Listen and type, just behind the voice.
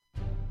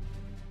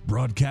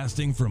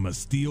Broadcasting from a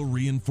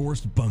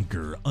steel-reinforced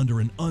bunker under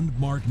an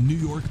unmarked New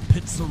York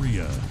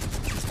pizzeria.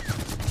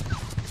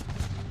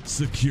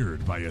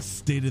 Secured by a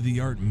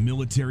state-of-the-art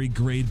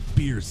military-grade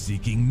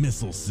beer-seeking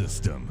missile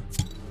system.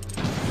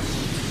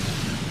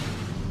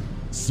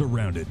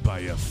 Surrounded by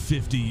a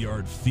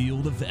 50-yard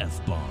field of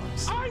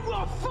F-bombs. I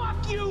will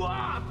fuck you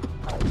up!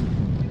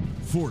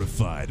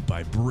 Fortified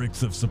by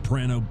bricks of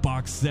Soprano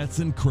box sets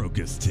and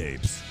Crocus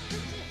tapes.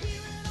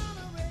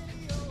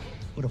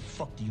 Who the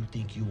fuck do you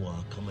think you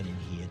are coming in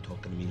here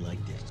talking to me like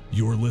this?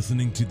 You're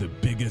listening to the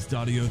biggest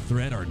audio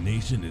threat our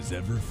nation has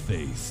ever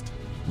faced.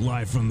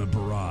 Live from the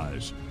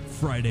Barrage,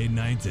 Friday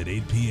nights at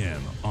 8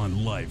 p.m. on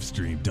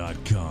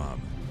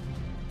Livestream.com.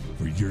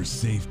 For your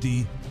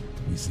safety,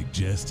 we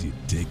suggest you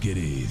take it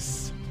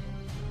easy.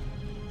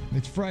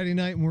 It's Friday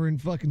night and we're in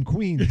fucking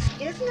Queens.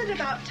 Isn't it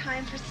about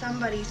time for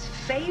somebody's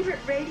favorite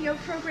radio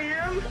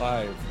program?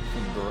 Live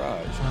from the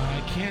Barrage.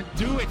 I can't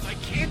do it. I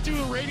can't do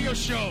a radio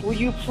show. Will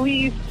you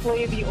please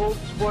play the old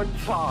sports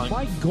song?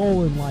 My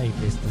goal in life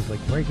is to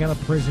break out of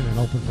prison and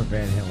open for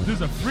Van Halen. There's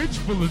a fridge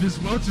full of this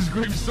Welch's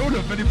grape soda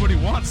if anybody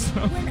wants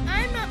some. When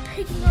I'm not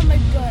picking on my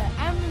butt,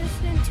 I'm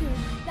listening to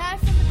Live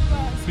from the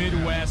Barrage.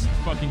 Midwest,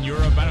 fucking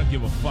Europe, I don't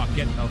give a fuck.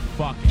 Get the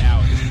fuck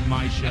out. This is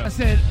my show. I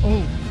said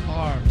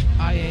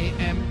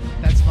O-R-I-A-M.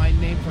 That's my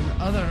name from the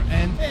other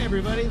end. Hey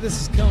everybody,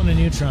 this is Conan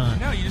Neutron.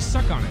 No, you just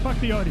suck on it. Fuck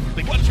the audience.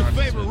 What's your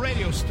favorite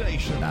radio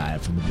station?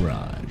 Live from the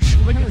Barrage.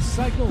 What kind of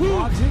psycho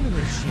logs into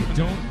this shit?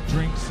 Don't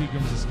drink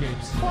Seagram's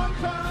Escapes. 1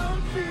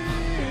 pound fish.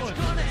 It's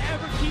gonna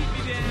ever keep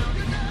me down.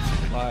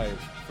 Live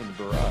from the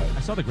Barrage. I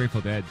saw the Grateful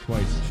Dead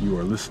twice. You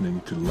are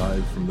listening to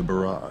Live from the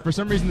Barrage. For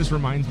some reason, this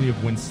reminds me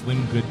of when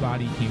Slim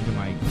Goodbody came to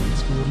my grade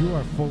school. You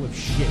are full of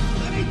shit.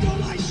 Let me do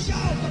my show,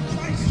 for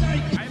Christ's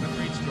sake! I have a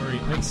great story.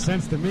 Makes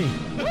sense to me.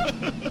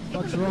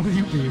 What's wrong with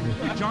you,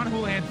 Beaver? John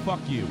Houlihan, fuck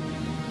you.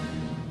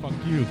 Fuck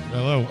you.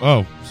 Hello.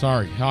 Oh,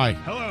 sorry. Hi.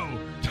 Hello.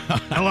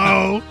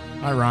 Hello.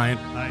 Hi, Ryan.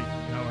 Hi.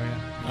 How are you?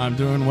 I'm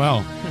doing well.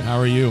 How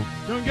are you?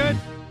 Doing good.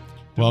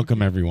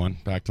 Welcome, everyone,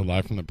 back to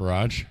Live from the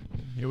Barrage.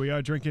 Here we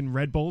are drinking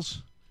Red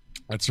Bulls.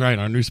 That's right,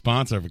 our new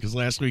sponsor, because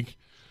last week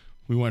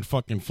we went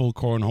fucking full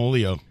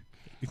cornholio.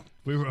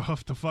 We were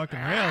off the fucking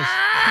rails.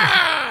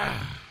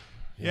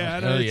 Yeah,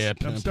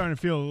 I'm starting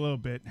to feel a little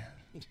bit.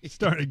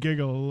 Starting to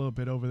giggle a little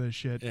bit over this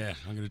shit. Yeah,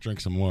 I'm going to drink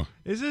some more.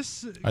 Is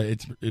this...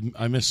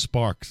 I miss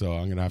Spark, so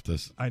I'm going to have to...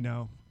 I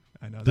know.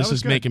 This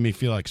is making me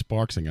feel like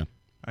Sparks again.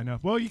 I know.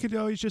 Well, you could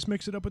always just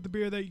mix it up with the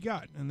beer that you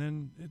got, and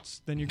then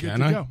you're good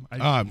to go.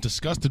 I'm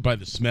disgusted by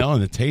the smell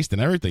and the taste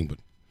and everything, but...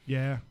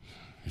 Yeah.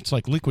 It's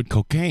like liquid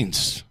cocaine.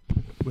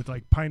 With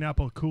like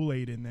pineapple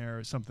Kool-Aid in there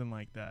or something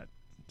like that.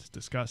 It's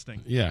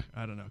disgusting. Yeah.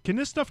 I don't know. Can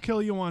this stuff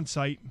kill you on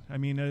sight? I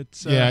mean,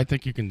 it's... yeah, I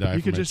think you can die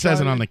from it. It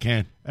says it on the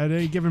can. At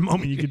any given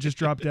moment, you could just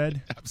drop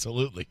dead.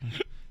 Absolutely.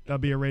 That'll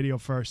be a radio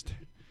first.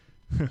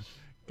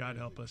 God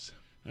help us.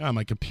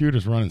 My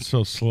computer's running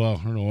so slow.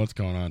 I don't know what's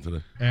going on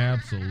today.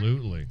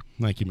 Absolutely.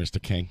 Thank you,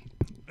 Mr. King.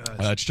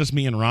 It's just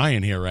me and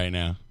Ryan here right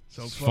now.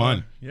 So it's far.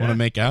 Fun. Yeah. Want to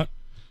make out?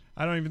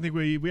 I don't even think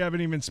we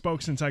haven't even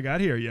spoke since I got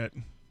here yet.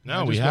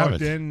 No, we haven't.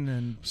 Walked in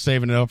and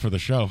saving it up for the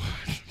show.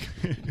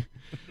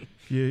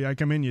 I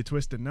come in, you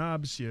twisting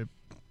knobs, you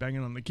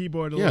banging on the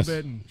keyboard a little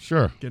bit, and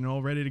sure, getting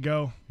all ready to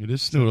go. It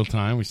is Snoodle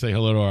time. We say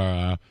hello to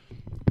our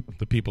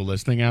the people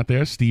listening out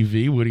there. Steve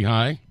V, Woody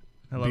High,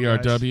 hello,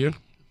 BRW, guys.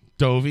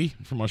 Dovey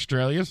from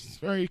Australia. It's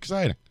very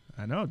exciting.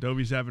 I know.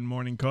 Dovey's having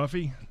morning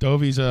coffee.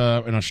 Dovey's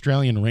an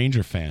Australian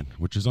Ranger fan,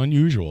 which is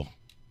unusual.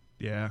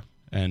 Yeah.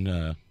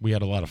 And we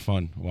had a lot of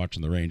fun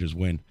watching the Rangers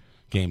win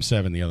Game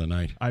 7 the other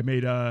night. I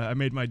made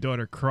my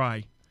daughter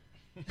cry.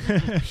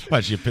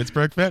 What, she a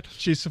Pittsburgh fan?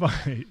 She's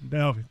fine.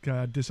 No,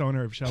 God, disown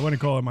her. I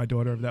wouldn't call her my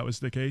daughter if that was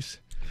the case.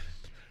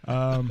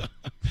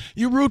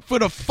 You root for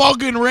the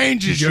fucking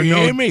Rangers, you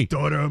hear me?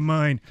 Daughter of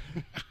mine.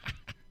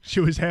 She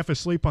was half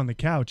asleep on the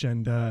couch,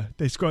 and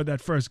they scored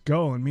that first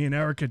goal, and me and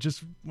Erica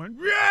just went,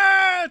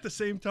 yeah, at the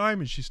same time,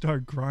 and she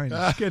started crying.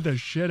 It scared the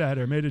shit out of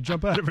her, made her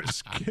jump out of her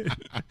skin.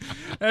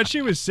 And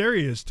she was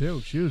serious,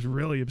 too. She was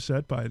really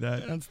upset by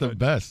that. That's the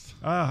best.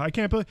 I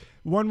can't believe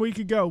 1 week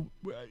ago,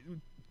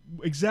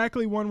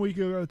 exactly 1 week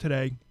ago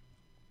today,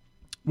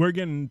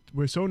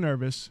 we're so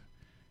nervous.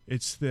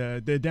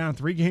 They're down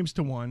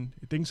 3-1.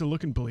 Things are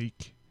looking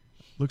bleak.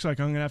 Looks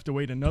like I'm going to have to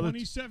wait another...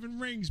 27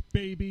 rings,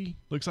 baby.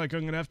 Looks like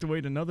I'm going to have to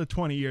wait another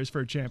 20 years for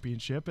a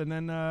championship. And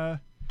then,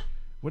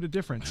 what a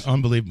difference.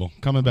 Unbelievable.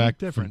 Coming back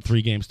from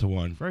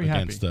 3-1 Very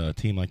against happy. A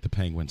team like the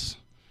Penguins.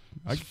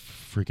 It's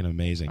freaking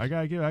amazing. I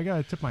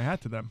gotta tip my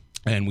hat to them.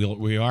 And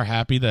we are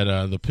happy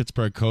that the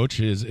Pittsburgh coach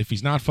is, if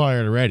he's not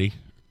fired already,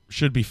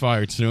 should be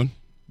fired soon.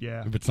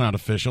 Yeah. If it's not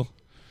official.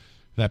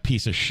 That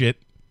piece of shit.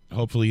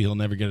 Hopefully he'll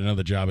never get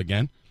another job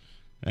again.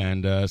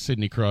 And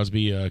Sidney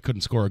Crosby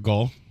couldn't score a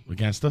goal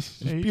against us.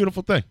 It's a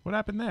beautiful thing. What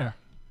happened there?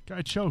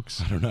 Guy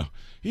chokes. I don't know.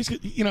 He's,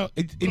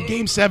 in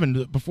Game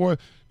 7, before,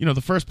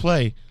 the first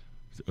play,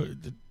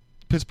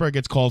 Pittsburgh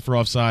gets called for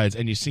offsides,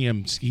 and you see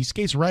him, he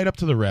skates right up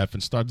to the ref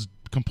and starts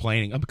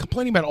complaining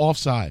about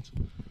offsides.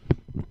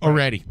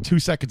 Already, 2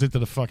 seconds into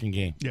the fucking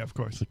game. Yeah, of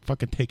course. It's like,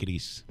 fucking take it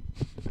easy.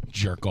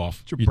 Jerk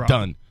off. your You're problem?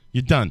 done.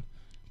 You're done.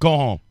 Go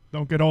home.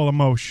 Don't get all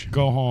emotion.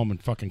 Go home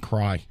and fucking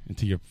cry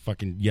into your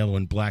fucking yellow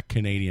and black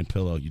Canadian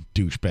pillow, you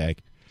douchebag.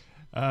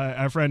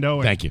 Our friend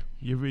Owen. Thank you.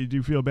 You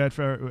do feel bad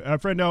for our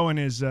friend Owen?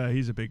 He's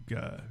a big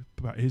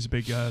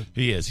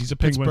he is. He's a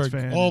Penguins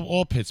Pittsburgh. fan.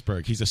 All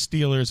Pittsburgh. He's a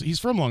Steelers. He's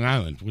from Long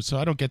Island, so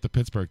I don't get the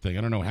Pittsburgh thing.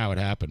 I don't know how it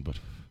happened, but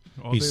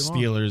All he's day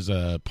long.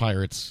 Steelers,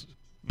 Pirates,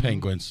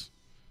 Penguins.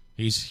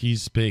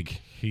 He's big.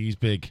 He's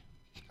big.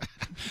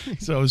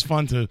 So it was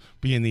fun to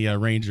be in the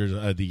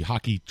Rangers, the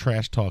hockey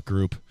trash talk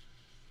group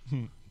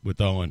with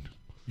Owen.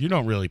 You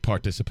don't really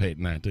participate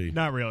in that, do you?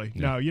 Not really.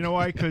 Yeah. No, you know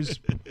why? Because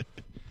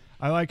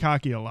I like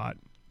hockey a lot.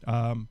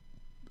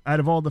 Out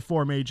of all the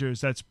four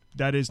majors,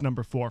 that is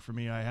number 4 for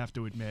me. I have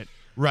to admit.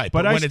 Right, but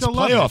but I when it's still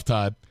love playoff it.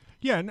 time,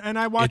 Yeah, and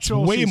I watch. it's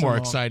all way season more long.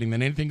 exciting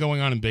than anything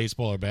going on in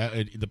baseball or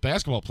the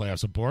basketball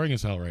playoffs are boring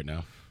as hell right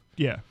now.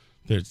 Yeah.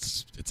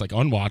 It's like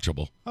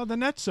unwatchable. Oh, the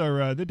Nets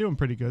are they're doing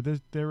pretty good.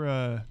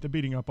 They're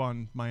beating up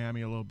on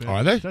Miami a little bit.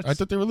 Are they? That's- I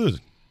thought they were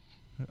losing.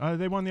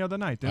 They won the other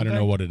night. I Didn't don't they?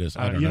 know what it is.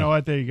 I don't You know. know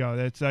what? There you go.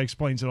 That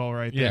explains it all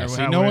right Yeah, there.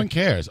 see, How no we're- one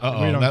cares. we Uh-oh,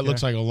 don't that care.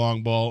 looks like a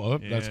long ball. Oh,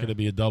 that's Yeah. going to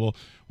be a double.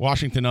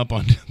 Washington up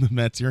on the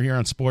Mets. You're here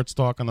on Sports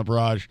Talk on the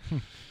Barrage.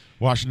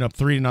 Washington up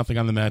 3-0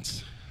 on the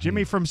Mets.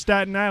 Jimmy from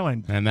Staten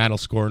Island. And that'll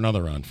score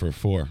another run for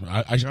 4.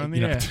 You're on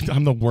the air.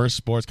 I'm the worst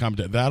sports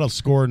commentator. That'll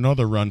score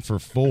another run for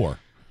 4.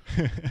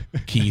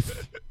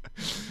 Keith.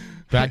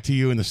 Back to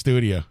you in the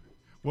studio.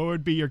 What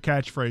would be your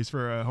catchphrase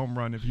for a home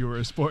run if you were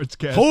a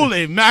sportscaster?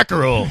 Holy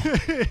mackerel.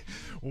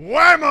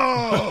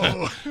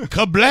 Whammo!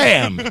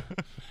 Kablam.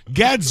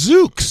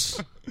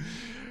 Gadzooks.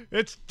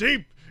 It's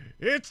deep.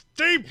 It's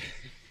deep.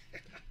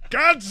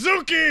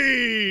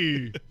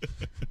 Godzuki.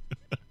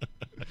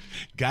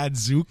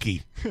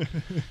 Godzuki.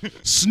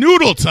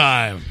 Snoodle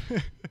time.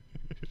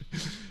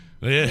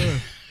 Yeah.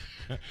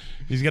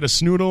 He's got to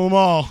snoodle them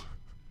all.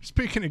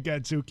 Speaking of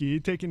Godzuki, you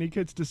taking any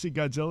kids to see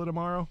Godzilla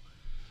tomorrow?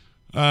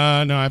 No,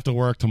 I have to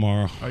work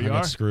tomorrow. Oh, I you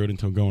got are? screwed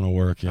until going to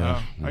work.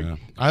 Yeah, Oh, yeah.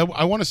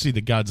 I want to see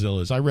the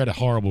Godzillas. I read a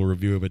horrible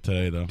review of it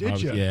today, though.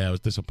 Did you? Yeah, I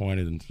was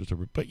disappointed.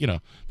 But you know,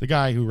 the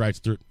guy who writes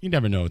through, you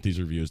never know with these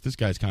reviews. This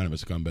guy's kind of a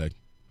scumbag.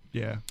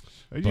 Yeah.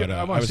 But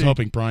I was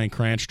hoping Bryan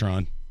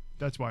Cranston.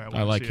 That's why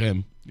I like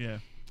him. Yeah.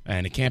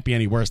 And it can't be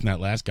any worse than that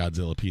last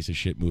Godzilla piece of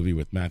shit movie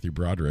with Matthew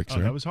Broderick. Oh,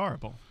 sir. that was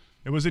horrible.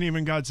 It wasn't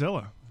even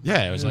Godzilla.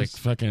 Yeah, it was like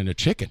fucking a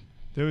chicken.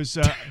 There was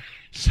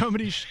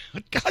somebody.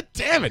 God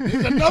damn it!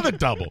 There's another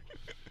double.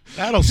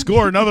 That'll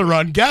score another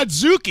run.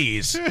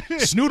 Godzookies.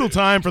 Snoodle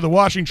time for the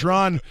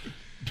Washington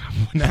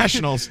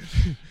Nationals.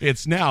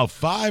 It's now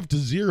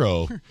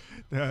 5-0.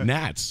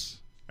 Nats.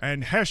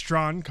 And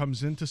Hestron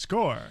comes in to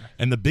score.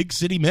 And the big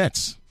city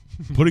Mets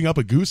putting up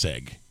a goose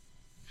egg.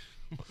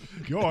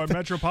 Your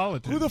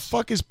Metropolitan. Who the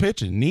fuck is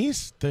pitching?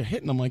 Nice? They're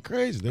hitting them like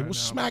crazy. They were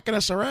smacking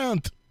us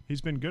around.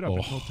 He's been good up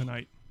until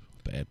tonight.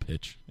 Bad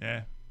pitch.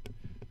 Yeah.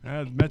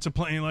 The Mets are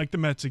playing like the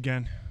Mets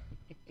again.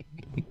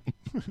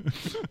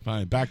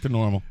 Fine, back to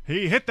normal.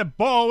 He hit the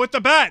ball with the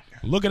bat.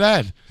 Look at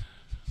that.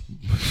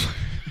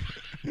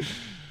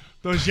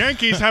 Those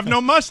Yankees have no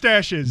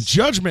mustaches.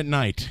 Judgment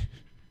Night.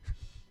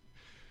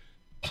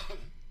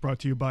 Brought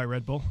to you by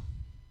Red Bull.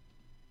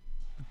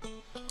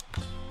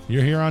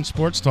 You're here on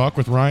Sports Talk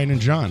with Ryan and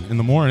John in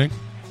the morning.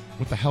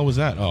 What the hell was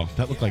that? Oh,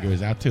 that looked like it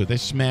was out too. They're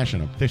smashing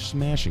him. They're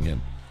smashing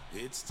him.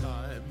 It's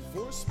time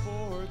for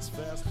sports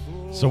fast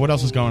food. So what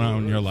else is going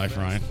on in your life,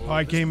 Ryan? Oh,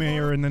 I came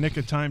here in the nick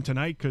of time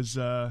tonight because...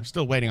 I'm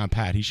still waiting on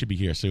Pat. He should be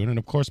here soon. And,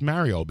 of course,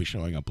 Mario will be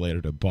showing up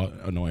later to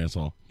annoy us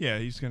all. Yeah,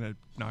 he's going to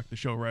knock the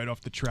show right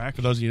off the track.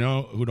 For those of you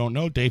who don't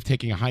know, Dave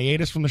taking a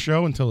hiatus from the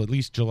show until at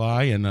least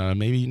July, and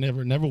maybe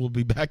never will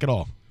be back at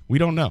all. We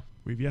don't know.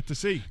 We've yet to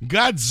see.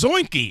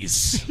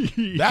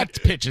 Godzoinkies!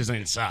 That pitch is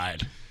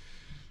inside.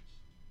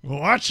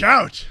 Watch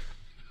out!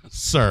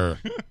 Sir.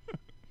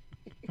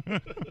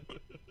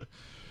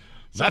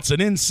 That's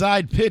an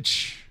inside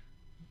pitch.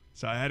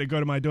 So I had to go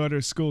to my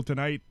daughter's school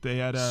tonight. They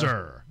had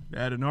They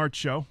had an art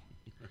show.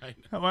 Right.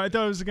 Oh, I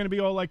thought it was going to be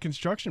all like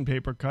construction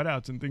paper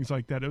cutouts and things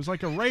like that. It was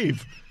like a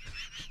rave.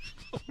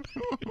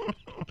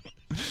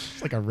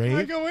 It's like a rave?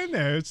 I go in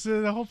there. It's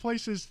the whole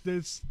place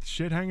there's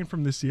shit hanging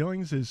from the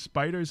ceilings. There's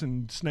spiders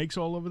and snakes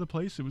all over the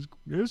place. It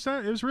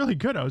was really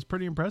good. I was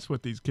pretty impressed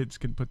what these kids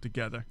can put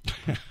together.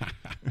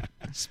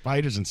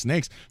 Spiders and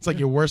snakes. It's like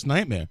your worst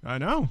nightmare. I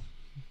know.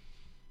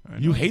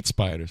 You hate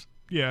spiders.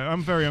 Yeah,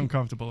 I'm very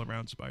uncomfortable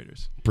around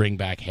spiders. Bring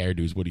back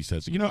hairdos, what he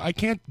says. I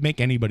can't make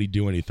anybody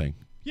do anything.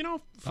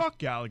 Fuck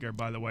Gallagher,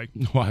 by the way.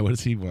 Why? What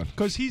does he want?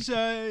 Because he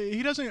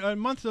doesn't. A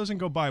month doesn't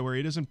go by where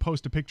he doesn't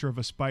post a picture of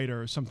a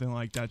spider or something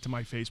like that to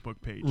my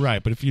Facebook page.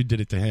 Right, but if you did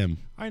it to him,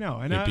 I know,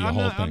 and it'd be a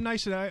whole thing. I'm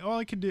nice, and all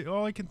I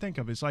can think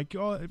of is like,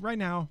 right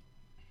now,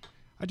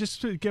 I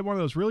just get one of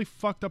those really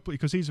fucked up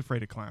because he's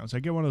afraid of clowns. I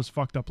get one of those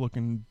fucked up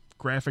looking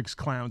graphics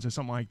clowns or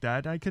something like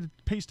that. I could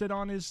paste it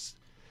on his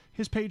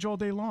page all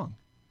day long.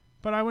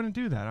 But I wouldn't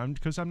do that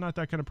because I'm not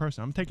that kind of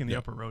person. I'm taking the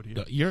upper road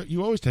here.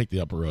 You always take the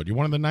upper road. You're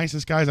one of the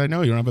nicest guys I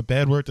know. You don't have a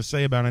bad word to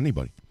say about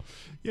anybody.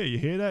 Yeah, you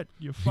hear that?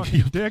 You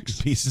fucking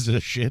dicks. Pieces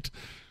of shit.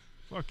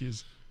 Fuck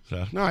yous.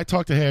 So, no, I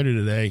talked to Hardy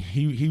today.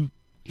 He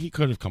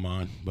could have come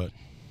on, but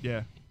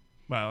yeah.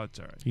 Well, that's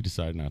all right. He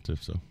decided not to,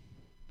 so.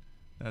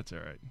 That's all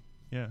right.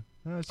 Yeah.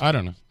 No, I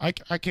don't know. I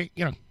can't,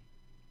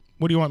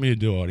 what do you want me to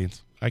do,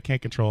 audience? I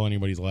can't control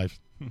anybody's life.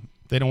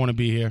 They don't want to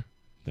be here.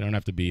 They don't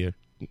have to be here.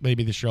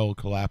 Maybe the show will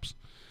collapse,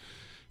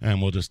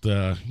 and we'll just,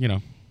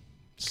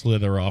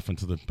 slither off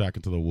back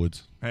into the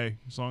woods. Hey,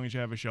 as long as you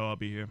have a show, I'll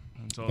be here.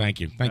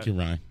 Thank you,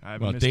 Ryan.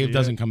 Well, if Dave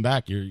doesn't come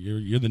back,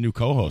 you're the new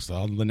co-host.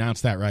 I'll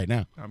announce that right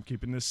now. I'm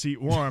keeping this seat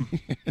warm.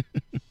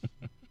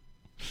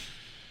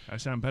 I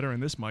sound better in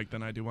this mic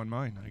than I do on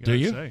mine. I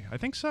gotta say. I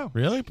think so.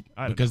 Really?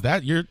 Because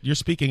you're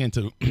speaking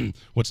into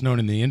what's known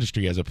in the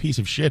industry as a piece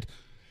of shit.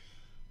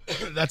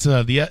 That's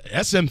the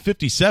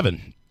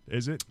SM57.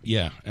 Is it?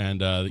 Yeah,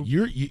 and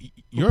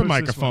your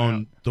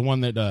microphone, the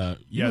one that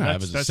you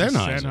have, is a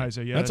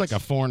Sennheiser. Yeah, that's like a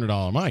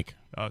 $400 mic.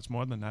 Oh, it's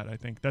more than that. I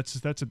think that's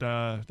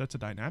a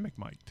dynamic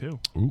mic too.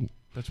 Ooh,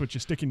 that's what you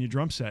stick in your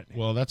drum set.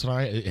 Well, that's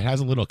what it has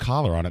a little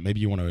collar on it. Maybe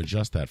you want to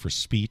adjust that for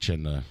speech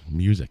and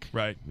music.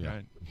 Right.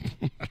 Yeah.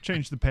 Right.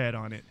 Change the pad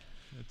on it.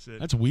 That's it.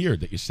 That's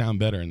weird that you sound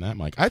better in that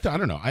mic. I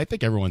don't know. I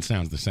think everyone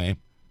sounds the same.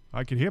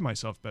 I could hear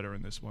myself better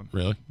in this one.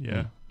 Really?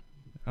 Yeah.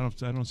 I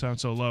don't sound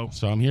so low.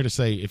 So I'm here to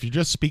say, if you're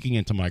just speaking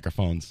into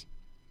microphones,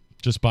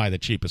 just buy the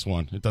cheapest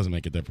one. It doesn't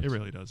make a difference. It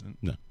really doesn't.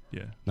 No.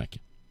 Yeah. Thank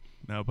you.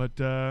 No, but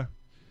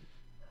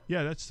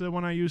yeah, that's the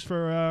one I use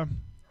for.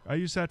 I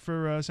use that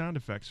for sound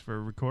effects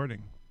for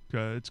recording.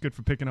 It's good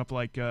for picking up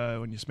like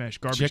when you smash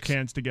garbage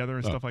cans together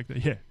and stuff like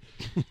that. Yeah.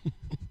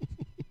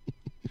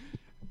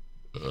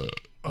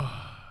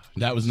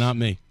 That was not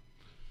me.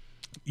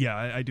 Yeah,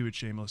 I do it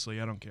shamelessly.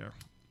 I don't care.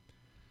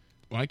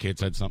 My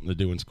kids had something to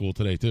do in school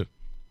today too.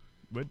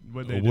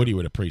 Woody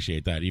would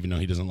appreciate that, even though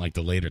he doesn't like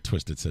the later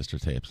Twisted Sister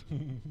tapes.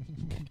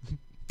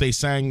 They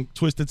sang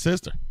Twisted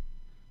Sister.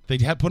 They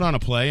had put on a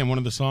play, and one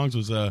of the songs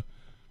was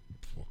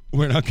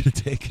 "We're Not Gonna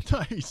Take It."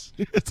 Nice.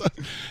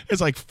 It's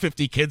like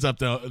 50 kids up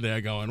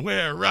there going,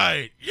 "We're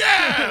right,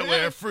 yeah,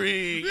 we're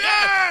free,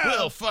 yeah,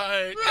 we'll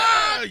fight,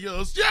 yeah,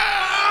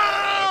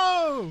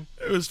 yeah."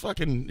 It was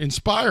fucking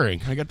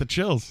inspiring. I got the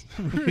chills.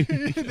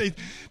 Then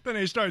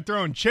they started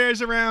throwing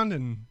chairs around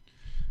and.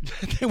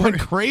 They went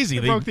crazy.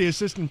 They broke the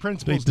assistant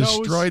principal's They nose.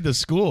 destroyed the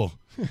school.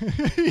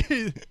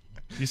 The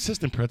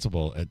assistant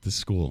principal at the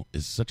school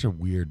is such a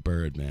weird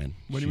bird, man.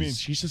 What do you mean?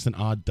 She's just an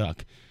odd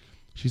duck.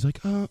 She's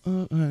like,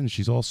 and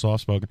she's all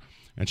soft-spoken.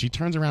 And she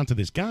turns around to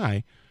this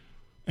guy,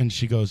 and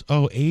she goes,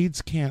 "Oh,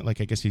 aides can't,"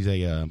 like I guess he's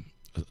a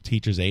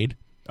teacher's aide.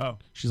 Oh.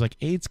 She's like,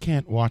 "Aides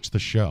can't watch the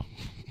show."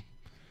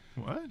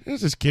 What?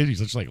 There's this kid. He's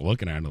just like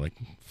looking at her like,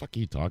 "Fuck are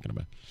you talking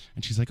about?"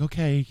 And she's like,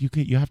 "Okay,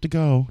 you have to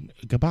go.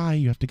 Goodbye.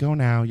 You have to go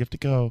now. You have to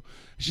go."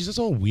 And she's just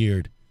all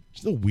weird.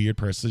 She's a weird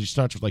person. She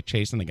starts with like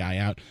chasing the guy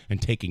out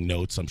and taking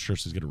notes. I'm sure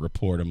she's gonna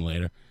report him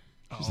later.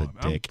 She's a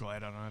dick. I'm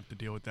glad I don't have to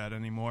deal with that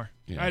anymore.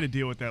 Yeah. I had to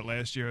deal with that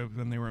last year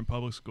when they were in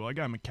public school. I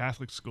got them in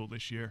Catholic school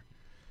this year.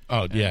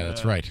 Oh yeah,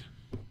 that's right.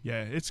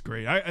 Yeah, it's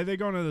great. They're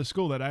going to the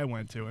school that I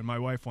went to and my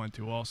wife went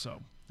to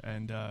also.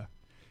 And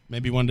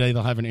maybe one day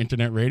they'll have an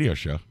internet radio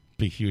show.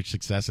 Be huge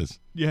successes.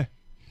 Yeah.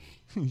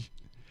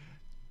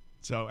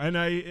 So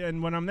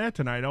and when I'm there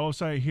tonight, all of a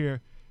sudden I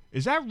hear,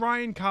 "Is that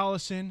Ryan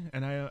Collison?"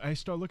 And I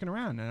start looking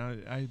around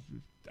and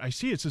I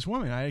see it's this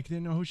woman. I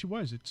didn't know who she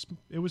was.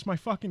 It was my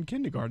fucking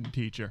kindergarten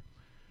teacher,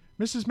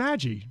 Mrs.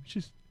 Maggie.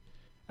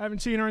 I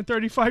haven't seen her in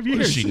 35 years.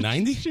 What is she,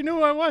 90? She knew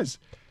who I was.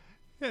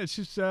 Yeah,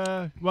 she's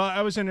well,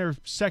 I was in her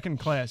second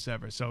class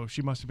ever, so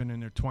she must have been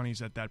in her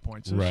 20s at that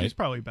point. So right. She's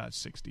probably about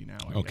 60 now.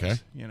 I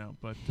guess,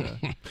 but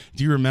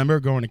do you remember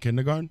going to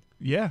kindergarten?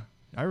 Yeah,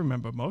 I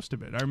remember most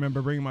of it. I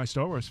remember bringing my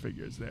Star Wars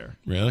figures there.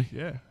 Really?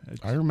 Yeah.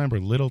 I remember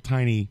little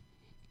tiny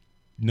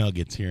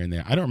nuggets here and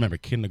there. I don't remember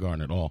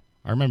kindergarten at all.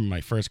 I remember my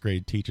first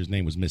grade teacher's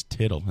name was Miss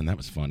Tittle, and that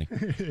was funny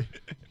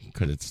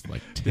because it's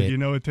like tit. Did you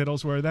know what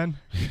tittles were then?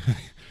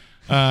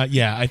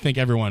 Yeah, I think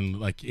everyone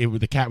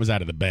the cat was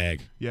out of the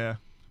bag. Yeah.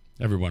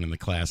 Everyone in the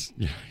class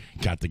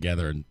got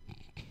together and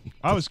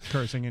I was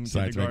cursing in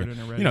kindergarten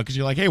already. Because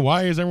you're like, "Hey,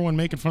 why is everyone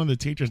making fun of the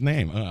teacher's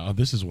name?" Oh,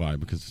 this is why,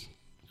 because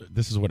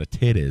this is what a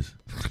tit is.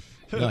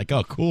 You're like,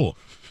 "Oh, cool."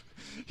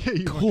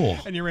 Yeah, cool.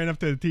 And you ran up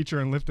to the teacher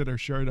and lifted her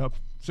shirt up.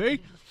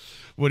 See?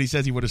 What he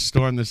says, he would have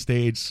stormed the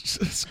stage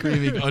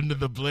screaming, "Under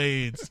the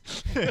blades."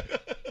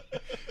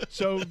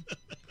 So,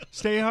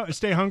 Stay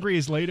Hungry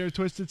is later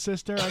Twisted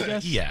Sister, I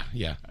guess? Yeah.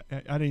 I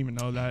didn't even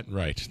know that.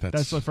 Right.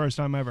 That's the first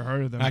time I ever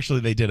heard of them. Actually,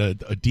 they did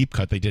a deep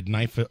cut. They did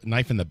Knife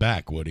in the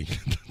Back, Woody.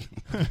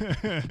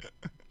 They're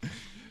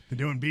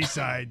doing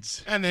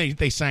B-sides. And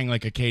they sang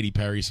like a Katy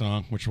Perry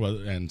song,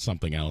 and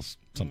something else.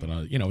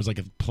 It was like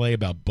a play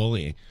about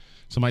bullying.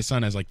 So my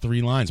son has like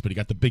 3 lines, but he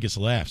got the biggest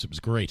laughs. It was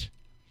great.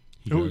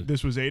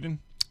 This was Aiden?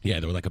 Yeah,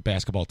 they were like a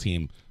basketball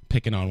team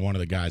picking on one of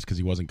the guys because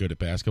he wasn't good at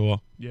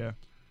basketball. Yeah.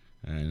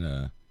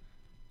 And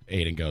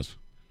Aiden goes,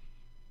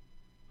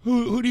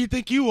 Who do you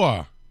think you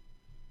are?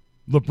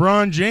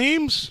 LeBron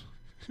James,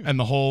 and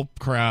the whole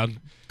crowd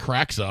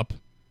cracks up,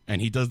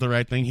 and he does the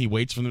right thing. He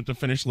waits for them to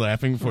finish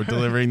laughing before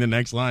delivering the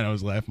next line. I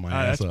was laughing my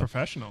ass That's off.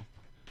 professional.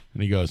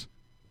 And he goes,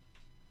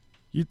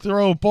 "You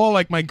throw a ball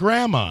like my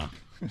grandma,"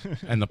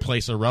 and the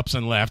place erupts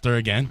in laughter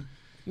again.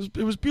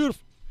 It was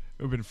beautiful.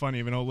 It would have been funny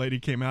if an old lady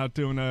came out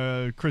doing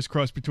a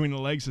crisscross between the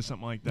legs or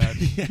something like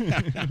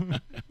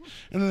that.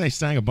 And then they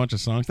sang a bunch of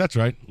songs. That's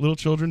right, little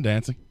children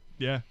dancing.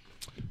 Yeah.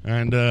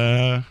 And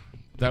that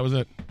was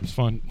it. It was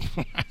fun.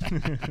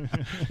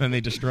 Then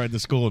they destroyed the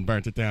school and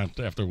burnt it down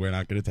after we're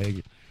not going to take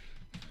it.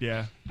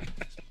 Yeah.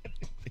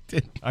 They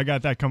did. I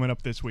got that coming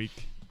up this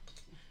week.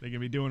 They're going to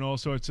be doing all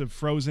sorts of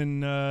Frozen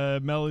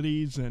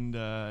melodies, and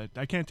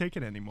I can't take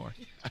it anymore.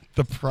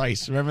 The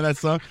Price. Remember that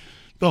song?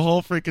 The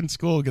whole freaking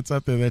school gets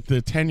up there.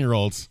 The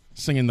 10-year-olds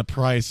singing The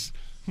Price.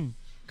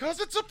 Because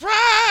it's a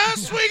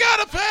price we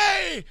got to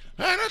pay,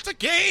 and it's a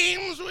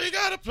games we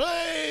got to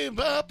play.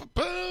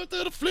 Ba-ba-ba,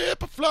 to the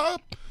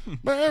flip-a-flop,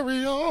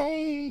 marry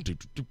on.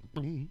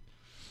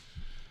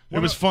 It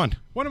was fun.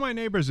 One of my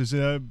neighbors is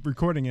a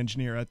recording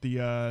engineer at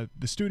the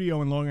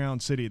studio in Long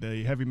Island City,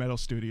 the heavy metal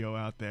studio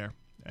out there.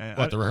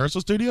 What, the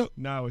rehearsal studio?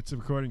 No, it's a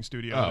recording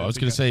studio. Oh, I was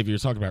going to say, if you were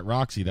talking about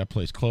Roxy, that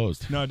place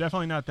closed. No,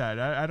 definitely not that.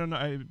 I don't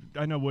know.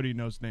 I know Woody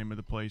knows the name of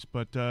the place,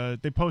 but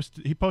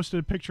he posted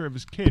a picture of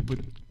his kid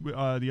with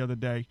the other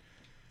day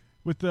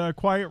with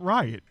Quiet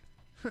Riot.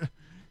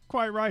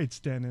 Quiet Riot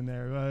standing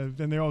there.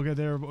 And they're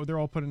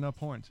all putting up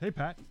horns. Hey,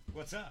 Pat.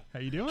 What's up?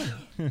 How you doing?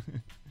 The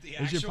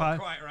Here's actual your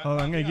Quiet Riot. Oh,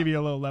 I'm going to give you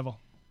a little level.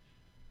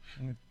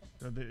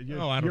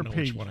 I don't know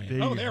P. which one I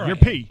am. You're I am.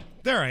 P.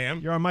 There I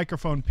am. You're on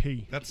microphone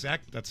P. That's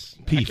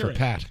P accurate. for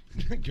Pat.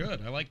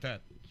 Good. I like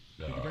that.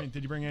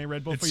 Did you bring any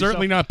Red Bull It's for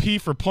certainly yourself? not P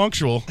for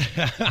punctual.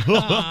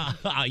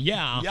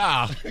 Yeah.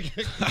 Yeah.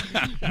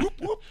 Whoop,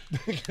 whoop.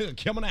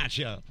 Coming at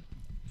you.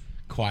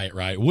 Quiet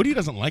Riot. Woody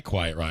doesn't like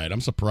Quiet Riot.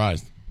 I'm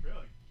surprised.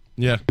 Really?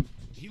 Yeah.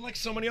 He likes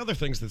so many other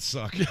things that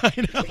suck.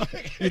 I know.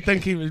 You'd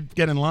think he would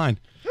get in line.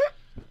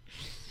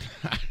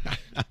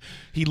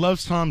 He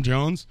loves Tom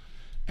Jones,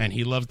 and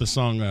he loves the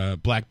song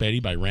Black Betty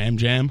by Ram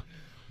Jam.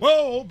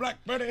 Whoa, Black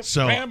Betty.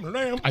 So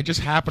Ram. I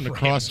just happened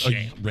across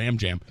Ram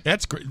Jam.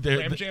 That's great.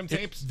 Ram Jam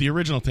tapes? The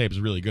original tape is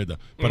really good, though.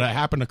 But I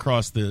happened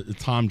across the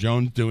Tom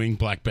Jones doing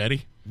Black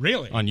Betty.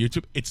 Really? On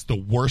YouTube. It's the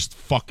worst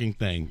fucking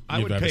thing I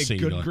you've would ever pay seen.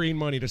 good green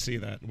money to see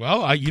that.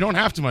 Well, you don't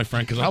have to, my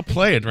friend, because I'll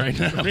play it right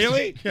now.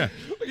 Really? Yeah.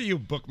 Look at you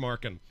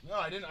bookmarking. No,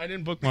 I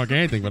didn't bookmark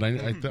anything, but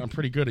I'm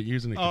pretty good at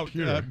using the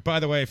computer. By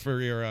the way, for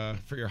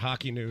your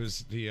hockey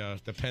news, the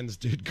Pens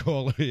did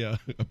call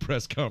a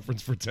press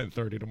conference for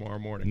 10:30 tomorrow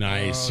morning.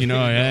 Nice.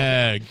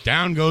 Yeah.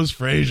 Down goes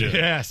Frazier.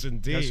 Yes,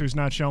 indeed. Guess who's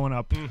not showing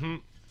up? Mm-hmm.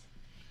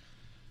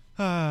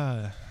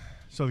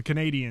 So the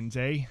Canadians,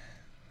 eh?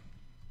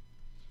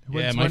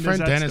 Yeah, my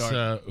friend Dennis,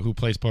 who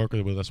plays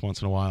poker with us once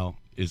in a while,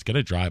 is going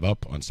to drive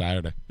up on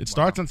Saturday. It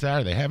starts on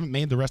Saturday. They haven't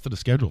made the rest of the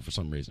schedule for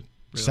some reason.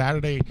 Really?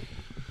 Saturday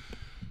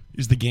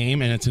is the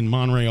game, and it's in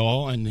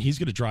Montreal, and he's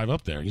going to drive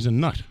up there. He's a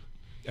nut.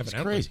 It's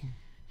crazy.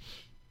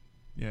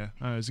 Yeah.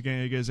 Is he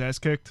going to get his ass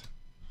kicked?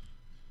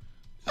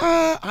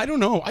 I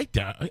don't know. I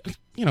doubt.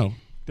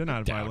 They're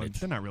not violent.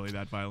 They're not really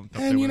that violent.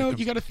 And you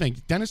got to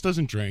think. Dennis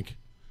doesn't drink.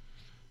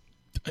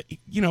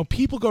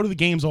 People go to the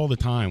games all the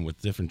time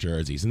with different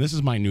jerseys, and this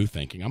is my new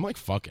thinking. I'm like,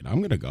 fuck it,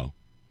 I'm gonna go.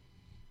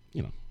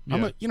 Yeah.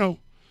 I'm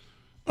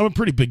a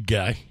pretty big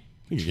guy.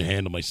 I think I can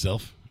handle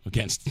myself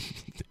against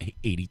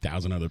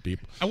 80,000 other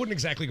people. I wouldn't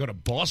exactly go to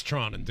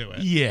Bostron and do it.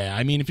 Yeah,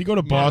 I mean, if you go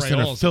to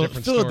Boston or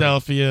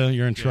Philadelphia,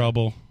 you're in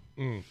trouble.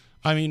 Mm.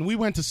 I mean, we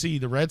went to see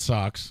the Red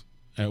Sox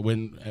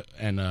when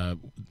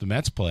the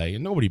Mets play,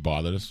 and nobody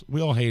bothered us. We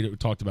all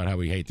talked about how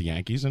we hate the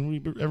Yankees,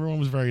 and everyone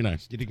was very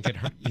nice. You didn't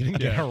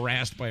get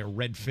harassed by a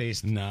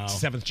red-faced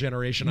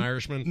seventh-generation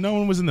Irishman? No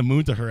one was in the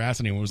mood to harass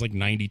anyone. It was like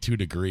 92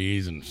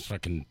 degrees, and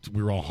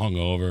we were all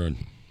hungover. And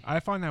I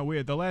find that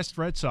weird. The last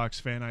Red Sox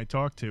fan I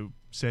talked to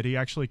said he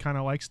actually kind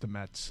of likes the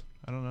Mets.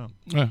 I don't know.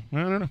 I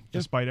don't know.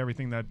 Despite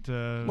everything that...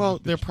 well,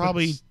 they're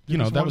probably...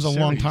 that was a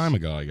long time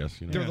ago, I guess.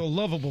 They're the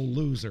lovable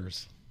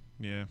losers.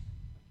 Yeah.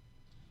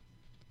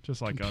 Just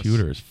like us.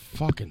 Computer is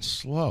fucking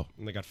slow.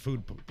 And they got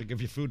food. They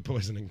give you food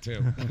poisoning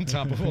too, on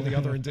top of all the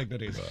other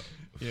indignities.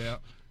 Yeah.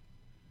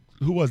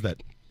 Who was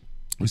that?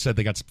 Who said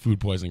they got food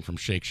poisoning from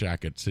Shake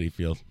Shack at Citi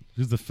Field?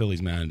 Who's the Phillies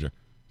manager?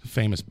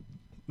 Famous.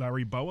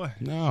 Larry Boa?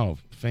 No,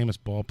 famous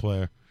ball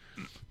player.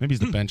 Maybe he's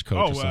the bench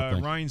coach or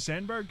something. Ryan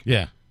Sandberg?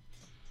 Yeah.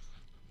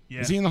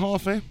 Yeah. Is he in the Hall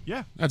of Fame?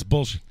 Yeah. That's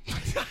bullshit.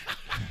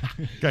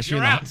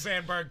 You're out,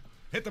 Sandberg.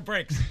 Hit the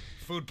brakes.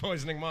 Food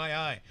poisoning my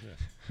eye.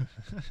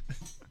 Yeah.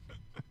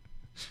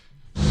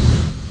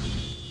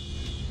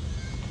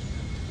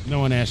 No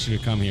one asked you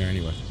to come here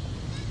anyway.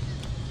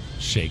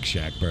 Shake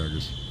Shack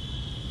burgers.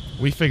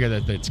 We figure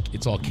that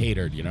it's all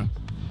catered,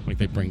 Like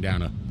they bring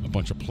down a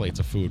bunch of plates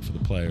of food for the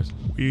players.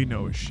 We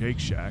know a Shake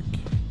Shack.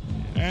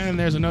 And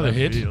there's another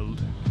hit.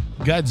 Field.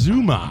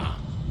 Godzuma.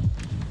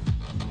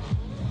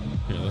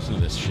 Here, listen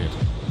to this shit.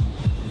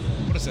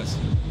 What is this?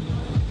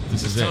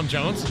 This is Tom it.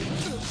 Jones?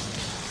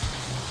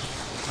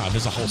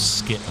 There's a whole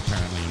skit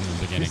apparently in the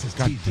beginning. This is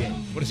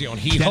TJ. What is he on?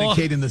 Hee-haw?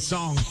 Dedicating the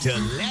song to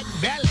Lead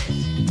Belly.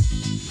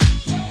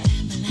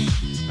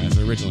 That's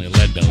originally a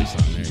Lead Belly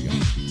song. There you go.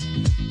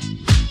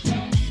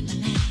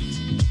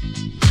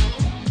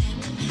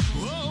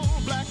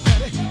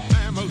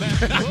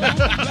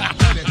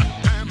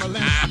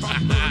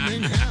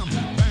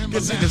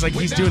 It's like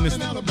he's doing this.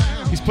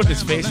 He's putting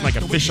his face in like a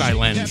fisheye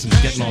lens and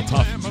getting all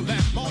tough.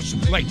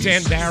 Like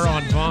Dan Dara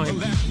on Vine.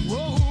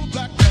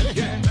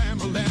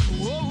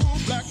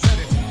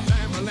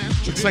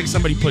 Looks like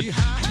somebody put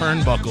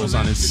turnbuckles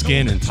on his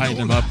skin and tightened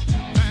him up.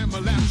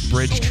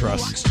 Bridge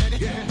truss.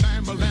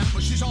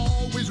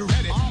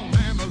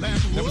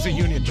 That was a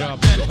union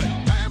job, by the way.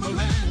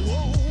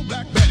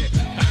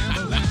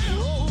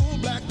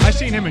 I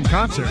seen him in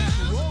concert.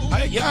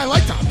 I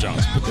like Tom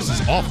Jones, but this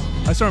is awful.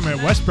 I saw him at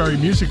Westbury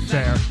Music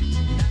Fair.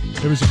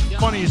 It was the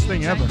funniest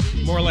thing ever.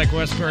 More like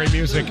Westbury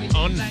Music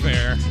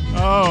Unfair.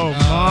 Oh,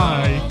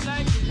 my.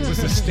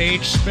 Was the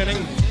stage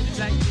spinning?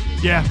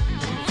 Yeah.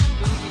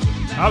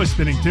 I was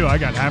spinning, too. I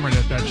got hammered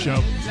at that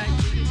show.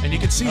 And you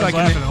can see, I was like,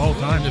 laughing the whole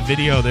time. in the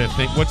video,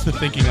 what's the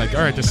thinking? Like,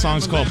 all right, the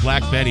song's called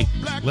Black Betty.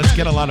 Let's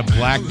get a lot of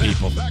black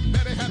people.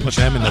 Put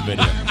them in the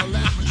video.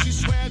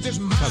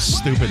 How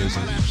stupid is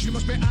it?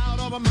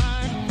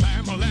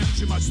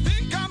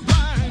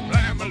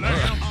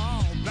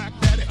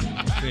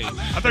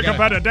 I think I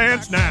better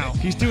dance now.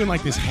 He's doing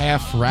like this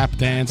half rap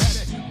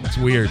dance. It's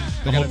weird.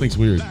 The whole thing's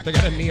weird. They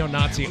got a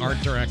neo-Nazi art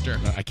director.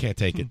 I can't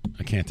take it.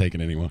 I can't take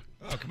it anymore.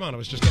 Oh, come on. I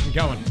was just getting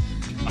going.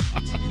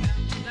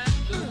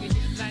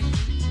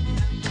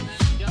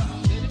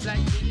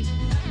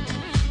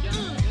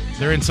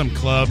 They're in some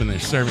club and they're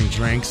serving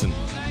drinks and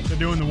they're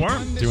doing the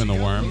worm. Doing the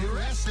worm.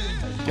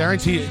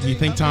 Guarantee. Do you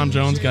think Tom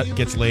Jones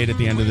gets laid at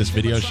the end of this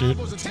video shoot?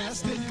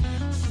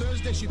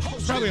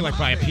 Probably like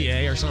by a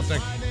PA or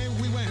something.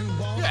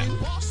 Yeah.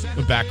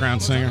 The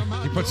background singer.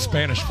 He put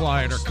Spanish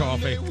Fly in her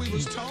coffee.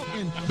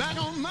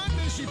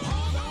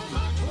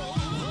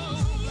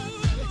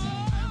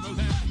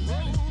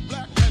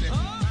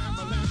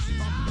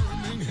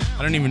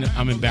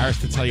 I'm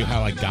embarrassed to tell you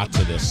how I got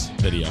to this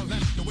video.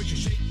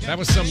 That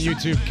was some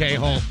YouTube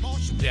K-hole.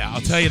 Yeah,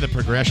 I'll tell you the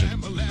progression.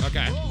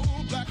 Okay.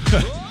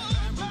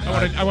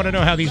 I want to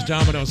know how these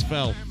dominoes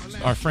fell.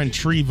 Our friend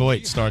Tree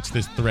Voigt starts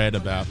this thread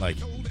about, like,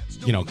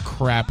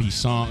 crappy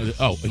song.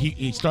 Oh,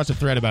 he starts a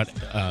thread about,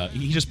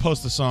 he just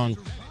posts a song,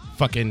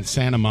 fucking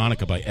Santa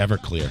Monica by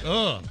Everclear.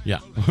 Ugh. Yeah.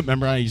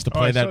 Remember I used to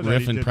play that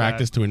riff in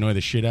practice to annoy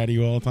the shit out of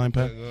you all the time,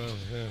 Pat? Yeah.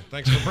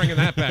 Thanks for bringing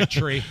that back,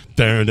 Tree.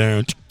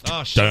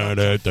 Oh, shit.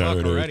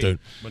 I'm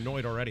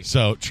annoyed already.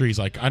 So Tree's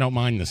like, I don't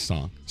mind this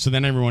song. So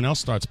then everyone else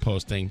starts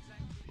posting,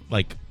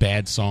 like,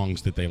 bad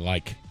songs that they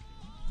like.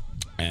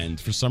 And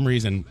for some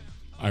reason,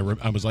 I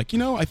was like,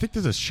 I think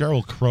there's a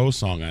Sheryl Crow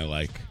song I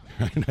like.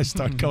 And I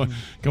start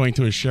going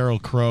to a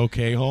Sheryl Crow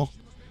K-hole,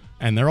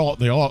 and they're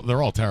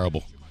all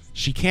terrible.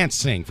 She can't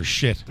sing for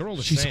shit. They're all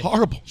the She's same.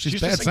 horrible. She's a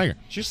bad singer.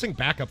 She used to sing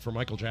backup for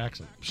Michael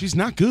Jackson. She's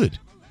not good.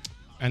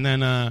 And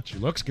then she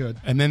looks good.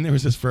 And then there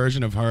was this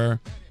version of her.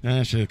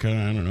 I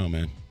don't know,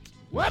 man.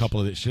 What?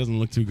 She doesn't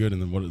look too good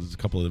in a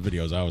couple of the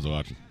videos I was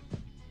watching.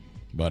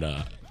 But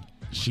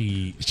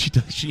she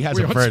has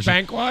were a you version.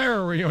 on Spankwire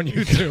or were you on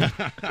YouTube?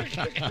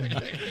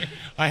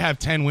 I have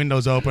 10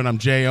 windows open. I'm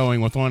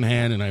J-O-ing with one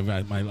hand, and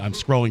I'm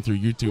scrolling through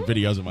YouTube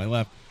videos on my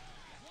left.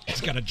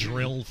 He's got a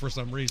drill for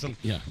some reason.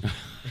 Yeah.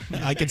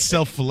 I can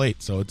self-fillet,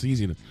 so it's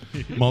easy to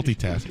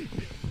multitask.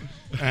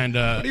 And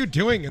what are you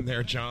doing in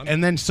there, John?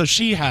 And then, so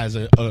she has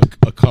a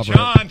cover.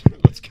 John,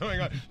 what's going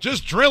on?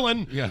 Just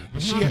drilling. Yeah.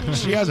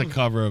 She has a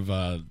cover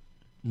of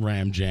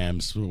Ram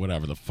Jams,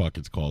 whatever the fuck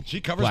it's called.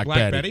 She covers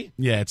Black Betty?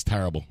 Yeah, it's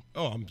terrible.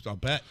 Oh, I'll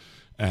bet.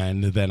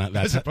 And then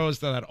as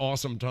opposed to that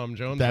awesome Tom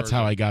Jones That's version.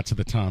 how I got to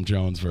the Tom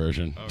Jones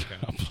version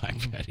of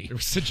Black Betty. It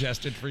was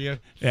suggested for you?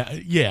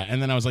 Yeah.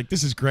 And then I was like,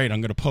 this is great. I'm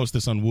going to post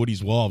this on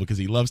Woody's wall because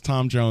he loves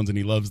Tom Jones and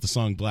he loves the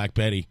song Black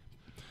Betty.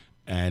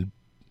 And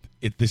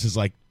this is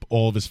like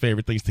all of his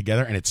favorite things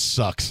together, and it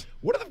sucks.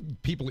 What do the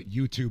people at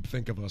YouTube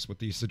think of us with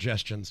these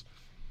suggestions?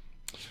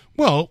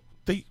 Well,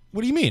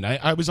 what do you mean?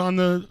 I was on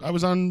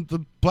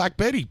the Black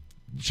Betty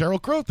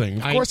Sheryl Crow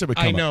thing. Of course it would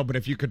come I know, up. but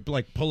if you could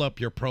pull up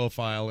your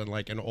profile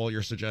and all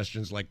your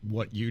suggestions,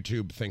 what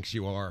YouTube thinks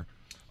you are.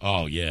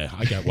 Oh yeah,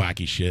 I got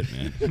wacky shit,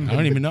 man. I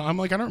don't even know. I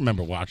don't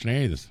remember watching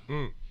any of this.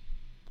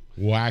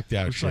 Whacked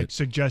out It's shit. like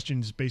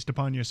suggestions based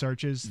upon your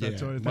searches, that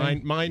sort of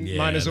thing. Mine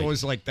is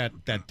always like that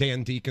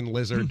Dan Deacon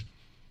lizard.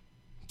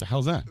 The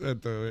hell's that?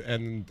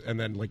 And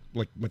then like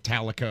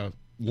Metallica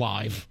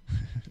live,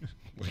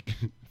 like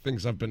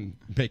things I've been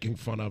making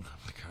fun of.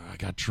 I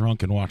got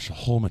drunk and watched the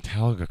whole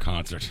Metallica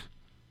concert.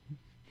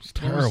 It's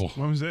terrible.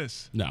 When was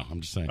this? No, I'm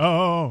just saying.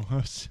 Oh.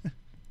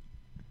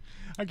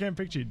 I can't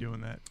picture you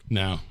doing that.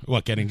 No.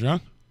 What, getting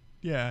drunk?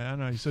 Yeah, I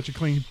know. You're such a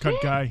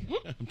clean-cut guy.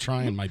 I'm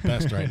trying my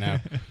best right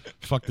now.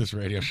 Fuck this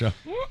radio show.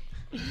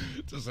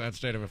 It's a sad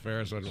state of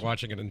affairs when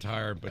watching an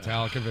entire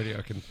Metallica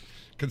video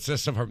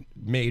consists of a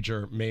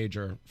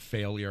major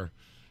failure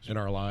in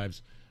our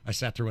lives. I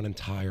sat through an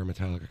entire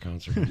Metallica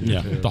concert.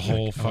 Yeah, the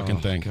whole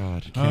fucking thing.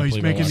 God. Oh, he's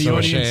making the So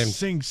audience ashamed.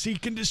 sing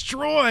 "Seek and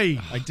Destroy."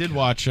 I did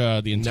watch the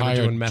Never entire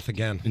doing meth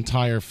again.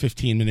 entire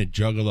 15-minute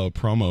Juggalo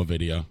promo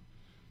video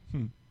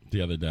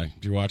the other day.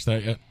 Did you watch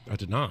that yet? I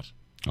did not.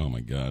 Oh my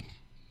god!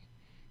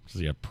 This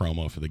is a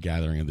promo for the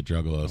Gathering of the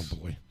Juggalos. Oh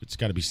boy! It's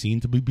got to be seen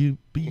to be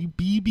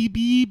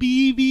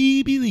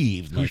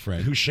believed, my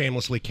friend. Who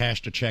shamelessly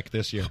cashed a check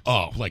this year?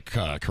 Oh, like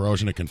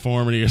corrosion of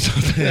conformity or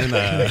something.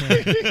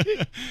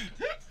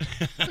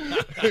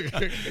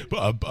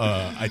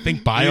 I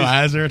think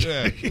biohazard.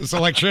 Yeah, this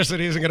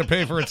electricity isn't going to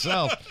pay for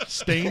itself.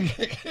 Stain.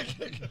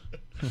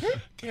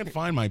 Can't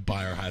find my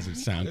biohazard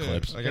sound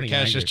clips. I got to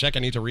cash this check. I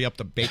need to re-up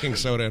the baking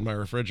soda in my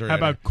refrigerator. How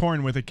about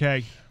Corn with a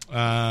K?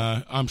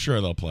 I'm sure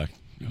they'll play.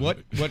 What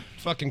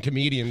fucking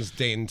comedians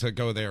deign to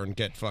go there and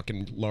get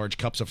fucking large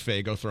cups of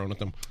Faygo thrown at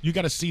them? You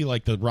got to see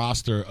like the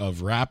roster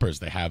of rappers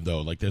they have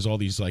though. Like there's all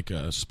these like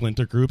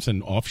splinter groups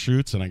and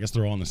offshoots, and I guess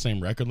they're all on the same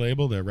record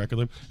label. Their record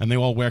label, and they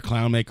all wear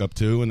clown makeup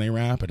too when they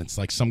rap. And it's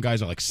like some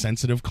guys are like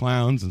sensitive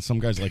clowns, and some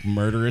guys are like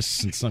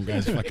murderous, and some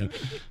guys fucking.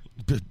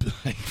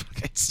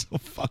 It's so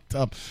fucked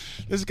up.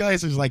 This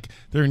guy's is like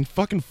they're in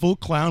fucking full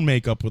clown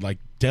makeup with like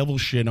devil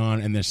shit on,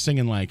 and they're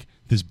singing like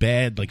this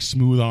bad like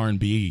smooth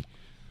R&B.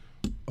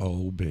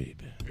 Oh baby,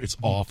 it's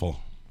awful.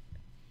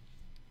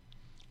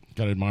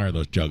 Gotta admire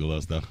those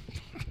juggalos though.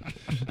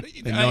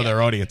 They know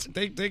their audience.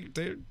 They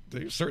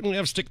certainly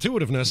have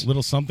stick-to-itiveness.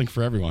 Little something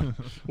for everyone.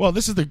 Well,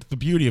 this is the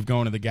beauty of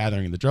going to the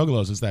Gathering of the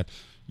Juggalos is that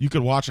you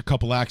could watch a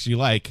couple acts you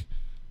like,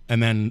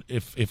 and then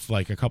if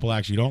like a couple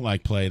acts you don't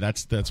like play,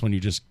 that's when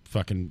you just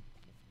fucking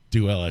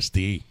do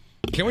LSD.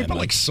 Can we put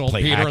like play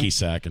saltpeter? hacky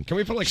sack and Can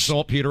we put like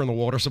saltpeter in the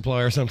water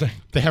supply or something?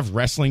 They have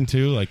wrestling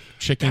too, like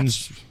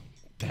chickens.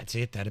 That's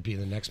it. That'd be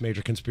the next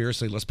major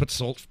conspiracy. Let's put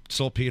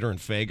saltpeter and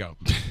Faygo.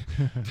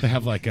 They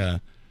have like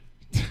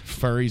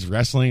furries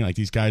wrestling, like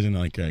these guys in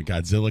like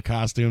Godzilla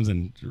costumes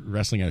and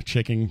wrestling a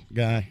chicken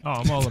guy. Oh,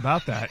 I'm all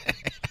about that.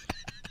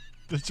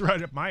 That's right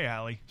up my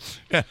alley.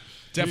 Yeah,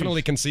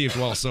 definitely conceived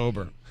while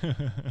sober.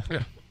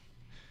 Yeah.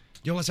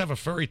 Yo, let's have a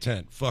furry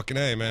tent. Fucking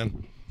A,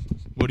 man.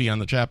 Woody on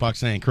the chat box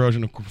saying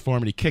corrosion of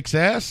conformity kicks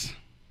ass.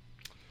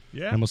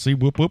 Yeah. And we'll see.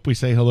 Whoop, whoop. We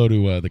say hello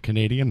to the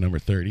Canadian, number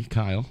 30,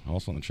 Kyle,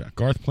 also in the chat.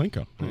 Garth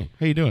Plinko. Hey,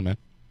 how you doing, man?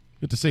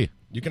 Good to see you.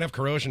 You can have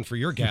corrosion for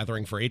your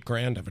gathering for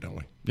 $8,000,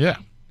 evidently. Yeah.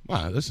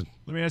 Wow, listen.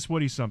 Let me ask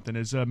Woody something.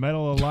 Is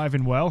Metal alive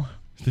and well?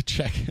 The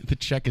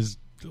check is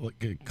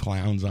like,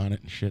 clowns on it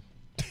and shit.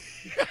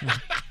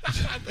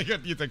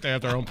 You think they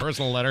have their own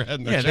personal letterhead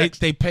in their Yeah, checks?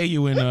 they pay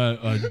you in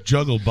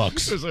juggle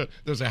bucks.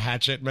 There's a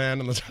hatchet man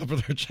on the top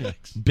of their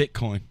checks.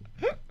 Bitcoin.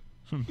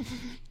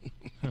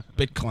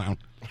 Bitclown.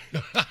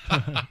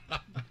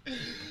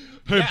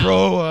 Hey,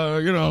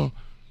 bro,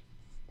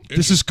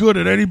 this is good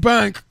at any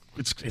bank.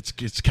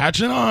 It's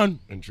catching on.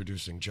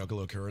 Introducing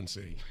Juggalo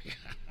currency.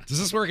 Does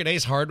this work at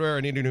Ace Hardware?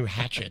 I need a new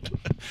hatchet.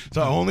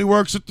 So it only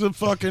works at the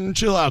fucking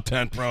chill out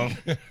tent, bro.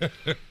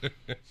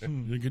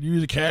 You could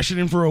either cash it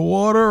in for a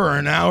water or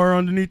an hour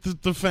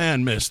underneath the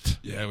fan mist.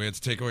 Yeah, we had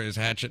to take away his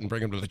hatchet and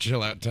bring him to the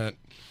chill out tent.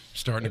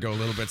 Starting to go a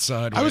little bit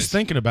sideways. I was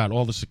thinking about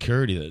all the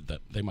security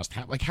that they must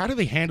have. Like, how do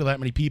they handle that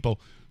many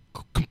people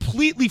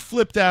completely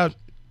flipped out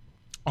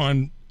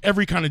on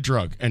every kind of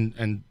drug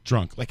and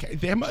drunk? Like,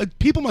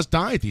 people must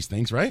die at these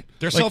things, right?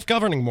 They're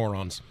self-governing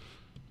morons.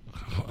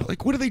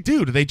 Like, what do?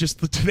 Do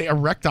they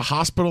erect a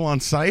hospital on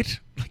site?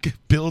 Like,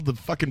 build the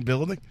fucking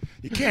building?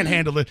 You can't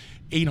handle the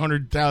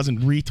 800,000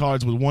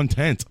 retards with one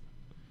tent.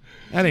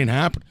 That ain't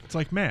happening. It's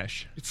like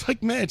MASH. It's like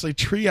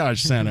triage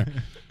center.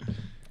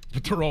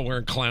 But they're all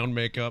wearing clown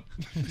makeup.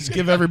 Just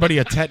give everybody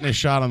a tetanus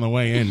shot on the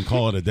way in and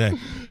call it a day.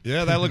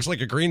 Yeah, that looks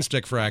like a green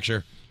stick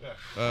fracture.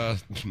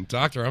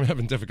 Doctor, I'm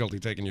having difficulty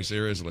taking you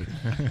seriously.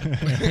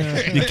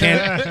 You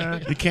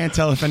can't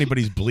tell if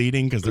anybody's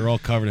bleeding because they're all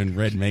covered in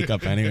red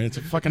makeup anyway. It's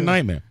a fucking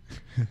nightmare.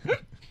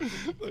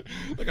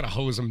 They're going to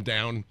hose them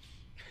down.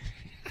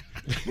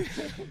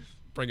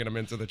 Bringing them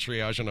into the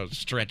triage on a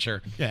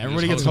stretcher. Yeah,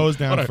 everybody gets hosed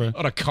down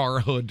on a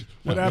car hood.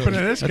 What happened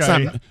to this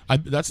guy?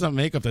 That's not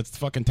makeup. That's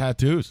fucking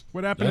tattoos.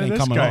 What happened to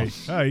this guy?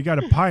 Oh, you got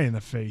a pie in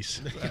the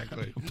face.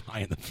 Exactly.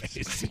 Pie in the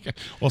face.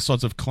 All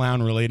sorts of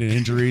clown-related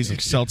injuries.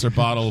 Like seltzer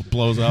bottle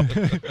blows up.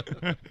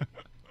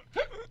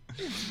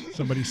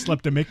 Somebody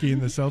slipped a Mickey in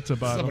the seltzer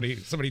bottle.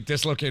 Somebody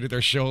dislocated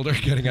their shoulder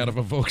getting out of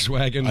a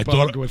Volkswagen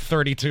Bug with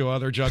 32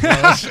 other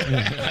jugglers.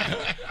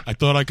 I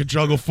thought I could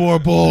juggle 4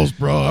 balls,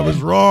 bro. I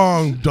was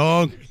wrong,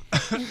 dog.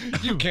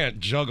 You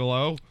can't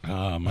juggalo.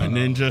 My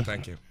ninja.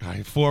 Thank you.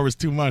 4 was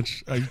too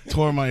much. I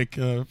tore my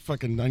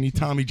I need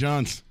Tommy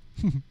Johns.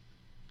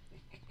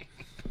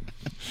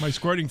 My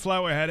squirting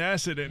flower had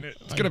acid in it.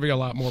 It's going to be a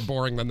lot more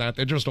boring than that.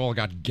 They just all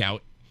got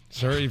gout.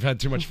 Sir, you've had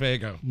too much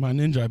Faygo. My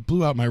ninja, I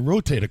blew out my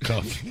rotator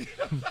cuff.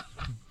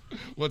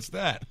 What's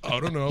that? I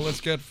don't know.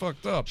 Let's get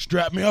fucked up.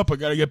 Strap me up. I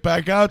got to get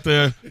back out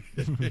there.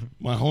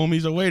 My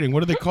homies are waiting.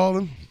 What do they call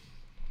them?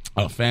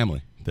 Oh,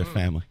 family. They're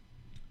family.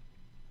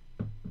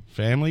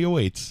 Family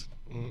awaits.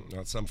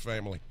 Not some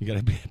family. You got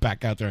to be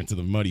back out there into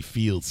the muddy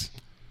fields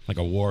like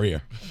a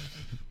warrior.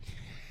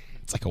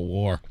 It's like a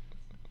war.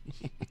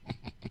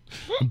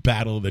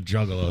 Battle of the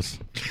Juggalos.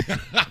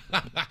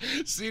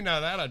 See, now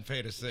that I'd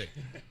pay to see.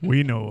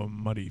 We know a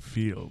muddy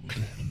field.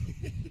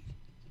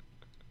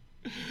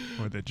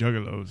 Or the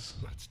Juggalos.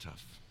 That's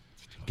tough.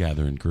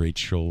 Gathering great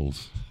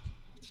shoals.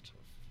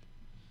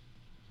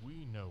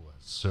 We know a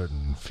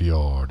certain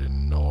fjord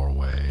in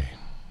Norway,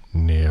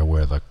 near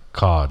where the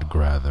cod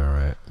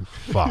gather.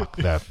 Fuck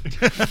that.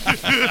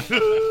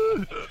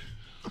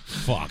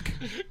 Fuck.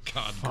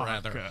 Cod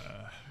Grather.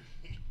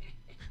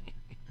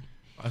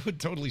 I would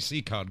totally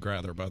see Cod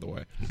Grather, by the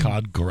way.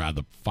 Cod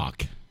Grather.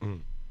 Fuck.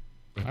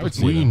 I would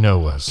see We that.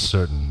 know a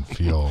certain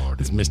fjord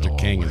This in Mr. Norway,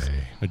 King is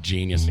a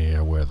genius.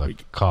 near where the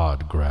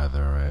cod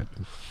gather.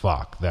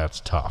 Fuck, that's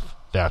tough.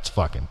 That's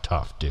fucking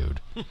tough,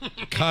 dude.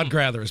 Cod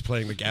Grather is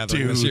playing The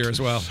Gathering this year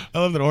as well. I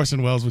love that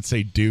Orson Welles would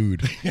say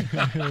dude.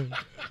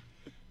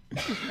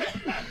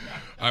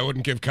 I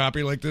wouldn't give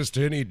copy like this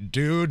to any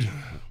dude.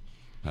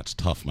 That's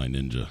tough, my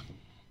ninja.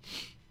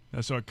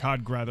 I saw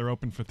Cod Grather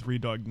open for Three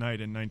Dog Night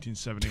in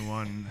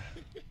 1971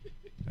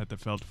 at the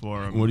Felt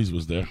Forum. Woody's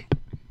was there.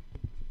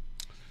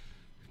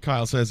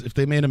 Kyle says, if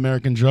they made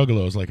American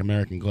Juggalos like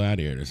American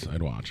Gladiators,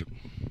 I'd watch it.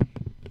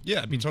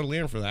 Yeah, I'd be totally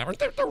in for that. Aren't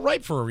they? They're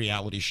ripe for a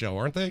reality show,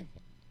 aren't they?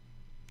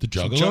 The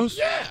Juggalos?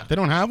 Yeah. They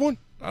don't have one?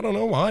 I don't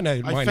know why.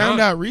 Why I found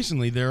not? out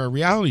recently there are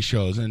reality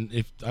shows, and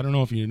if I don't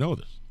know if you know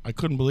this, I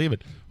couldn't believe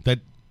it, that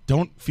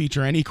don't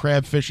feature any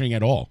crab fishing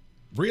at all.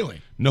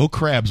 Really? No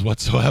crabs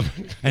whatsoever.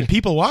 And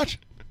people watch.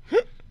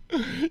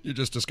 You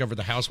just discovered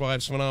the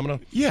Housewives phenomenon?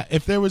 Yeah,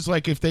 if there was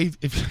like if they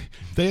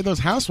had those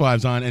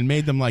housewives on and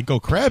made them like go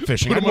crab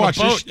fishing, Put I'd 'em on a watch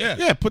boat, this.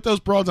 yeah. Put those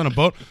broads on a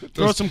boat,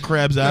 throw Those- some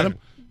crabs at yeah. them,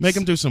 make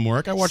them do some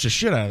work. I watch the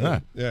shit out of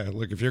that. Yeah,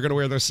 look, if you're going to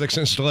wear those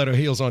 6-inch stiletto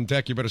heels on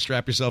deck, you better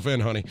strap yourself in,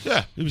 honey.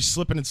 Yeah, you'd be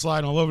slipping and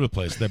sliding all over the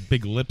place. Their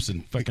big lips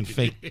and fucking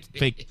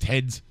fake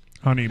heads.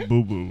 Honey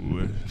Boo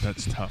Boo,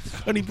 that's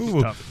tough. Honey Boo It's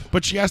Boo. tough.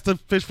 But she has to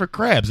fish for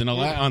crabs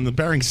on the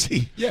Bering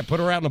Sea. Yeah, put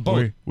her out in a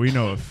boat. We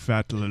know a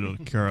fat little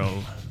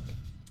girl.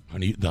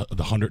 Honey, the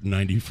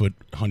 190-foot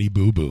Honey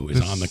Boo Boo is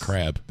on the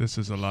crab. This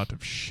is a lot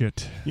of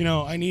shit. You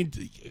know,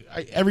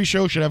 every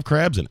show should have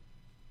crabs in it.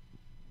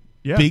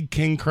 Yeah. Big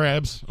king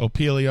crabs,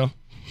 Opelio,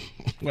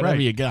 whatever Right.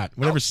 you got,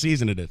 whatever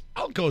season it is.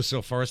 I'll go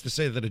so far as to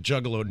say that a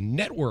Juggalo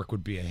network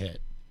would be a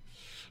hit.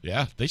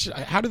 Yeah, they should.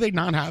 How do they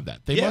not have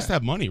that? They Yeah. must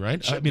have money,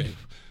 right? Should be.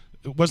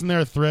 Wasn't there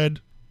a thread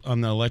on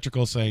the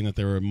electrical saying that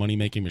they were a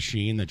money-making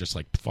machine that just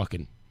like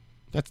fucking?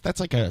 That's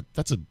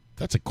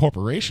a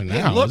corporation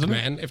now. Hey, look, isn't it?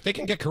 man, if they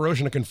can get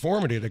corrosion of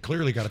conformity, they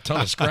clearly got a ton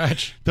of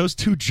scratch. Those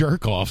two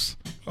jerk-offs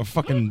are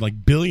fucking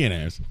like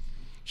billionaires.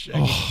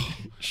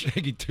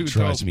 Shaggy Two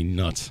Drives Dope. me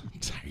nuts.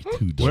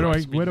 Where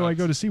do I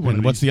go to see one? And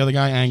of what's these the other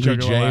guy? Angry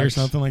Juggalo Jay or acts?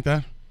 something like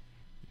that?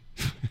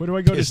 Where do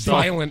I go to Pissed see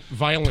off.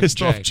 Violent Pissed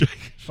Jay. off Jay.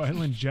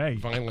 Violent J?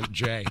 Violent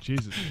Jay.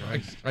 Jesus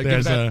Christ! I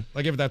There's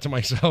give that to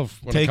myself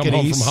when I Take come it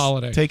home east. from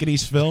holiday. Take it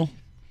east, Phil.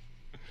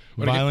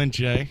 When I get- Violent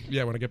Jay.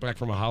 Yeah, when I get back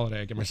from a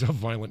holiday, I get myself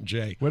Violent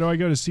Jay. Where do I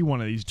go to see one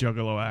of these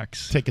Juggalo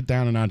acts? Take it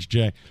down a notch,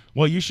 Jay.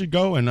 Well, you should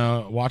go and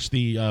watch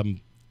the.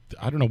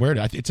 I don't know where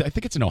I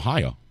think it's in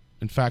Ohio.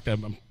 In fact,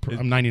 I'm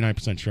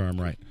 99% sure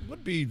I'm right.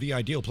 Would be the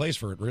ideal place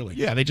for it, really.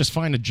 Yeah, they just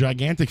find a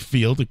gigantic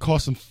field. It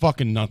costs them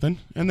fucking nothing,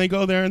 and they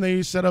go there and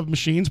they set up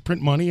machines,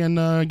 print money,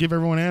 and give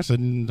everyone acid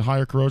and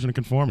hire corrosion of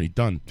conformity.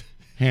 Done.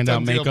 Hand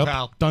Done out deal, makeup.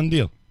 pal. Done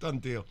deal. Done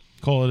deal.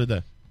 Call it a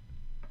day.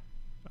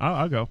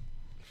 I'll go.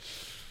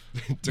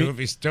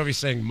 Dovey's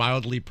saying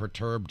mildly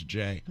perturbed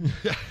Jay.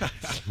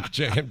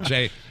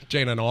 Jay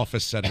in an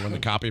office setting when the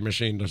copy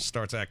machine just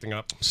starts acting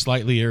up.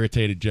 Slightly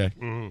irritated, Jay.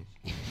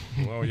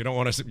 Well, you don't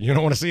want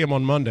to see him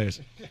on Mondays.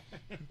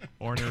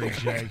 Ornery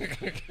Jay.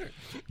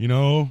 You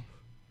know,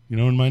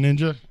 in my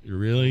ninja, you're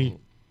really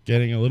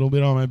getting a little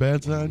bit on my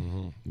bad side.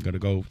 You got to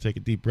go take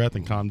a deep breath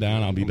and calm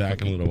down. I'll be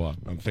back in a little while.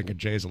 I'm thinking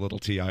Jay's a little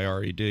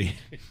TIRED.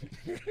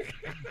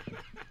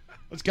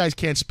 Those guys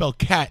can't spell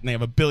cat and they have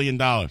 $1 billion.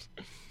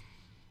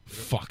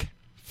 Fuck.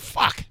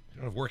 They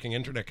don't have working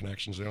internet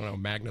connections. They don't know how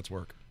magnets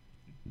work.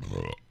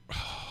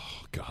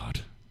 Oh,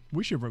 God.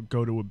 We should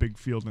go to a big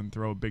field and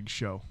throw a big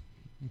show.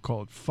 And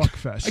call it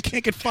Fuckfest. I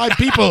can't get 5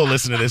 people to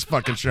listen to this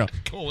fucking show.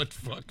 Call it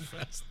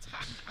Fuckfest.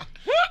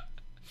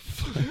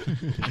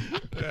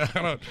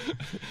 I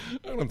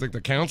don't think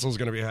the council's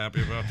going to be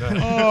happy about that.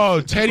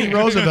 Oh, Teddy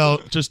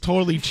Roosevelt just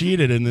totally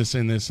cheated in this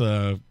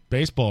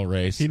baseball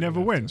race. He never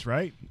wins,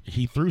 right?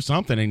 He threw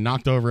something and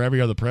knocked over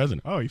every other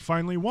president. Oh, he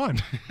finally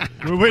won.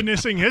 We're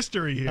witnessing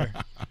history here.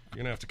 You're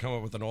going to have to come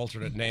up with an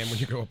alternate name when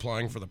you go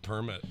applying for the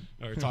permit.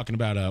 We were talking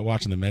about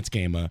watching the Mets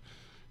game.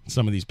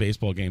 Some of these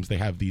baseball games, they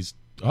have these.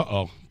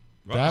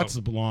 That's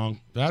long.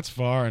 That's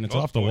far, and it's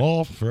off the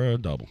wall for a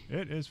double.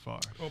 It is far.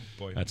 Oh,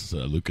 boy. That's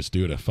Lucas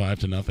Duda,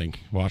 5-0,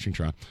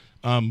 Washington.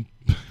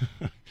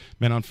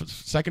 Men on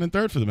second and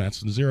third for the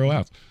Mets, 0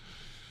 outs.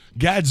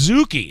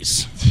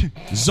 Gadzookies,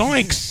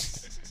 zoinks.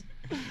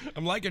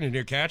 I'm liking your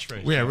new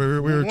catchphrase. Yeah, we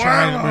were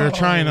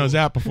trying those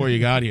out before you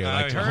got here,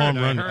 like I home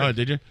run. heard. Oh,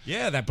 did you?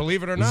 Yeah, that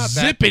believe it or not,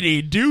 that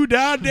Zippity doo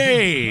dah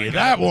day.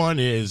 That one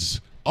is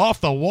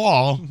off the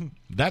wall.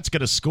 That's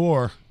gonna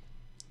score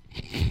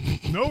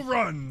No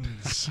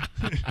runs.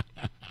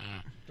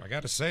 I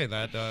got to say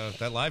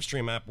that live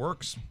stream app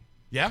works.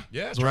 Yeah?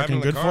 Yeah, It's driving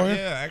working in the good car. for you?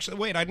 Yeah, actually,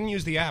 wait, I didn't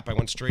use the app. I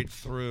went straight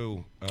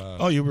through.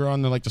 Oh, you were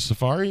on the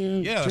Safari?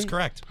 Yeah, that's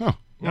correct. Huh.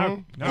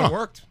 No, Huh. it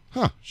worked.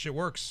 Huh. Shit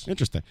works.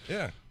 Interesting.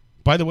 Yeah.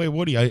 By the way,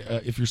 Woody,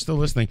 if you're still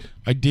listening,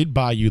 I did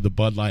buy you the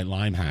Bud Light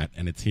Lime hat,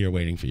 and it's here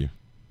waiting for you.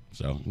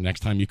 So next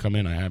time you come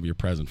in, I have your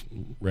present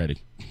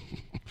ready.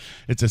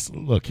 It's just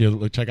look here.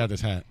 Look, check out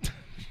this hat.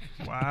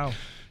 Wow.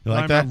 You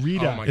like that?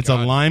 Lime-a-rita. Oh, my It's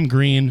God. a lime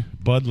green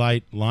Bud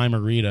Light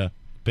Lime-a-rita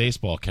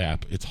baseball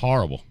cap. It's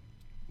horrible.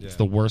 Yeah. It's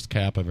the worst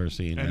cap I've ever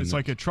seen. And it's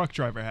like a truck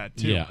driver hat,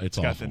 too. Yeah, it's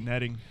got awful. the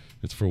netting.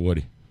 It's for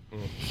Woody,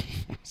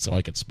 so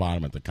I could spot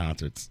him at the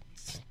concerts.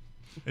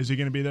 Is he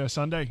going to be there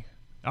Sunday?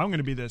 I'm going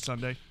to be there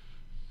Sunday.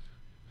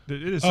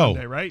 It is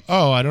Sunday, right?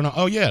 Oh, I don't know.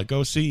 Oh yeah,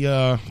 go see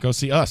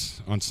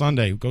us on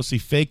Sunday. Go see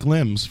Fake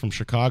Limbs from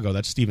Chicago.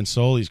 That's Stephen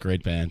Soli's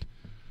great band,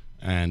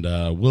 and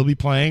we'll be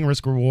playing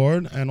Risk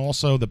Reward and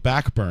also the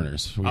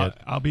Backburners.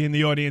 I'll be in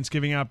the audience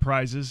giving out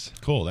prizes.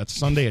 Cool. That's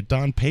Sunday at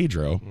Don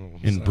Pedro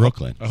in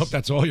Brooklyn. I hope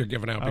that's all you're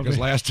giving out I'll because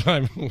be- last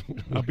time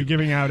I'll be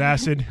giving out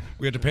acid.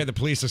 we had to pay the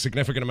police a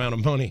significant amount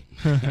of money.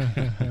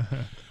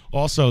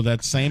 Also,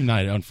 that same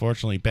night,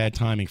 unfortunately, bad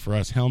timing for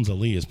us. Helms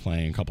Ali is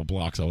playing a couple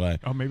blocks away.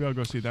 Oh, maybe I'll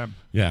go see them.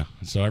 Yeah,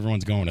 so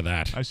everyone's going to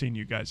that. I've seen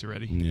you guys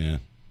already. Yeah,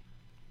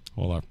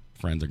 all our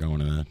friends are going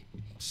to that.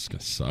 It's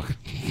gonna suck.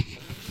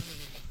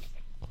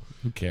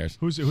 Who cares?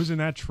 Who's in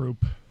that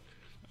troupe?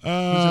 Who's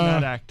in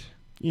that act?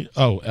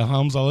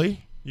 Helms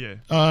Ali? Yeah.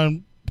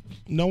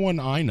 No one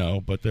I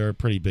know, but they're a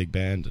pretty big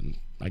band, and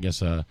I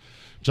guess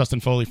Justin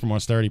Foley from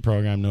Austerity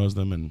Program knows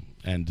them,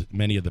 and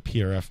many of the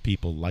PRF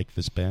people like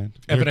this band.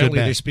 They're a good Evidently,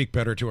 band. they speak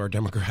better to our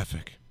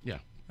demographic. Yeah.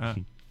 Uh,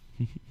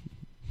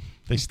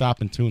 They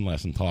stop and tune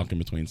less and talk in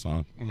between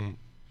songs. Mhm.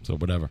 So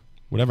whatever,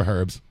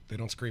 Herbs. They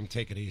don't scream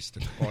 "Take it east"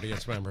 to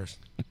audience members,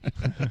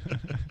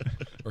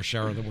 or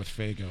shower them with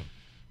Faygo.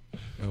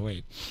 Oh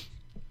wait,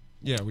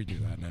 yeah, we do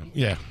that now.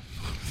 Yeah,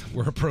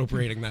 we're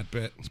appropriating that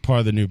bit. It's part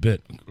of the new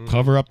bit.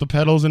 Cover up the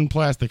pedals in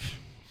plastic,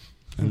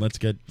 and let's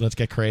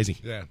get crazy.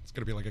 Yeah, it's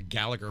gonna be like a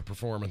Gallagher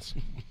performance.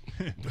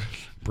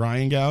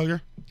 Brian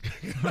Gallagher.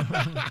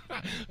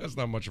 That's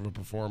not much of a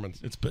performance.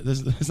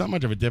 There's not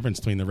much of a difference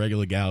between the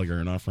regular Gallagher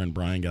and our friend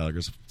Brian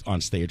Gallagher's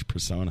on-stage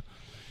persona,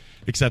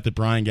 except that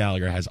Brian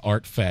Gallagher has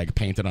art fag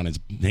painted on his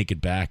naked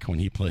back when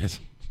he plays.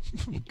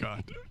 Oh,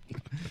 God.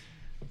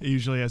 He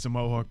usually has a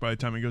mohawk by the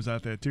time he goes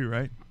out there, too,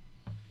 right?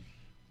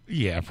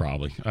 Yeah,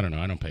 probably. I don't know.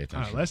 I don't pay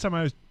attention. Last time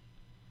I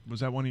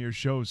was at one of your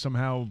shows,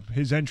 somehow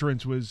his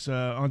entrance was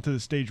onto the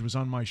stage was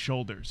on my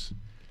shoulders.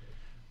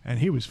 And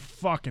he was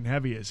fucking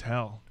heavy as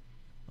hell.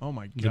 Oh,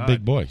 my God. He's a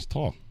big boy. He's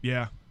tall.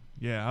 Yeah.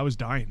 Yeah, I was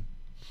dying.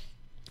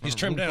 He's A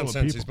trimmed room down full of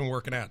since people. he's been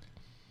working out.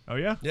 Oh,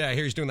 yeah? Yeah, I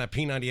hear he's doing that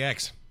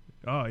P90X.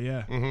 Oh,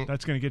 yeah. Mhm.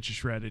 That's going to get you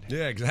shredded.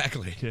 Yeah,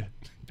 exactly. Yeah.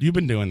 You've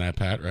been doing that,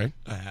 Pat, right?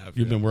 I have.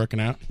 You've been working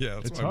out? Yeah,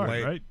 that's It's why I'm hard,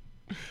 late. right?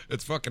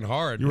 It's fucking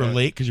hard. You were but-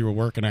 late because you were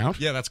working out?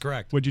 Yeah, that's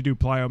correct. What'd you do,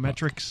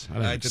 plyometrics? I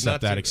don't did accept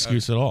not that do-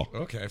 excuse at all.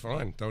 Okay,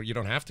 fine. You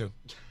don't have to.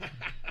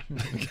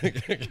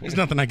 There's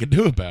nothing I could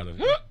do about it.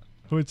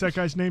 What's that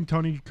guy's name?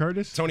 Tony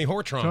Curtis? Tony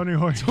Hortron. Tony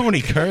Hortron.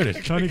 Tony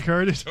Curtis. Tony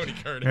Curtis? Tony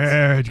Curtis.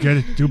 Yeah, get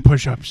it. Do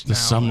push-ups The now.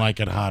 Some Like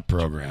It Hot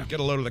program.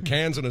 Get a load of the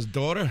cans and his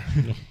daughter.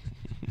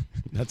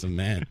 That's a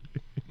man.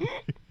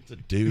 It's a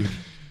dude.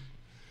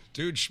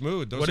 Dude,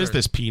 schmood. Those What is are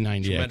this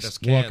P90X?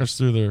 tremendous Walk cans. us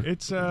through the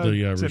It's the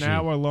it's an regime.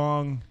 hour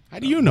long. How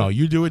do you know?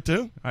 You do it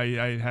too? I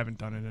haven't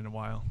done it in a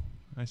while.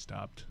 I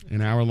stopped.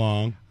 An hour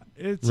long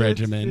It's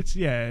regimen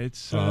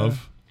It's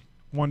of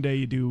one day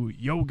you do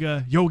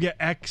yoga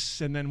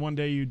X, and then one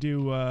day you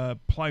do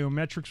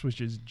plyometrics, which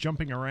is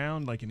jumping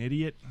around like an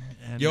idiot.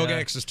 And, Yoga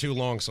X is too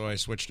long, so I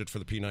switched it for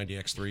the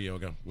P90X3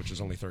 yoga, which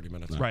is only 30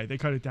 minutes. Right, they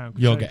cut it down.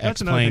 'cause Yoga that's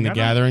X another playing thing. The I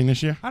don't- Gathering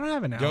this year? I don't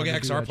have an hour. Yoga to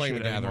X do are that playing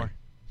shit The Gathering.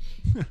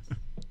 anymore.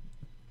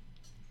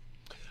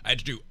 I had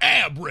to do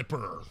Ab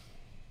Ripper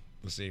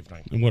this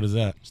evening. And what is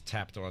that? Just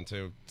tapped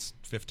onto. It's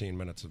 15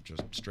 minutes of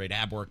just straight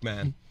ab work,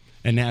 man.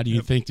 And now, do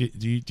you think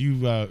do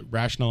you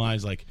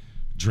rationalize like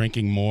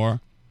drinking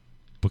more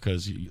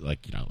because you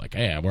like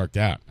hey, I worked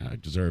out, I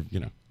deserve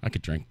I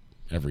could drink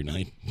every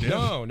night.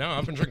 No,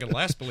 I've been drinking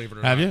less, believe it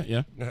or Have not.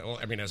 you? Yeah. Well,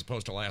 I mean, as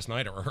opposed to last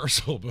night at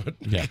rehearsal, but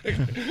Yeah.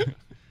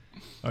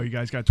 Oh, you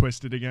guys got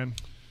twisted again?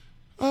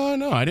 Oh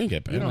no, I didn't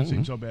get bad. You I don't seem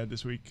know. so bad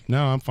this week.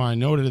 No, I'm fine.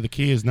 No, the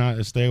key is not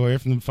to stay away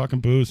from the fucking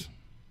booze.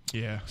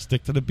 Yeah.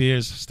 Stick to the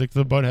beers. Stick to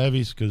the Bud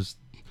Heavies because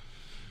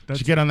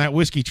you get on that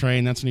whiskey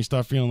train, that's when you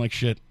start feeling like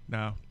shit.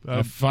 No.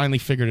 I finally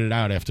figured it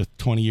out after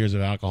 20 years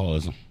of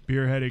alcoholism.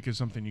 Beer headache is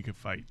something you could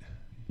fight.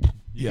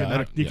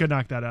 Yeah, You could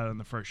knock that out on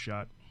the first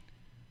shot.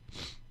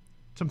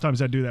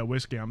 Sometimes I do that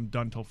whiskey. I'm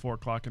done till 4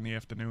 o'clock in the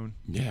afternoon.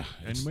 Yeah.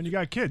 And when you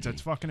got kids,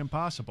 that's fucking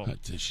impossible.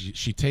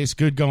 She tastes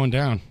good going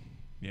down.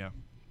 Yeah.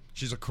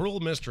 she's a cruel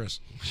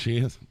mistress. She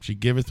is. She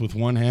giveth with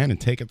one hand and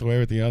taketh away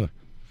with the other.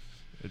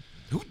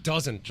 Who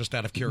doesn't, just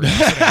out of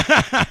curiosity?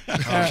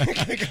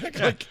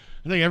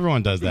 I think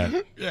everyone does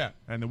that. Yeah.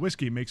 And the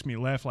whiskey makes me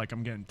laugh like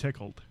I'm getting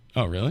tickled.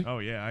 Oh, really? Oh,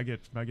 yeah. I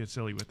get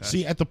silly with that.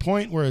 See, at the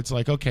point where it's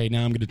like, okay,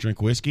 now I'm going to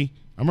drink whiskey,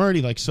 I'm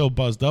already like so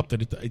buzzed up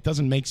that it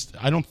doesn't make.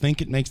 I don't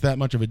think it makes that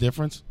much of a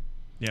difference.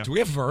 Yeah. Do we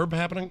have verb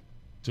happening?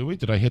 Do we?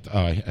 Did I hit? Oh,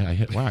 I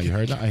hit. Wow, you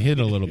heard that? I hit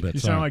a little bit. You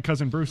Sorry. sound like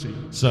Cousin Brucey.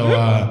 So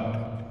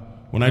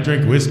when I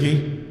drink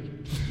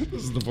whiskey,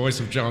 this is the voice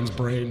of John's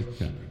brain.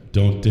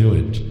 Don't do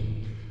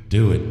it.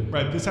 Do it.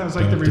 Right. This sounds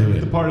like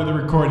the part of the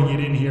recording you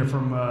didn't hear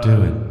from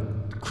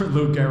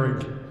Lou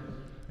Gehrig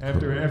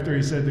after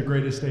he said the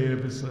greatest day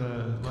of his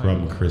life.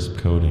 Crumb crisp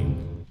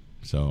coating.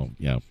 So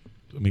yeah,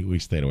 we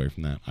stayed away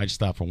from that. I just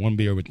stopped for one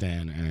beer with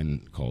Dan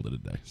and called it a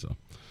day. So.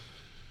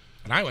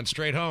 And I went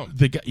straight home.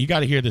 You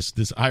got to hear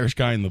this Irish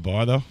guy in the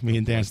bar, though. Me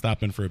and Dan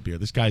stopped in for a beer.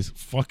 This guy's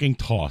fucking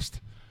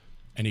tossed.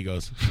 And he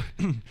goes,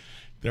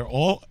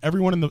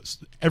 everyone in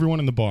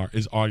the bar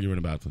is arguing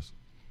about this.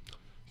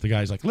 The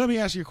guy's like, let me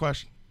ask you a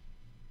question.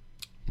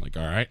 I'm like,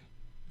 all right.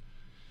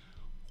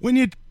 When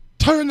you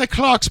turn the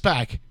clocks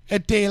back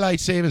at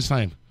daylight savings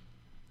time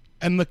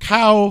and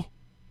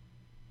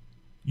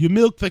you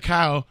milk the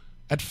cow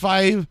at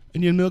 5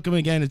 and you milk him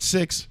again at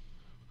 6,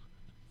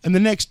 and the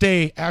next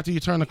day after you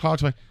turn the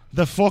clocks back,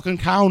 the fucking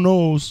cow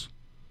knows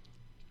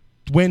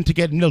when to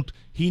get milked.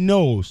 He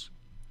knows.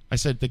 I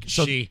said,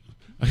 she.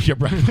 You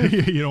don't want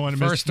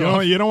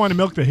to you don't want to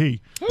milk the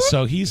he.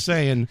 So he's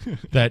saying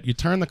that you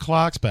turn the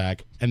clocks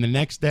back, and the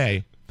next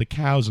day the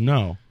cows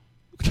know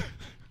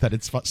that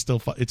it's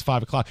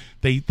 5 o'clock.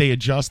 They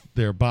adjust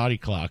their body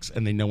clocks,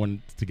 and they know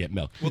when to get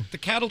milked. Well, the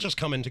cattle just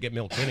come in to get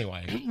milked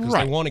anyway because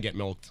Right. they want to get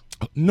milked.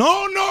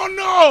 No,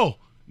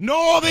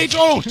 they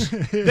don't.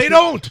 They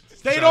don't.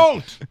 They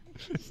don't.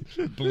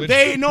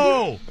 They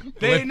know.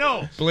 They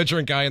know.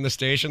 Belligerent guy in the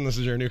station. This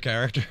is your new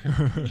character.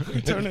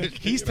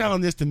 He's telling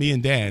this to me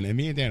and Dan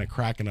are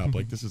cracking up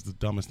like this is the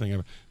dumbest thing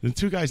ever. The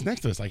two guys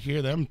next to us, I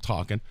hear them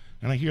talking,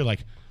 and I hear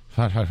like,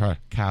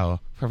 cow.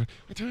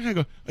 I turn and I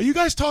go, are you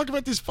guys talking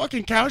about this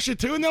fucking cow shit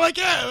too? And they're like,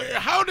 yeah.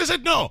 How does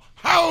it know?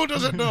 How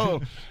does it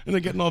know? And they're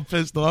getting all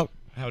pissed off.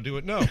 How do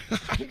it know?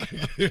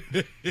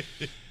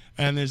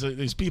 And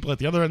there's people at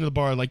the other end of the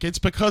bar like, it's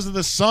because of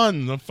the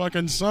sun, the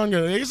fucking sun.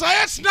 He's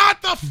like, it's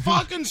not the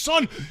fucking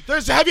sun.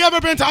 Have you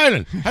ever been to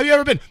Ireland? Have you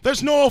ever been?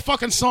 There's no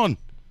fucking sun.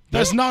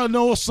 There's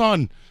no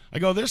sun. I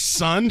go, there's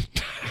sun.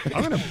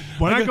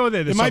 When I go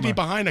there this it might be summer-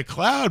 behind a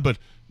cloud, but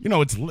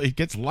it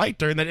gets light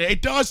during the day.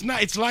 It does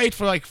not. It's light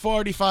for like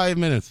 45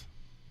 minutes.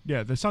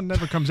 Yeah, the sun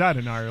never comes out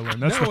in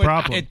Ireland. That's No, the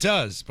problem. It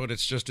does, but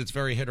it's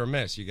very hit or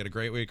miss. You get a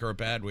great week or a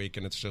bad week,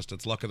 and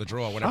it's luck of the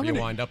draw whenever you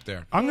wind up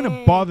there. I'm going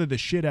to bother the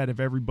shit out of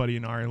everybody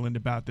in Ireland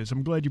about this.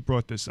 I'm glad you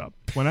brought this up.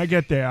 When I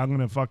get there, I'm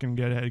going to fucking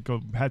go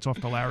hats off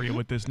to Larry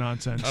with this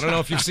nonsense. I don't know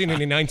if you've seen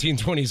any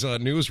 1920s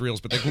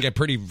newsreels, but they can get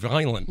pretty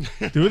violent.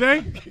 Do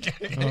they?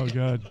 Oh,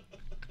 God.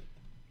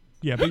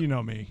 Yeah, but you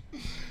know me.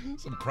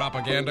 Some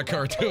propaganda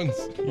cartoons.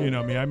 You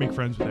know me. I make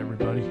friends with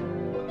everybody.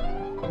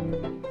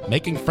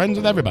 Making friends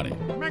with everybody.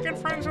 Making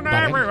friends with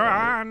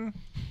everyone.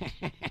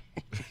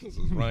 This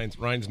is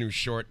Ryan's new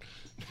short.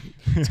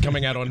 It's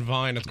coming out on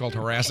Vine. It's called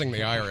Harassing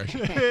the Irish.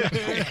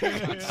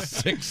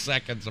 6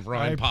 seconds of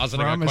Ryan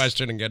positing a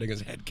question and getting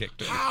his head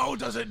kicked in. How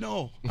does it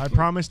know? I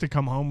promise to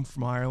come home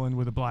from Ireland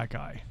with a black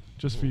eye.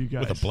 Just for you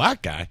guys. With a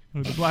black guy?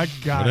 With a black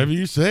guy. Whatever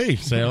you say,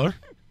 sailor.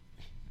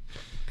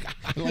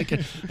 I like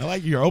it. I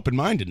like your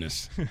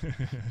open-mindedness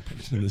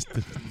in this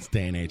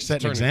day and age.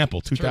 Set an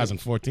example,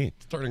 2014.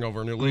 Turning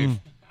over a new leaf.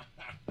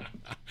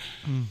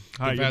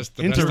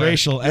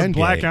 Interracial and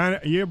gay.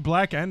 You're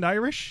black and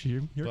Irish?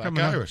 You're Black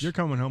coming Irish. You're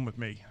coming home with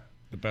me.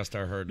 The best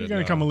I heard. You're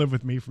going to come and live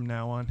with me from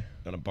now on.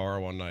 In a bar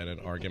one night, an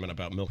argument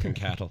about milking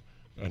cattle.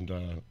 And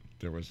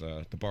there was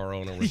the bar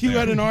owner was You there.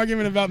 had an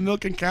argument about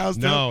milking cows,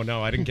 too?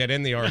 No, I didn't get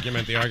in the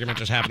argument. The argument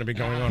just happened to be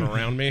going on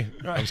around me.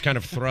 I was kind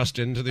of thrust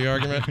into the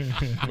argument.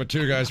 But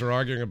two guys were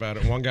arguing about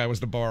it. One guy was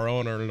the bar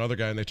owner and another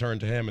guy, and they turned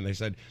to him and they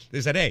said,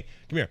 hey,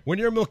 come here. When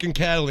you're milking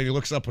cattle, and he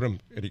looks up at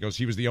him, and he goes,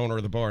 he was the owner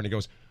of the bar, and he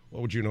goes,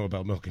 what would you know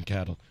about milking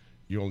cattle?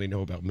 You only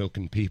know about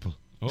milking people.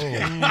 Oh.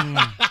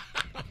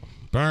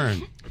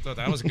 Burn. I thought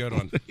that was a good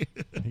one.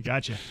 He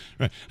got you.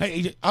 Right.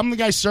 Hey, I'm the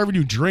guy serving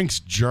you drinks,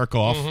 jerk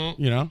off.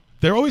 Mm-hmm. You know?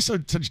 They're always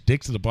such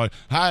dicks to the bar.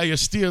 Hi, you're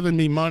stealing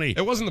me money.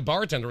 It wasn't the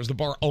bartender. It was the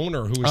bar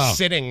owner who was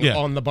sitting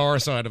on the bar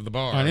side of the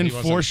bar. I didn't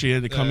force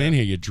you to come in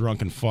here, you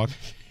drunken fuck.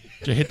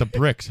 You hit the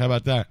bricks. How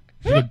about that?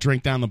 You go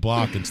drink down the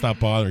block and stop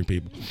bothering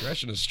people.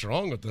 Aggression is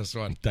strong with this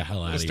one. Get the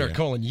hell out of here. Start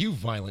calling you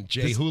violent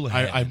Jay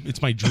Houlihan.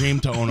 It's my dream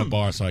to own a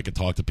bar so I could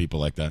talk to people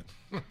like that.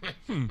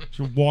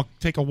 So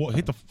take a walk,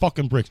 hit the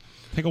fucking bricks.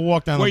 Take a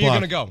walk down the block. Where are you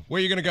going to go? Where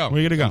are you going to go? Where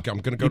are you going to go? I'm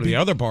going to go to the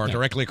other bar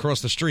directly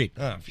across the street.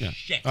 Oh,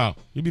 shit. Oh,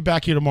 you'll be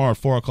back here tomorrow at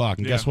 4 o'clock,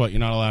 and guess what?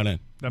 You're not allowed in.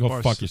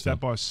 Go fuck yourself. That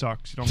bar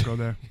sucks. You don't go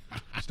there.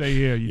 Stay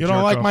here. You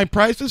don't like my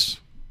prices?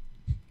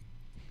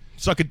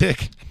 Suck a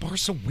dick. That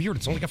bar's so weird.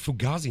 It's only got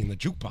Fugazi in the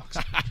jukebox.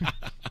 I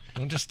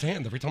don't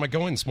understand. Every time I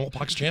go in,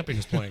 Smallpox Champion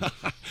is playing.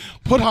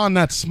 Put on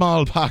that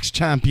Smallpox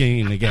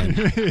Champion again.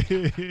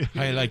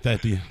 I like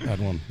that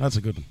one. That's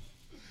a good one.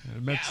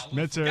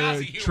 Mets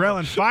are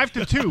trailing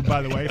 5-2,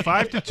 by the way.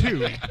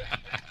 5-2.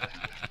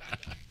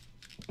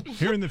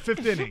 Here in the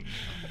 5th inning.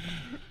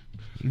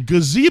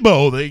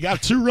 Gazebo, they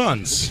got 2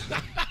 runs.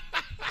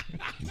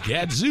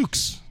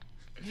 Gadzooks.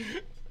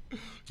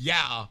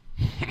 Yeah.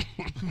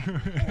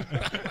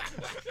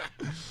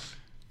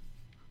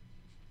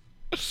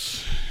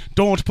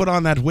 Don't put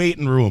on that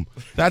waiting room.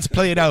 That's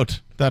played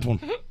out. That one.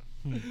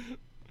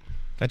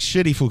 That's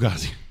shitty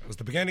Fugazi. That was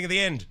the beginning of the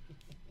end.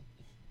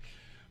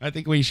 I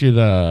think we should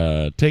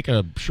take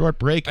a short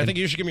break. I think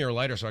you should give me your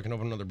lighter so I can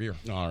open another beer.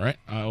 All right.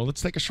 Well,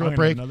 let's take a short I'm gonna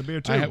break. have another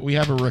beer, too. We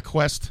have a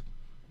request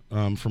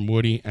from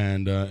Woody,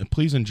 and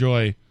please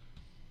enjoy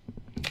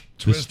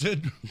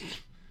Twisted.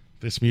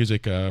 this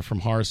music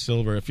from Horace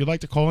Silver. If you'd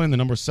like to call in, the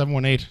number is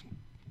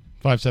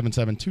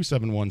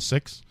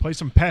 718-577-2716. Play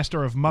some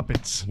Pastor of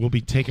Muppets. We'll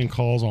be taking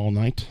calls all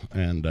night,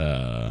 and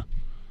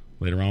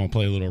later on we'll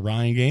play a little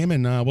Ryan game,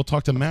 and we'll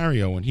talk to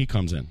Mario when he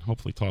comes in.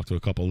 Hopefully talk to a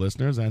couple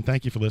listeners, and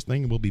thank you for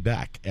listening. We'll be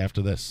back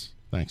after this.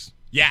 Thanks.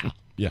 Yeah.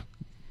 Yeah.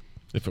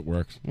 If it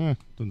works.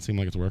 Doesn't seem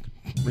like it's working.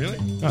 Really?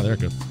 Oh, there it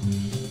goes.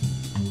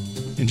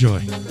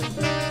 Enjoy.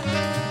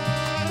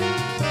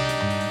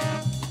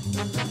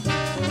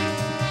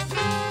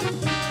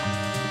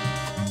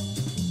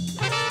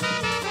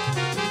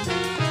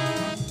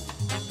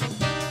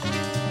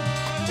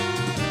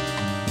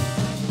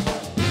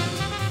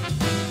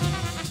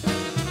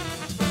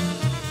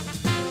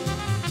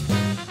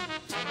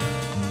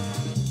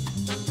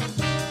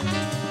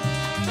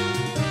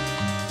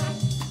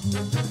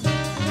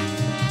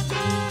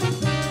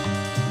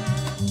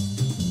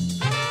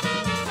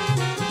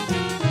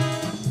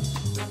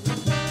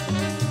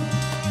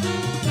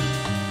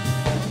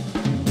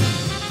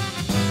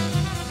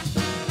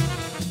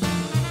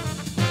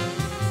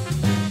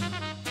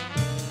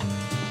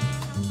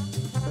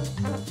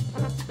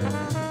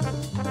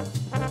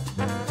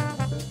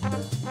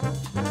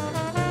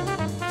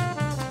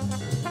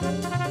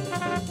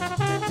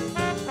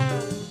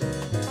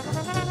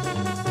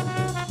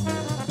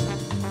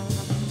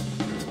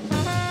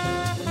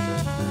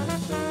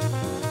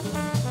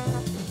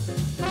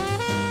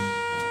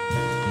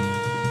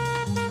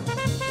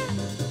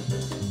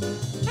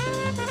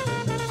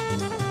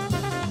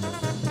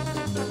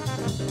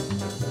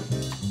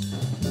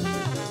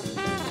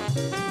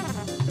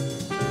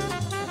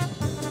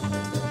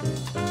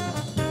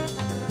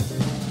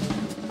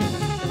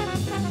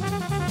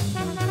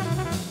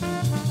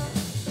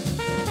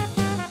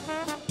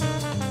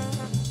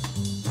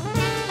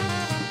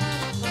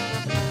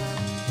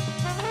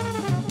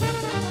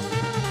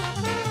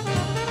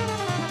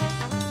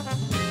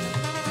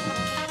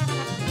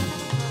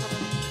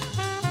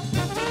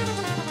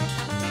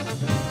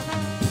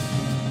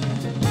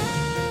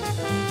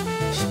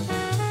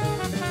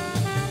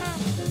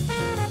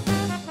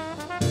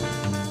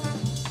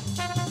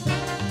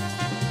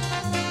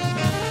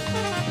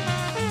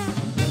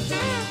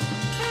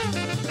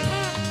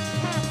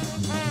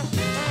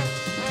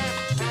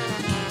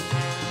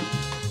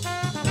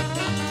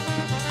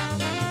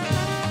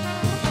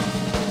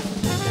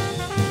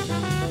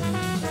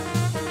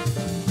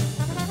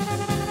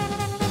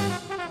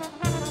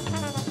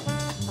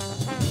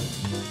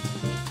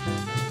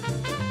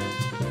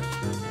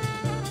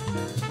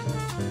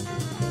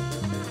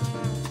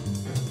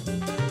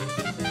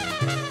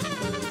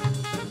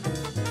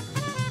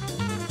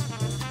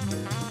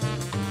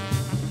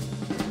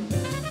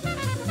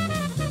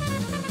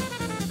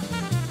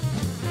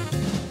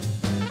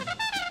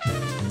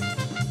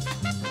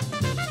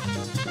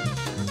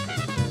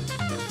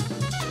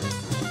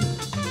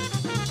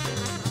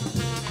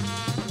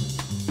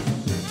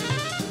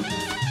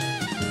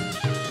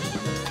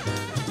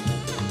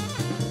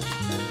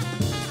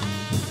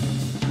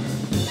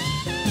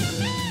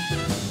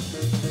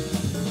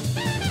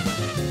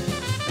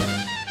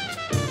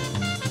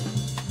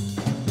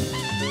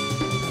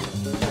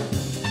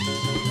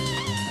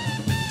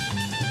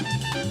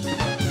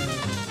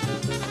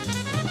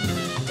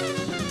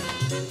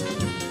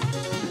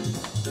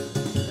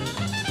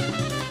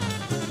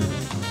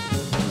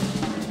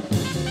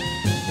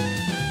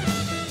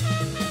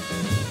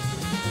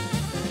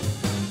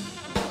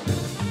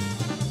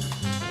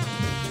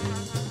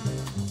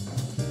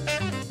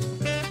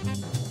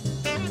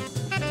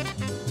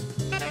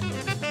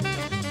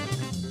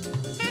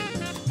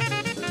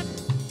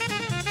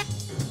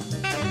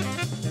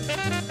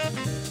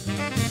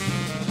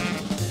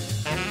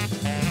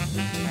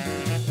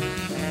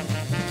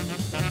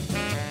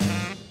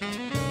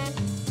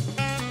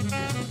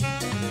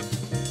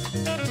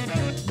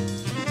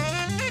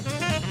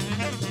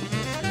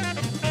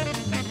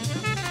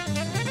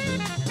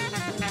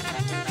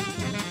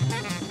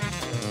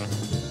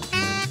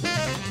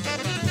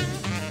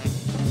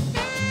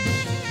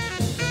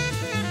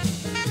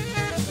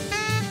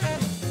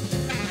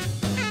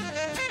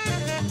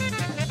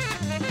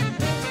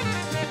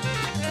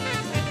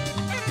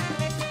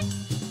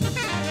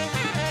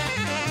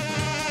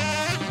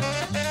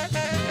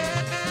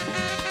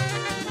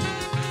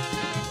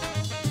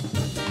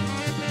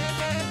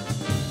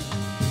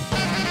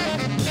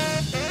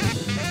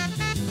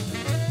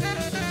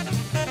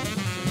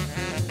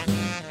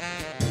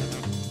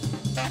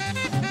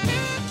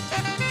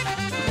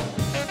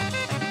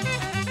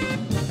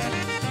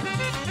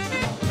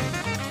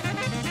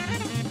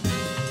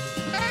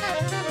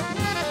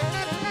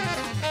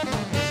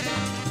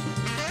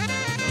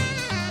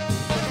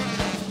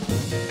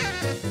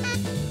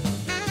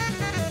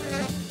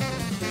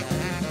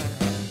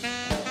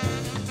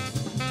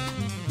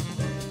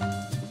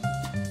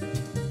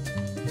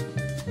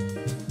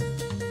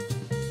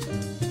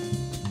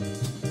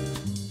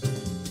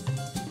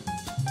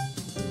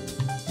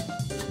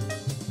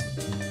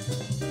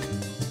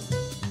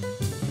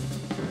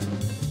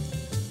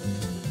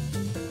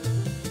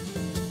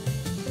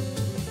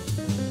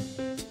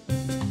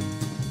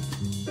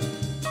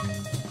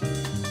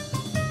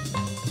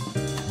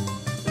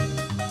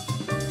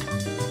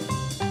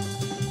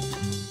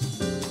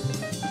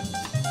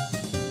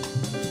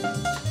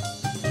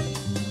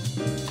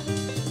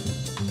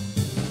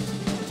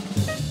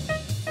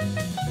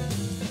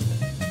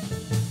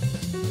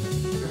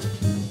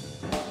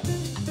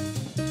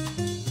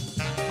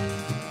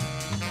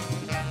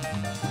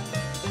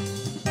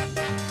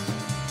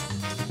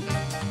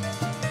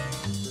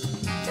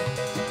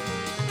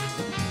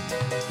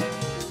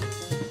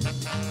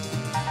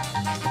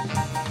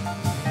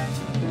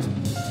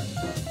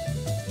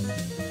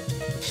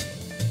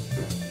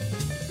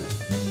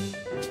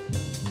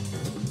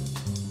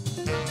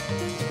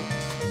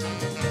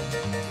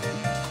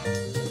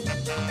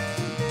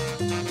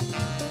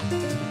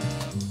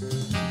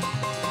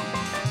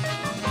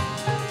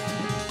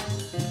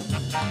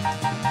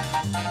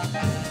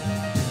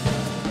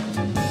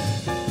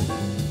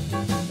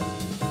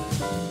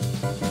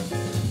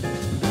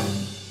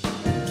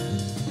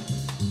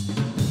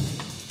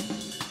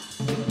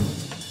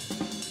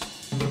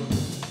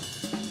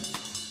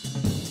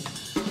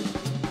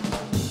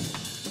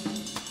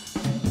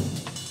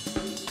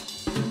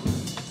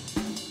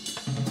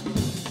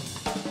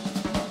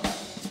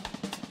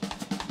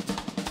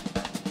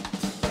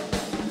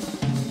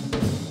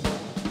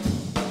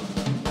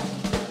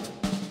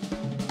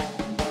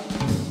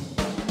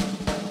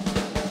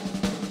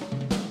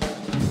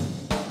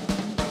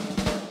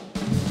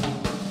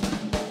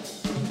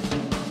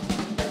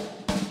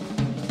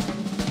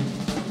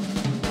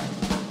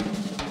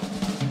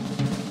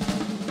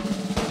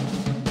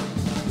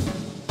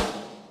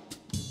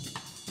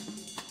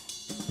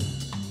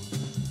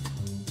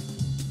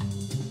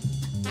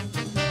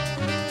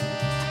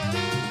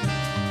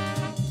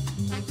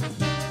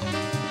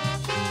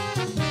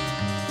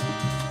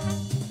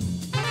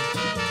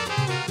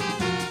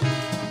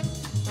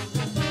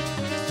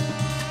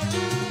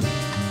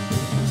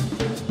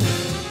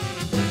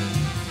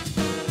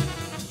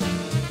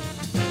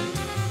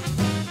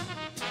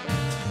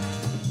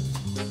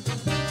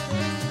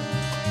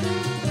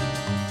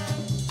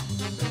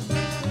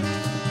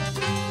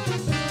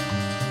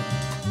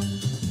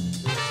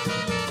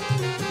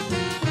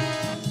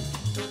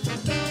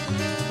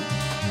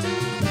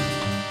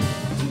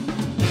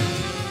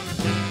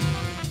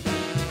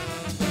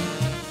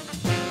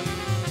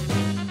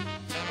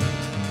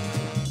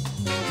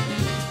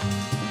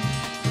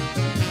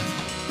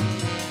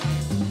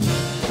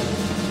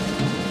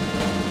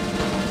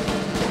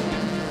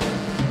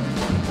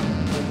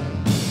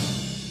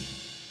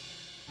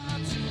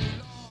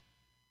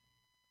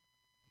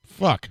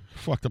 Fuck.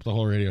 Fucked up the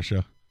whole radio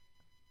show.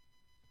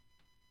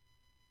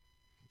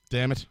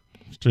 Damn it.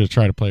 To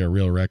try to play a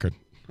real record.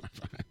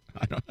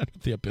 I don't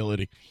have the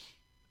ability.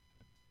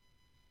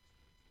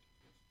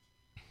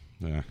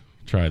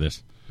 Try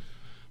this.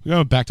 We're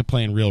going back to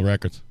playing real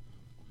records.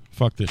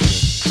 Fuck this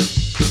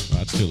shit. Oh,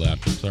 that's too loud.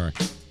 Sorry.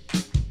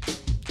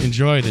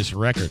 Enjoy this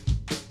record.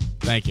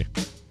 Thank you.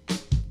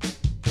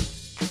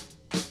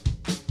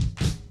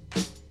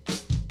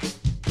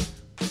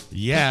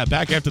 Yeah,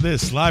 back after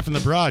this, live from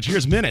the barrage.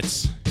 Here's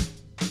Minutes.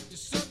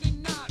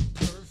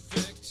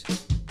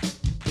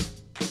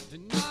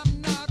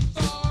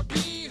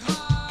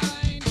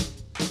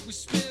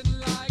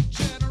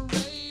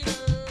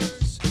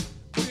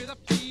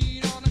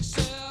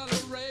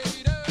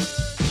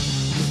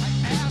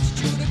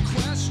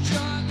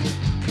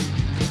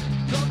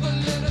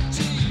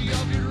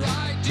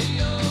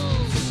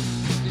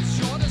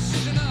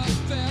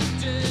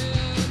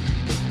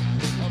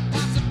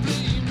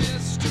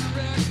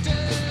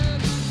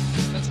 Misdirected.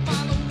 Let's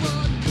follow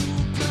what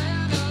you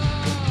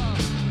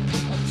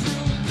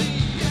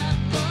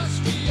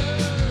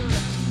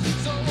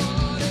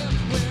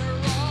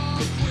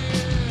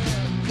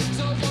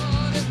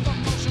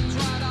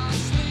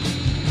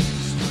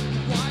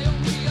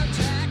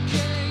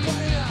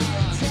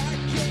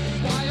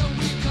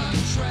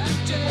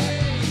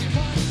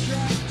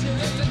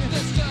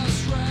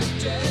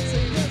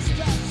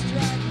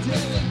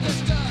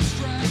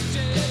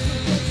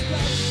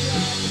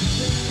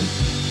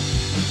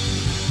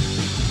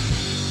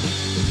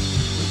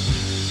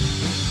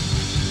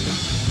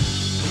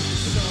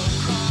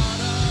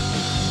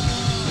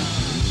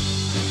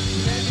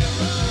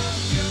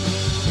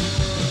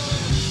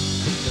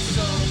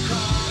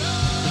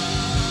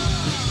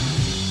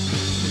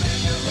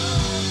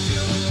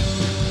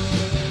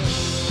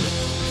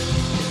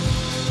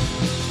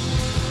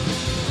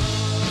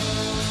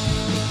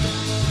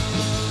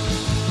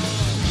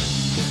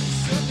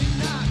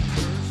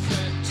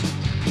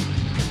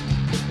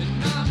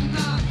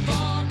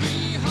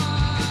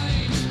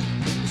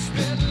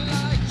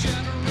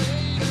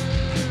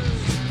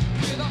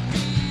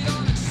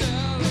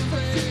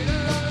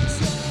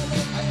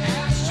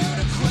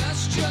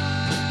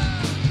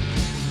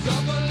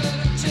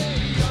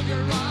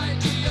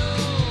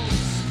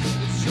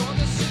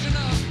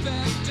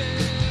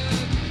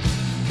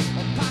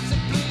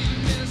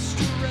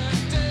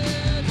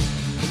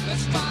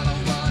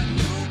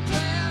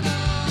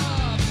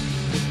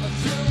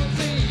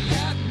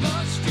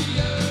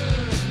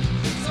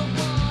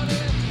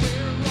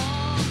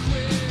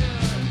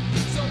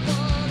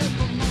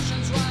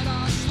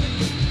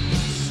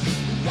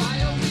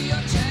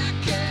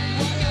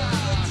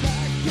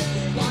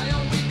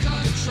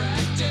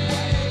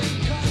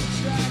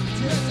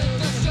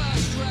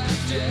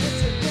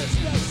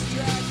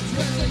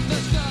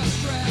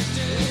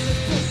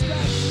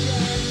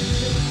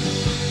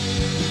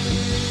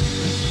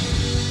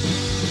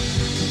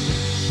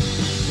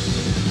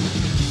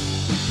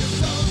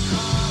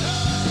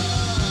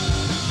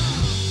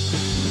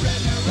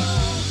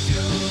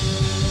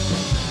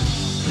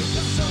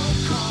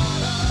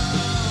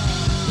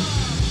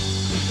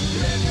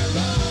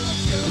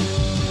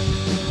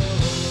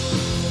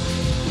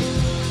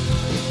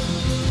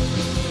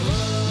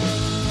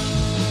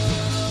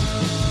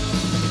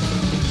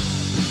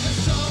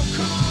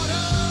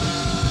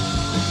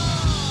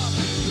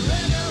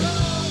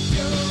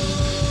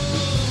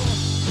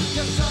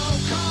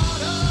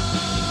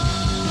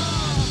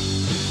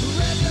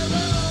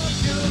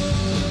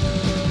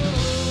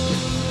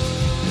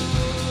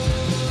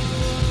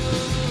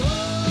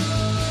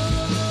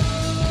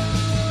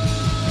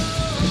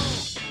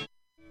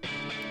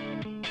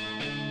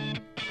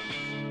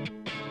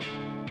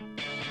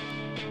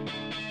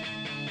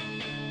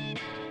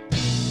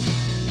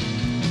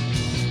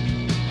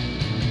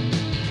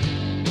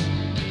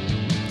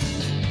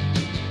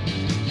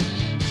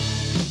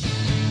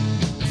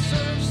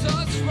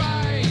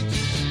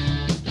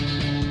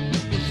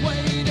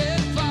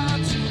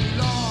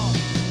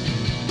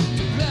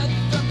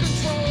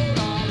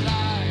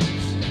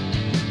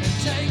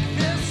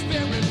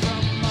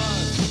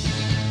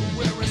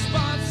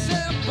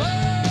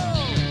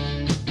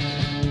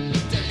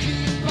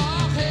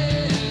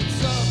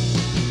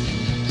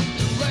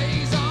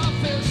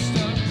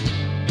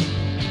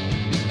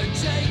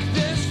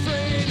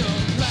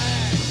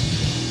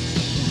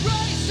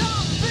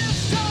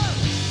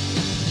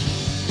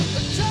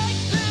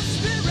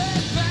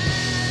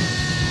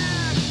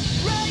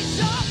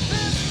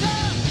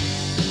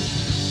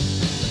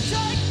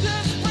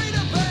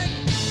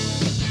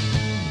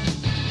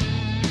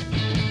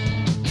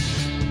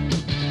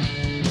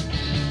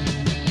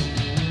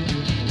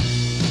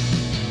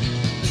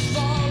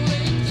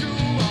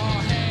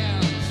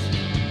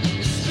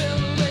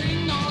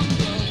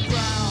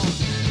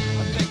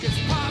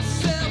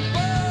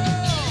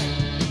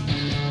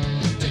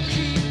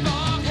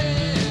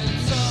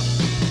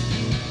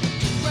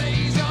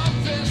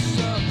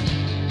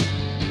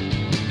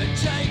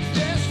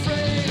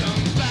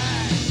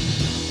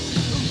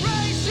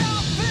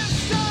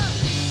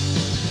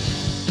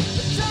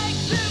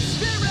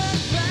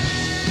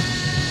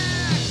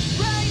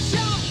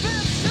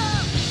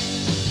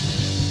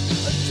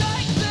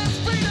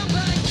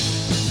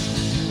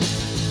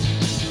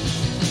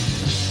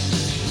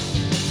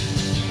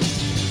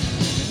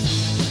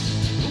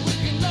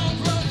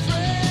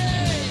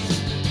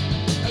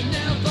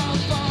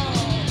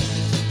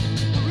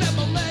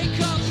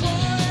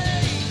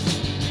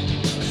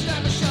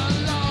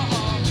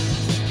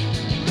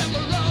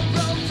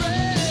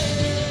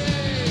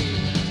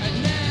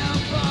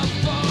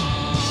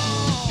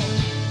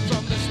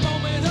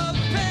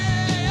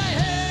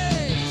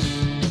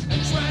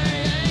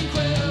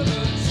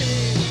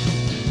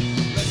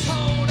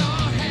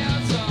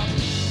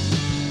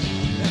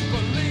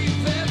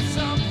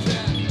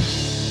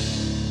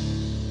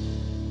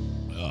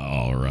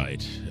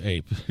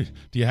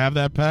Do you have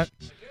that, Pat?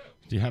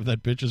 Do you have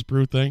that Bitches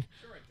Brew thing?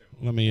 Sure I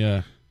do. Let me,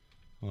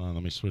 hold on,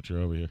 let me switch her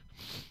over here.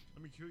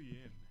 Let me cue you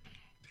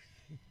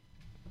in.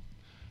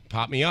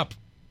 Pop me up.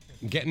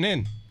 I'm getting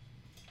in.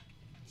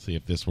 See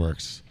if this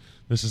works.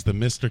 This is the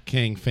Mr.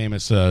 King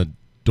famous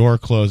door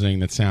closing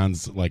that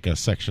sounds like a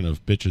section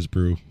of Bitches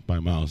Brew by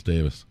Miles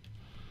Davis.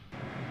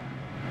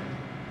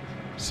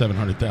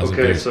 700,000.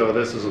 Okay, so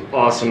this is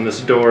awesome.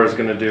 This door is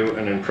going to do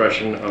an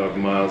impression of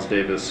Miles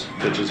Davis,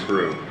 Bitches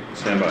Brew.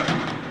 Stand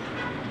by.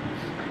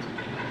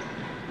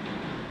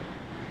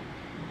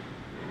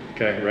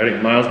 Okay, ready?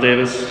 Miles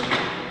Davis.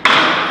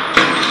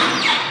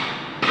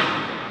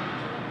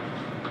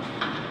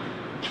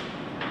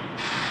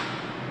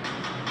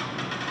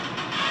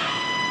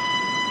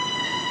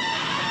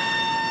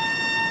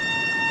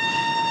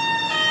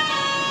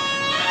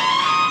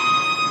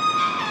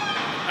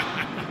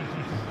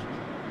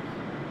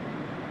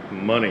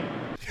 Money.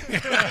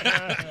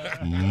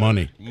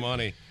 Money.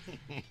 Money.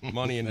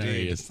 Money indeed. There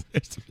he is.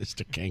 It's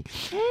Mr. King.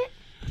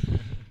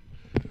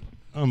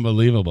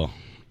 Unbelievable.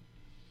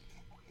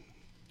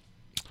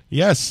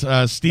 Yes,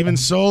 Stephen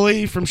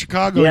Soley from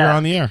Chicago. Yeah. You're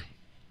on the air.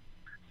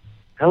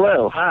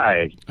 Hello,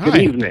 hi. Good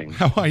evening.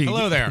 How are you?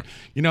 Hello there.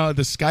 You know,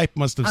 the Skype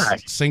must have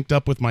synced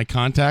up with my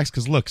contacts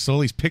because look,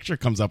 Soley's picture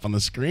comes up on the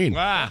screen.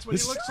 Wow. That's what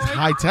he looks like?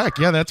 High tech.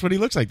 Yeah, that's what he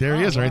looks like. There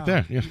he is, right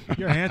there. Yeah.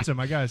 You're handsome,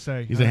 I gotta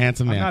say. He's a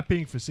handsome man. I'm not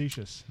being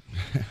facetious.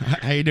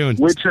 How you doing?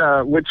 Which,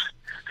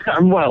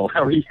 I'm well.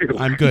 How are you?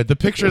 I'm good. The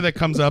picture that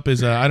comes up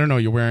is I don't know.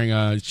 You're wearing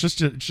it's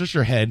just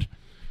your head,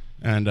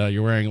 and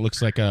you're wearing it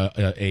looks like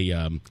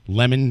a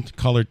lemon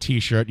colored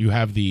T-shirt. You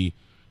have the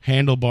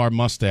handlebar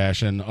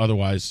mustache, and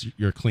otherwise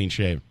you're clean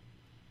shaved.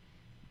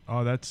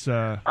 Oh, that's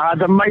that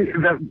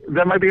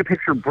might be a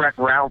picture Brett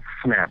Ralph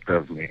snapped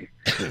of me.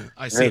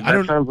 I see.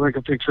 That sounds like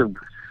a picture.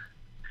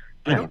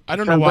 I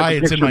don't know why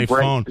it's in my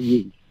phone.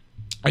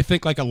 I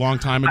think like a long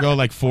time ago,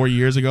 like 4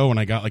 years ago, when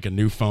I got like a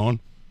new phone,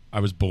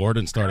 I was bored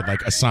and started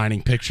like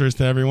assigning pictures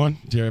to everyone.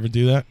 Do you ever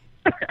do that?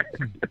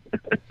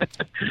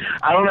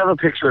 I don't have a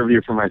picture of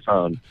you for my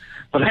phone,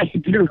 but I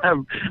did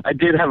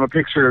have a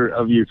picture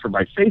of you for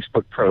my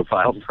Facebook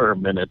profile for a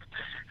minute.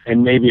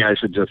 And maybe I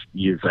should just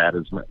use that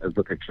as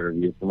a picture of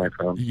you for my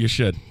phone. You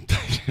should.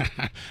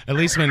 At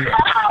least when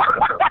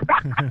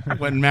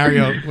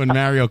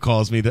Mario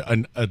calls me,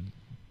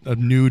 a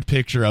nude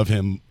picture of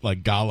him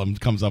like Gollum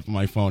comes up on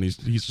my phone. He's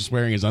just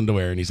wearing his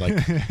underwear and he's like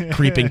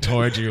creeping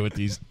towards you with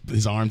his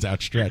arms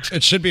outstretched.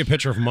 It should be a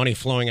picture of money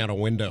flowing out a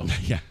window.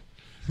 Yeah.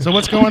 So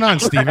what's going on,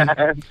 Steven?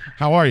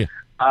 How are you?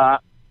 I'm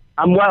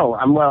well.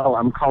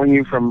 I'm calling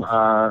you from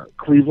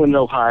Cleveland,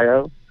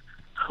 Ohio.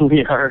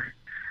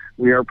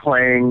 We are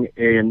playing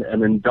in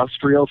an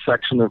industrial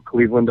section of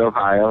Cleveland,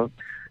 Ohio,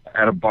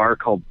 at a bar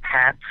called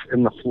Pat's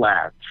in the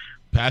Flats.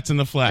 Pat's in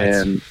the Flats.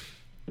 And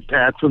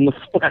Pat's in the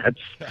Flats.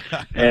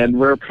 And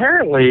we're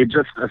apparently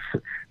just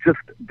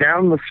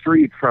down the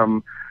street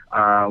from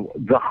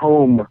the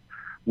home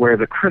where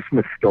the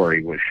Christmas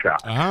Story was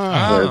shot.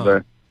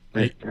 Are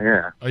you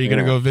going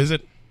to go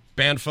visit?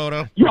 Band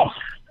photo? Yes.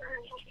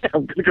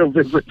 I'm going to go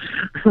visit.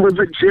 Was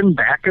it Jim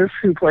Backus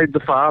who played the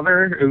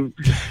father?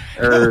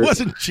 It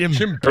wasn't Jim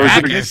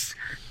Backus.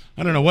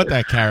 I don't know what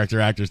that character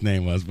actor's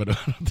name was, but I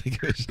don't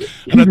think it was.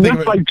 He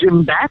looked like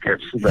Jim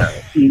Backus, though.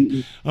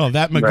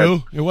 That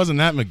Magoo? It wasn't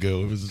that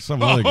Magoo. It was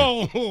some other guy.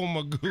 Oh,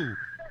 Magoo.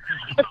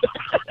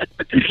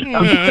 I'm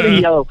going to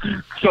yell,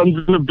 sons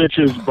of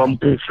bitches,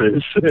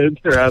 bumpusses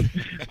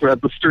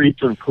throughout the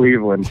streets of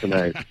Cleveland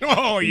tonight.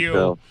 Oh, you.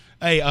 So,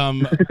 hey,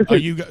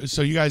 you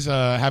guys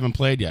haven't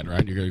played yet,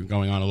 right? You're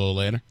going on a little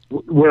later?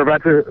 We're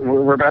about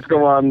to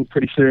go on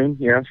pretty soon,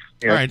 yes.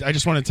 All right, I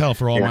just want to tell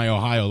for all my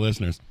Ohio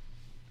listeners.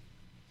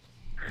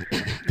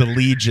 The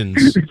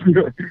legions.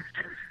 If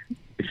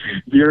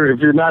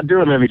you're not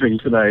doing anything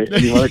tonight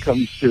and you want to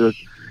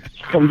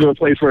come to a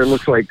place where it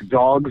looks like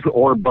dogs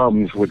or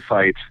bums would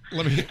fight,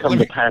 come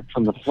to Pat's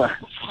in the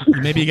Flats.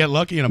 Maybe you get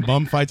lucky and a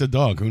bum fights a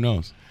dog. Who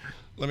knows?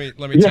 Let me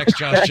text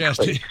Josh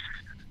Chastity.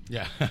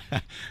 Yeah.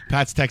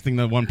 Pat's texting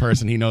the one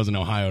person he knows in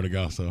Ohio to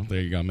go, so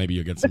there you go. Maybe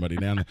you'll get somebody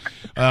down there.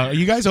 Are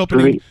you guys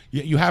opening?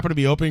 You happen to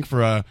be opening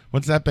for,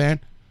 what's that band?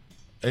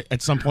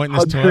 At some point in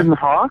this tour? Hudson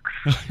Hawks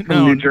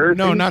from New Jersey?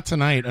 No, not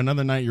tonight.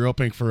 Another night you're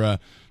opening for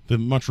the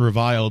much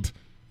reviled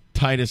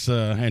Titus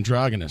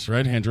Androgonus,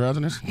 right?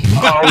 Androgonus?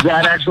 Oh,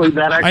 that actually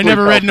I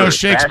never read no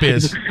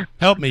Shakespeare's.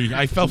 Help me.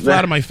 I fell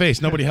flat on my face.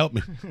 Nobody helped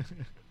me.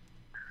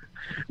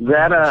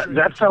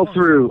 That fell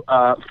through.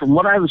 From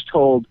what I was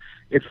told,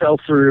 it fell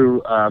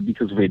through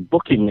because of a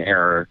booking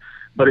error.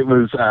 But it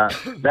was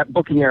that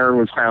booking error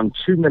was found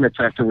 2 minutes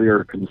after we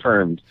were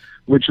confirmed,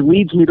 which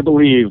leads me to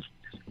believe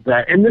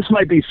that, and this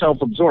might be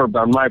self-absorbed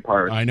on my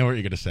part. I know what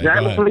you're going to say.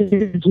 That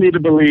leads me to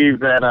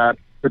believe that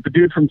the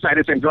dude from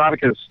Titus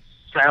Andronicus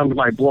found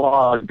my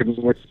blog in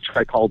which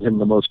I called him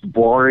the most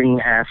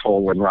boring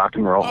asshole in rock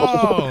and roll.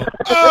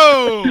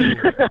 Oh!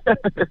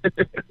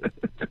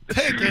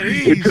 Take it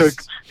easy.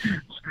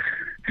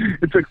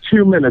 It took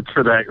 2 minutes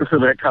for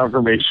that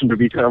confirmation to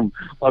become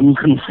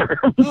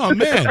unconfirmed. Oh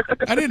man,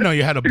 I didn't know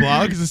you had a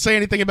blog. Does it say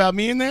anything about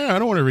me in there? I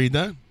don't want to read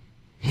that.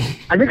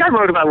 I think I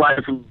wrote about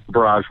Live from the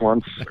Barrage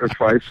once or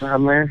twice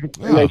on there,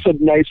 and they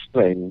said nice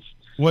things.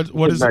 What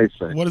is nice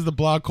things. what is the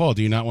blog called?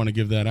 Do you not want to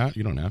give that out?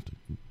 You don't have to.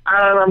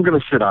 I'm going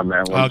to sit on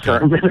that one for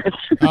a minute.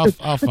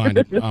 I'll find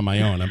it on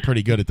my own. I'm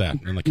pretty good at that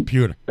on the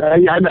computer.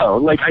 Yeah, I know.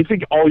 Like, I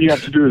think all you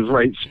have to do is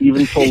write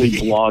Stephen Foley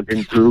blog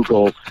in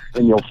Google,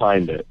 and you'll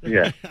find it.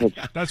 Yeah,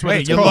 that's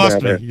what you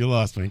lost me. You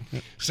lost me.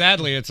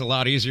 Sadly, it's a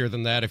lot easier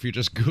than that. If you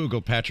just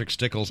Google Patrick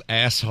Stickles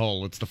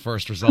asshole, it's the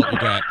first result you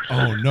get.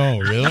 Oh no,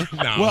 really?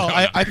 No. Well,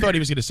 I thought he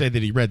was going to say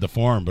that he read the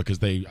forum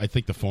because I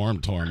think the forum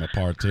tore him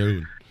apart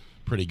too.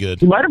 Pretty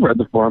good. You might have read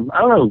the forum.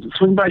 I don't know.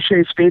 Swing by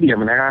Shea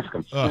Stadium and ask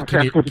him.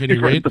 Can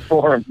you read the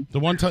forum? The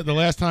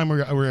last time we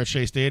were at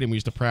Shea Stadium, we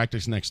used to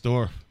practice next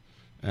door,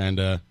 and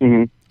I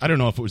don't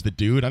know if it was the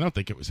dude. I don't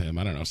think it was him.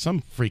 I don't know.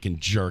 Some freaking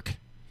jerk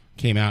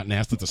came out and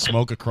asked us to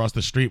smoke across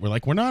the street. We're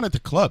like, we're not at the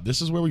club. This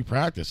is where we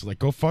practice. Like,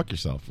 go fuck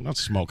yourself. We're not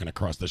smoking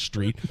across the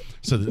street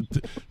so that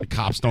the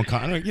cops don't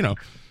come. You know,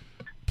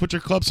 put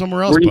your club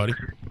somewhere else, buddy.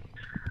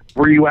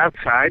 Were you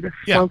outside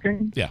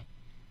smoking? Yeah.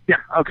 Yeah,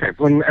 okay.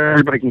 When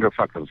everybody can go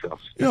fuck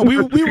themselves. You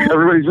know,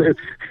 Everybody's.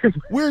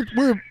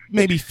 we're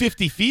maybe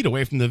 50 feet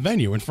away from the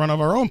venue in front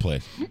of our own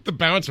place. The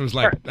bouncer was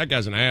like, that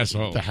guy's an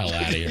asshole. Get the hell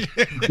out of here.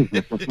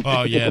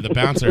 Oh, yeah, the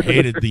bouncer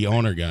hated the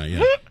owner guy,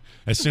 yeah.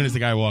 As soon as the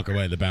guy walked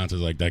away, the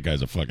bouncer's like, that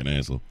guy's a fucking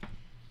asshole.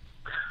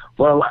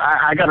 Well,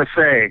 I got to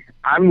say,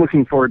 I'm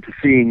looking forward to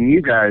seeing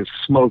you guys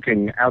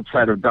smoking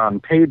outside of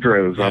Don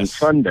Pedro's on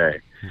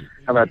Sunday.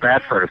 How about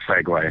that for a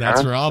segue?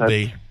 That's where I'll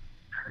be.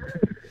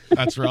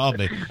 That's where I'll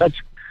be.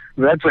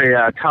 That's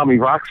a Tommy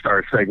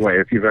Rockstar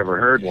segue if you've ever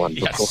heard one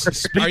before.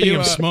 Speaking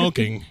of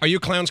smoking. Are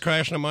you clowns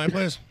crashing at my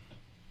place?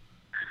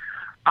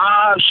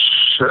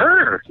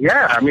 Sure.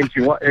 Yeah. I mean,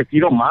 if you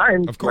don't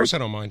mind. Of course I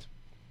don't mind.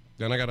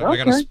 Then I got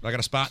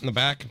a spot in the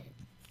back.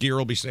 Gear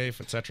will be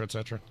safe, etc.,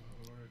 etc.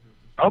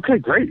 Okay,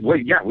 great. Well,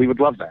 yeah, we would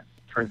love that.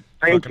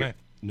 Thank you.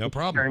 No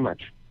problem. Very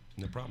much.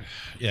 No problem.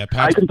 Yeah,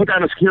 I can put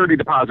down a security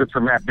deposit for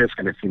Matt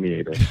Biskin if you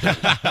need it.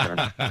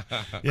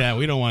 Yeah,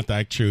 we don't want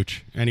that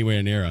chooch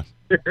anywhere near us.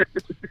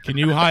 Can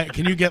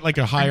you get like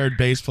a hired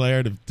bass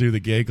player to do the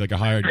gig, like a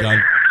hired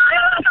gun?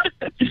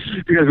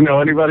 You guys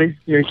know anybody?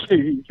 You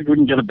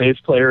wouldn't get a bass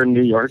player in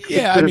New York.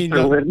 Yeah, I mean,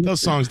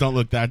 those songs don't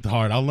look that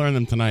hard. I'll learn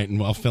them tonight,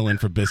 and I'll fill in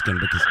for Biskin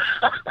because.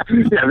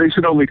 Yeah, they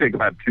should only take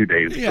about 2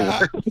 days.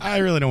 Yeah, I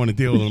really don't want to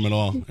deal with them at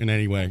all in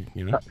any way.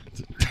 You know.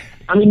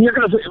 I mean,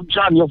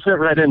 John, you'll fit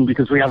right in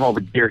because we have all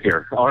the gear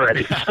here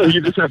already. So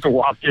you just have to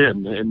walk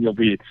in, and you'll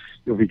be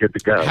good to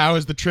go. How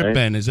has the trip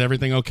been? Is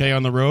everything okay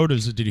on the road?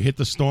 Did you hit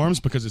the storms?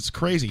 Because it's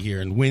crazy here,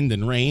 and wind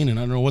and rain, and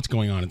I don't know what's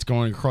going on. It's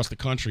going across the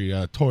country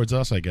towards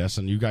us, I guess,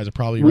 and you guys are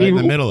probably right in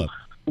the middle of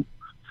it.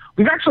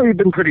 We've actually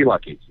been pretty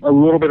lucky. A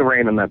little bit of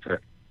rain, and that's it.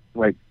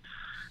 Like,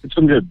 it's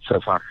been good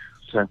so far.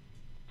 So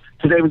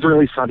today was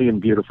really sunny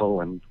and beautiful,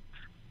 and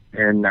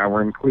now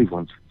we're in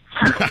Cleveland.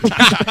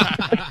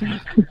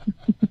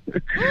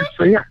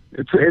 So yeah,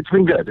 it's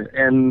been good,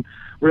 and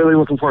really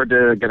looking forward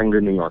to getting to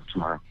New York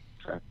tomorrow.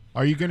 So.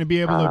 Are you going to be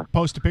able to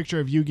post a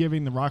picture of you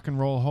giving the Rock and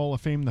Roll Hall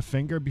of Fame the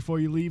finger before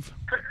you leave?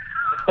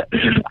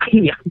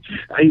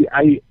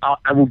 I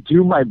will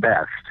do my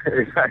best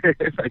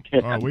if I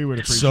can. Oh, we would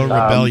appreciate so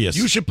rebellious.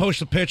 You should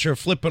post a picture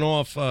flipping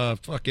off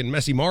fucking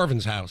Messy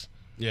Marvin's house.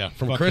 Yeah,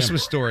 from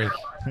Christmas Story.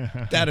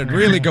 That'd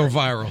really go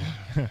viral.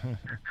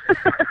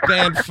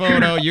 Band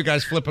photo, you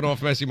guys flipping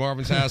off Messy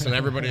Marvin's house, and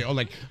everybody. Oh,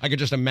 like I could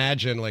just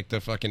imagine like the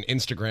fucking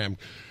Instagram.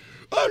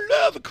 I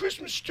love A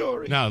Christmas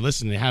Story. No,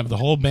 listen, they have the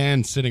whole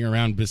band sitting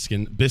around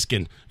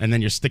Biskin, and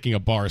then you're sticking a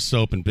bar of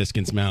soap in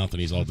Biskin's mouth, and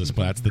he's all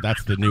displayed.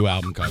 That's the new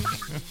album cover.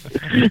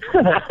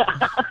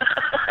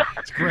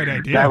 It's a great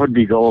idea. That would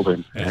be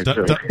golden. Yeah,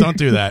 don't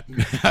do that.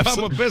 I'm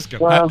a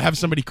Biskin. Have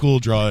somebody cool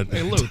draw it.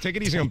 Hey, Lou, take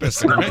it easy on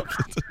Biskin, right?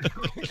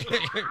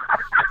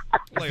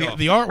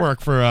 The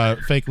artwork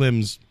for Fake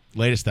Limb's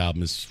latest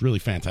album is really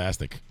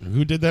fantastic.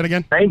 Who did that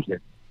again? Thank you.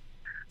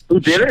 Who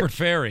did Shepard it?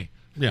 Ferry.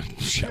 Yeah,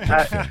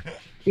 Shepard Ferry.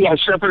 Yeah,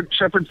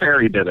 Shepard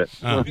Ferry did it.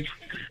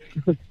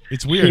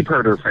 It's weird.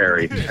 Sheepherder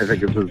Ferry, I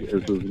think is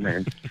his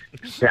name.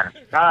 Yeah.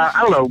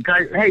 I don't know.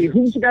 Guy, hey,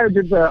 who's the guy who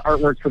did the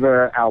artwork for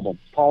the album?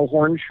 Paul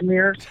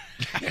Hornschmeyer?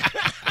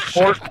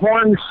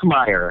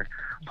 Hornsmeyer.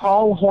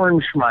 Paul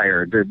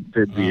Hornschmeyer did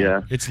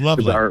the it's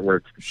lovely. the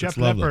artwork. Shep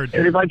Leopard.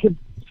 And if I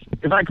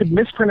could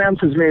mispronounce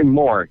his name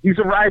more, he's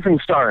a rising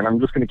star, and I'm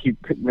just going to keep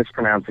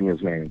mispronouncing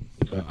his name.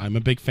 So. I'm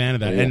a big fan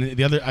of that.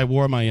 Yeah. And I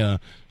wore my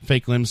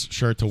Fake Limbs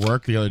shirt to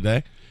work the other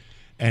day,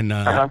 and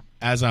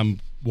as I'm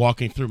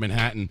walking through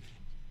Manhattan,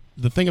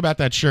 the thing about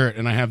that shirt,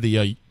 and I have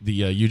the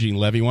Eugene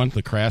Levy one,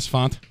 the Crass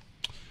font.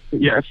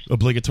 Yes.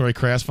 Obligatory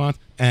Crass font.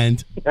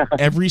 And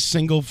every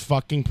single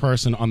fucking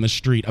person on the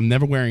street, I'm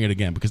never wearing it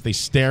again because they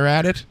stare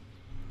at it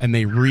and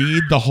they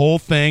read the whole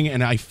thing,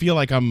 and I feel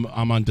like I'm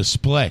on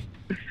display.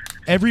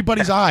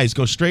 Everybody's eyes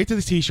go straight to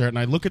the T-shirt, and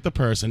I look at the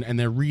person, and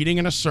they're reading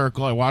in a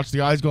circle. I watch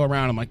the eyes go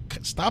around. I'm like,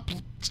 stop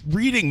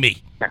reading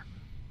me. Yeah.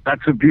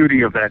 That's the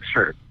beauty of that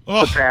shirt.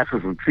 Oh. The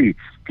passes and seats.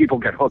 people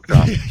get hooked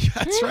on.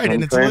 That's right,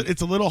 and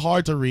it's a little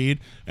hard to read,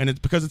 and it's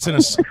because it's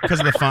because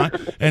of the font,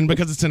 and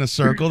because it's in a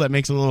circle that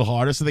makes it a little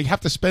harder. So they have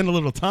to spend a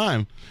little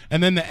time,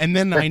 and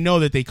then I know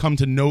that they come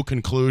to no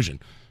conclusion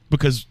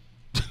because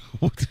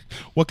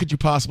what could you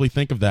possibly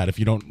think of that if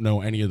you don't know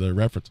any of the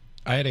reference?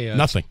 I had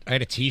nothing. I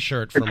had a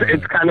T-shirt from.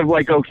 It's kind of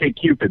like OK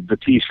Cupid, the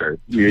T-shirt.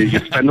 You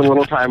spend a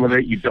little time with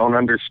it, you don't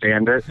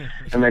understand it,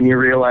 and then you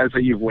realize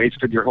that you've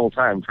wasted your whole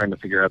time trying to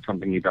figure out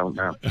something you don't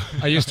know.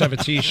 I used to have a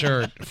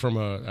T-shirt from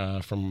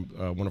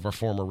one of our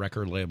former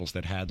record labels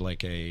that had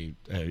like a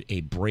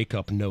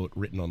breakup note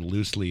written on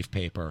loose leaf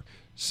paper,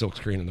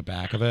 silkscreen in the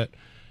back of it.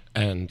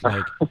 And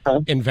like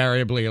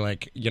invariably,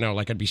 like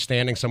I'd be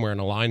standing somewhere in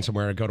a line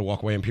somewhere, and I'd go to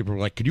walk away, and people were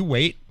like, "Could you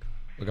wait?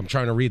 Like I'm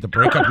trying to read the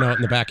breakup note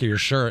in the back of your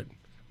shirt."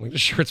 Like,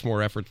 this shirt's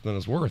more effort than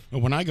it's worth.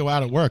 When I go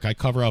out at work, I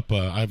cover up.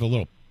 I have a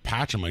little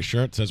patch on my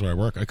shirt that says where I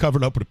work. I cover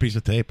it up with a piece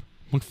of tape.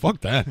 I'm like,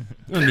 fuck that.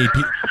 I don't need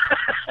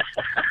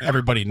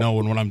everybody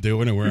knowing what I'm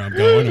doing and where I'm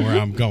going and where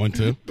I'm going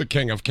to. The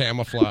king of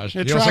camouflage.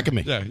 You're tracking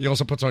me. Yeah, he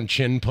also puts on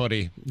chin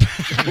putty.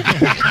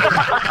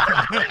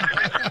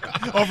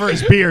 Over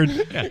his beard.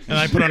 Yeah. And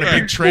I put on a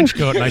big trench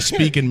coat and I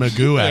speak in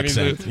Magoo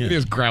accent. He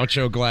has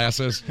Groucho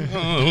glasses.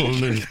 Oh,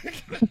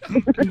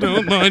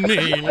 don't mind me.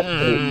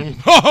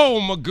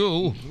 Oh,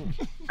 Magoo.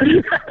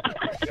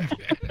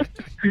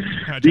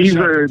 These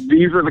are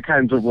the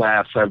kinds of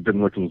laughs I've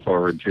been looking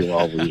forward to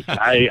all week.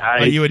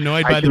 Are you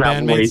annoyed by the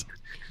bandmates?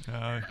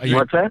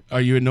 What's that? Are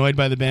you annoyed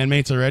by the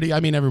bandmates already? I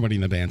mean, everybody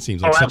in the band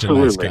seems like such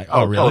absolutely. a nice guy.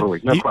 Oh, really?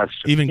 Totally. No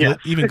question.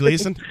 Even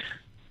Gleason?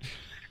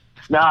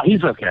 No,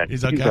 he's okay.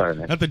 He's okay. He's all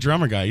right. Not the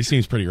drummer guy. He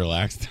seems pretty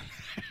relaxed.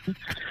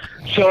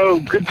 So,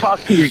 good talk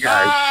to you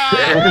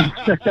guys.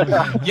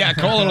 Yeah,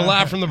 call it a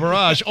laugh from the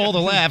barrage. All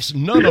the laughs,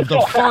 none of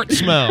the fart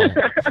smell.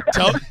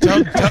 Tell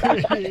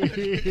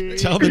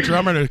the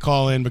drummer to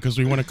call in because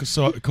we want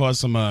to cause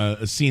some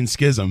scene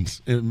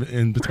schisms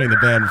in between the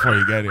band before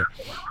you get here.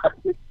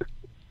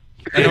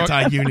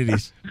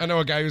 Anti-unities. I know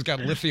a guy who's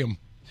got lithium.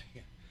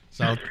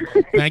 So,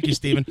 thank you,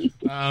 Stephen.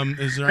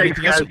 Is there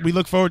anything else? We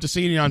look forward to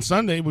seeing you on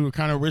Sunday. We were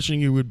kind of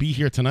wishing you would be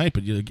here tonight,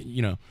 but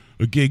you know,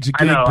 a gig's a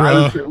gig,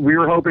 bro. We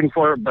were hoping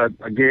for it, but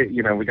a gig,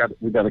 we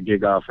got a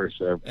gig offer.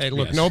 So, hey,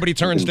 look, Nobody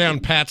turns down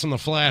Pats on the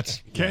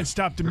Flats. Can't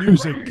stop the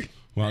music.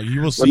 Well,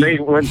 you will see.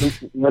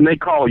 When they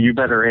call, you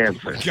better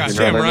answer.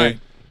 Goddamn right.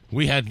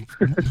 We had,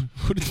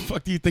 who the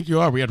fuck do you think you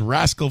are? We had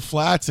Rascal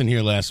Flats in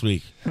here last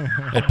week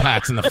at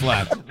Pats in the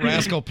Flats.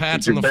 Rascal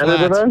Pats You're in the better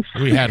Flats. than us?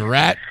 We had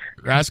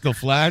Rascal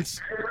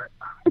Flats,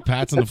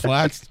 Pats in the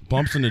Flats,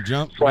 Bumps in the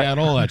Jump. We had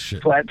all that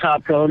shit. Flat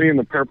Top Tony and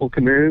the Purple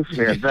Canoes.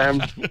 We had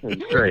them. It was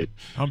great.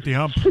 Humpty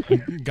Hump.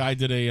 Guy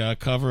did a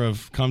cover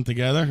of Come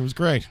Together. It was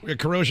great. We had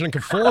Corrosion and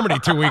Conformity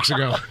 2 weeks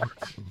ago.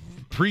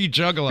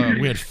 Pre-Juggalo.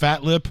 We had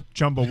Fat Lip.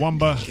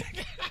 Chumbawamba.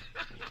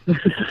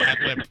 Fat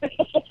Lip.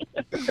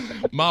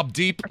 Mob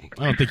Deep.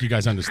 I don't think you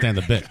guys understand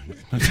the bit.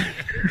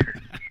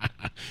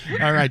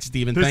 All right,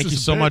 Steven, This thank is you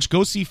a so bit. much.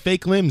 Go see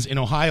Fake Limbs in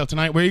Ohio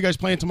tonight. Where are you guys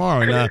playing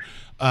tomorrow?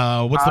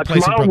 And what's the place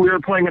in Tomorrow Brooklyn? we were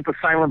playing at the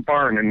Silent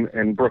Barn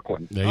in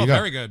Brooklyn. There you go.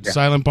 very good. Yeah.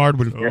 Silent Bard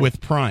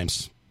with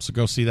Primes. So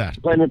go see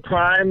that. Playing with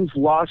Primes,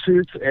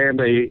 Lawsuits,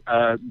 and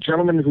a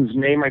gentleman whose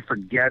name I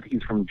forget.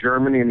 He's from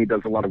Germany, and he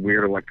does a lot of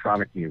weird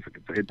electronic music.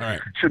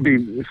 It should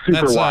be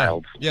super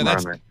wild. Yeah,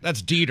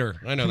 that's Dieter.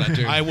 I know that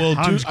dude. I will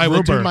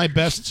do my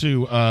best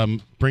to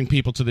bring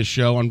people to the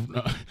show.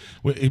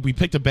 We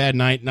picked a bad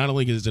night. Not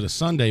only is it a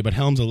Sunday, but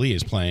Helms Ali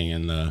is playing,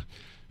 and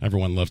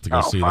everyone loves to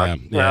go see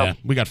them. Well, Yeah,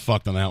 we got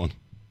fucked on that one.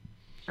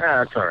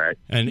 That's all right.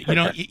 And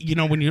you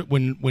know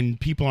when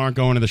people aren't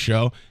going to the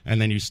show, and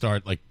then you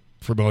start like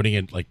promoting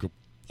it like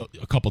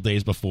a couple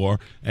days before,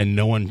 and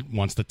no one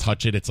wants to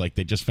touch it. It's like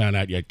they just found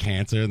out you had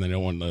cancer, and they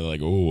don't want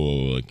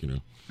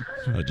to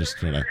I just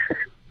trying to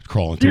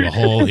crawl into a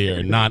hole here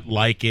and not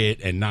like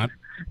it and not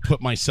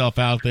put myself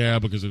out there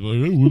because it's like,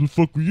 hey, where the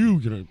fuck were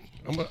you?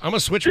 I'm a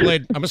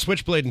switchblade. I'm a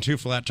switchblade and 2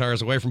 flat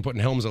tires away from putting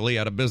Helms Ali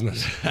out of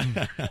business.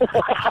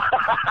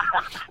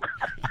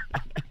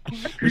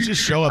 We just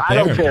show up I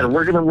there. don't care.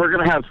 We're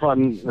gonna have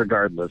fun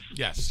regardless.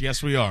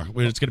 Yes, we are.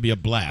 It's going to be a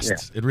blast.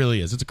 Yeah. It really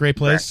is. It's a great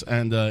place,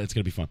 and it's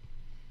going to be fun.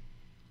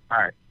 All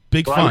right.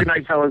 Big Well, fun. Have a good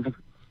night, fellas.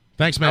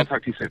 Thanks, man. I'll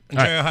talk to you soon. All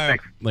right.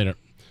 Thanks. Later.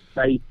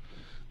 Bye.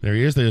 There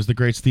he is. There's the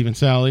great Stephen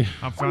Sally.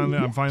 I'm finally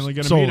going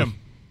to Soul meet him.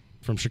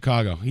 from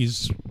Chicago.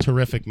 He's a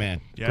terrific man.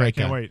 Yeah, Great I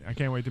can't guy. wait. I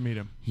can't wait to meet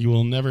him. You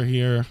will never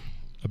hear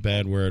a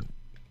bad word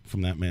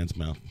from that man's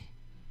mouth.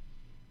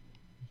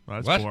 Well,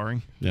 that's What?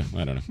 boring. Yeah,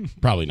 I don't know.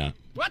 Probably not.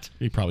 What?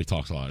 He probably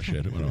talks a lot of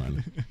shit. What do I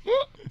know?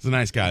 He's a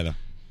nice guy, though.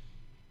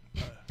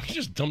 He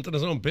just dumped on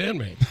his own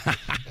bandmate.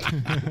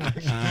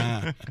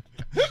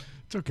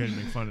 It's okay to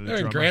make fun of the And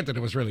drummer. granted,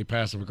 it was really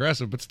passive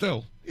aggressive, but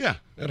still, Yeah.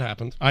 it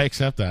happened. I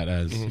accept that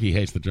as he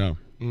hates the drummer.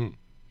 I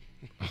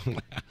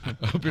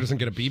hope he doesn't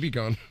get a BB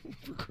gun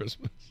for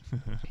Christmas.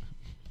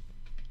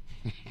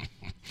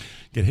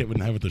 Get hit in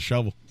the head with the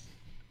shovel.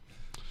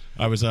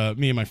 I was,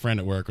 me and my friend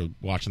at work were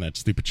watching that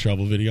stupid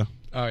shovel video.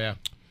 Oh yeah,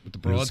 with the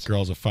These broads.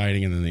 girls are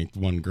fighting, and then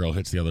one girl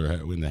hits the other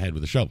in the head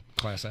with a shovel.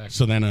 Class act.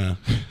 So then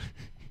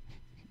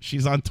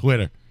she's on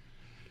Twitter,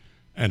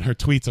 And her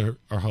tweets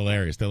are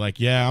hilarious. They're like,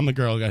 yeah, I'm the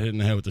girl who got hit in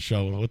the head with the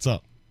shovel. What's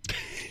up?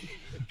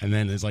 And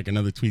then there's like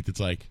another tweet that's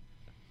like,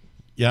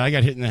 yeah, I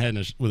got hit in the head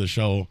with a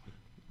shovel,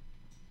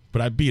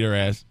 but I beat her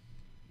ass.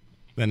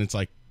 Then it's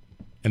like,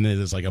 and then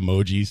there's like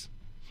emojis.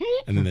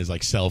 And then there's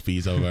like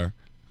selfies of her.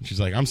 She's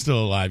like, I'm still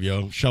alive,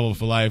 yo. Shovel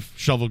for life.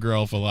 Shovel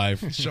girl for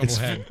life.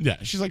 Shovelhead. Yeah,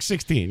 she's like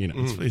 16. You know,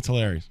 it's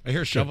hilarious. I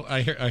hear shovel.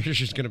 I hear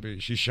she's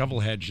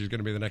Shovelhead. She's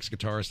gonna be the next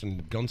guitarist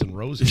in Guns N'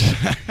 Roses.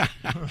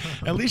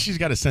 At least she's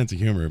got a sense of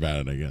humor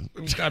about it, I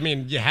guess. I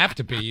mean, you have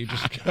to be.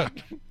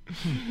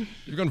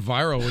 You're going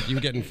viral with you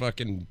getting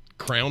fucking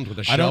crowned with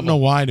a shovel. I don't know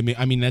why. To me,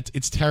 I mean,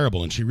 it's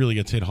terrible, and she really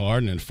gets hit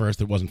hard. And at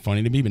first, it wasn't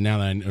funny to me, but now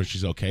that I know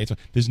she's okay, so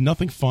there's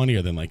nothing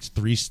funnier than like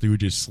Three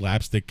Stooges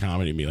slapstick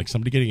comedy to me, like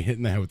somebody getting hit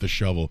in the head with a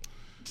shovel.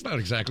 It's not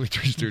exactly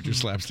Three Stooges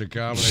slapstick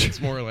comedy.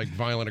 It's more like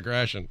violent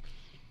aggression.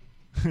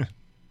 I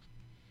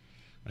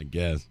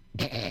guess.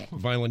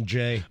 Violent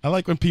J. I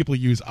like when people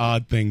use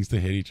odd things to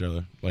hit each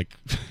other, like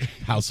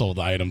household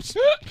items.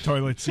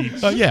 Toilet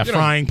seats. Yeah,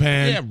 frying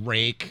pan. Yeah,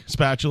 rake.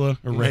 Spatula,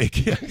 a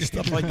rake. Yeah,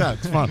 stuff like that.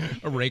 It's fun.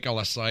 A rake a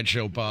la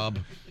Sideshow Bob.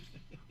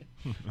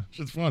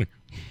 It's funny.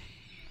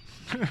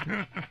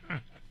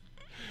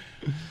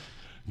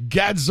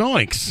 Gad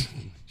Zoinks.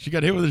 She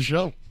got hit with a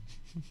shovel.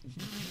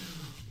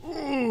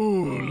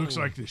 Ooh, looks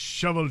like the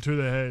shovel to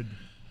the head.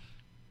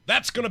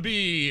 That's going to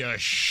be a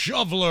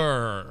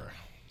shoveler.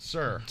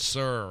 Sir.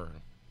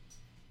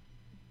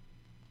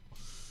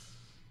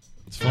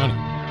 It's funny.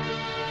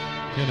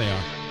 Here they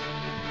are.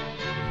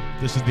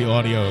 This is the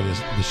audio of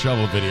the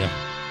shovel video.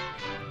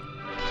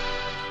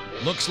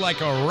 Looks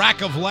like a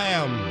rack of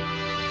lamb.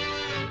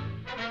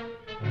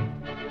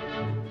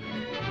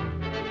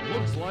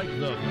 Looks like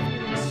the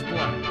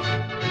splash.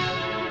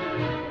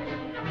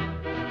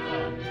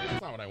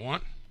 That's not what I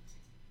want.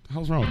 What the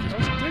hell's wrong with this? I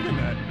was digging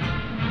that.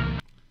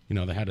 You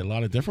know, they had a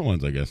lot of different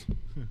ones, I guess.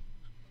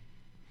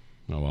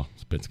 Oh, well.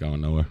 This bit's going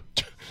nowhere.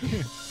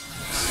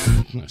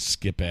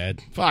 Skip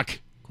ad. Fuck.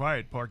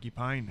 Quiet,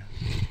 Porcupine.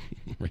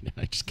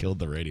 I just killed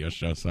the radio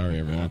show. Sorry,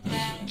 everyone.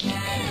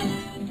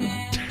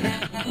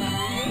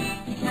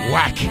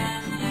 Whack.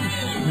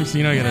 Next thing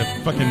you know, you got a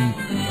fucking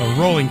a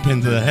rolling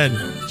pin to the head.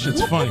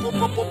 Shit's funny.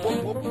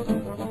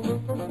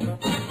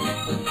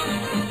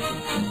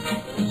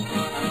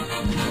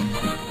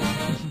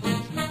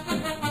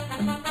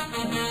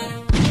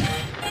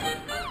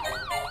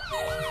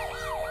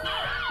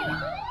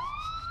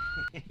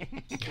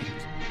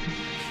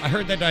 I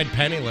heard they died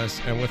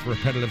penniless and with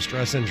repetitive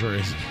stress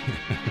injuries.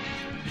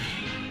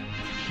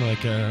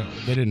 Like, they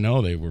didn't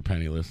know they were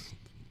penniless.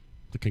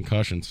 The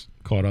concussions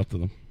caught up to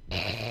them.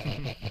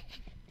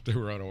 They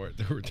were unaware.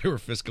 They were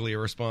fiscally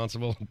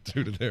irresponsible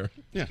due to their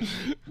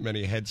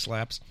many head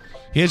slaps.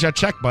 Here's your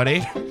check,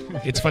 buddy.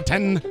 It's for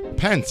 10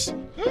 pence.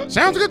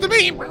 Sounds good to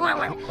me.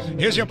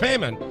 Here's your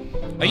payment.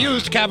 A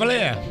used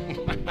Cavalier.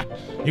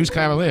 Used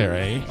Cavalier,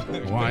 eh?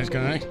 Wise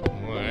guy.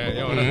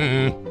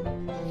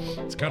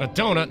 It's got a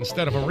donut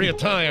instead of a rear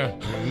tire,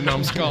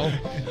 numbskull.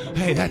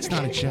 Hey, that's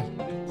not a check.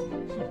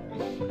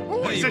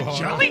 Oh, is it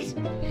jelly?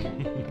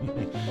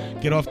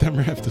 Get off them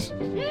rafters.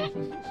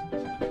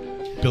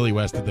 Billy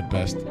West did the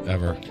best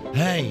ever.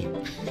 Hey.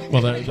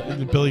 Well,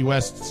 the Billy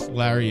West's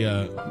Larry,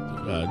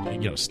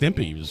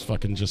 Stimpy was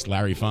fucking just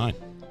Larry Fine.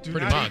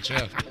 Pretty much,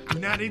 yeah. Do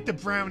not eat the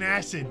brown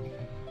acid.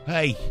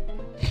 Hey.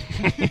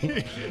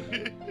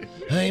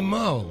 Hey,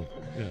 Mo.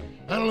 Yeah.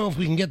 I don't know if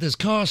we can get this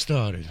car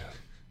started.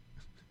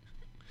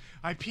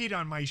 I peed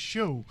on my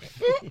shoe.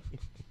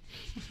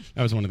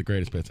 That was one of the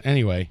greatest bits.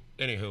 Anyway.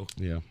 Anywho.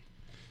 Yeah.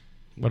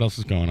 What else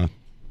is going on?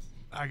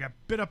 I got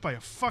bit up by a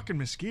fucking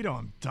mosquito.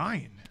 I'm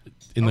dying.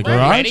 In the garage?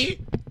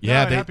 Already?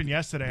 Yeah, it happened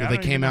yesterday. They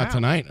came out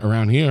tonight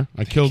around here.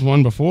 I killed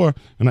one before,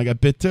 and I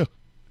got bit too.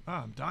 Oh,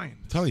 I'm dying.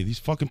 I tell you, these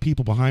fucking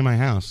people behind my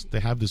house,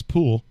 they have this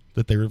pool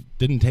that they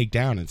didn't take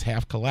down. It's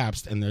half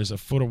collapsed, and there's a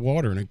foot of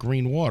water in it,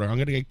 green water. I'm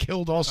going to get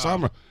killed all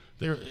summer.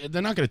 They're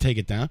not going to take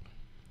it down.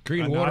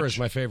 Green water is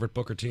my favorite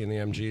Booker T and the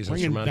MGs.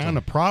 Bringing down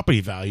the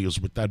property values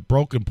with that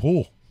broken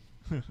pool.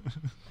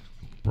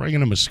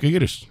 Bringing the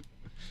mosquitoes.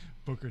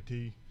 Booker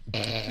T.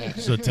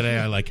 So today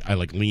I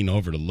lean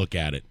over to look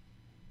at it.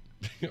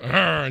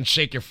 And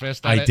shake your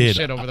fist at it. did. And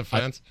shit over the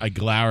fence. I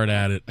glowered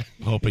at it,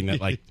 hoping that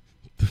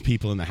the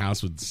people in the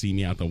house would see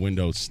me out the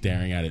window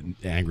staring at it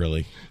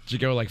angrily. Did you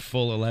go like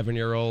full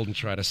 11-year-old and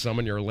try to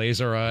summon your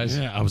laser eyes?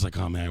 Yeah, I was like,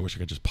 oh man, I wish I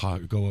could just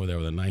go over there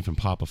with a knife and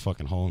pop a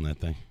fucking hole in that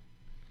thing.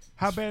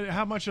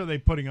 How much are they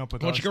putting up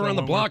with us? Why don't you go around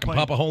the block and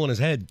pop a hole in his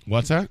head?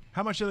 What's that?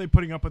 How much are they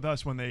putting up with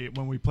us when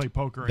we play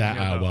poker?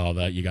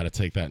 That you got to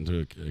take that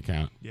into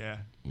account. Yeah.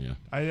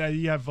 Yeah.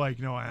 You have like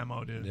no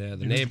ammo to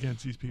use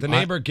against these people. The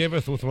neighbor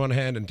giveth with one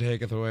hand and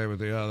taketh away with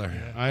the other.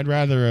 Yeah. I'd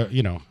rather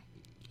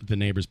the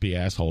neighbors be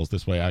assholes.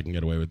 This way I can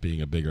get away with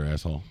being a bigger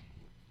asshole.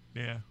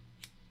 Yeah.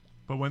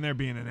 But when they're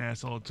being an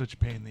asshole, it's such a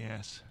pain in the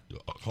ass.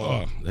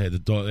 They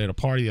had a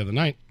party the other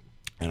night.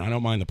 And I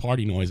don't mind the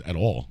party noise at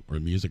all, or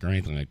music or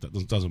anything like that.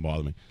 It doesn't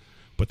bother me.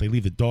 But they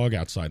leave the dog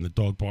outside, and the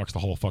dog barks the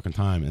whole fucking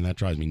time, and that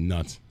drives me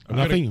nuts.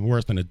 Nothing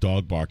worse than a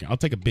dog barking. I'll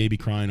take a baby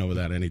crying over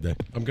that any day.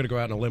 I'm going to go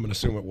out on a limb and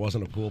assume it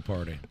wasn't a pool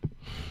party.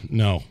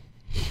 No.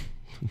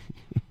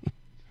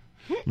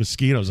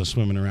 Mosquitoes are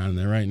swimming around in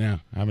there right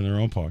now, having their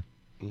own party.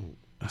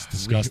 It's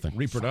disgusting.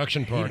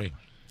 Reproduction party.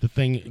 The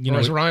thing, you Or know.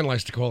 as Ryan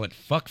likes to call it,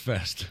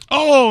 fuckfest.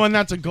 Oh, and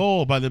that's a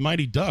goal by the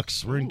Mighty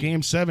Ducks. We're in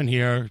Game 7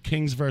 here,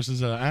 Kings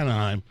versus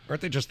Anaheim.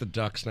 Aren't they just the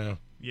Ducks now?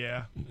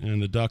 Yeah.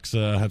 And the Ducks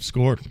have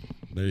scored.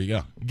 There you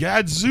go.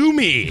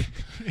 Gadzoomy.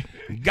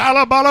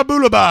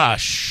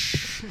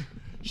 Galabalabulabash.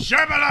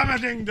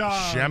 Shamalama ding dong.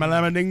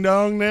 Shamalama ding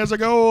dong. There's a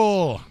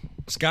goal.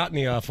 Scott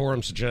in the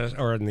forum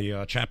in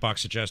the chat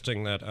box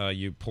suggesting that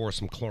you pour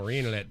some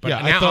chlorine in it. But Yeah,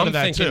 I now thought I'm of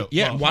that thinking, too.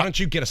 yeah, Well, why don't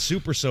you get a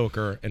super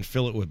soaker and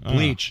fill it with Oh,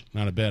 bleach?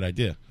 not a bad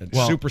idea. And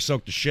Well, super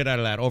soak the shit out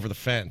of that over the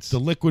fence. The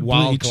liquid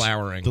while bleach.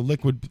 glowering. The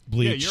liquid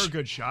bleach. Yeah, you're a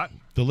good shot.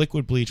 The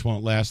liquid bleach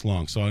won't last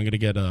long, so I'm going to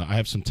get. I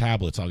have some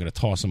tablets. I'm going to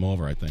toss them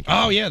over. I think.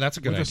 Oh yeah, that's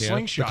a good With a idea.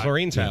 slingshot. The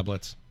chlorine Yeah.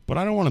 tablets. But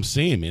I don't want them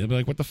seeing me. They'll be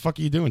like, "What the fuck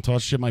are you doing?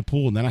 Toss shit in my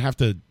pool." And then I have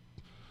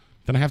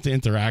to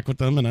interact with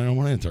them, and I don't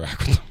want to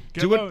interact with them.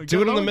 Do it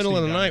in the middle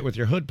of the night with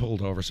your hood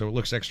pulled over, so it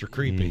looks extra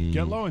creepy.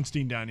 Get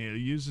Lowenstein down here to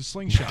use a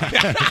slingshot.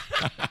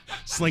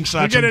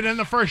 Slingshot. You get it in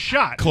the first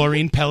shot.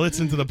 Chlorine pellets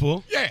into the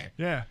pool. Yeah,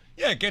 Yeah.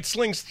 yeah. Get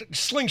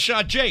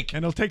slingshot Jake.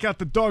 And he'll take out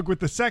the dog with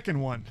the second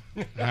one.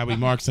 Howie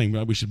Mark's saying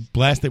we should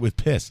blast it with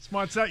piss.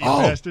 Smarts out, you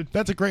Oh, bastard.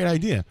 that's a great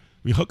idea.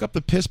 We hook up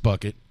the piss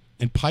bucket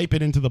and pipe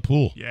it into the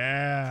pool.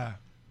 Yeah.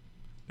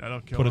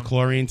 That'll kill Put a him.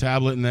 chlorine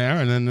tablet in there,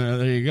 and then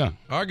there you go.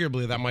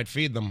 Arguably, that might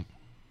feed them.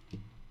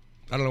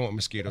 I don't know what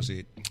mosquitoes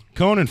eat.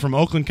 Conan from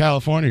Oakland,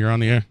 California, you're on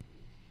the air.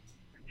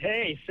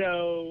 Hey,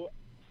 so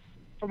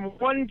from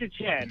 1 to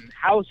 10,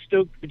 how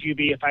stoked would you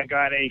be if I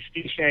got a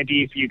station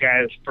ID for you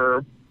guys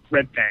for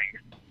Red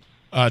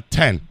Fang?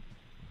 10.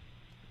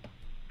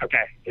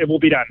 Okay, it will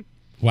be done.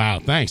 Wow,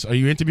 thanks. Are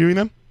you interviewing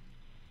them?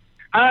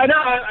 No,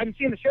 I'm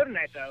seeing the show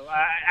tonight though.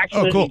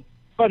 Actually, Oh,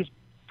 cool.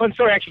 Fun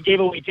story. I actually gave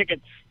away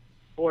tickets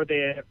for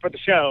the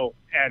show,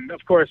 and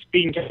of course,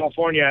 being in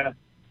California,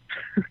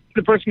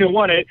 the person who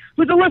won it,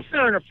 who's a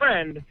listener and a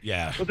friend,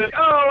 Yeah. was like,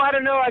 "Oh, I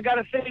don't know, I got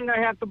a thing, I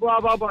have to blah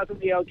blah blah." I said,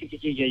 "Yeah, okay,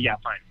 yeah,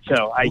 fine."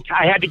 So I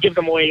had to give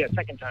them away a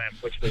second time,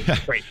 which was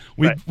great.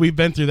 We've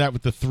been through that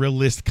with the Thrill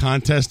List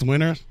contest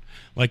winner.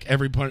 Like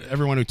everyone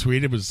who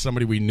tweeted was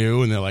somebody we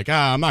knew, and they're like,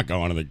 "I'm not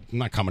coming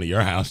to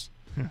your house."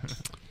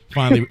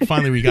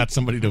 Finally, we got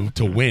somebody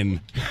to win.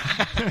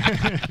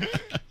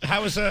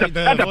 How was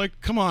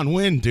like, come on,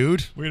 win,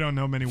 dude. We don't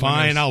know many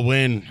Fine, winners. I'll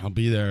win. I'll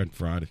be there on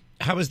Friday.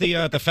 How was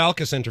the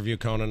Falcus interview,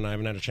 Conan? I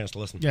haven't had a chance to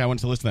listen. Yeah, I went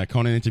to listen to that.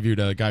 Conan interviewed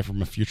a guy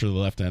from A Future to the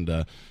Left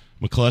and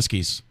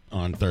McCluskey's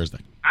on Thursday.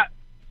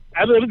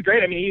 It was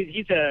great. I mean,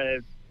 he's a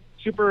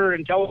super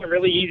intelligent,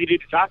 really easy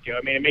dude to talk to.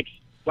 I mean, it makes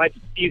life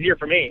easier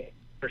for me,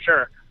 for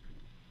sure.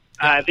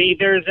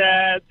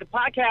 The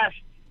podcast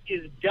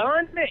is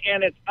done,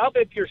 and it's up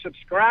if you're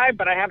subscribed,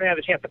 but I haven't had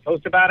a chance to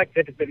post about it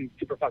because it's been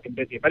super fucking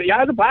busy. But yeah,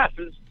 it was a blast.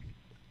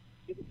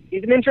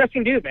 He's an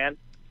interesting dude, man.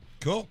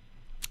 Cool.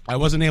 I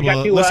wasn't able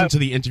got to to, listen to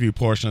the interview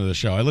portion of the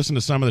show. I listened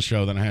to some of the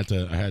show, then I had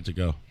to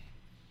go.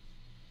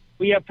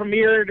 We have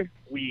premiered.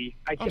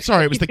 I'm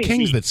sorry, it was the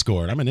Kings that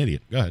scored. I'm an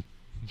idiot. Go ahead.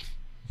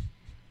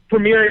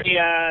 Premiered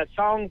a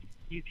song.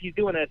 He's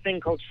doing a thing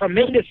called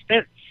Tremendous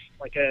Fence,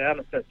 like I don't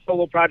know, it's a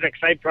solo project,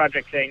 side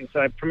project thing. So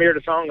I premiered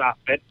a song off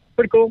of it.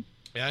 Pretty cool.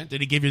 Yeah.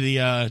 Did he give you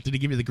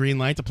the green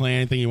light to play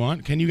anything you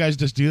want? Can you guys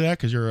just do that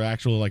because you're an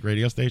actual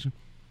radio station?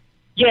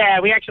 Yeah,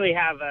 we actually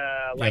have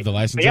have the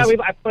licenses? Yeah,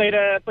 I played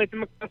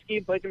some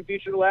McCluskey, played some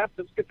Future to the Left.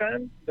 It was a good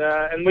time.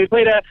 And we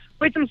played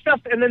some stuff.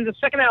 And then the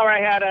second hour,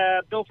 I had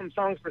Bill from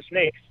Songs for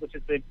Snakes, which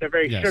is the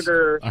very Yes,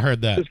 sugar, I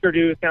heard that.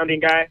 Husker-Du sounding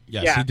guy.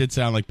 Yes, yeah. he did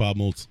sound like Bob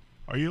Moulds.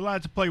 Are you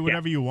allowed to play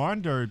whatever you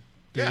want, or do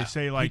they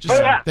say like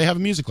They have a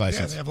music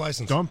license. Yeah, they have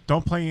license.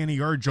 Don't play any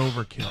Urge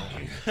Overkill.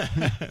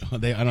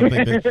 I don't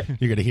think that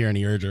you're going to hear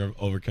any Urge or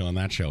Overkill on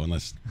that show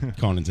unless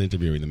Conan's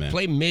interviewing the man.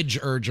 Play Midge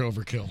Urge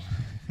Overkill.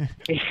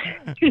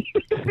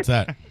 What's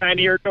that?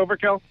 Tiny Urge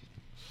Overkill.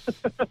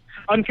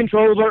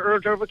 Uncontrollable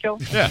Urge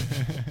Overkill. Yeah.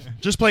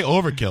 Just play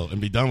Overkill and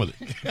be done with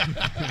it.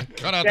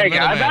 Cut out There the you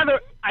go. middleman.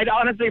 I'd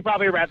honestly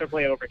probably rather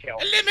play Overkill.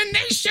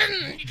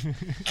 Elimination!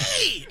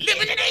 Hey,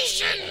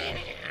 elimination!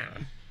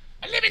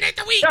 Eliminate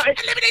the weak! No,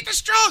 Eliminate the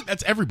strong!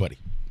 That's everybody.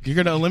 You're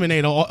going to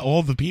eliminate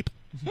all the people?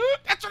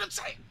 That's what I'm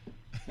saying.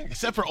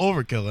 Except for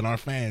Overkill and our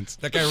fans.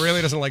 That guy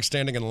really doesn't like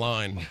standing in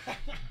line.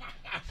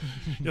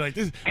 You're like,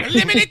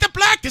 eliminate the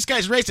black. This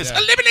guy's racist. Yeah.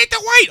 Eliminate the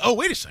white. Oh,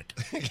 wait a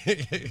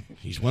second.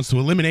 He wants to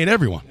eliminate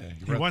everyone.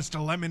 He wants to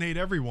eliminate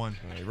everyone.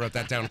 He wrote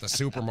that down at the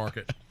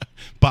supermarket.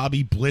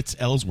 Bobby Blitz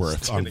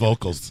Ellsworth on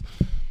vocals.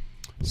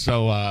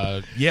 So,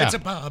 yeah. It's a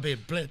Bobby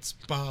Blitz.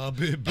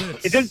 Bobby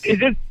Blitz. Is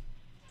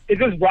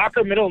this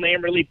rocker middle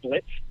name really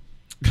Blitz?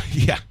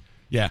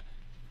 Yeah.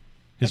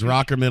 His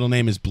rocker middle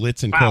name is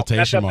Blitz in Wow,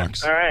 quotation that's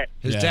marks. all right.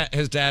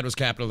 His dad was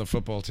captain of the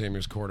football team. He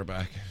was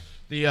quarterback.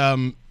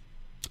 The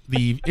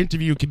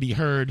interview can be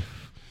heard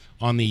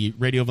on the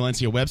Radio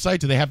Valencia website.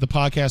 Do they have the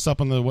podcast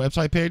up on the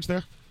website page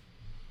there?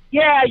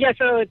 Yeah.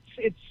 So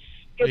it's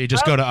Or you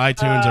just go to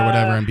iTunes or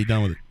whatever and be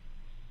done with it.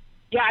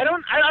 Yeah, I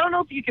don't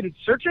know if you can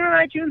search it on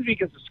iTunes. But you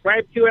can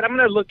subscribe to it. I'm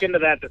going to look into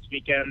that this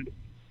weekend.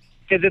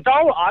 because it's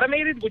all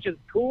automated, which is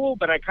cool.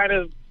 But I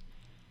don't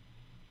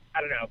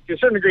know, to a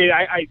certain degree,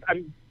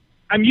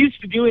 I'm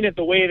used to doing it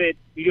the way that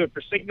we do it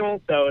for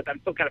Signal, so I'm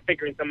still kind of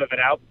figuring some of it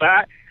out.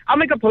 But I'll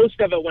make a post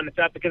of it when it's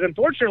up, because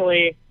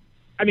fortunately,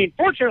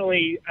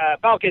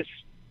 Falkus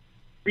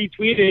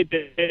retweeted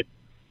that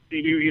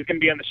he was going to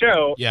be on the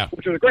show,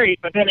 which was great,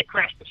 but then it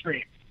crashed the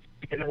stream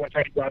because everyone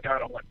tried to log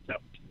out on one. So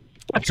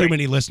too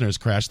many listeners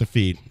crashed the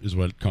feed, is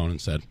what Conan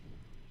said.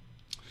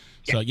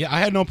 So, I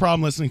had no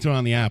problem listening to it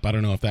on the app. I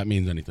don't know if that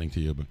means anything to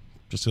you, but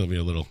just to give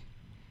you a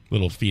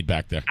little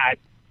feedback there.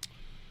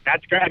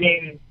 That's great. I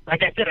mean,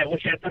 like I said, I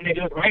wish I had something to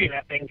do with writing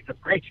that thing, because it's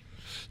great.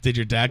 Did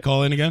your dad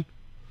call in again?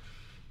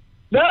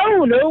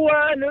 No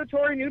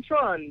Tory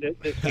Neutron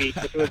this week,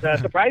 which was a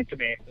surprise to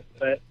me.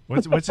 But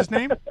what's his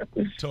name?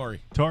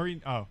 Tory.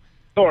 Tory. Oh,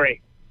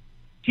 Tory.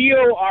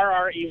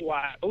 Torrey.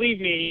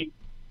 Believe me,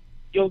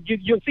 you'll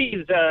see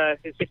his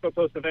Facebook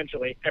post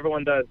eventually.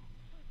 Everyone does.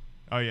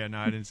 Oh yeah, no,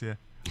 I didn't see it.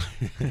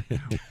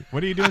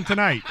 What are you doing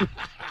tonight?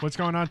 What's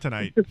going on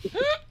tonight?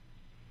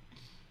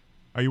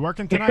 Are you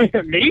working tonight?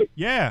 Me?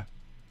 Yeah.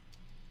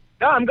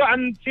 No,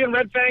 I'm seeing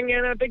Red Fang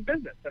in a Big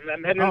Business.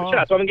 I'm heading to the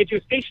shop, so I'm going to get you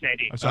a station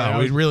ID.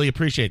 We'd really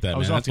appreciate that, I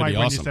was man. off That's going mic to be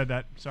when awesome. you said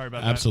that. Sorry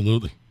about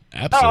Absolutely.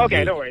 that. Oh,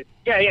 okay, no worries.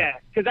 Yeah.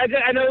 Because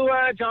I know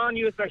John,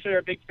 you especially are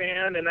a big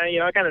fan, and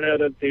I kind of know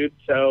those dudes,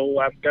 so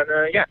I'm going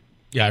to,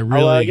 Yeah, I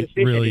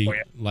really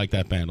like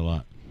that band a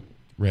lot.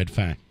 Red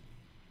Fang.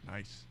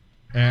 Nice.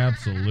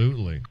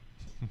 Absolutely.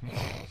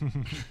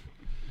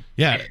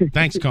 Yeah,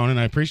 thanks, Conan.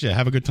 I appreciate it.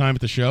 Have a good time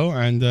at the show,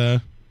 and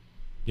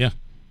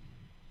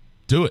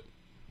do it.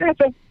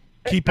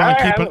 Keep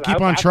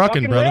on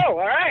trucking, brother. All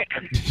right.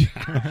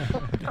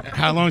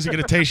 How long is it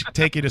going to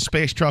take you to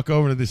space truck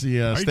over to this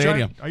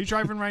stadium? Are you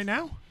driving right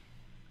now?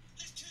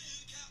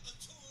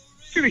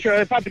 Should be sure.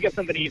 I'll probably get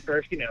something to eat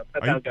first.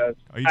 That's how it goes.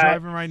 Are you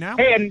driving right now?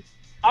 Hey, and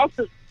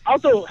also,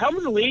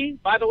 Helmut and Lee,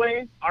 by the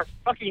way, are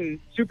fucking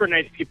super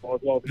nice people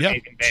as well as an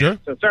amazing band. Sure.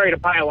 So sorry to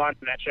pile on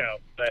to that show,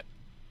 but.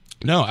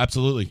 No,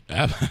 absolutely.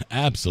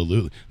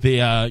 Absolutely.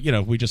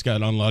 We just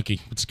got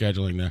unlucky with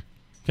scheduling there.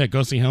 Okay,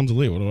 go see Helms and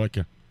Lee. What do I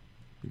care?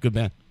 Good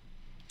band.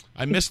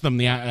 I missed them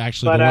the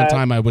one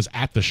time I was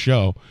at the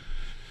show.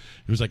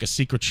 It was like a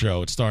secret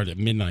show. It started at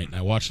midnight, and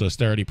I watched the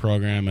Austerity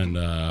program, and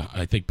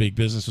I think Big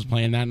Business was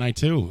playing that night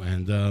too.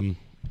 And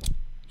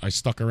I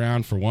stuck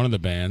around for one of the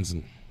bands,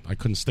 and I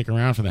couldn't stick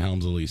around for the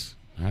Helms and Lees.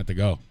 I had to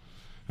go.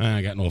 And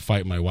I got into a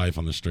fight with my wife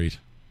on the street.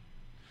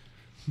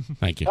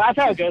 Thank you. Well, that's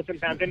how it goes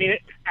sometimes. I mean,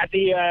 at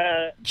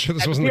the sure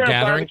this wasn't the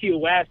gathering. Barbecue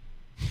West.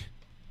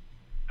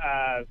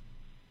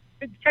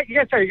 You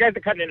guys are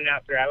cutting in and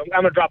out there. I'm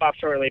gonna drop off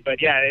shortly, but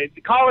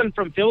Colin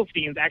from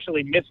Philistines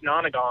actually missed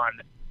Nonagon,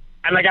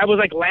 and I was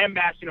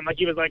lambasting him,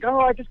 he was like, "Oh,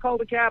 I just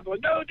called a cab." I'm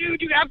like, "No,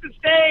 dude, you have to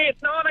stay.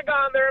 It's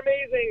Nonagon. They're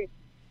amazing."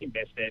 He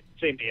missed it.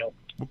 Same deal.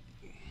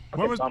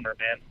 Bummer,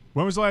 man.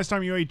 When was the last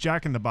time you ate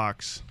Jack in the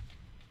Box?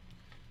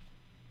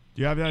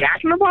 Do you have that?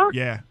 Jack in the Box?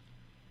 Yeah.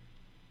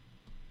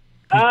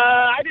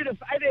 I did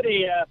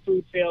a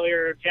food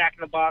failure Jack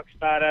in the Box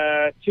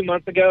about 2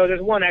 months ago.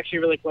 There's one actually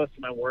really close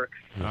to my work.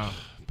 Oh,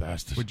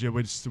 bastard!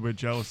 We're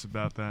jealous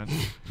about that. Did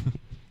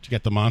you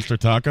get the monster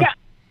taco? Yeah.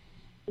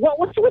 Well,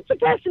 what's the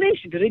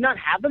fascination? Do they not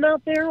have them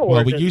out there? Or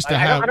well, we used to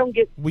have. I don't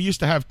get. We used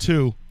to have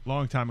two.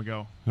 Long time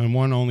ago. And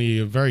one only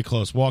a very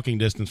close walking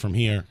distance from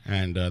here,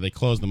 and they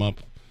closed them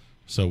up.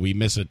 So we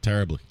miss it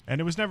terribly. And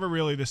it was never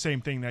really the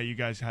same thing that you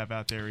guys have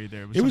out there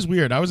either. It was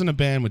weird. I was in a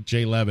band with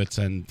Jay Levitz,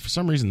 and for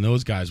some reason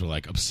those guys were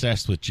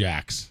obsessed with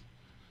Jack's.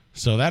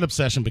 So that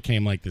obsession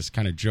became this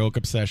kind of joke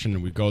obsession,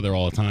 and we'd go there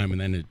all the time.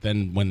 And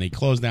then when they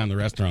closed down the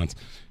restaurants,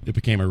 it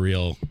became a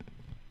real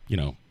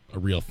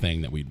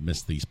thing that we'd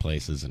miss these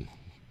places. And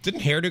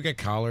didn't Hairdo get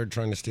collared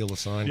trying to steal the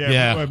sign?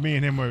 Yeah. Me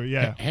and him were,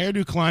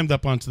 Hairdo climbed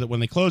up onto when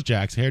they closed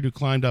Jack's, Hairdo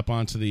climbed up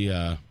onto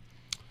the...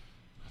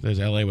 There's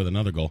L.A. with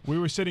another goal. We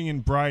were sitting in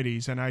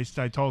Bridie's, and I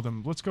told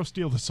him, let's go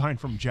steal the sign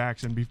from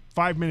Jack's. And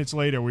 5 minutes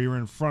later, we were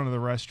in front of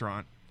the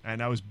restaurant,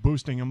 and I was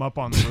boosting him up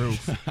on the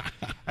roof.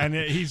 And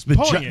he's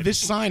pulling it. This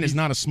sign is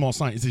not a small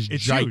sign. It's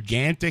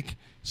gigantic huge.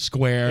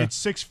 Square. It's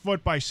 6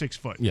 foot by 6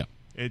 foot. Yeah.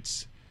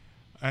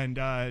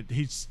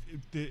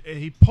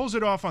 He pulls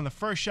it off on the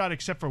first shot,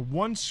 except for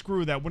one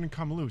screw that wouldn't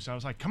come loose. I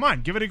was like, come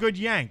on, give it a good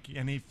yank.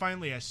 And he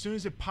finally, as soon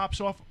as it pops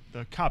off,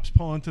 the cops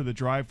pull into the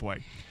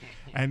driveway.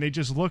 And they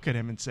just look at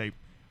him and say,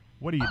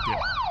 what are you doing?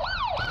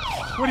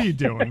 What are you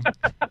doing?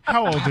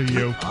 How old are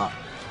you?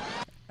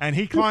 And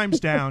he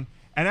climbs down,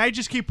 and I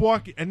just keep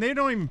walking, and they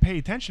don't even pay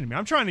attention to me.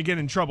 I'm trying to get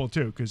in trouble,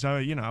 too, because,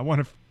 I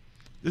want to...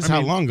 This is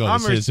how long ago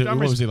this is. What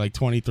was he,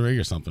 23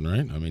 or something, right?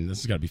 I mean, this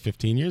has got to be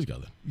 15 years ago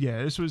then.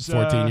 Yeah, this was...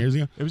 14 years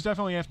ago? It was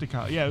definitely after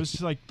college. Yeah, it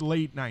was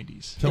late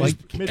 90s.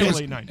 Mid to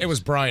late 90s. It was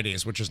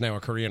Bridie's, which is now a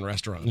Korean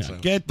restaurant. Yeah. So.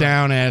 Get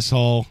down,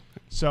 asshole.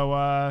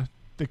 So,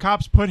 the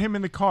cops put him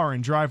in the car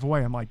and drive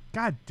away. I'm like,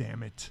 God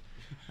damn it.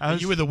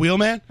 You were the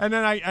wheelman? And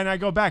then I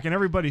go back, and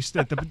everybody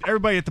at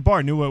the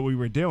bar knew what we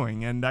were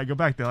doing. And I go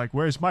back, they're like,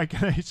 "Where's Mike?"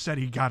 And I said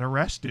he got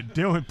arrested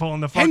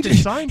pulling the fucking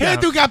sign down.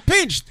 Andrew got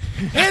pinched.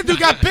 Andrew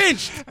got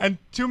pinched. And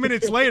 2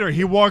 minutes later,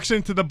 he walks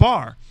into the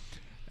bar,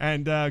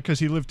 and because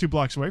he lived 2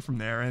 blocks away from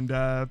there, and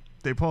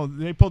they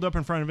pulled up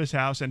in front of his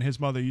house, and his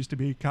mother used to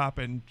be a cop,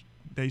 and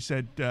they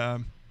said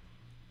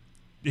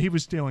he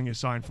was stealing a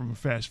sign from a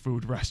fast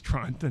food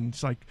restaurant, and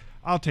it's like,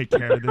 I'll take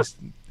care of this.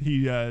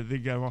 They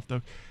got him off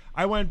the.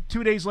 I went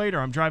 2 days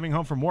later. I'm driving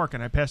home from work,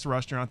 and I passed the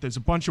restaurant. There's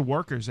a bunch of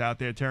workers out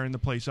there tearing the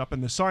place up,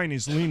 and the sign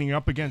is leaning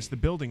up against the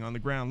building on the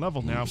ground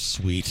level now.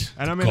 Sweet.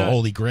 And I'm the in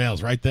Holy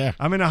Grail's right there.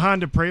 I'm in a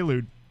Honda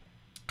Prelude.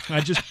 I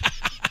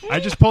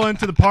just pull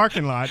into the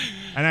parking lot,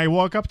 and I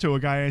walk up to a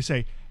guy. And I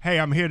say, "Hey,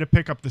 I'm here to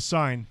pick up the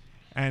sign."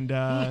 And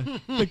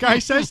the guy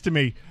says to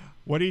me,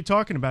 "What are you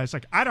talking about?" It's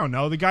like, I don't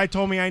know. The guy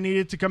told me I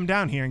needed to come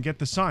down here and get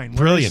the sign.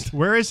 Brilliant.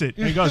 Where is it?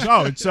 And he goes,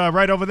 "Oh, it's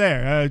right over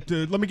there.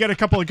 Let me get a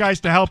couple of guys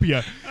to help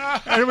you."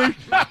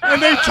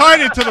 And they tied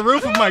it to the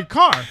roof of my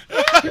car.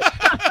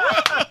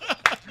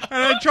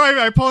 And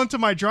I pull into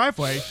my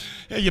driveway.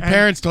 Yeah, your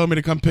parents told me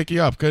to come pick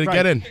you up. Couldn't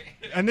get in.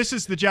 And this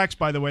is the Jacks,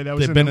 by the way. That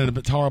was They've been in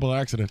a horrible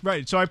accident.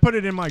 Right. So I put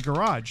it in my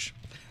garage.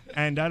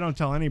 And I don't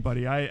tell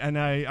anybody.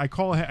 I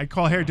call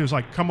Hairdo's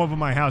like, "Come over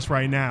my house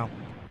right now."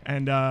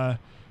 And as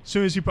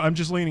soon as I'm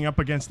just leaning up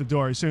against the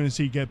door. As soon as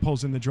he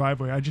pulls in the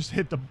driveway, I just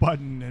hit the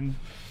button,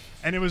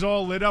 and it was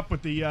all lit up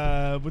with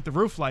the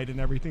roof light and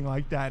everything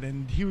like that.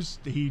 And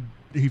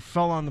he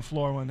fell on the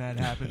floor when that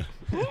happened.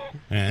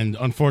 And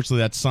unfortunately,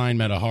 that sign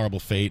met a horrible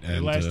fate. And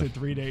it lasted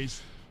 3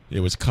 days. It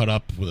was cut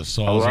up with a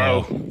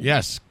sawzall. Hello?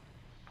 Yes.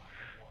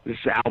 This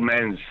is Al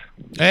Menz.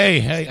 Hey,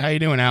 how you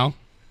doing, Al?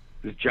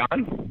 This is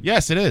John?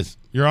 Yes, it is.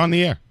 You're on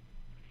the air.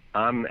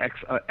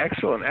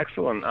 Excellent.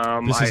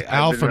 This is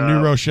Al from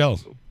New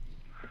Rochelle.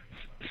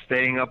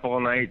 Staying up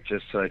all night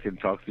just so I can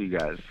talk to you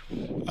guys.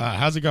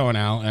 How's it going,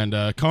 Al?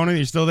 And Conan,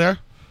 you still there?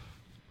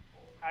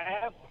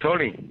 I am.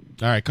 Tony.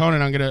 All right,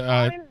 Conan, I'm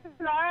gonna.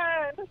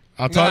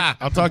 I'll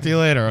talk to you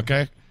later.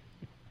 Okay.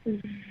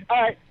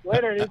 All right,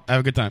 later.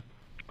 Have a good time.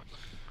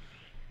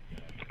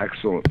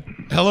 Excellent.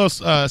 Hello.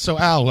 So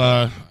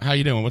Al, how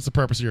you doing? What's the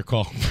purpose of your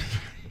call?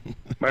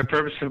 My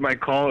purpose of my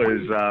call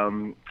is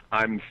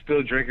I'm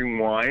still drinking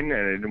wine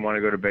and I didn't want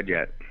to go to bed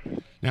yet.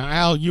 Now,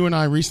 Al, you and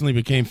I recently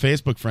became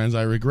Facebook friends.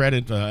 I regret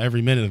it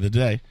every minute of the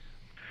day.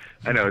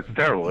 I know, it's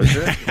terrible,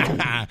 isn't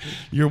it?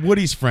 You're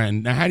Woody's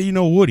friend. Now, how do you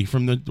know Woody?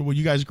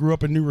 You guys grew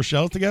up in New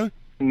Rochelle together?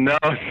 No.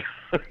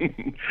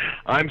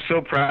 I'm so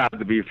proud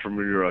to be from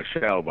New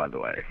Rochelle, by the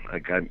way.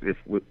 Like, if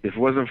it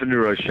wasn't for New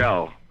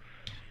Rochelle,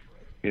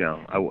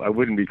 I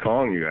wouldn't be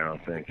calling you, I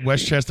don't think.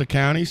 Westchester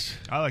counties?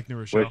 I like New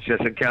Rochelle.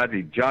 Westchester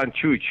County. John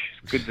Chooch.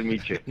 Good to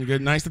meet you.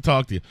 Good. Nice to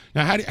talk to you.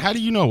 Now, how do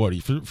you know Woody?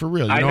 For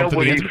real? You I know him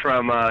Woody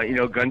from,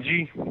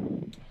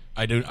 Gunji.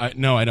 I do.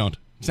 No, I don't.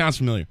 Sounds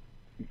familiar.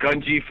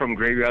 Gunji from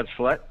Graveyard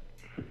Slut.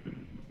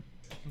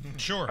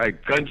 Sure. Right,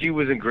 Gunji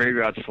was in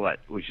Graveyard Slut,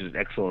 which is an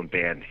excellent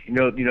band. You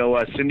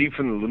know Cindy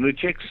from the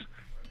Lunatics?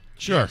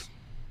 Sure.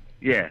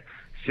 Yeah.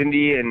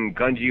 Cindy and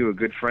Gunji were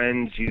good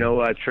friends. You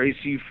know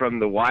Tracy from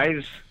The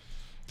Wives?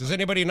 Does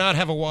anybody not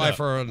have a Y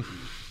for an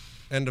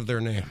end of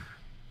their name?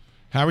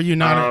 How are you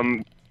not?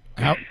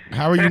 How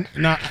are you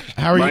not?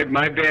 How are you?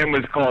 My band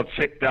was called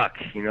Sick Duck.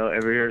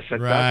 Ever hear of Sick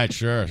Duck? Right,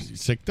 sure.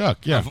 Sick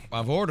Duck. Yeah,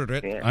 I've ordered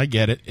it. Yeah. I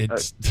get it.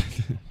 It's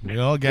we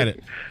all get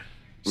it.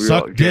 We all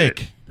Suck get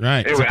dick. it.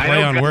 Right. Anyway, it's a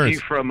play I on know words.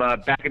 Gunji from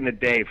back in the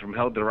day, from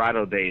El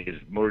Dorado days,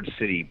 Motor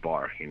City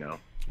Bar.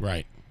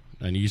 Right.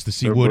 And you used to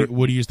see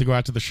Woody used to go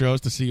out to the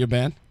shows to see your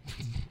band.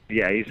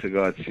 Yeah, I used to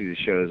go out to see the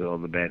shows all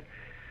the band.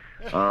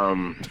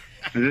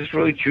 Is this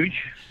really Chooch?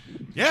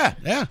 Yeah.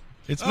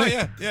 It's me.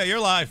 Yeah, you're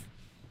live.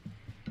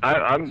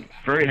 I'm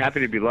very happy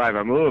to be live.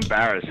 I'm a little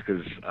embarrassed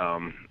because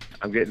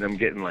I'm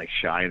getting like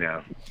shy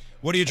now.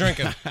 What are you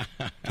drinking?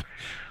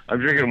 I'm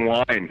drinking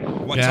wine.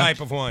 What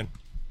type of wine?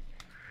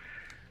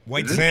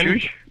 White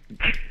Zen?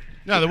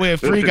 No, we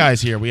have three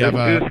guys here. We have.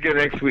 Let's get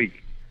next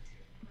week.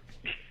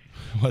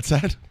 What's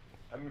that?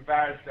 I'm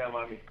embarrassed now,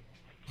 mommy.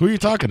 Who are you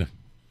talking to?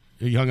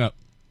 He hung up.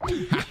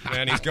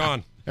 And he's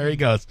gone. There he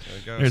goes.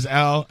 There's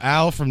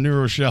Al from New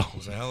Rochelle. It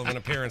was a hell of an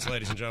appearance,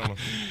 ladies and gentlemen.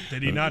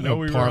 Did he not know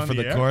we were par on for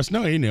the the air? course?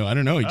 No, he knew. I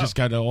don't know. He just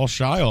got all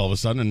shy all of a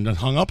sudden and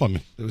hung up on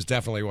me. It was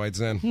definitely White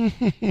Zen.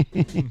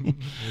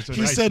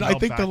 He said, I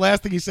think the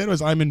last thing he said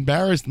was, "I'm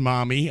embarrassed,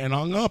 mommy," and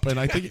hung up. And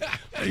I think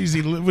does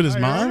he live with his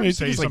mom?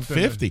 He's like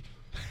 50.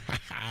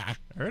 I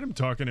heard him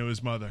talking to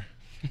his mother.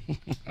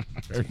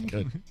 Very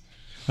good.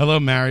 Hello,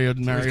 Mario.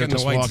 Mario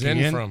just White walking Zen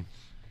in. from?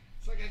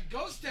 It's like a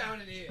ghost town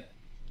in here.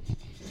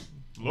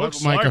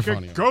 Looks What like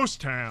microphone a you ghost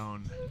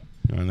town.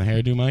 You on the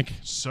hairdo, Mike?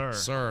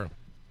 Sir.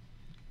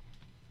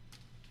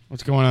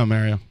 What's going on,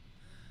 Mario?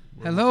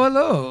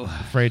 Hello.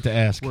 Afraid to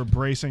ask. We're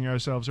bracing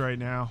ourselves right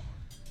now.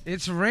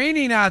 It's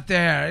raining out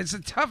there. It's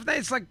a tough night.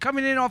 It's like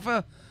coming in off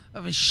of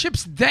a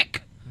ship's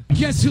deck.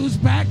 Guess who's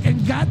back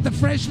and got the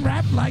fresh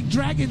rap like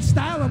Dragon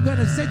Style? I'm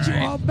gonna set you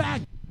all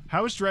back.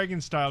 How is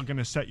Dragon Style going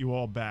to set you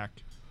all back?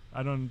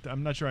 I'm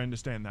not sure I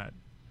understand that.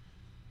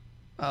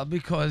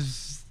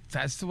 Because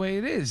That's the way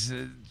it is.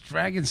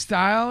 Dragon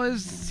style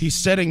is. He's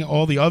setting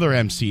all the other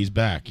MCs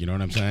back. You know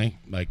what I'm saying?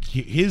 Like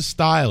his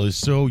style is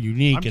so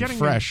unique and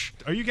fresh.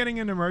 Are you getting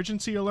an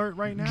emergency alert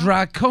right now?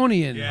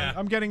 Draconian. Yeah,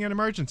 I'm getting an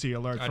emergency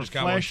alert I for just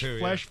got one flash, too,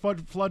 flash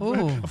flood,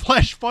 Ooh.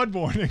 flash flood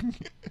warning.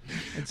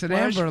 It's an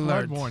Flash Amber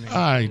flood Alert. warning.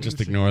 I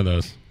just ignore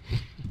those.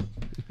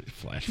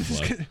 Flash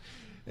flood.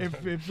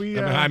 If we,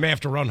 I may have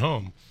to run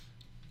home.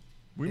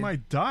 We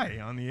might die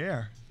on the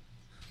air.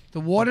 The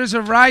waters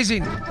are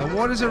rising. The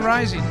waters are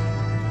rising.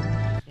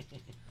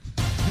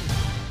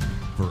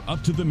 For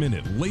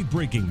up-to-the-minute,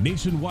 late-breaking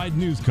nationwide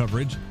news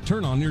coverage,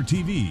 turn on your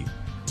TV.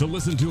 To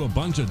listen to a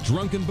bunch of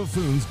drunken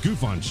buffoons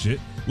goof on shit,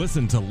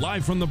 listen to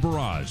Live from the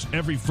Barrage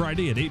every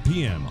Friday at 8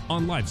 p.m.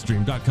 on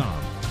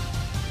Livestream.com.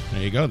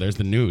 There you go. There's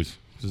the news.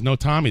 There's no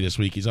Tommy this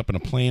week. He's up in a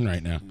plane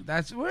right now.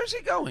 Where's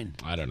he going?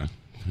 I don't know.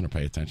 I'm going to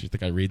pay attention. You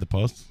think I read the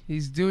posts?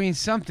 He's doing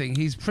something.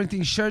 He's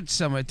printing shirts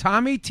somewhere.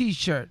 Tommy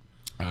T-shirt.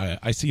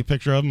 I see a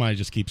picture of him. I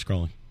just keep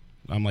scrolling.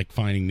 I'm like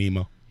Finding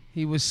Nemo.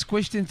 He was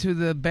squished into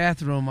the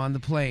bathroom on the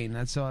plane.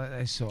 That's all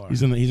I saw.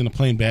 He's in the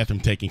plane bathroom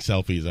taking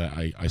selfies.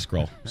 I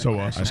scroll. So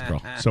awesome. I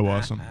scroll. So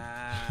awesome.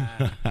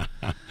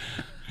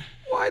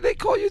 Why they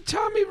call you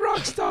Tommy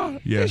Rockstar?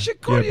 Yeah. They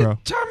should call you bro.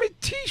 Tommy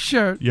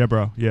T-shirt. Yeah,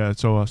 bro. Yeah,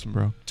 it's so awesome,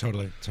 bro.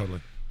 Totally.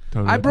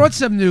 I brought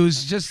some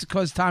news just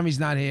because Tommy's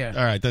not here.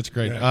 All right, that's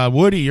great.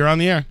 Woody, you're on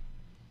the air.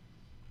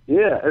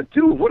 Yeah,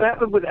 dude, what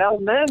happened with Al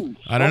Menz?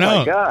 I don't know.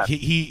 My God.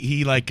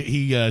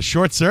 He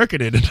short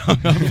circuited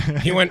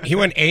it. he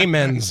went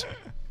amens.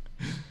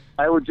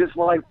 I would just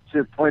like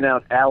to point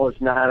out Al is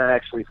not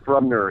actually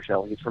from New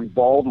Rochelle. He's from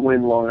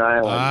Baldwin, Long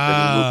Island. And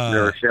he moved to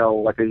New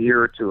Rochelle like a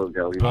year or two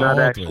ago. He's not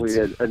actually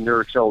a New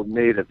Rochelle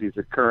native. He's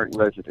a current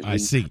resident. I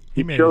see.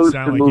 He chose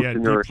to move to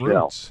New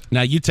Rochelle.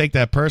 Now you take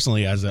that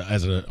personally as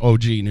an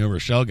OG New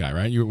Rochelle guy,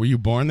 right? Were you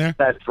born there?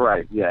 That's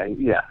right. Yeah.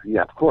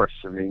 Of course.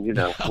 I mean,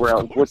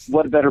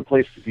 what better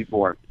place to be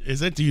born?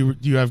 Is it? Do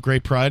you have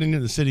great pride in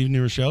the city of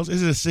New Rochelle?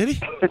 Is it a city?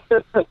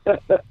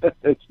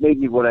 It's made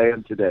me what I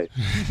am today.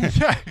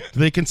 Do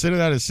they consider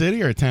that a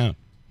city or a town?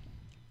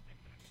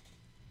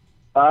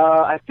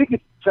 I think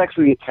it's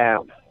actually a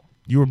town.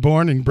 You were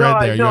born and bred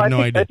there. You have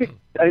no idea.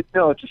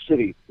 No, it's a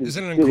city. Is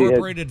it an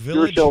incorporated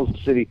village? New Rochelle's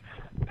a city.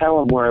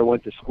 Pelham, where I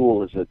went to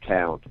school, is a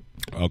town.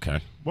 Okay.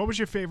 What was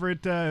your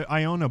favorite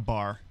Iona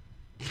bar?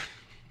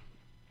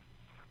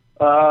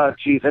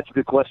 Geez, that's a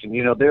good question.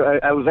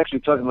 I was actually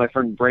talking to my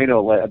friend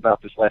Brano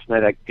about this last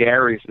night at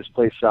Gary's, this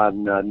place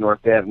on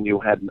North Avenue,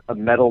 had a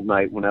metal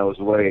night when I was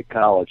away at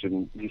college,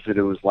 and he said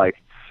it was like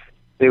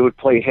they would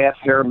play half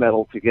hair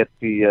metal to get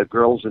the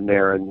girls in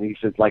there, and he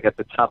said like at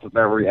the top of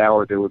every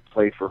hour they would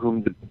play For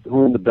Whom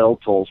the Bell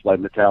Tolls by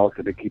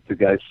Metallica to keep the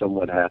guys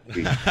somewhat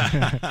happy.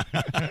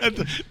 At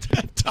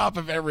the top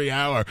of every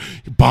hour,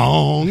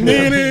 bong.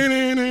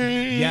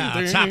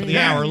 Yeah, top of the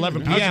hour,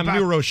 11 p.m.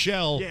 New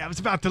Rochelle. Yeah, I was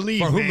about to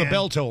leave. For Whom the man.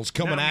 Bell Tolls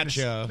coming Now I'm at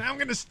gonna- you. Now I'm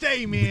gonna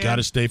stay, man. You got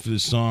to stay for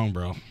this song,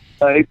 bro.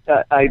 I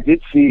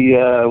did see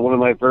one of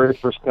my very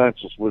first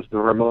concerts was the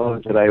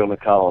Ramones at Iona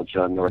College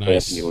on North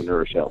Nice. Avenue in New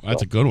Rochelle.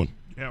 That's a good one.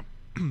 Yeah.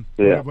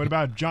 Yeah. What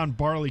about John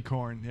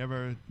Barleycorn? You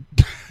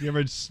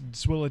ever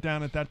swill it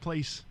down at that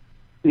place?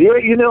 Yeah,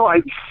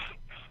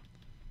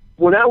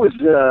 when I was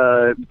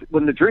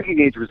when the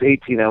drinking age was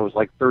 18, I was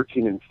like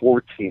 13 and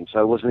 14, so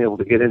I wasn't able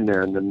to get in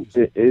there, and then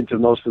into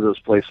most of those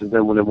places.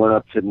 Then when it went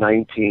up to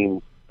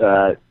 19,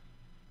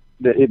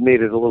 it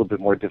made it a little bit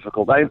more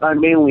difficult. I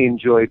mainly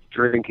enjoyed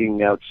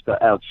drinking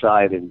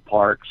outside in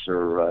parks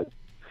or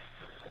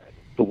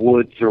the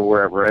woods or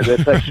wherever. And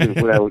that's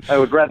actually what I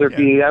would rather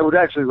be. I would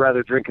actually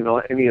rather drink in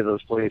any of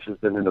those places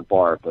than in a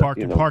bar. But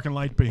Parking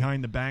light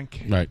behind the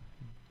bank. Right.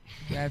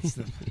 That's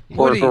the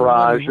or a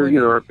garage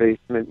or a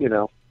basement.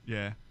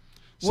 Yeah.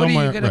 Woody,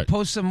 Somewhere- you're gonna right.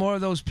 post some more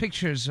of those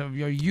pictures of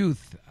your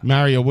youth.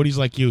 Mario, Woody's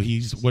like you.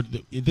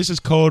 This is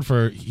code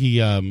for he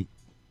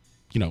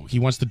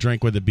wants to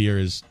drink where the beer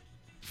is,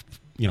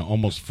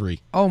 almost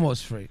free.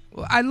 Almost free.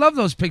 Well, I love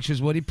those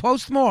pictures, Woody.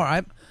 Post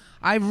more.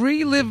 I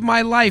relive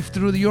my life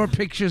through your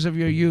pictures of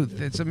your youth.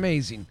 It's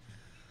amazing.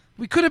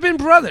 We could have been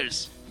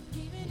brothers.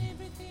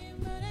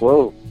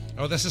 Whoa.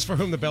 Oh, this is For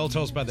Whom the Bell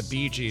Tolls by the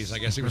Bee Gees. I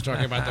guess he was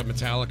talking about the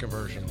Metallica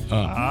version.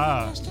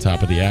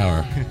 Top of the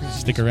hour.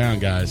 Stick around,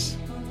 guys.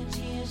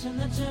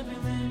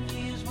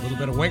 A little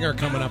bit of Winger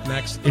coming up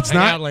next. It's Hang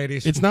not, out,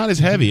 ladies. It's not as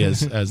heavy as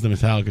the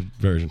Metallica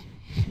version.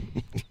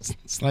 It's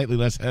slightly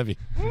less heavy.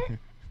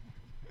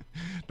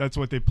 That's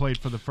what they played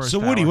for the first. So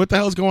Woody, hour. what the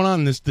hell's going on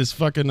in this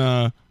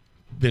fucking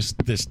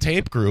this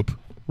tape group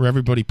where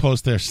everybody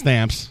posts their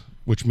stamps,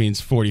 which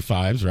means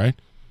 45s, right?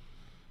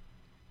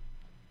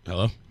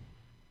 Hello.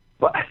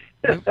 What?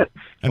 And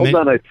Hold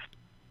on.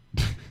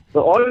 The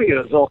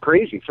audio is all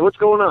crazy. So what's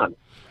going on?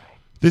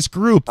 This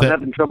group I'm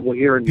having trouble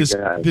hearing you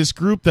guys. this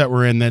group that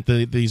we're in, that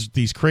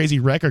these crazy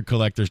record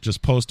collectors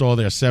just post all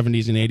their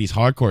 70s and 80s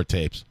hardcore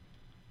tapes.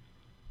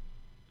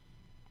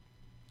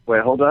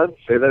 Wait, hold on.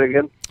 Say that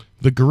again.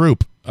 The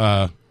group,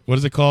 what What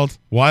is it called?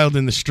 Wild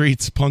in the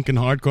Streets, punk and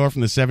hardcore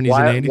from the 70s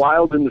and 80s.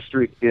 Wild in the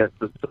Streets, yes,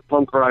 the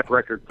punk rock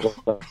record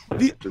club.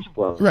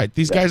 Right,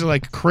 these guys are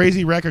like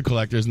crazy record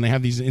collectors, and they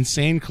have these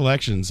insane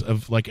collections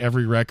of like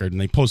every record, and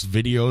they post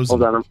videos.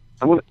 Hold on,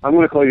 I'm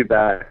going to call you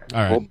back.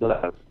 All right. Hold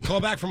on. Call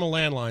back from a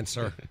landline,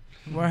 sir.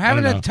 We're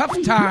having I a don't know.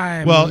 tough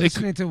time Well,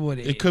 listening to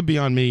Woody. It could be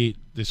on me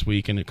this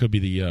week, and it could be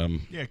the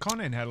Yeah,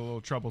 Conan had a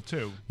little trouble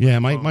too. yeah.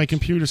 My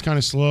computer's kind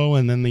of slow,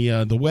 and then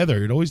the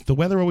weather. The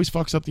weather always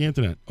fucks up the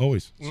internet.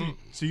 Always.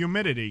 It's the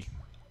humidity.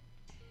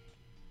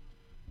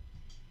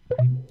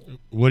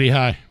 Woody,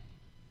 hi.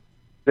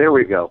 There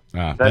we go.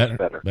 Ah, That's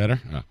better.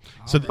 Better. Ah.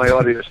 So My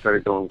audio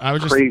started going I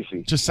was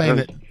crazy. just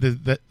saying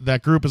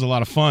that group is a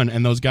lot of fun,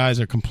 and those guys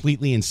are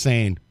completely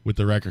insane with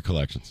the record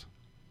collections.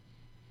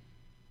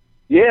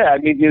 Yeah, I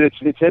mean,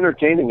 it's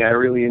entertaining. I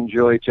really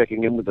enjoy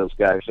checking in with those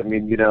guys. I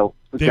mean, the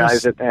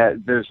guys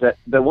that there's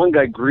that one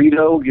guy,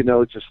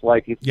 Greedo, just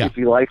like if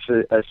he likes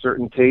a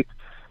certain tape,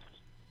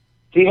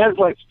 he has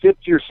like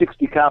 50 or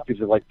 60 copies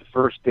of like the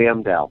first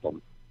Damned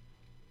album.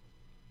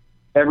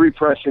 Every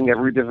pressing,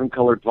 every different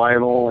colored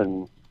vinyl,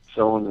 and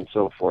so on and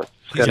so forth.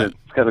 It's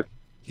kind of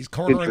He's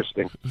cornering.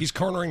 interesting. He's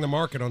cornering the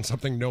market on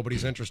something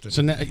nobody's interested So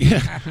in. now,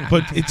 yeah,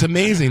 but it's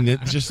amazing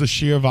that just the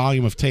sheer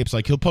volume of tapes.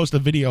 Like he'll post a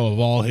video of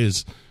all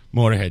his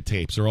Motorhead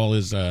tapes or all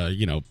his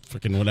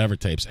freaking whatever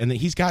tapes, and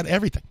he's got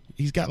everything.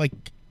 He's got like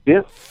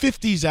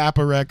 50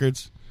 Zappa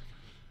records,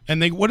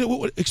 and they what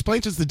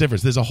explains us the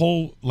difference. There's a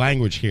whole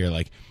language here,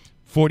 like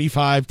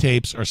 45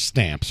 tapes or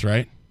stamps,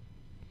 right?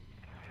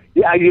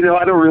 Yeah, I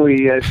don't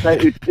really.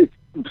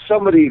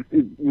 Somebody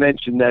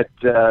mentioned that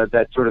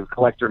that sort of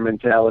collector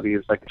mentality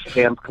is like a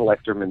stamp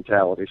collector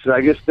mentality. So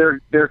I guess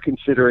they're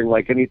considering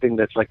like anything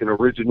that's like an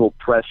original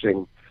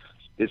pressing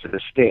is a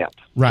stamp,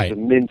 Right? It's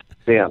a mint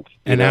stamp.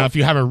 And now, if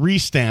you have a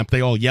restamp,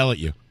 they all yell at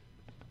you.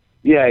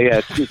 Yeah,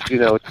 it's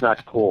it's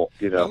not cool.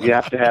 You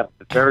have to have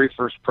the very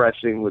first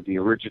pressing with the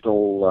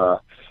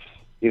original.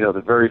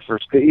 The very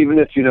first, even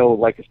if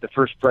like if the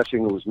first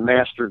pressing was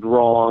mastered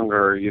wrong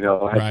or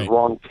had the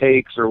wrong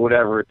takes or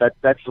whatever,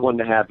 that's the one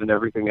to have, and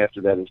everything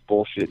after that is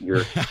bullshit.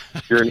 You're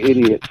an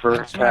idiot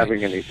for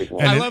having anything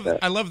like that.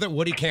 I love that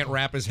Woody can't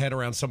wrap his head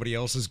around somebody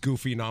else's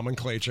goofy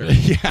nomenclature.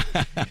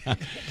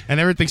 And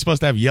everything's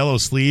supposed to have yellow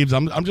sleeves.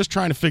 I'm just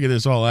trying to figure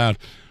this all out.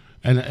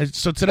 And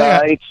so today,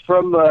 it's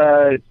from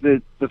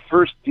the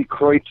first Die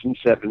Kreuzen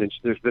 7-inch.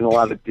 There's been a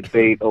lot of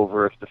debate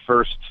over if the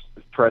first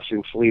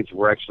pressing sleeves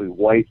were actually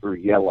white or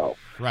yellow.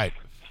 Right.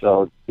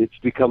 So it's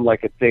become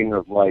like a thing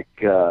of like,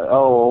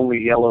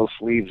 only yellow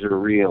sleeves are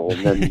real.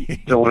 And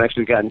then someone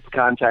actually got in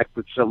contact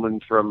with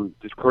someone from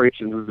Die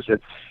Kreuzen who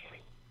said,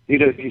 he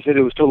said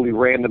it was totally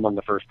random on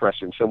the first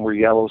pressing. Some were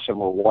yellow, some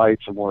were white,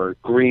 some were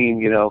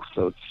green.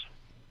 So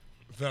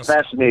it's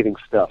fascinating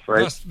stuff,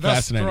 right?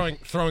 Thus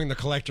throwing the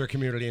collector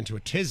community into a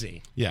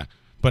tizzy. Yeah.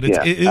 But it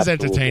is absolutely.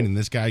 entertaining.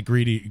 This guy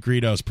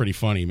Greedo's pretty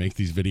funny. He makes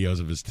these videos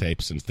of his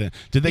tapes and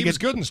He was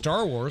good in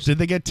Star Wars. Did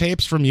they get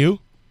tapes from you?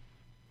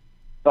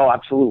 Oh,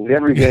 absolutely.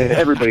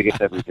 Everybody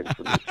gets everything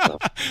from me. So.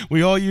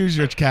 We all use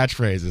your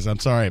catchphrases. I'm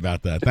sorry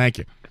about that. Thank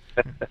you.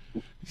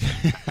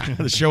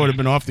 The show would have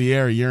been off the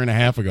air a year and a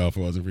half ago if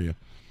it wasn't for you.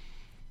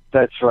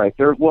 That's right.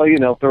 They're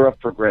up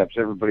for grabs.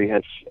 Everybody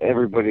has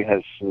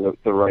the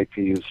right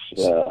to use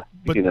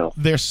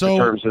they're so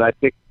terms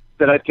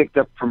that I picked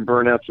up from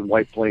Burnouts and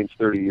White Plains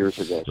 30 years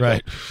ago. So.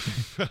 Right.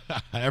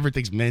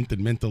 Everything's mint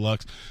and mint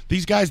deluxe.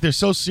 These guys, they're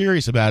so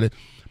serious about it.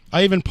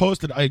 I even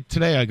posted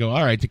today. I go,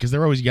 all right, because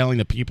they're always yelling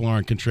that people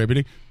aren't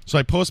contributing. So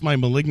I post my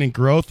Malignant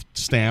Growth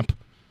stamp,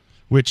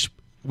 which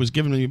was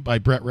given to me by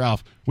Brett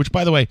Ralph, which,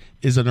 by the way,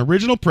 is an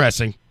original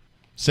pressing.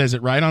 Says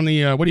it right on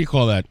the what do you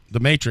call that? The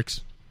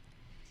Matrix.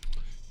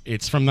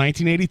 It's from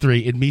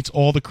 1983. It meets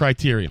all the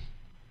criteria.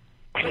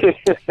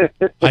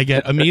 I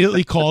get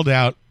immediately called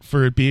out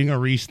for it being a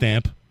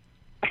restamp,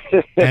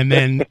 and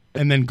then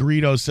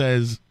Greedo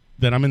says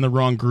that I'm in the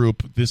wrong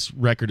group. This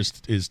record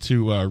is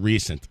too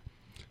recent,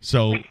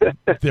 so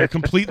they're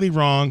completely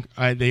wrong.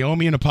 They owe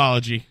me an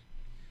apology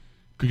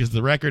because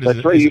the record is.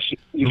 That's right.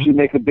 You should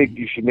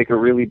make a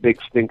really big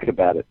stink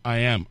about it. I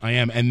am,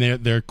 and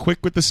they're quick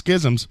with the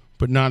schisms,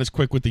 but not as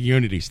quick with the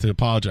unities to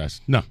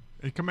apologize. No.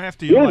 They come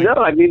after you. Yeah,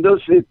 I mean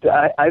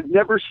I've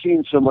never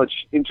seen so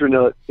much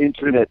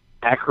internet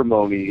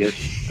acrimony as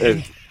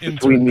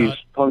between these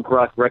punk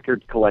rock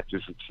record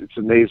collectors. It's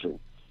amazing.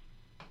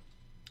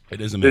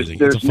 It is amazing.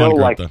 There's it's a fun no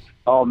group, though.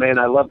 Oh man,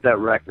 I love that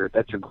record.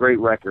 That's a great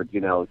record.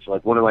 It's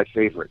like one of my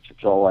favorites.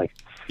 It's all like,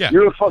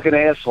 you're a fucking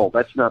asshole.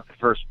 That's not the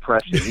first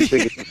pressing. You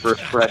think it's the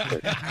first pressing,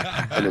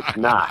 and it's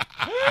not.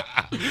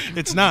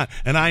 It's not,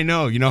 and I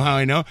know. You know how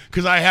I know?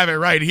 Because I have it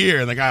right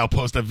here, and the guy will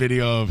post a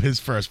video of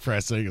his first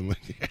pressing.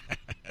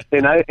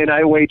 And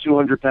I weigh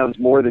 200 pounds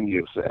more than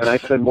you, and I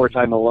spend more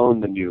time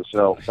alone than you.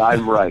 So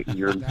I'm right, and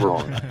you're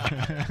wrong.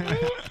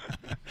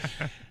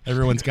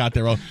 Everyone's got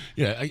their own.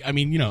 Yeah, I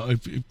mean,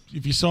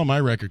 if you saw my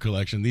record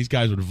collection, these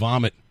guys would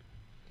vomit.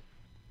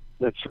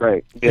 That's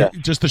right. Yeah,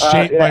 just the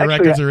shape my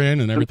records are in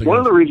and everything. One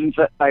of the reasons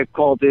that I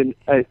called in,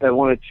 I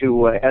wanted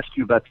to ask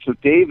you about. So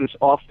Dave is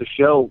off the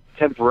show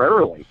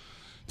temporarily.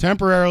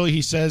 Temporarily,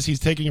 he says he's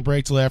taking a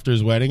break till after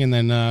his wedding, and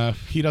then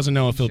he doesn't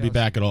know if he'll be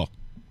back at all.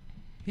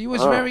 He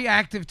was very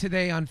active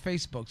today on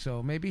Facebook,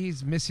 so maybe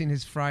he's missing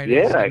his Friday.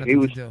 Yeah, he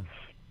was.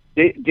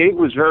 Dave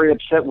was very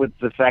upset with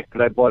the fact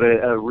that I bought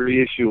a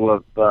reissue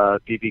of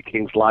B.B.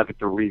 King's Live at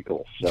the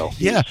Regal. So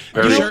yeah,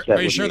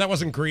 Are you sure that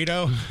wasn't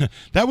Greedo?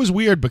 That was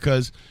weird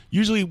because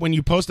usually when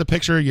you post a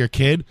picture of your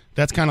kid,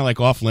 that's kind of like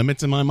off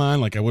limits in my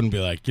mind. Like I wouldn't be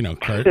like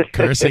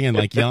cursing and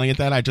like yelling at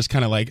that. I just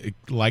kind of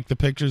like the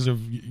pictures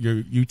of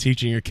you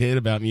teaching your kid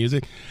about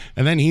music,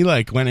 and then he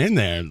like went in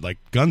there like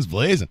guns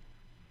blazing.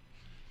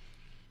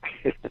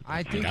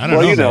 I think. I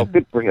don't know,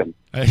 good for him.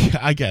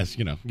 I guess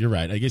you're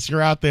right. I guess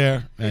you're out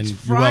there and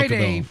It's you're welcome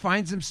Friday. He home.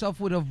 finds himself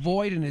with a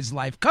void in his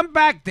life. Come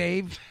back,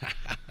 Dave.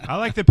 I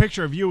like the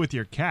picture of you with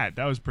your cat.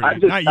 That was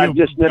pretty. I've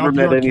just never of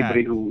met your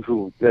anybody cat.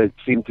 who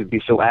seemed to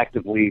be so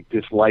actively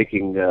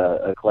disliking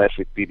a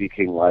classic B.B.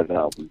 King live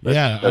album.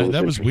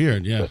 That was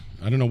weird. Yeah,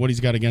 I don't know what he's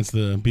got against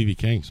the B.B.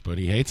 Kings, but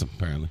he hates them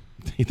apparently.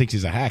 He thinks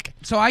he's a hack.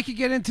 So I could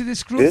get into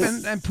this group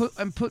Yeah.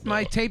 and put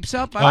my tapes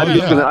up. I'm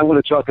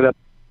going to chalk it up.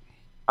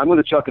 I'm going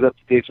to chalk it up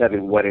to Dave's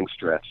having wedding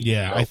stress.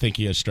 Yeah, I think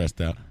he is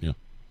stressed out. Yeah,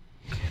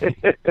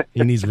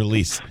 he needs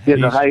release. He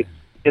has a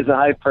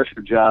high pressure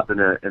job and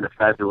a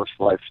fabulous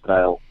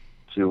lifestyle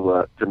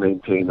to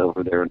maintain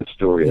over there in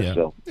Astoria. Yeah.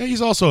 So Yeah,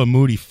 he's also a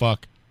moody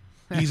fuck.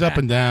 He's up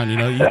and down.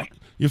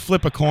 You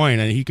flip a coin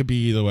and he could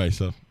be either way.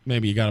 So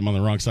maybe you got him on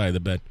the wrong side of the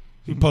bed.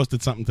 He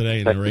posted something today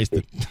and erased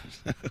it.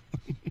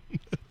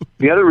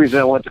 the other reason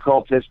I wanted to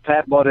call is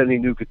Pat bought any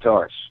new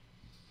guitars?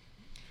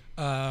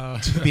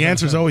 The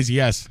answer is always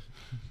yes.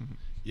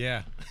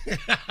 Yeah.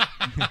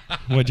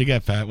 What'd you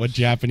get, Pat? What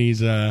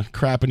Japanese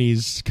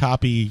Crapanese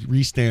copy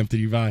restamp did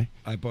you buy?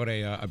 I bought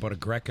a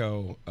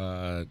Greco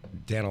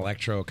Dan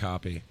Electro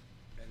copy,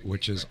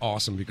 which is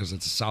awesome because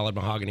it's a solid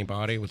mahogany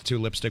body with 2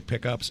 lipstick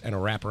pickups and a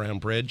wraparound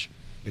bridge.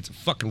 It's a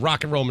fucking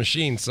rock and roll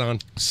machine, son.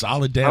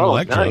 Solid Dan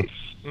Electro. Nice.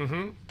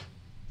 Mm-hmm.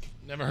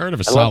 Never heard of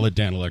a solid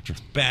Dan Electro.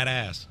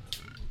 Badass.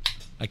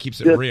 I keeps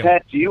it Yeah, real.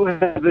 Pat, do you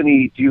have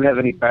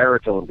any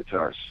baritone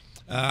guitars?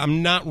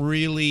 I'm not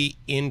really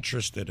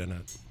interested in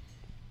it.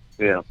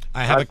 Yeah,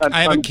 I have a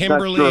I'm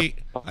Kimberly. not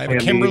sure. I have a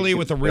Kimberly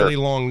with a really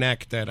long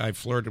neck that I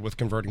flirted with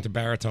converting to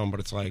baritone, but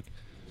it's like,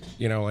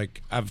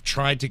 I've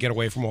tried to get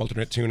away from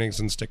alternate tunings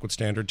and stick with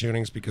standard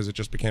tunings because it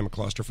just became a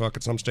clusterfuck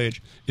at some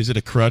stage. Is it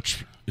a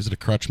crutch? Is it a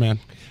crutch, man?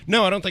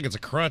 No, I don't think it's a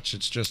crutch.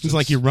 It's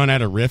like you run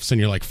out of riffs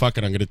and you're like, fuck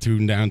it, I'm going to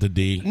tune down to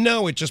D.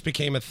 No, it just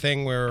became a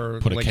thing where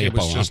Put a like capo it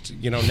was just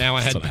now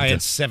I That's what I had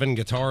did. 7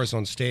 guitars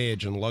on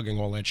stage and lugging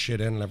all that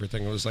shit in and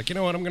everything. It was like, you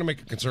know what, I'm going to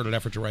make a concerted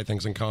effort to write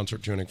things in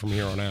concert tuning from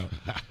here on out.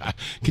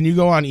 Can you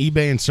go on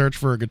eBay and search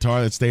for a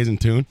guitar that stays in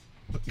tune?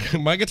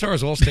 My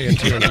guitars all stay in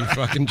tune, you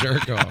fucking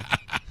jerk off.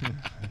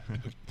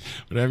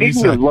 Whatever you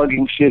Speaking say. of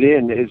lugging shit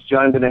in, is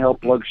John going to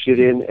help lug shit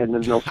in and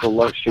then also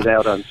lug shit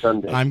out on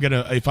Sunday?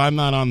 If I'm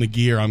not on the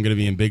gear, I'm gonna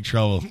be in big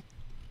trouble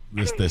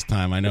this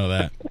time. I know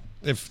that.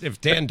 If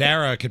Dan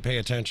Dara could pay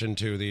attention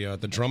to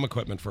the drum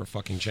equipment for a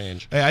fucking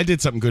change. Hey, I did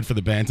something good for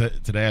the band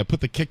today. I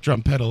put the kick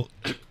drum pedal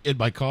in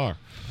my car.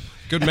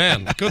 Good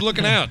man. Good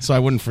looking out. So I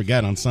wouldn't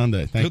forget on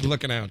Sunday. Thank Good you.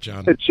 looking out,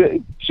 John.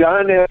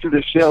 John, after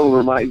the show,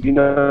 reminds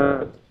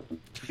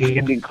the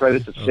ending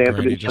credits of Sanford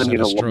great, he and just Son, had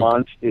a stroke.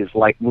 Lamont is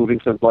like moving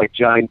some like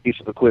giant piece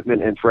of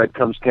equipment, and Fred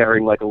comes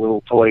carrying like a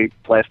little toy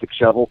plastic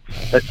shovel.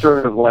 That's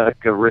sort of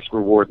like a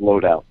risk-reward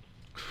loadout.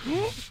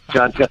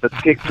 John's got the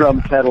kick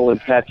drum pedal,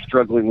 and Pat's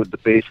struggling with the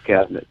bass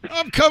cabinet.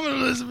 I'm coming,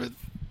 Elizabeth.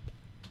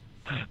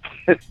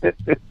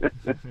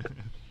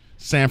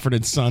 Sanford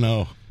and Son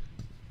O.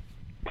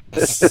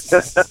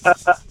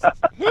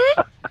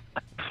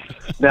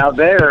 Now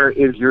there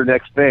is your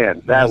next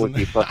band. That would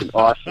be fucking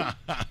awesome.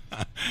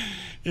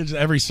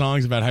 Every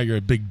song's about how you're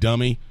a big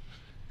dummy,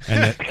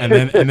 and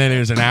then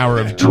there's an hour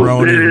of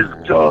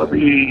droning.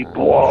 Dummy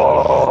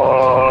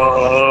boy.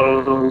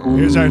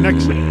 Here's our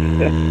next.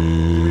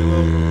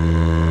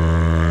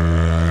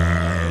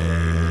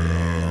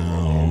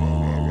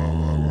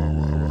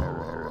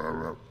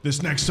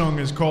 This next song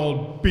is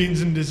called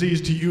 "Beans and Disease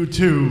to You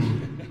Too."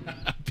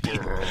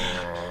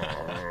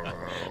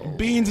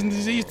 Beans and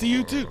disease to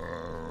you too.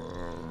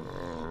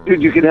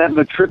 Dude, you can have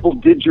a triple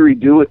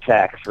didgeridoo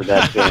attack for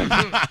that band.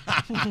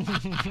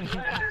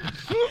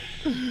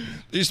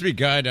 There used to be a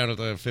guy down at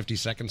the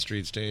 52nd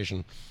Street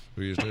station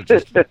who used to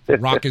just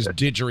rock his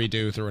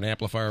didgeridoo through an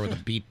amplifier with a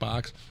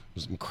beatbox. It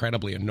was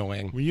incredibly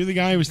annoying. Were you the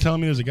guy who was telling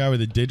me there was a guy with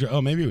a didgeridoo?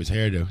 Oh, maybe it was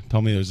Hairdo.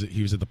 Told me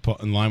he was at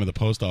in line with the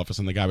post office,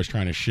 and the guy was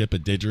trying to ship a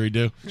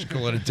didgeridoo. Just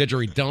call it a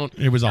didgeridoo.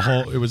 It was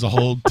a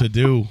whole to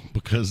do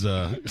because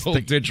whole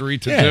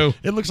didgeridoo.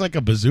 It looks like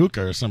a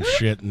bazooka or some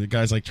shit, and the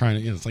guy's like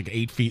trying to. It's like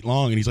 8 feet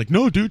long, and he's like,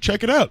 "No, dude,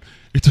 check it out.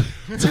 It's a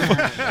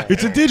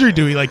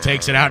didgeridoo." He like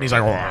takes it out, and he's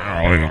like.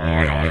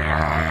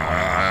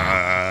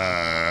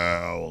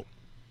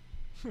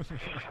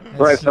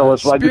 All right,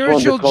 fellas. Well, I just wanted to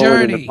Spiritual call in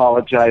journey. and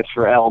apologize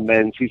for Al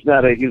Menz. He's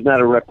not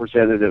a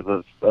representative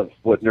of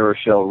what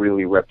Neuroshell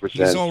really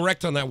represents. He's all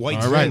wrecked on that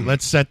white All right, Zin.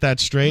 let's set that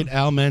straight.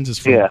 Al Menz is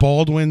from Yeah.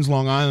 Baldwin's,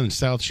 Long Island,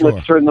 South Shore.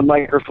 Let's turn the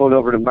microphone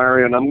over to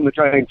Mario, and I'm going to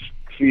try and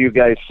see you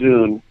guys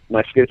soon.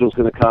 My schedule's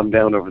going to calm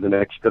down over the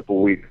next couple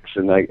of weeks,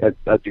 and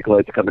I'd be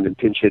glad to come in and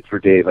pinch hit for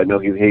Dave. I know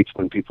he hates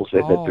when people say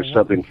that they're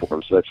subbing for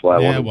him, so that's why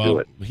I want to do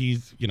it.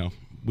 He's,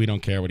 we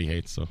don't care what he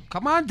hates, so.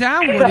 Come on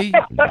down, Woody.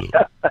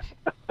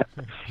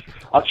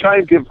 I'll try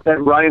and give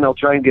Ryan. I'll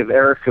try and give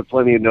Erica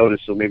plenty of notice,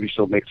 so maybe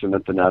she'll make some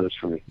empanadas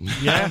for me.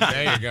 Yeah,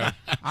 there you go.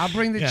 I'll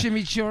bring the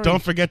chimichurri.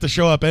 Don't forget to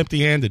show up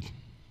empty-handed.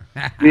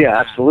 Yeah,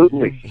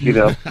 absolutely.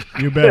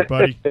 You bet,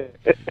 buddy. All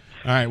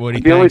right,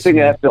 Woody. The only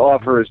thing I have to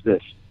offer is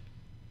this.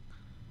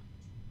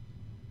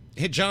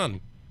 Hey,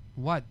 John.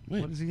 What?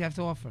 What does he have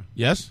to offer?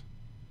 Yes?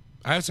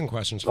 I have some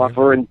questions for you.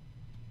 Offering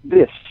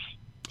this.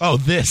 Oh,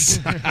 this.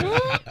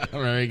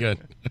 Very good.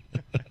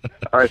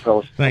 All right,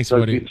 fellas. Thanks, So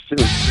Woody. see you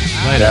soon.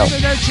 Later.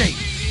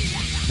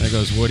 Arrivederci. There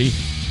goes Woody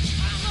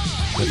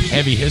with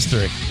heavy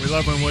history. We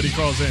love when Woody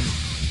calls in.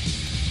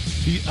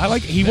 He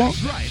won't.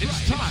 That's right.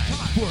 It's time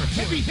for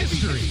Heavy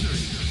History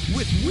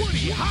with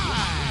Woody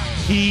High.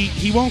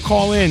 He won't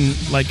call in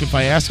like if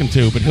I ask him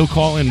to, but he'll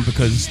call in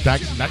because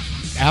that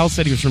Al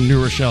said he was from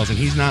New Rochelle, and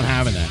he's not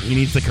having that. He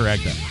needs to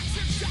correct that.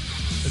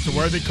 It's a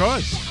worthy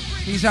cause.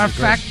 He's our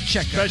fact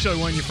checker. Especially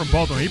when you're from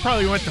Baltimore. He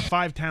probably went to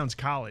Five Towns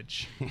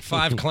College.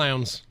 5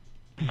 clowns.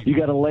 You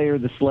got to layer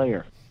the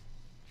slayer.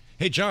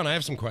 Hey, John, I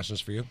have some questions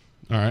for you.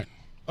 All right.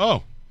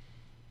 Oh.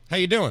 How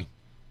you doing?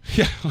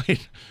 Yeah,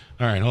 wait.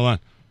 All right, hold on.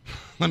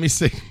 Let me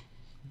see.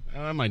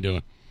 How am I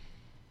doing?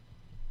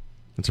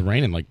 It's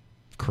raining like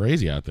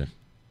crazy out there.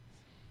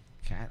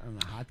 Cat on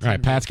the hot All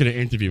right, Pat's going to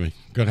interview me.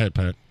 Go ahead,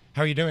 Pat.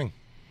 How are you doing?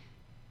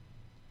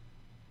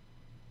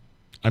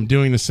 I'm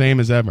doing the same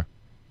as ever.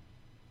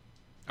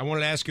 I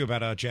wanted to ask you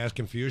about Jazz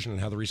Confusion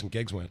and how the recent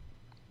gigs went.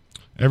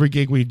 Every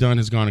gig we've done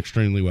has gone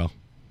extremely well.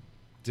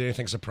 Did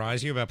anything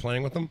surprise you about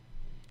playing with them?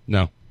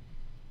 No.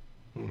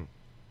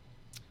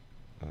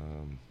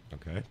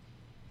 Okay.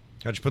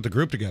 How'd you put the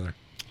group together?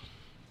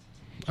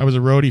 It was a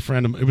roadie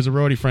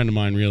friend of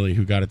mine, really,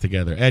 who got it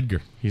together.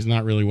 Edgar. He's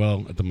not really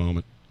well at the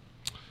moment.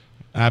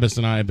 Abbas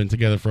and I have been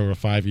together for over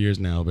 5 years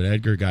now, but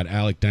Edgar got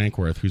Alec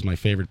Dankworth, who's my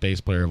favorite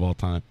bass player of all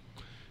time.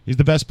 He's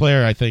the best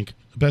player, I think,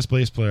 the best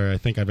bass player I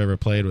think I've ever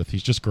played with.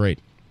 He's just great.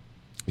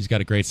 He's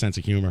got a great sense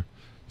of humor.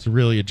 It's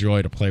really a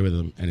joy to play with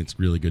him, and it's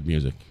really good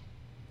music.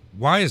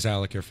 Why is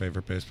Alec your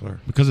favorite bass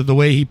player? Because of the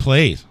way he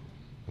plays.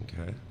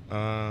 Okay.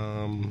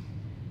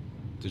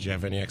 Did you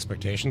have any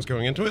expectations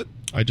going into it?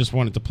 I just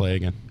wanted to play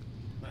again.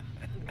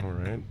 All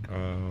right.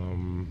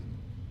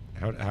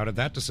 How did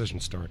that decision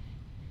start?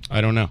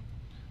 I don't know.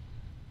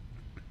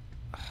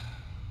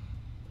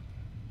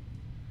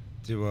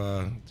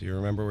 Do you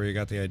remember where you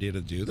got the idea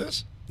to do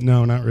this?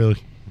 No, not really.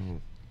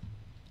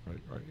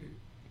 Are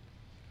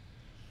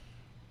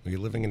you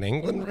living in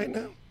England right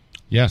now?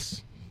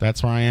 Yes,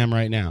 that's where I am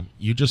right now.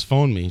 You just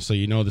phoned me, so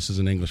you know this is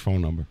an English phone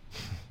number.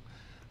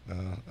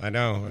 I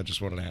know. I just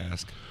wanted to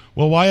ask.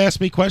 Well, why ask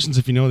me questions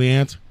if you know the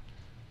answer?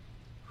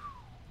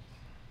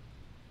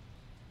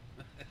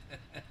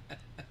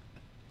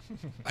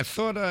 I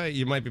thought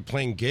you might be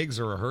playing gigs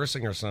or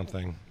rehearsing or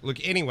something. Look,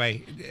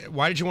 anyway,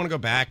 why did you want to go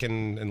back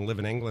and live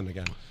in England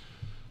again?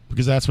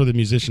 Because that's where the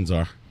musicians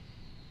are.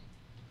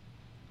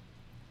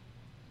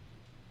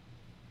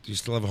 Do you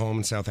still have a home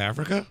in South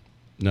Africa?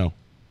 No.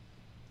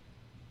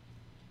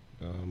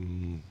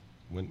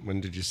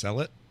 When did you sell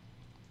it?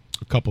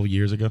 A couple of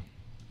years ago.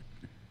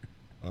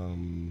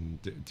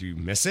 Do you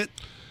miss it?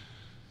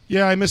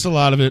 Yeah, I miss a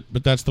lot of it,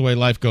 but that's the way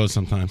life goes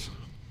sometimes.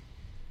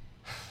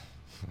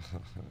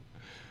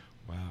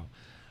 Wow.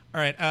 All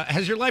right.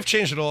 Has your life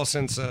changed at all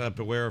since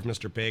Beware of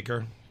Mr.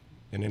 Baker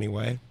in any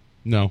way?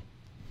 No.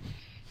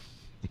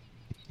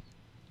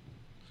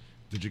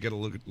 Did you get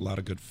a lot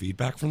of good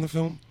feedback from the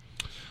film?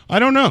 I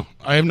don't know.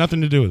 I have nothing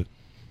to do with it.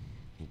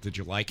 Did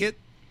you like it?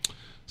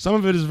 Some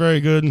of it is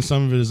very good and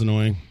some of it is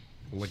annoying.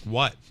 Like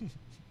what?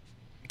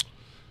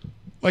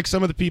 Like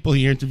some of the people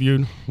he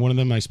interviewed. One of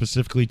them, I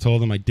specifically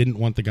told him I didn't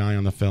want the guy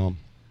on the film.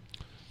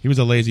 He was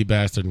a lazy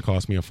bastard and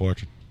cost me a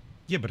fortune.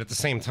 Yeah, but at the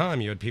same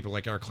time, you had people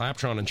like Eric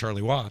Clapton and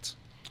Charlie Watts.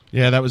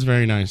 Yeah, that was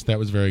very nice. That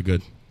was very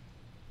good.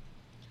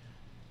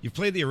 You've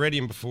played the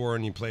Iridium before,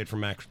 and you played for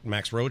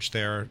Max Roach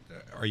there.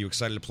 Are you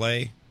excited to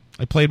play?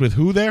 I played with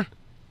who there?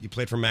 You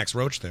played for Max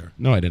Roach there.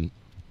 No, I didn't.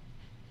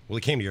 Well,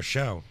 he came to your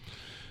show.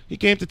 He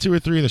came to 2 or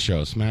 3 of the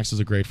shows. Max is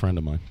a great friend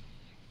of mine.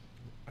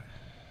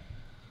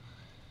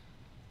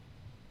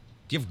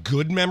 Do you have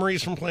good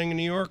memories from playing in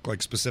New York,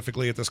 like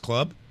specifically at this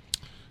club?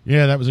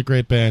 Yeah, that was a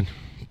great band.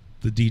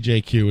 The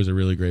DJQ was a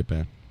really great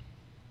band.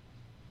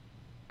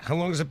 How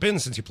long has it been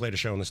since you played a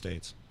show in the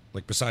States?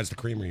 Like, besides the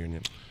Cream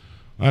reunion?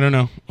 I don't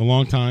know. A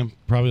long time.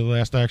 Probably the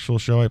last actual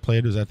show I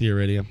played was at the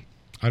Iridium.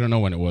 I don't know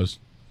when it was.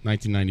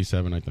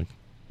 1997, I think.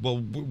 Well,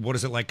 what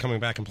is it like coming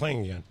back and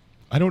playing again?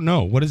 I don't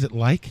know. What is it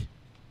like?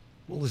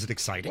 Well, is it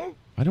exciting?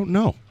 I don't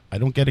know. I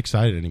don't get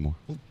excited anymore.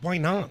 Well, why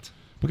not?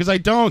 Because I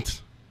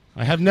don't.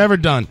 I have never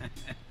done.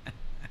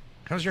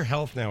 How's your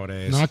health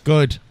nowadays? Not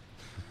good.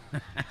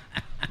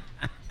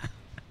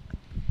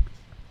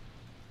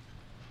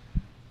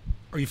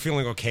 Are you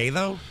feeling okay,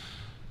 though?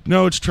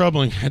 No, it's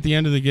troubling. At the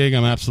end of the gig,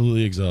 I'm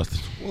absolutely exhausted.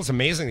 Well, it's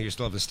amazing that you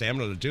still have the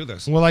stamina to do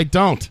this. Well, I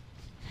don't.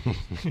 Well,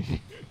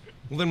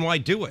 then why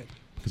do it?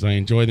 Because I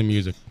enjoy the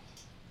music.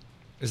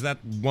 Is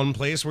that one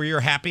place where you're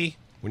happy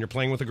when you're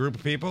playing with a group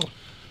of people?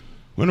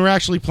 When we're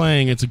actually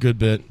playing, it's a good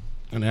bit,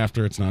 and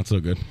after, it's not so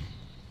good.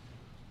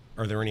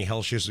 Are there any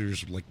health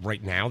issues like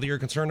right now that you're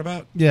concerned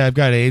about? Yeah, I've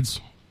got AIDS,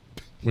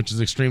 which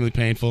is extremely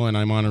painful, and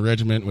I'm on a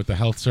regimen with the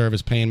Health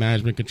Service Pain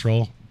Management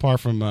Control. Apart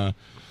from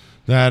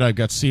that, I've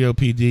got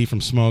COPD from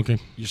smoking.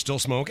 You're still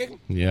smoking?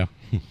 Yeah.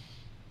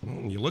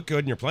 You look good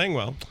and you're playing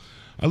well.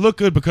 I look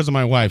good because of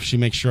my wife. She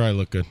makes sure I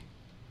look good.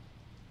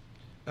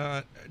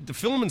 The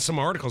film and some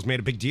articles made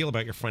a big deal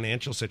about your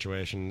financial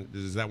situation.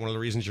 Is that one of the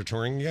reasons you're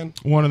touring again?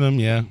 One of them,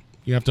 yeah.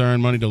 You have to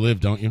earn money to live,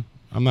 don't you?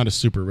 I'm not a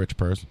super rich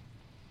person.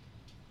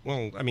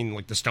 Well, I mean,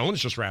 like the Stones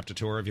just wrapped a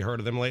tour. Have you heard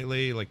of them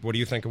lately? Like, what do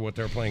you think of what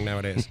they're playing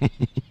nowadays?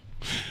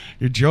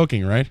 You're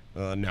joking, right?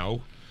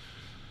 No.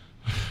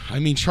 I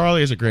mean,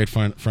 Charlie is a great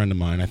friend of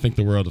mine. I think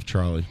the world of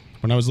Charlie.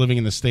 When I was living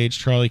in the States,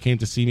 Charlie came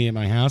to see me at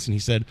my house, and he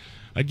said,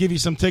 I'd give you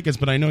some tickets,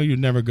 but I know you'd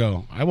never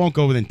go. I won't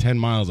go within 10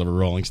 miles of a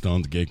Rolling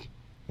Stones gig.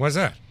 Why's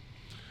that?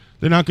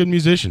 They're not good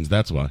musicians,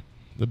 that's why.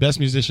 The best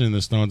musician in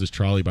the Stones is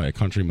Charlie by a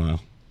country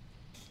mile.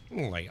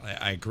 Well,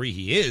 I agree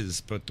he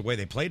is, but the way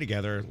they play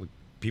together,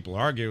 people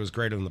argue, is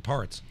greater than the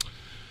parts.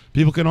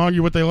 People can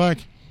argue what they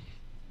like.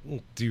 Well,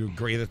 do you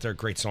agree that they're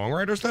great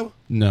songwriters, though?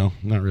 No,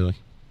 not really.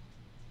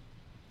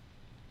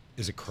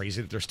 Is it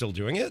crazy that they're still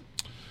doing it?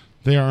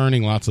 They are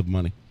earning lots of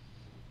money.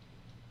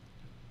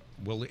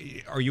 Well,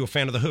 are you a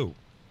fan of The Who?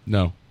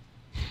 No.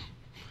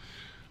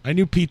 I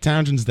knew Pete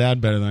Townshend's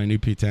dad better than I knew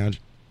Pete Townshend.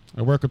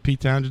 I worked with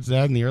Pete Townshend's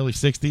dad in the early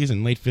 60s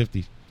and late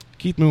 50s.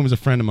 Keith Moon was a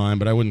friend of mine,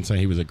 but I wouldn't say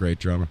he was a great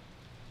drummer.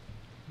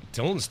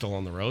 Dylan's still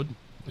on the road.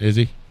 Is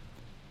he?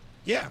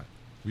 Yeah.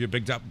 Were you a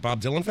big Bob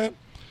Dylan fan?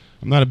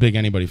 I'm not a big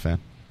anybody fan.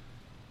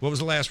 What was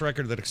the last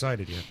record that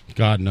excited you?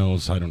 God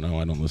knows. I don't know.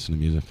 I don't listen to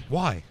music.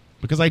 Why?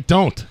 Because I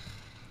don't.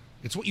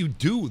 It's what you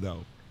do,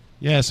 though.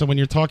 Yeah, so when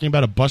you're talking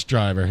about a bus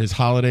driver, his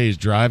holiday is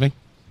driving.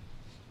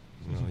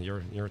 Oh,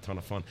 you're a ton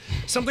of fun.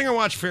 Something I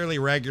watch fairly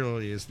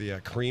regularly is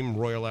the Cream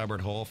Royal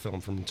Albert Hall film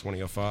from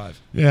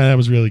 2005. Yeah, that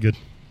was really good.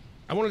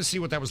 I wanted to see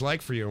what that was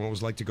like for you and what it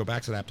was like to go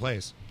back to that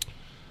place.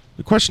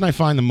 The question I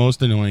find the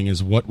most annoying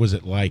is, what was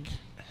it like?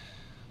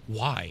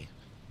 Why?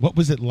 What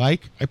was it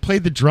like? I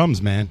played the drums,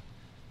 man.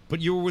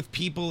 But you were with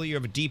people you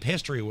have a deep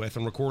history with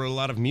and recorded a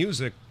lot of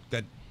music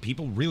that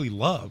people really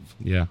love.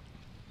 Yeah.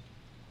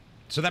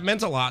 So that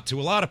meant a lot to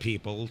a lot of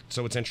people,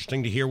 so it's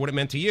interesting to hear what it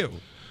meant to you.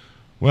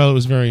 Well, it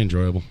was very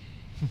enjoyable.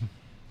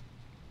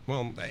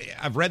 Well,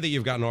 I've read that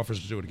you've gotten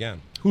offers to do it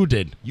again. Who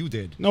did? You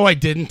did. No, I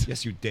didn't.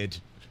 Yes, you did.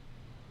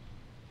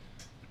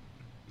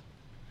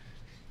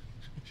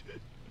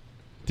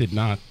 Did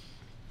not.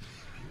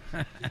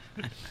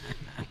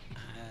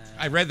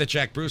 I read that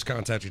Jack Bruce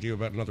contacted you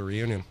about another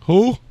reunion.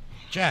 Who?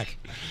 Jack.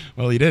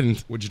 Well, he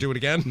didn't. Would you do it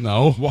again?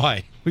 No.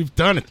 Why? We've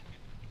done it.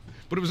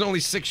 But it was only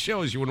 6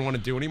 shows. You wouldn't want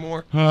to do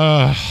anymore?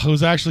 It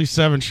was actually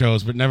 7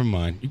 shows, but never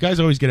mind. You guys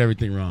always get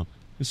everything wrong.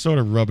 This sort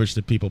of rubbish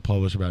that people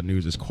publish about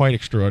news is quite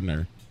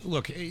extraordinary.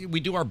 Look,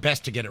 we do our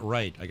best to get it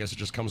right. I guess it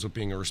just comes with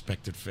being a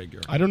respected figure.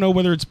 I don't know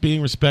whether it's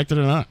being respected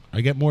or not. I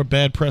get more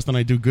bad press than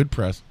I do good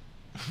press.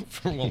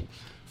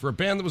 For a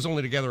band that was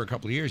only together a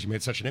couple of years, you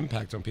made such an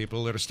impact on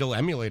people that are still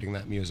emulating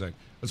that music.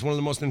 It's one of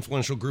the most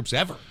influential groups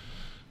ever.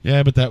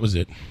 Yeah, but that was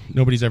it.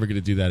 Nobody's ever going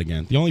to do that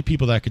again. The only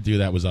people that could do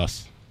that was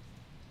us.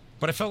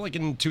 But I felt like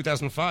in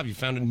 2005, you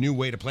found a new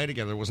way to play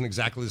together. It wasn't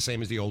exactly the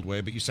same as the old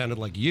way, but you sounded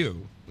like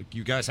you. Like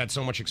you guys had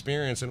so much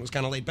experience, and it was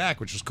kind of laid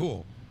back, which was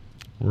cool.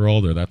 We're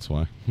older, that's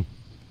why. Do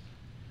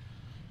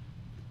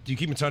you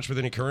keep in touch with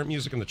any current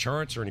music in the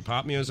charts or any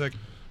pop music?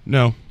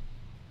 No.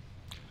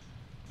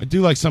 I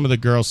do like some of the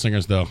girl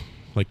singers, though,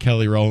 like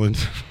Kelly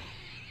Rowland,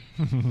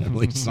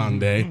 Emily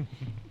Sunday.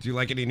 Do you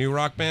like any new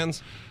rock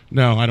bands?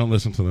 No, I don't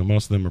listen to them.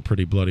 Most of them are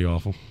pretty bloody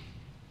awful.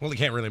 Well, they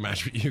can't really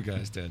match what you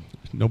guys did.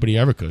 Nobody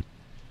ever could.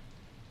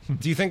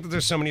 Do you think that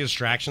there's so many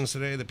distractions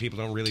today that people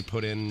don't really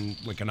put in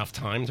like enough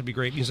time to be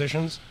great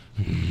musicians?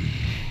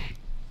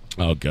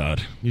 Oh,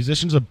 God.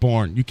 Musicians are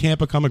born. You can't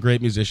become a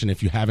great musician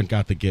if you haven't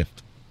got the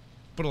gift.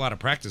 But a lot of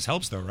practice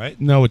helps, though, right?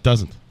 No, it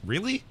doesn't.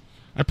 Really?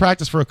 I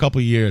practiced for a couple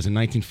of years in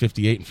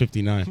 1958 and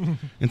 59.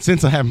 And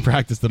since I haven't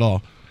practiced at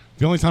all,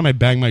 the only time I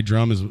bang my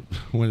drum is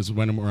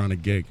when we're on a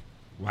gig.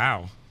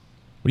 Wow.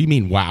 What do you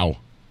mean, wow?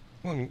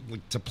 Well,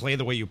 like, to play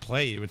the way you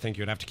play, you would think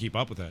you'd have to keep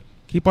up with it.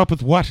 Keep up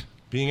with what?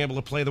 Being able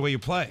to play the way you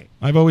play.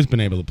 I've always been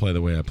able to play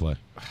the way I play.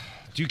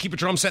 Do you keep a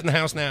drum set in the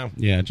house now?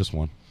 Yeah, just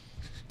one.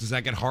 Does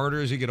that get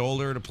harder as you get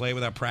older to play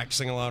without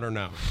practicing a lot or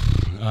no?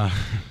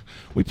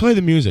 We play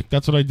the music.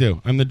 That's what I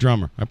do. I'm the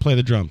drummer. I play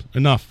the drums.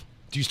 Enough.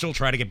 Do you still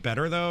try to get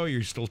better, though?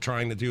 You're still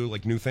trying to do,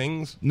 like, new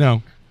things?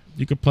 No.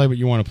 You can play what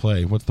you want to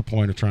play. What's the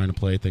point of trying to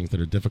play things that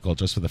are difficult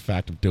just for the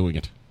fact of doing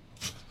it?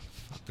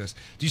 Fuck this.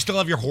 Do you still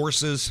have your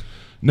horses?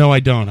 No, I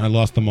don't. I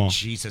lost them all.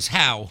 Jesus,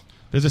 how?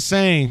 There's a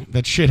saying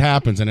that shit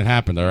happens, and it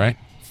happened, all right?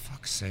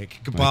 Fuck's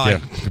sake.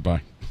 Goodbye.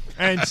 Goodbye.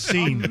 And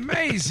scene.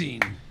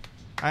 Amazing.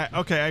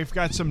 Okay, I've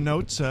got some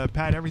notes.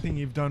 Pat, everything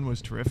you've done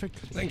was terrific.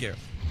 Thank you.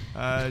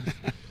 I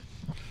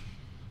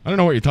don't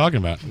know what you're talking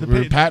about.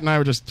 Pat and I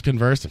were just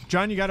conversing.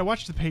 John, you got to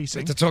watch the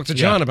pacing. To talk to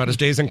John about his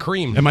days in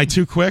cream. Am I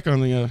too quick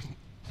on the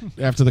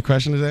after the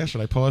question is asked?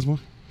 Should I pause more?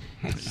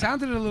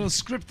 Sounded a little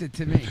scripted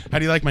to me. How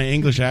do you like my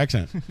English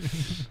accent?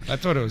 I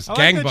thought it was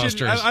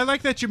gangbusters. I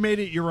like that you made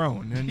it your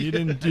own, and you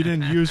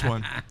didn't use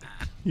one.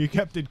 You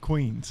kept it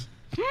Queens.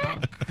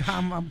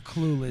 I'm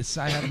clueless.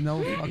 I have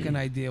no fucking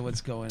idea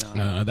what's going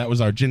on. That was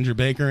our Ginger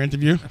Baker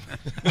interview.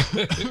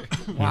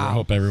 Wow. I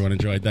hope everyone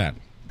enjoyed that.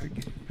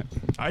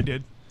 I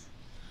did.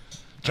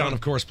 John,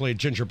 of course, played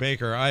Ginger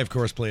Baker. I, of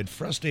course, played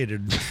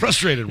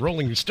frustrated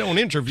Rolling Stone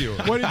interviewer.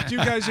 Do you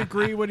guys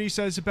agree what he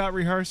says about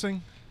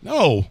rehearsing?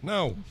 No.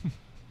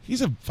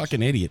 He's a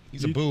fucking idiot.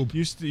 He's a boob.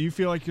 You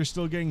feel like you're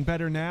still getting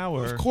better now?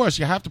 Or? Of course,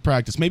 you have to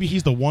practice. Maybe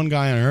he's the one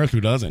guy on earth who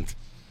doesn't.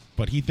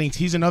 But he thinks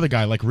he's another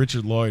guy like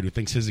Richard Lloyd who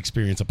thinks his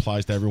experience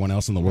applies to everyone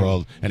else in the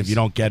world. And if you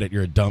don't get it,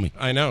 you're a dummy.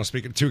 I know.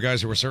 Speaking of two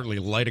guys who were certainly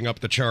lighting up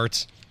the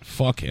charts.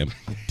 Fuck him,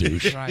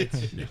 douche. Right.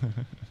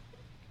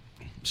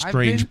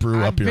 Strange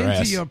brew up your I've been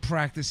ass. to your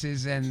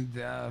practices, and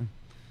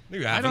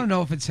You I haven't. don't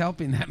know if it's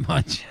helping that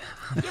much.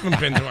 You haven't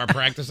been to our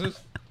practices,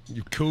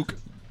 you kook.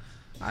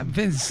 I've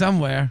been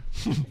somewhere.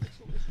 A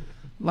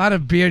lot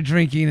of beer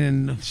drinking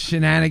and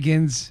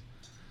shenanigans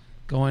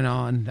going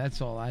on.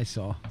 That's all I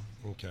saw.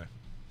 Okay.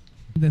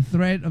 The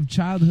threat of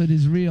childhood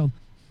is real.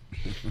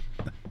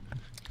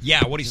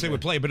 Yeah, what do you say we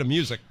play a bit of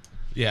music?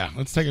 Yeah,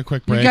 let's take a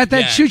quick break. You got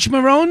that Chooch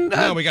Marone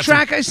No, we got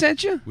track some- I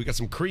sent you? We got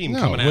some cream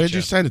No, coming at where'd you.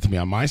 you send it to me?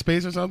 On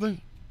MySpace or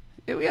something?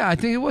 Yeah, I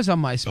think it was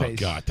on MySpace. Oh,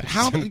 God.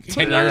 How? 10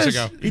 years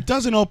ago. It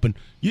doesn't open.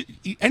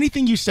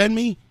 Anything you send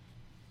me,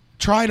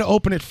 try to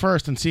open it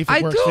first and see if it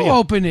I works do for you.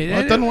 open it. Well,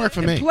 it and doesn't work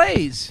for it me.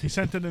 plays. He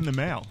sent it in the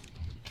mail.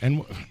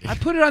 And I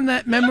put it on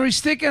that memory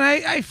stick, and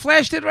I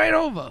flashed it right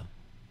over.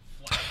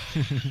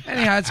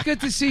 Anyhow, it's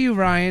good to see you,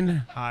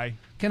 Ryan. Hi.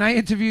 Can I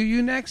interview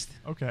you next?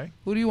 Okay.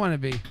 Who do you want to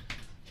be?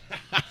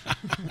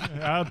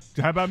 How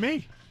about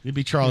me? You'd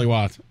be Charlie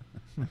Watts.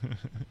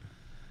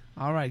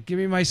 All right, give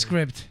me my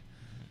script.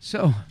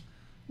 So,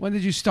 when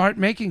did you start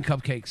making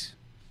cupcakes?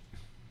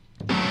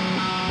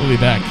 We'll be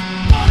back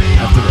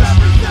after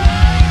this.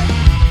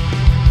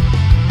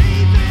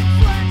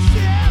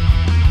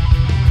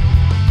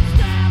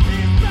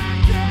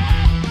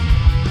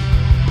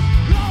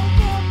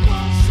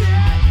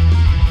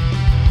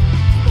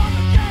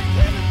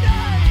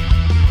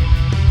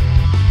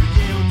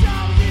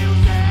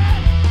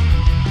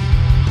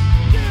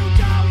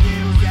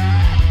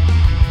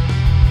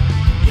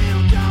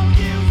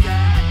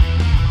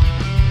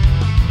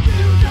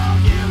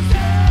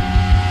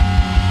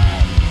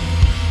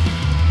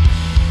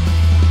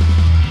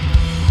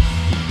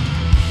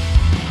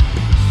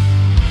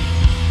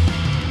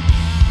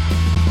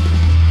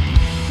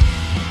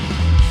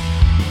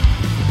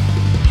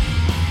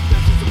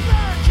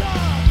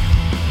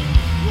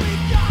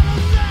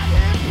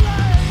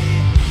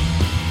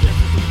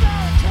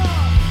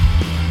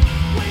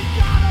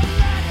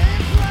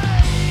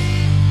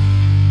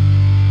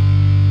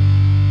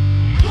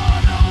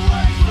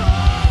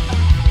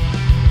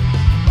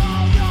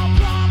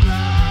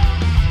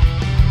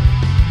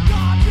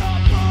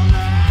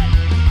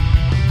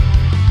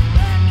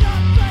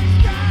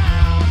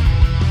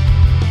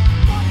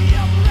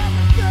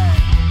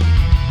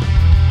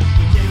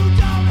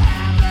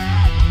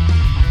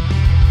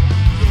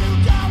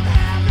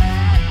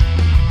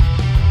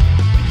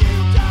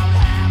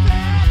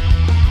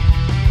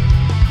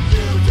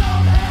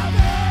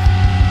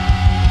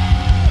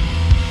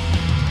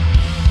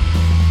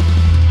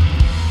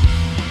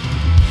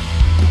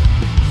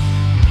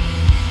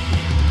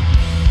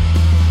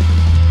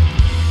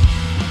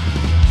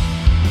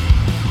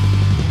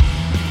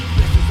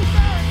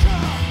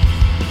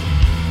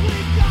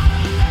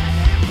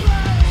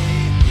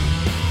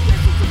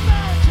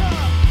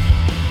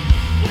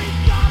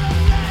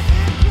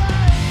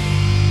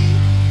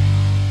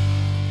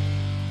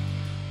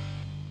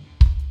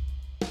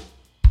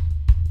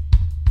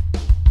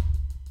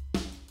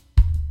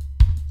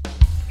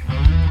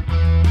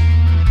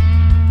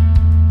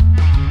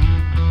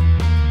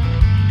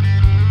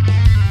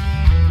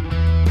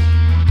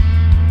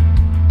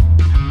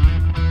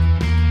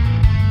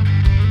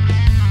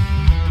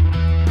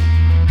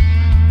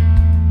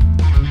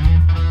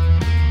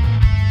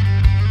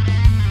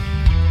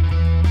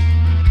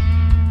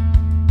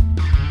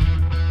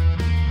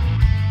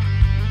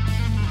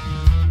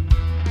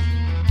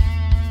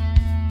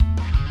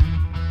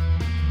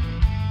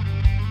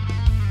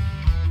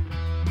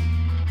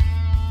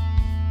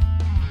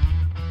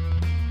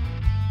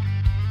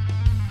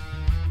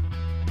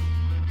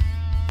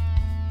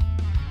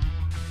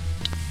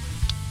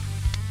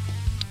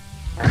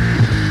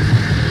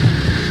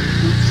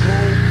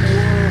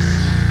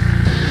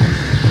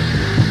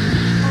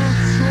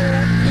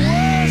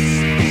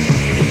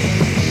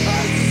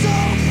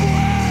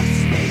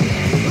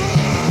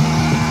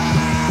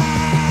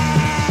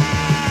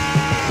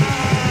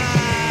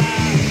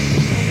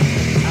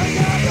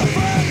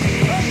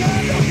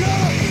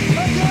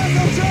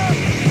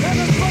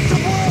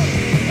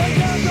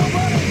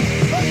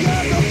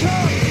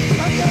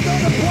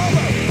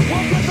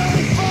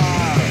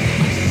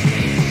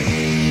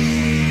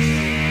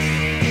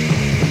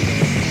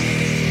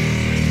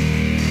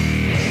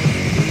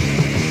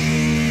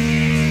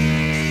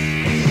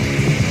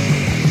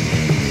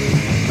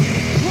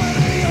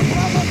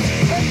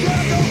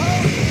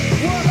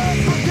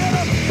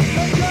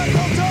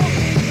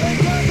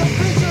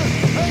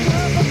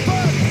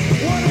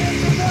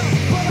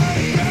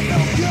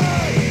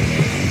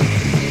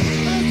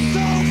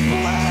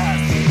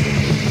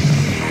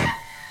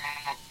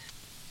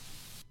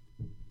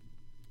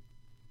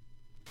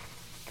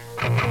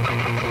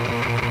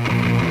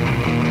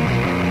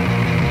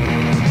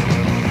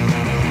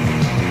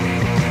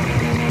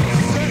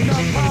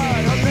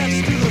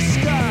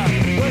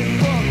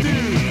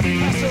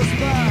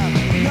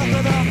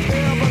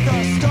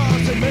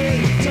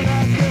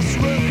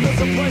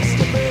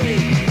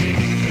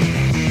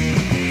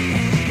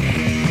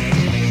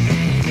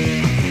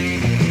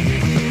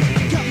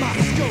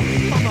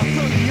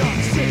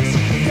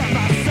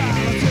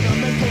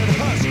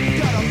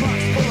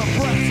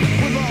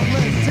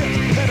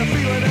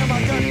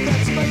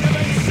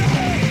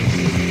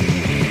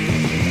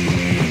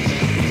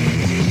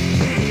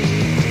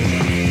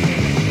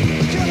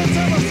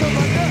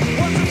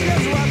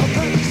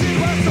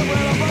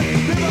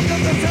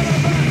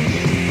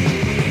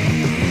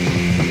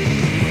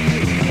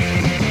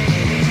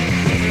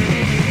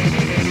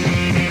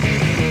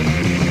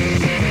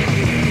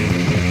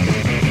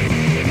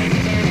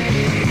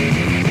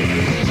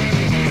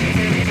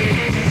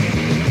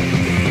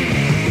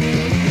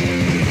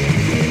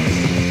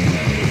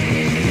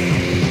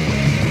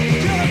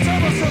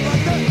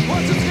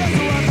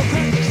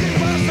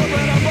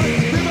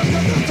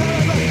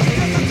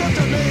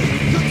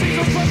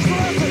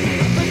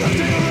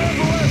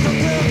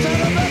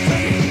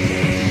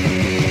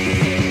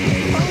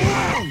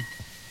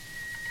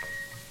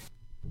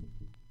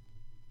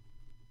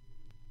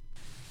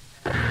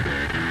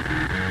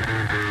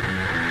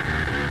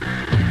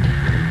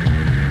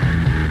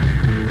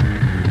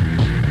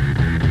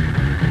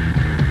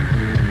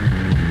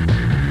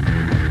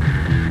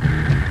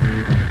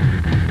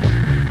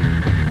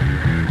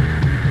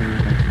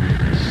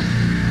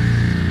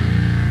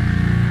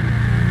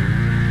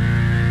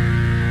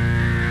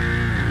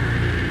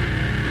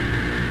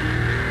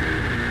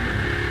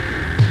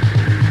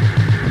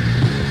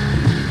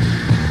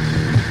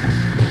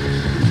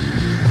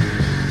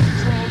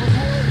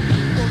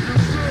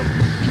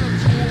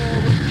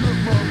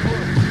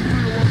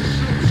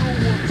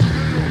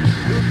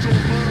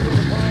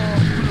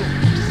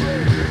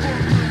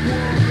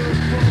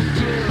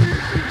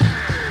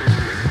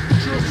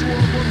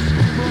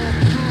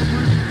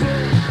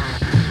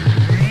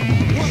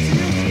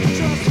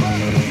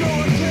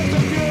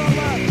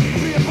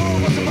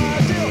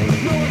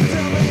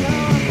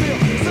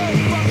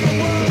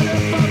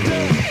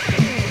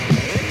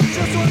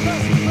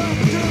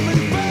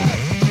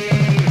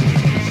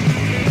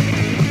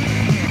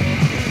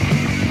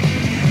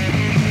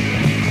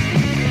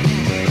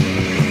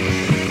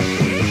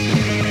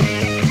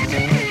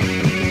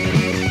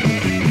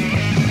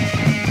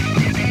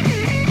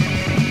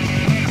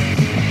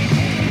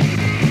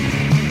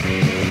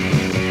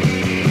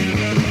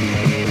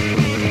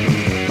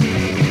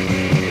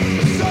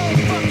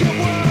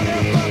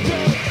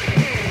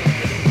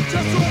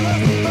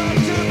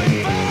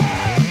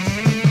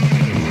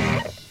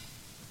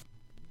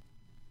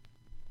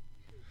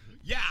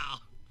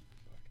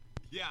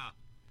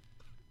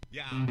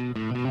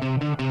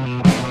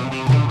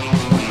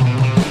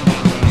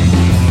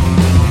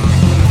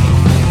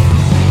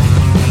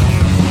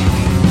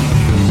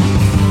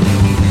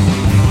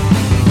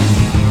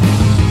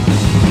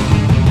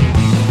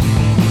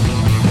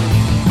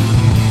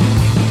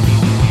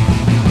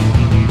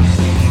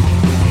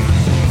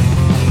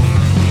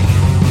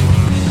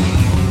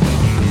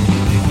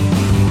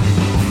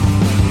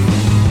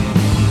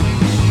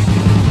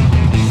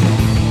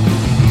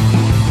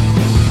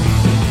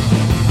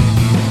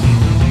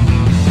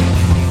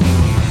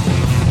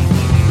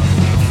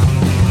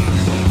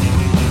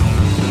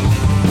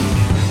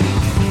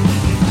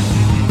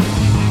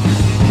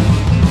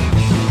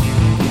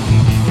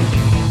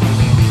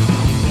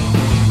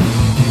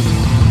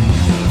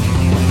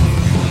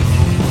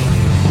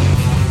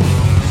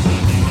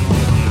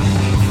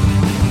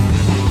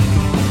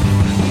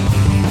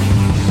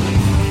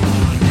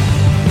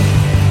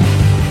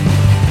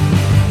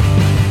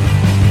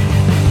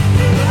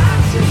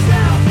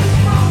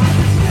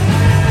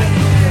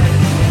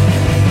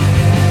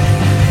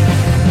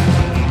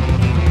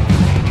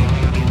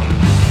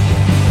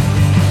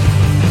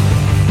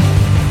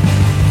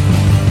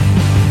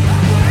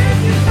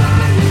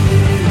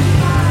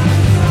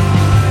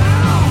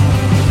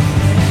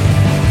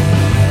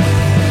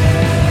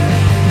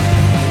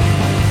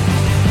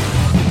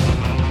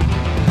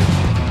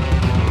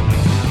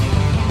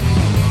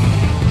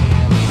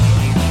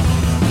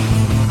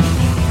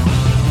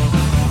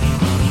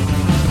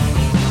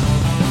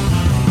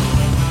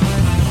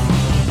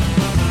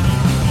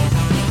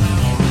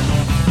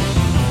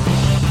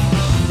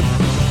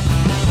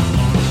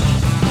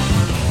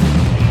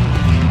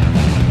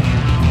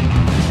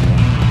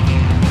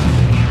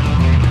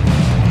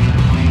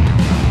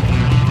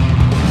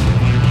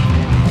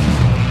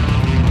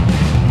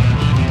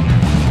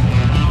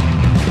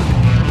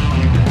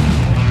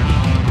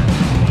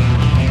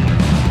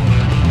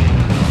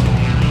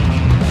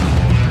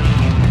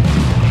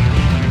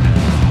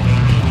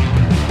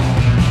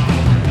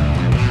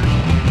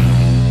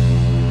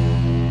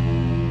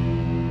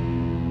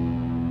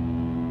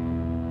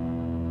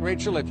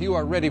 Rachel, if you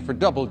are ready for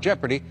Double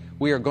Jeopardy,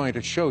 we are going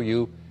to show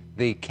you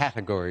the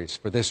categories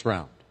for this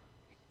round.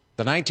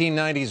 The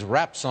 1990s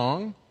rap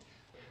song.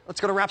 Let's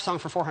go to rap song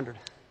for 400.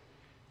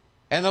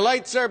 And the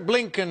lights are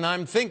blinking.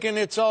 I'm thinking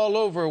it's all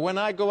over when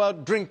I go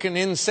out drinking,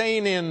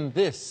 insane in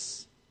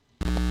this.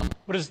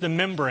 What is the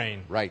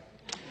membrane? Right.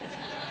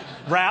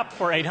 Rap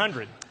for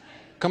 800.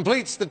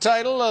 Completes the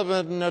title of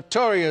a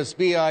notorious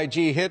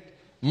B.I.G. hit,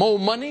 Mo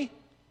Money.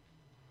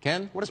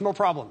 Ken? What is Mo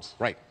Problems?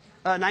 Right.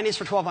 90s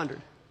for 1200.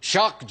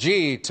 Shock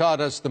G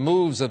taught us the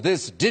moves of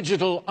this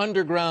digital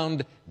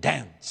underground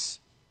dance.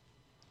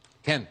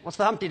 Ken. What's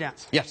the Humpty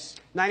Dance? Yes.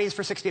 90s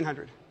for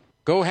 1600.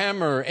 Go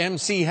Hammer,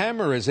 MC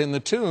Hammer is in the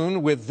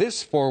tune with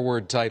this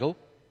forward title.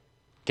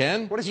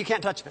 Ken? What is You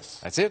Can't Touch This?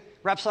 That's it.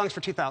 Rap songs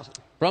for 2000.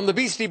 From the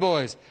Beastie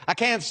Boys. I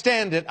can't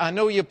stand it. I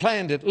know you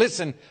planned it.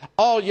 Listen,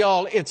 all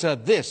y'all, it's a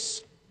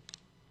this.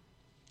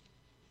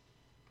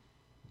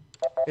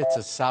 It's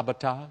a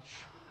sabotage.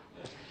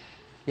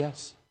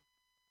 Yes.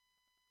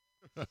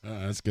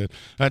 That's good.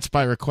 That's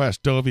by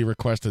request. Dovey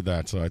requested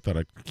that, so I thought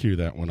I'd cue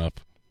that one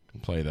up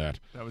and play that.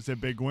 That was a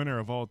big winner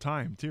of all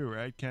time, too,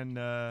 right? Ken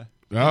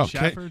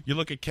Ken, you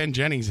look at Ken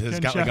Jennings, has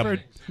Ken got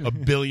Shepherd. like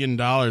 $1 billion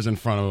in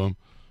front of him.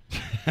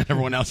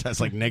 Everyone else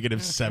has like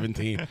negative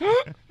 17.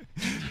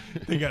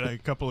 They got a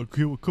couple of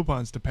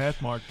coupons to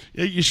Pathmark.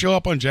 Yeah, you show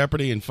up on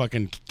Jeopardy and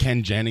fucking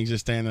Ken Jennings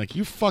is standing like,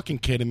 you fucking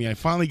kidding me? I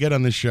finally get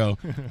on this show.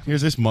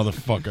 Here's this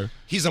motherfucker.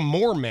 He's a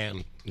Moore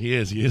man. He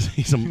is.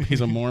 He's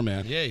a Moore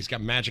man. Yeah, he's got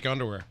magic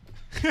underwear.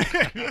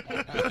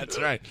 That's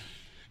right.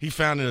 He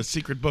found a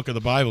secret book of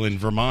the Bible in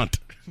Vermont.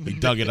 He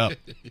dug it up.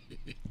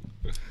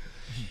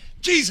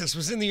 Jesus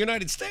was in the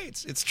United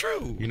States. It's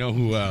true. You know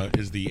who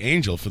is the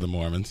angel for the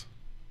Mormons?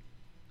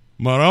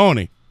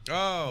 Maroney.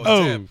 Oh,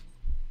 Tim.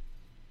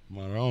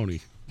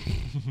 Maroney.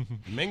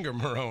 Minger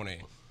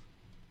Maroney.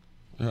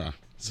 Yeah.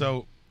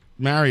 So,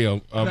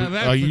 Mario,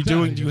 that's are you the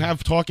doing? time. Do you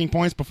have talking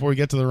points before we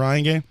get to the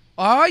Ryan game?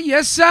 Oh,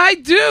 yes, I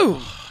do.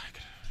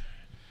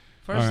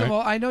 First All of right.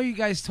 all, I know you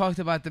guys talked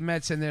about the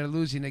Mets and they're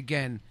losing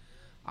again.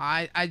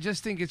 I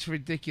just think it's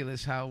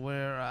ridiculous how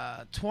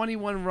we're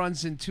 21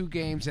 runs in 2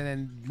 games and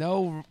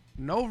then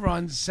no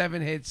runs,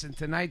 7 hits, and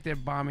tonight they're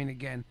bombing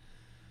again.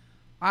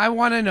 I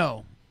want to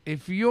know,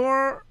 if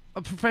you're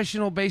a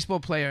professional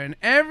baseball player and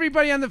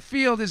everybody on the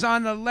field is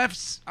on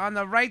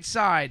the right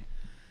side,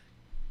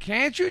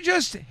 can't you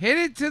just hit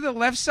it to the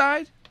left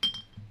side?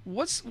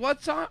 What's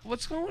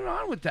going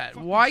on with that?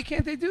 Why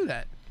can't they do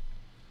that?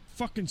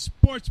 Fucking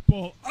sports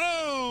ball.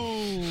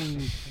 Oh!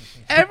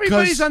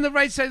 Everybody's Because on the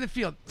right side of the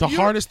field. The You're-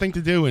 hardest thing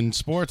to do in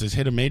sports is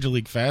hit a major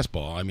league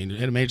fastball. I mean,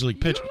 hit a major league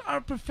pitch. You are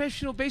a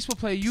professional baseball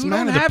player. You Doesn't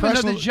don't matter, the have another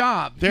professional-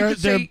 job. You They're could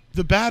say,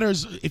 the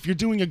batters. If you're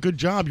doing a good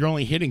job, you're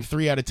only hitting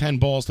 3 out of 10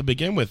 balls to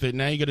begin with.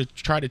 Now you got to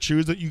try to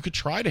choose that. You could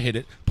try to hit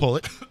it, pull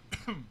it,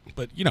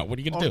 but what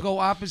are you going to or do? go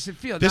opposite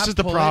field. This Not is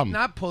the pull it, problem.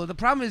 not pull it. The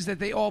problem is that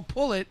they all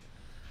pull it,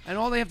 and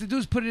all they have to do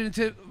is put it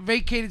into a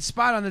vacated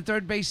spot on the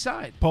third base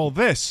side. Pull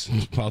this.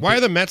 Why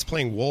are the Mets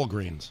playing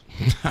Walgreens?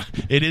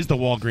 It is the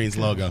Walgreens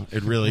logo.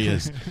 It really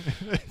is.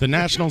 The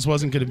Nationals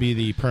wasn't going to be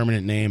the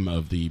permanent name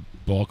of the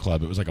ball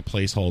club. It was like a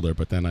placeholder,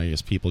 but then I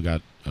guess people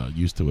got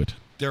used to it.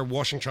 They're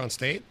Washington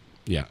State?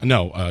 Yeah.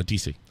 No,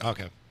 D.C.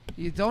 Okay.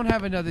 You don't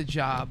have another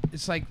job.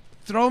 It's like,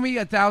 throw me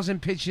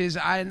 1,000 pitches,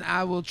 and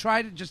I will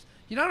try to just.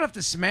 You don't have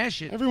to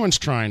smash it. Everyone's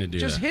trying to do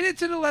Just that. hit it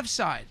to the left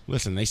side.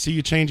 Listen, they see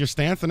you change your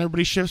stance, and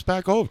everybody shifts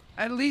back over.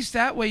 At least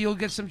that way you'll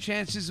get some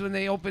chances when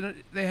they open it.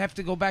 They have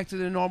to go back to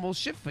their normal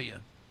shift for you.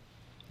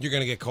 You're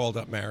going to get called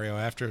up, Mario,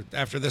 after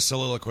this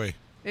soliloquy.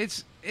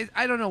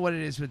 I don't know what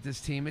it is with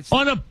this team. It's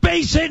On a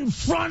base hit in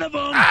front of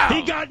him, Ow!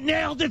 he got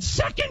nailed at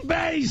second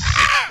base.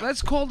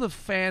 Let's call the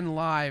fan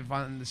live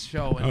on the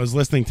show. I was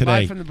listening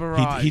today. Live from the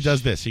barrage. He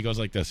does this. He goes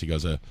like this. He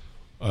goes,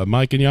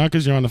 Mike and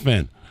Yonkers, you're on the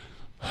fan.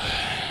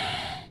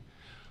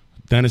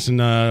 Dennis and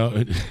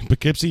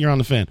Poughkeepsie, you're on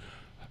the fan.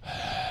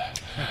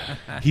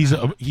 He's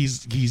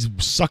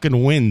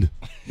sucking wind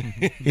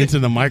into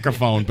the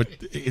microphone, but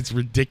it's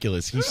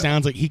ridiculous. He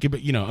sounds like he could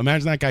be,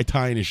 imagine that guy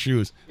tying his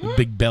shoes, with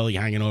big belly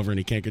hanging over, and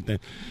he can't get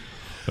that.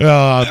 All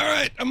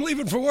right, I'm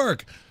leaving for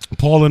work.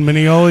 Paul and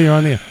Mineola, you're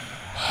on the.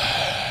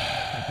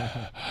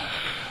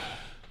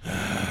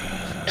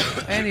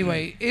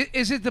 Anyway,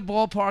 is it the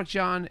ballpark,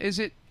 John? Is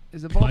the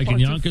ballpark Mike and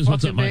too Yonkers,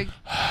 what's up, fucking Mike?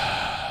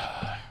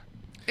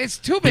 big? It's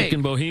too big. Dick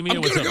in Bohemia,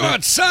 I'm what's going to up, go Mike?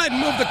 outside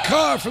and move the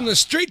car from the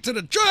street to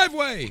the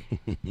driveway.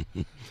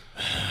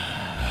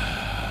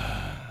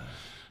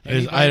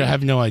 I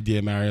have no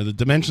idea, Mario. The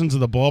dimensions of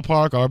the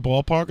ballpark, our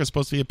ballpark, are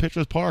supposed to be a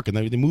pitcher's park, and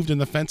they moved in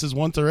the fences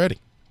once already.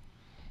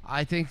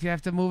 I think you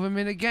have to move him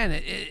in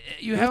again.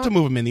 You have to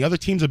move them in. The other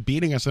teams are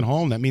beating us at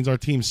home. That means our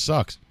team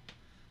sucks.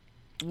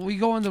 We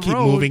go on the Keep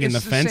road. moving in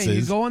it's the same. You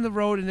fences. go on the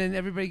road, and then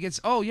everybody gets,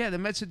 oh, yeah, the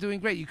Mets are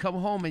doing great. You come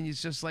home, and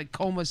it's just like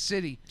Coma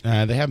City. They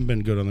haven't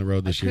been good on the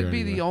road this It year. could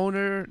be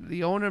anyway.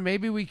 the owner.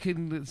 Maybe we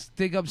can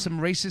dig up some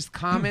racist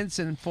comments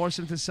and force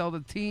him to sell the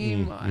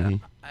team.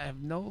 Mhm. I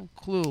have no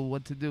clue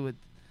what to do with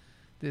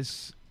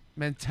this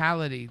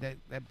mentality that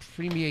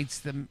permeates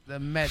the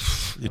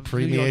Mets. It of New York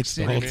permeates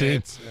the City. whole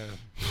team.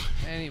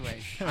 Anyway,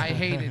 I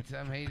hate it.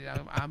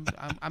 I'm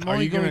Are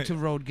only you going gonna- to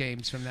road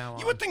games from now on.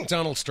 You would think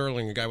Donald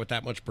Sterling, a guy with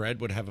that much bread,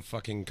 would have a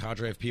fucking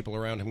cadre of people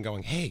around him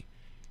going, hey,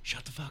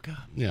 shut the fuck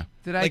up. Yeah.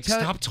 Did I like, tell-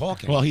 stop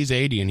talking. Well, he's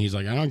 80, and he's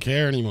like, I don't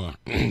care anymore.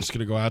 I'm just going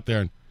to go out there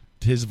and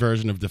his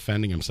version of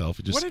defending himself.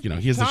 He just, What did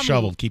he has the Tommy-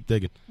 shovel. Keep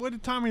digging. What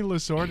did Tommy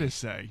Lasorda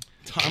say?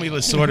 Tommy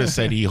Lasorda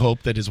said he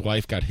hoped that his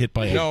wife got hit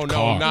by a No,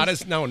 car. not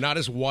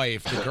his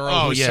wife. The girl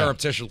Oh, who yeah.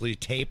 surreptitiously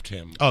taped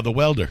him. Oh, the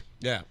welder.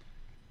 Yeah.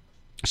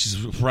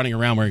 She's running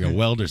around wearing a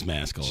welder's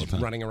mask all the She's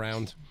time. running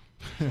around.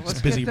 Let's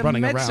She's busy get the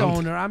running Mets around.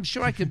 owner. I'm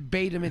sure I could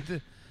bait him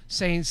into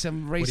saying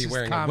some racist What are you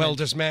wearing? comment. A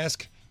welder's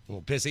mask? A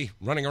little busy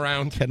running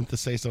around. Get him to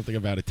say something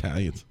about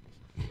Italians.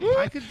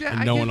 I could.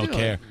 And no one will do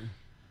care.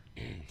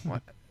 It.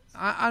 What?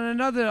 On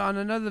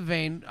another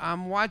vein,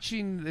 I'm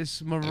watching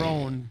this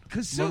Marone.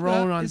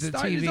 Marone on is the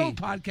starting TV. his own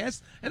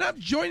podcast, and I'm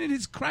joining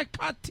his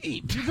crackpot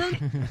team.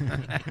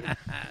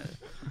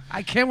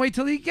 I can't wait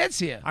till he gets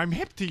here. I'm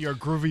hip to your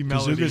groovy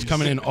melodies. Kazuga's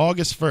coming in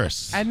August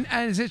 1st.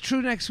 And is it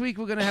true next week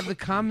we're going to have the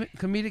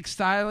comedic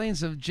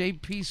stylings of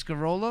J.P.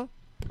 Scarola?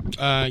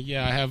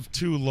 Yeah, I have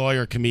 2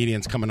 lawyer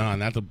comedians coming on.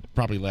 That'll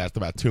probably last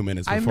about 2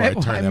 minutes before I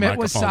turn I their met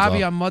microphones Wasabi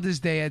off. on Mother's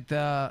Day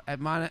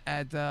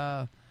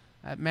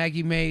at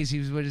Maggie Mays. He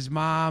was with his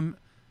mom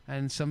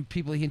and some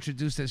people he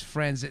introduced as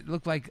friends. It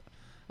looked like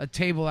a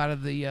table out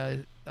of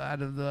the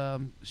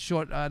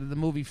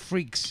movie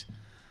Freaks.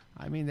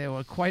 I mean, they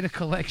were quite a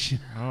collection.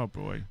 Oh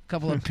boy! A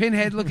couple of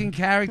pinhead-looking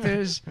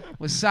characters.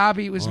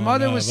 Wasabi. His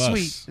mother was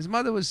sweet. His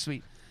mother was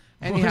sweet.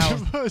 Anyhow,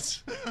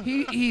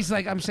 he's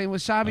like, I'm saying,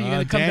 Wasabi, you're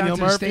gonna come Daniel down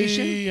to Murphy, the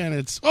station. and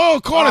it's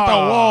caught at the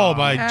wall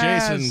by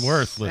Yes, Jason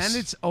Worthless. and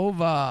it's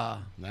over.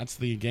 That's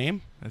the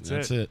game.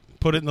 That's it.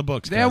 Put it in the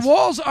books. Their guys.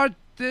 walls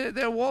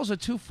are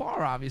too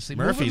far. Obviously,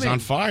 Move Murphy's them in. on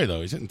fire though.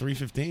 He's hitting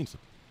 315s.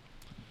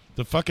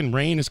 The fucking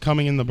rain is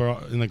coming in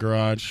the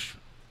garage.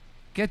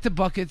 Get the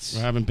buckets.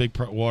 We're having big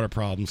water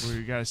problems.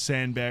 We got a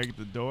sandbag at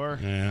the door.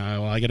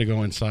 Yeah, I got to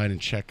go inside and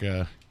check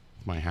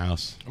my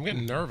house. I'm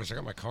getting nervous. I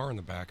got my car in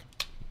the back.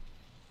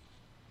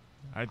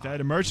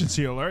 That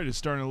emergency alert is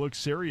starting to look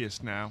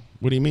serious now.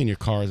 What do you mean your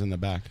car is in the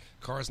back?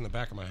 Car's in the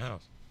back of my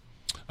house.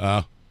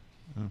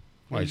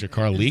 Why, is your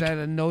car leak? Is that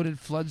a noted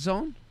flood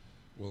zone?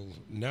 Well,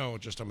 no,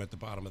 just I'm at the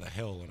bottom of the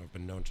hill, and I've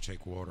been known to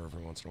take water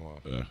every once in a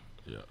while.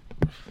 Yeah.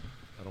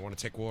 I don't want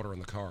to take water in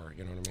the car.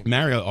 You know what I mean?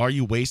 Mario, are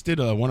you wasted?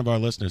 One of our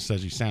listeners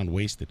says you sound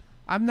wasted.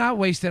 I'm not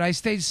wasted. I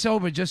stayed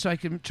sober just so I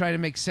can try to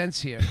make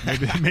sense here.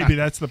 Maybe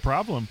that's the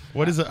problem.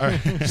 What is it?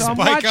 So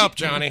Spike up,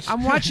 Johnny.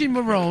 I'm watching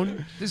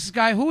Marone.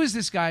 Who is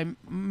this guy?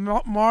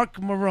 Mark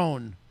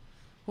Marone.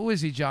 Who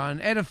is he,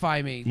 John?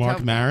 Edify me.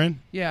 Mark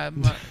Maron? Yeah,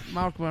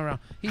 Mark Marone.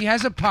 He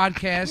has a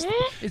podcast.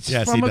 It's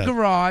Yes, from he a does.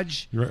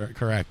 garage. You're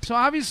correct. So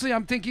obviously,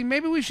 I'm thinking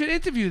maybe we should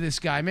interview this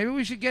guy. Maybe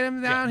we should get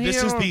him down here.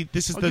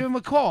 This is or give him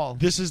a call.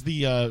 This is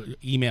the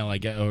email I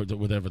get, or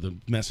whatever the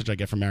message I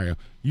get from Mario.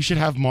 You should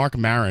have Mark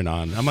Maron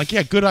on. I'm like,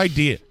 yeah, good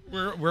idea.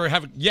 We're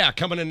having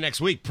coming in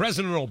next week.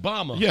 President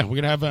Obama. Yeah, we're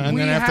gonna have, and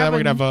then after that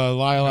we're gonna have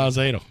Lyle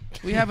Alzado.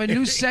 We have a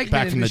new Back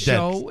segment in from the the dead.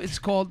 show. It's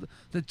called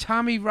the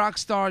Tommy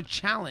Rockstar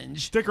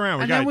Challenge. Stick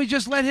around. And then we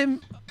just let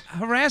him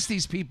harass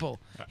these people.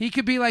 He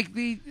could be like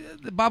the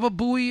Baba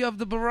Booey of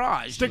the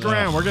barrage. Stick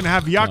around. We're going to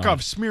have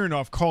Yakov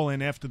Smirnov call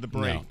in after the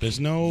break. No, there's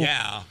no.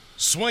 Yeah,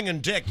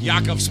 swinging dick.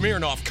 Yakov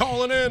Smirnoff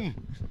calling in.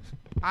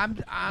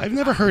 I've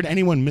never heard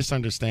anyone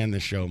misunderstand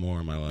this show more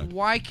in my life.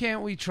 Why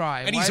can't we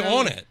try? And Why he's don't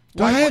on we- it.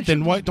 Go ahead,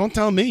 then. Why? Don't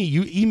tell me.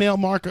 You email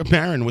Mark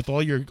Maron with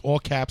all your all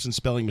caps and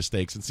spelling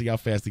mistakes and see how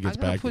fast he gets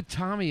I'm gonna back. put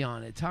Tommy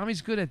on it.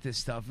 Tommy's good at this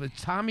stuff. The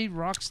Tommy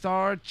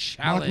Rockstar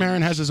Challenge. Mark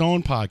Maron has his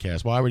own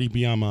podcast. Why would he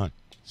be on mine?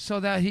 So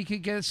that he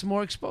could get some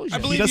more exposure.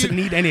 He doesn't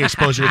need any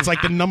exposure. It's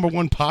like the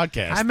 #1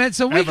 podcast. I meant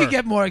so we ever. could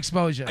get more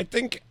exposure. I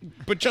think,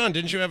 but John,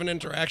 didn't you have an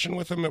interaction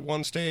with him at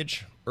one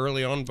stage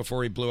early on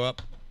before he blew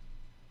up?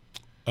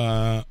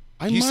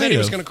 He said he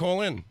was going to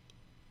call in.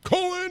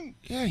 Call in.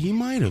 Yeah, he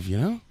might have. You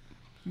know.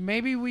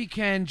 Maybe we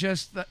can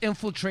just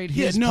infiltrate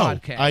Yeah, his no,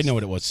 podcast. I know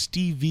what it was.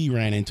 Steve V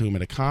ran into him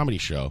at a comedy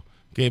show,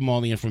 gave him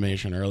all the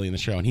information early in the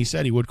show, and he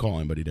said he would call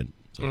him, but he didn't.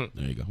 So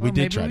there you go. Well, we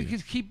did maybe try we to.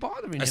 could keep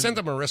bothering him. I sent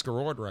him a risk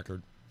reward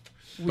record.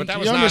 But that You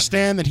was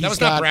understand not, that that he's was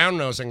got- not brown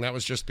nosing. That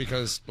was just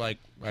because, like,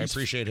 I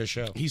appreciate his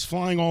show. He's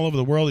flying all over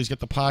the world. He's got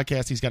the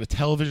podcast. He's got a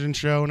television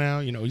show now.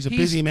 You know, he's a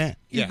busy man.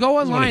 You go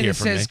Doesn't wanna online, hear it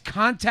from me. says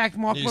contact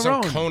Mark He's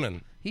on Marone.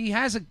 Conan. He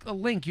has a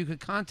link. You could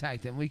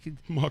contact him. We could.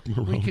 Mark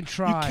Marone. We could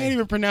try. You can't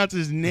even pronounce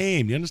his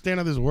name. Do you understand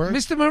how this works?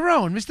 Mr.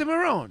 Marone. Mr.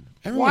 Marone.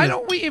 Everyone Why is-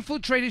 don't we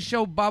infiltrate his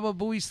show Baba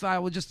Booey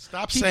style? We'll just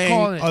Stop keep saying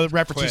calling it. other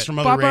references from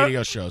other Baba-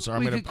 radio shows. Or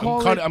we could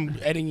call it- I'm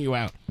editing you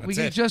out. we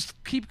could just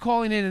keep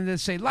calling in and then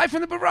say live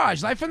from the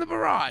barrage, live from the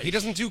barrage. He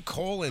doesn't do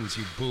call-ins,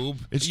 you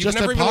boob. It's You've just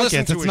a never even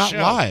listened podcast. to It's his not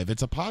show. live.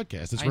 It's a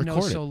podcast. It's I know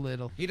recorded. so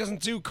little. He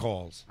doesn't do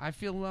calls. I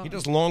feel low. He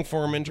does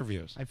long-form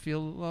interviews. I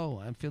feel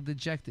low. I feel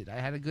dejected. I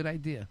had a good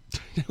idea.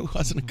 It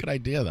wasn't a good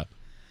idea though.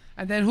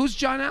 And then who's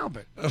John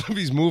Albert?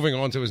 He's moving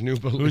on to his new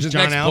Who's his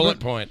John next Albert? bullet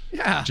point.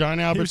 Yeah. John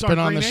Albert's was been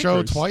on on the Green show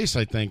Acres. twice,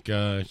 I think.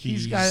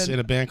 He's got in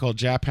a band called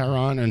Jap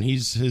Heron, and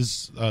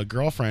his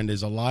girlfriend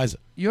is Eliza.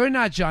 You're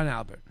not John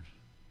Albert.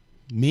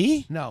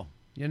 Me? No,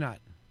 you're not.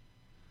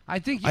 I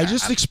think I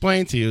just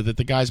explained to you that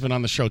the guy's been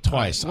on the show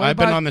twice. What I've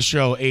been about- on the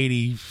show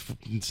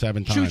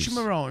 87 times. Chooch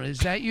Marone. Is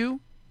that you?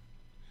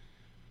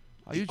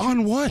 Are you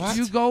On what?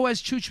 Do you go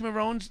as Chooch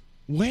Marone?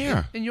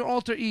 Where? In your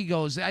alter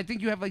egos. I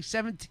think you have like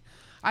 17.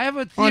 I have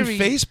a On theory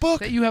Facebook?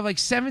 that you have like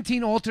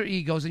 17 alter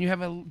egos and you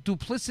have a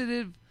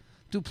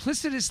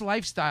duplicitous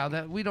lifestyle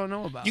that we don't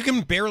know about. You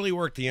can barely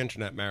work the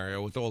internet,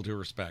 Mario, with all due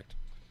respect.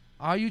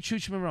 Are you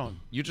Chooch Marone?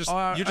 You just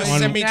Or you just are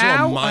sent you me to a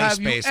now, or MySpace have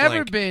you ever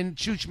link. been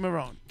Chooch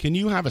Marone? Can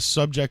you have a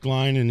subject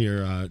line in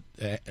your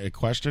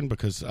question?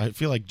 Because I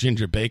feel like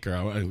Ginger Baker.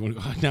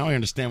 Now I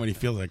understand what he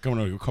feels like.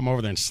 Come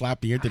over there and slap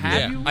the interview.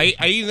 I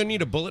either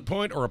need a bullet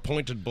point or a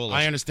pointed bullet.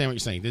 I understand what you're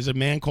saying. There's a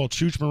man called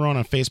Chooch Marone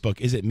on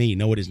Facebook. Is it me?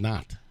 No, it is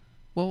not.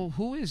 Well,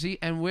 who is he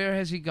and where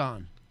has he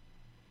gone?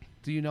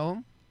 Do you know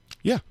him?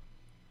 Yeah.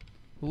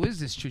 Who is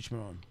this Chooch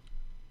Marone?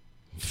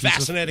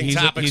 Fascinating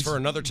topics for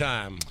another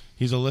time.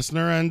 He's a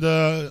listener, and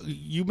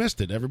you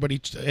missed it. Everybody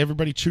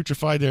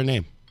choochified their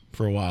name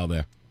for a while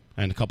there,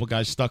 and a couple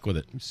guys stuck with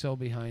it. I'm so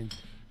behind.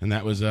 And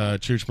that was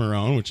Chooch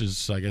Marone, which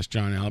is, I guess,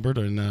 John Albert,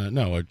 and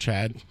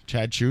Chad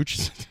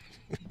Chooch.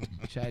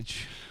 Chad.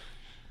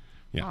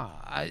 Yeah.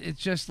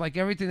 It's just like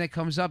everything that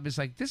comes up is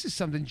like, this is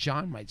something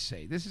John might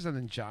say. This is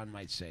something John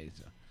might say.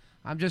 So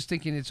I'm just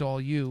thinking it's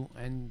all you,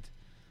 and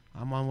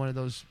I'm on one of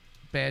those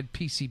bad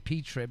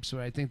PCP trips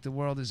where I think the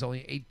world is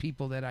only 8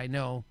 people that I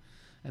know,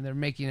 and they're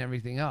making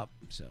everything up.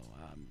 So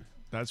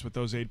that's what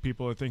those 8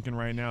 people are thinking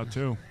right now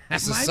too.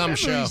 This is my some memory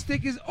show.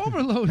 stick is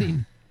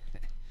overloading.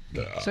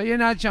 So you're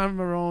not John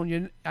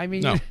Marone.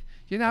 No.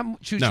 You're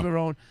not Chooch No.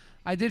 Marone.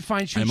 I did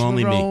find I'm Chooch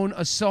only me. Marone,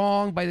 a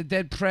song by the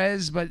Dead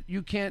Prez, but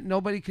you can't.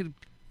 Nobody could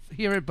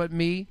hear it but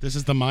me. This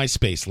is the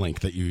MySpace link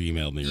that you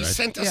emailed me, You right?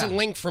 sent us a Yeah.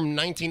 link from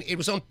It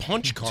was on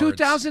punch cards.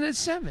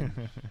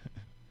 2007.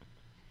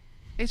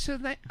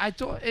 I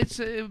thought it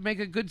would make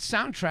a good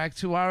soundtrack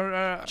to our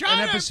an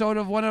episode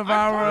of one of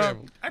our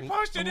I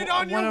posted it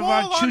on one your of wall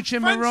our on Chooch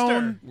and Friendster.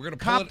 Marone We're gonna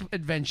pull cop it-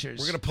 adventures.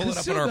 We're gonna pull it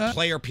up on our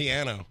player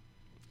piano.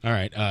 All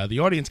right. The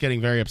audience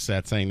getting very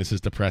upset, saying this is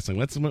depressing.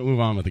 Let's move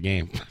on with the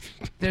game.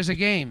 There's a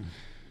game.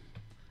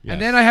 Yes.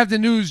 And then I have the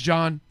news,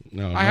 John.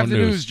 No, I have no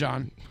the news. news,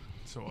 John.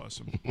 So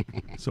awesome.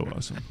 So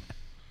awesome.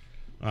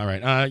 All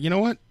right. You know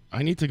what?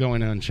 I need to go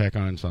in and check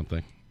on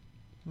something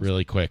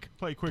really quick.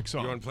 Play a quick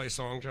song. You want to play a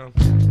song, John?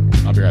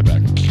 I'll be right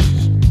back.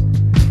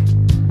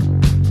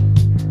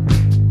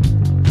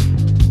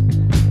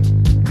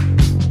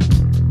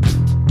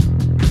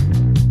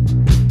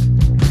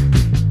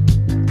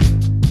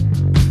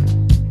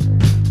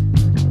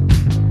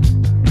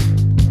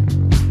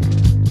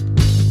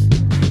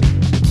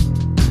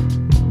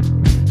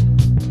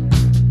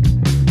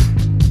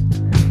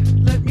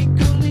 Let me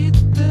go lead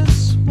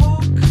this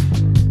walk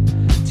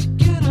to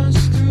get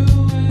us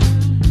through it.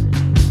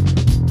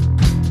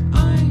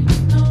 I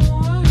know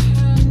I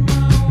had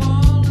my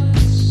wallet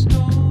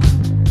stolen,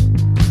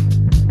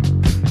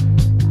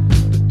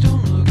 but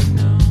don't look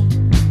now.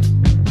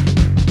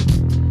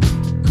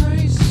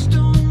 Grace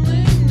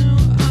only knew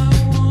I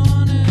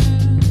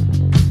wanted.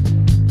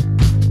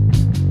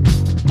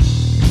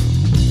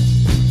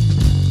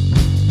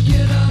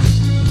 Get us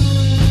through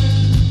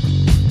it.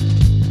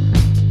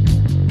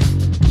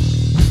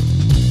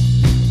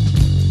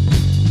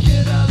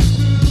 Get us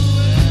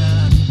through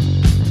it.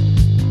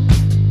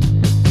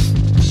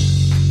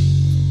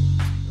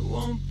 It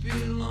won't be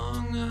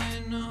long, I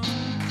know.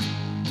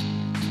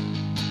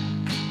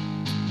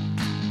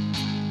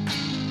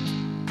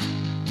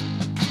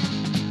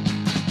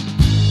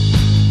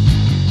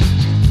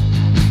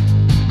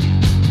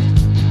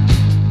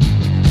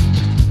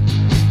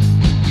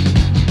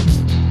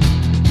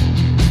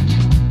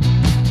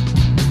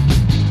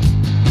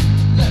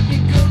 Let me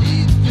go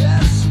lead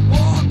this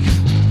walk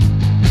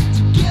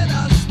to get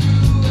us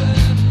through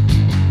it.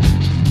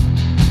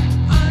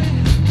 I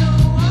know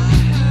I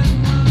had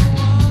my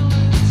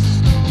wallet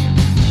stolen.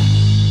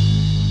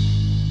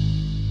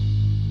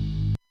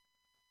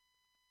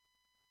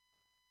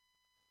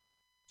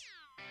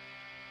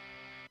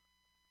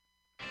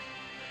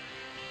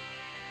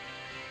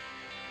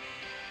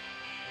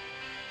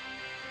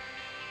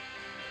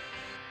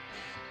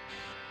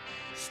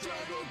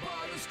 Strangled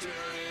by the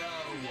stereo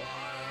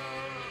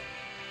wire,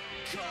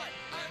 cut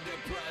and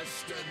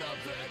depressed in the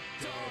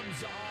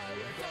victim's eye,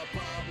 with a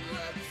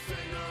public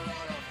finger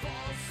on a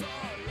false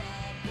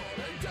alarm,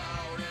 pulling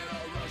down in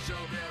a rush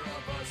of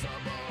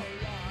irreversible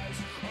lies.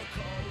 A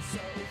cold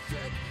so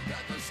thick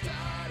that the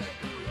static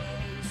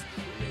grows,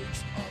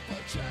 leaks off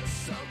the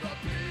chests of the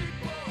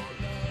people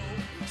low,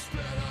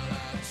 splintered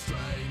and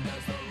strained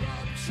as the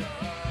rupture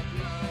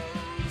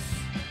blows.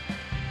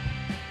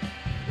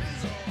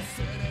 Is all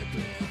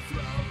cynically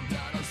thrown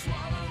down a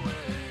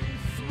swallowing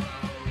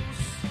throes.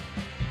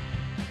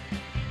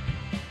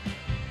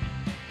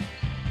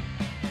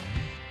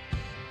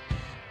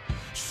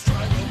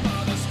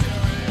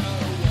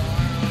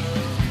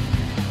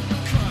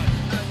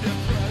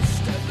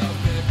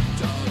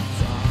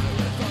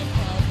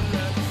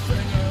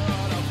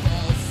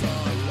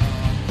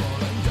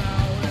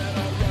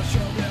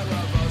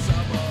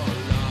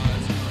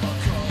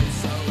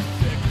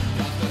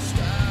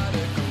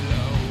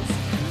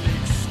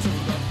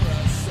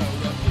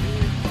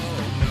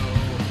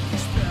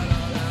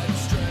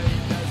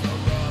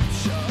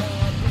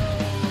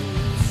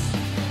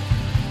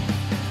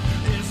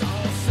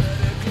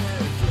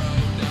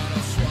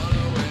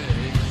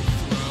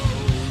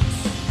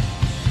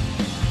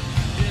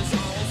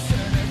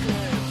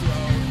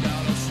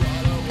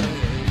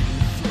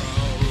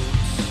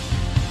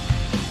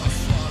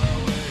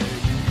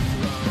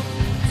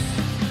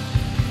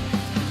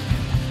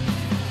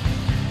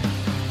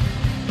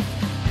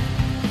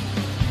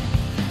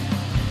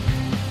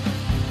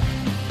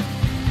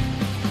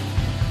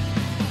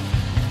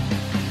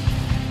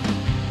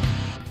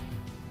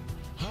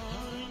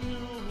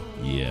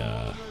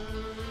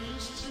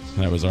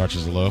 That was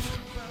Archers of Loaf.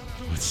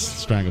 It's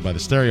Strangled by the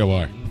Stereo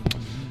Wire.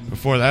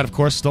 Before that, of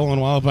course, Stolen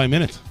Wild by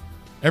Minute.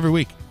 Every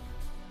week.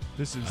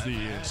 This is the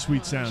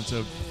sweet sounds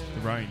of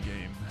the Ryan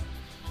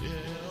game.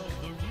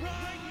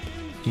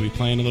 Are we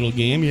playing a little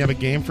game? You have a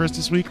game for us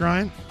this week,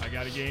 Ryan? I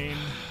got a game.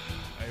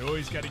 I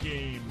always got a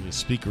game. You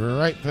speak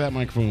right to that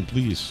microphone,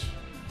 please.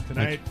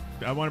 Tonight,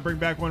 I want to bring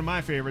back one of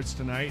my favorites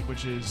tonight,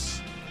 which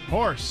is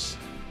Horse.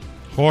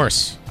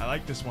 Horse. I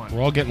like this one.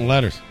 We're all getting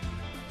letters.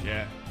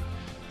 Yeah.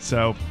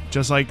 So,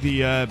 just like the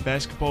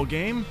basketball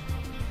game,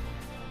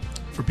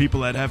 for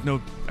people that have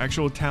no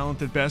actual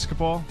talent at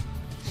basketball,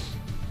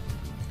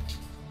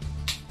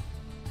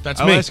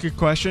 I'll ask a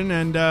question,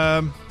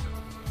 and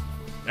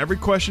every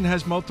question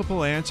has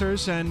multiple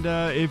answers, and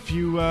if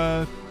you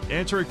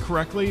answer it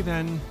correctly,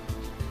 then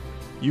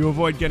you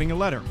avoid getting a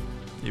letter.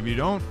 If you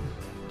don't,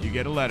 you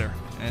get a letter.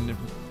 And the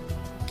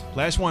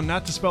last one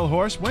not to spell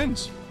horse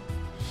wins.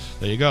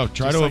 There you go.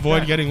 Try Just to like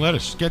avoid that. getting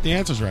letters. Just get the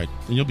answers right,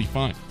 and you'll be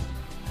fine.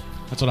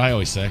 That's what I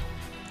always say.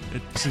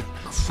 It's a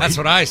That's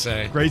what I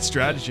say. Great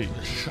strategy.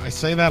 I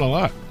say that a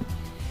lot.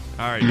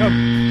 All right,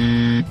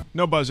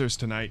 no buzzers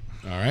tonight.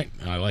 All right,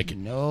 I like it.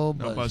 No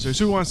buzzers.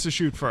 Who wants to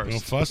shoot first? No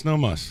fuss, no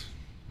muss.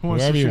 Who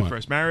wants Whoever to you shoot want.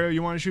 first? Mario,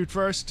 you want to shoot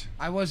first?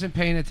 I wasn't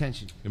paying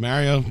attention.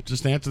 Mario,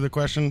 just answer the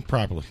question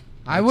properly.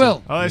 I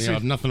will. I'll ask You you-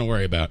 have nothing to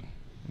worry about.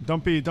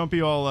 Don't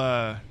be all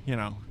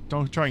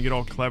don't try and get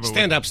all clever.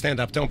 Stand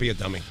up. Don't be a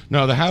dummy.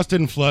 No, the house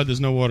didn't flood. There's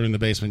no water in the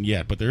basement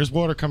yet, but there is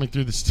water coming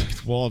through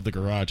the wall of the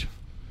garage.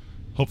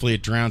 Hopefully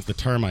it drowns the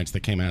termites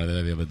that came out of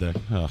there the other day.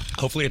 Ugh.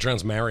 Hopefully it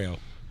drowns Mario.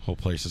 Whole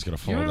place is going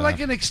to fall You're down. like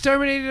an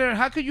exterminator.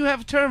 How could you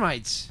have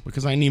termites?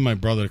 Because I need my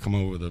brother to come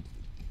over with a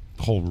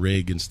whole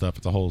rig and stuff.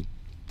 It's a whole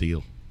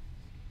deal.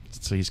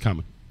 So he's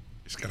coming.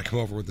 He's got to come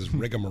over with his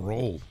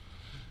rigmarole.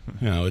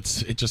 You know, it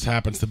just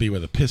happens to be where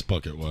the piss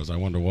bucket was. I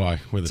wonder why.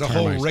 Where the It's a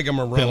whole termites,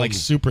 rigmarole. They're like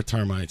super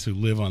termites who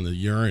live on the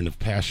urine of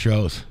past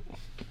shows.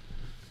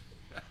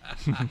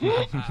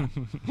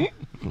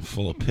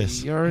 Full of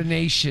piss.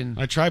 Urination.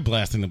 I tried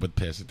blasting them with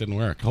piss. It didn't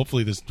work.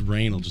 Hopefully this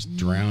rain will just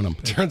drown them.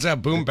 Turns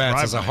out Boom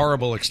Bats is a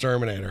horrible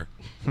exterminator.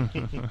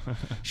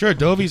 Sure,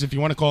 Dovies, if you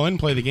want to call in and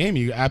play the game,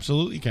 you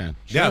absolutely can.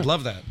 Yeah, I'd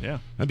love that. Yeah.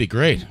 That'd be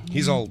great.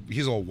 He's all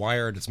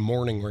wired. It's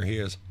morning where he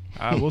is.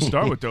 We'll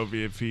start with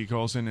Dovey if he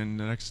calls in the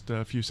next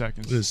few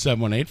seconds. This is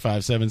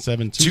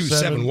 718-577-2716.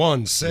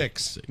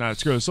 2716. No,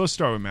 it's good. So let's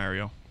start with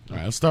Mario. All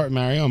right, let's start with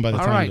Mario, and by the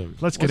All time right. Dovey-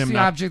 Let's get What's him the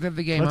knocked- object of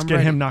the game? Let's I'm get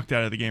ready. him knocked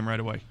out of the game right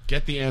away.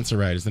 Get the answer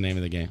right is the name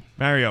of the game.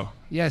 Mario.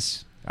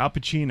 Yes. Al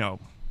Pacino,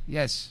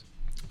 Yes.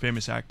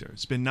 famous actor,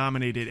 has been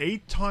nominated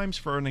 8 times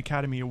for an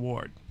Academy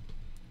Award.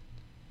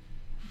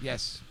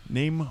 Yes.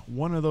 Name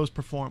one of those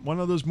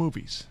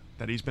movies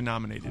that he's been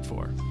nominated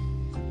for.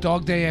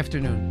 Dog Day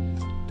Afternoon.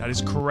 That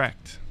is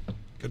correct.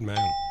 Good man.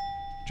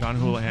 John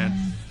Houlihan.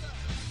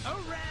 All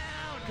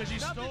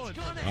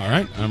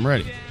right, I'm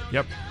ready.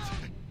 Yep.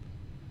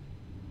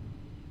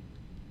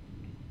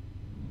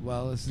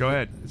 Well, Go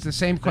ahead. It's the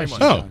same question.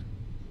 one. Oh, John.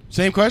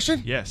 same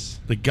question? Yes.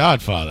 The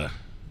Godfather.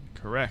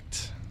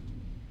 Correct.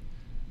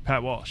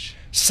 Pat Walsh.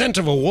 Scent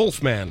of a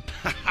Wolf Man.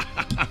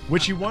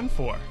 Which he won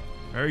for.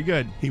 Very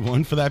good. He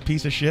won for that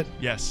piece of shit?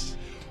 Yes.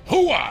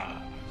 Hooah!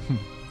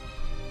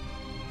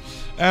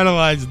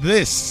 Analyze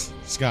this,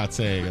 Scott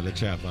saying in the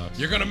chat box.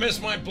 You're going to miss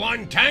my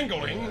blind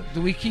tangoing.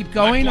 Do we keep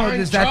going, or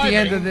blind is that the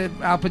end of driving.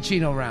 the Al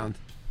Pacino round?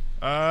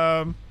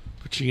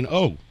 Pacino.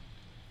 Oh,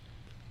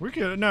 We're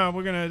good. No,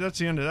 we're gonna. That's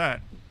the end of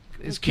that.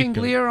 Is King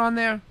Lear on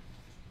there?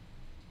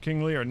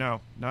 King Lear,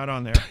 no, not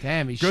on there.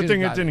 Damn, he Good should've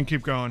thing it got didn't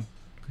keep going.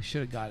 We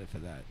should have got it for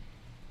that.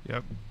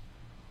 Yep.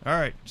 All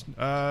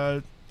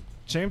right.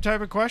 Same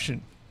type of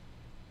question.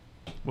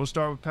 We'll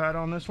start with Pat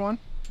on this one.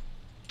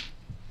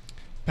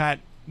 Pat,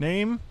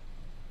 name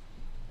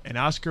an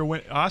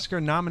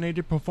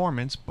Oscar-nominated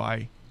performance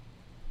by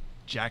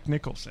Jack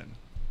Nicholson.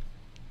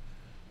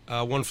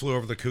 One Flew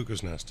Over the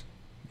Cuckoo's Nest.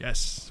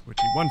 Yes, which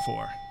he won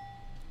for.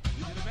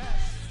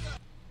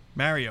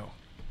 Mario.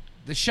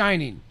 The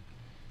Shining.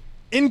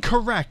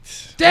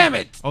 Incorrect. Damn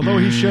it! Although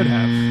he should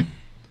have.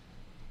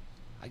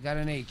 I got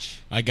an H.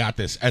 I got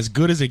this. As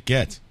good as it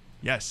gets.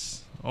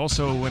 Yes.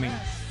 Also a winning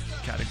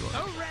category.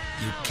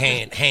 You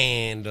can't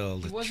handle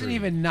the He wasn't truth.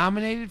 even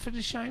nominated for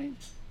The Shining?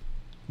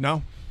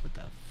 No. What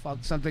the fuck?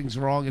 Something's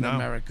wrong in No.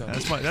 America.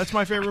 That's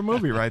my favorite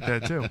movie right there,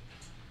 too.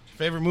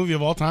 Favorite movie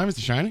of all time is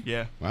The Shining?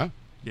 Yeah. Wow.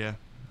 Yeah.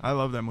 I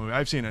love that movie.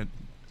 I've seen it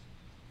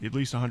at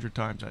least 100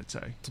 times, I'd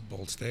say. It's a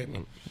bold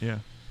statement. Yeah.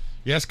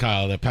 Yes,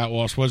 Kyle, that Pat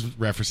Walsh was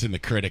referencing the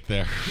critic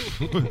there.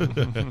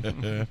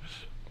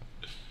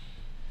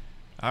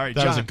 All right,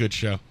 that was John. a good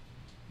show.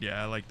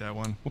 Yeah, I like that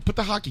one. We'll put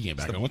the hockey game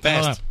back It's on. the What the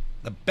hell? best.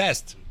 The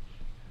best.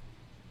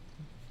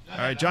 All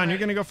right, John, you're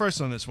going to go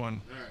first on this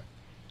one.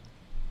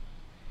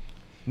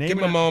 Name Give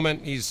him an- a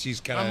moment. He's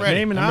got. I'm ready.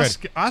 Name an I'm ready.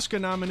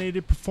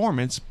 Oscar-nominated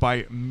performance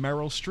by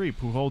Meryl Streep,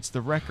 who holds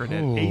the record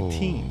at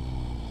 18.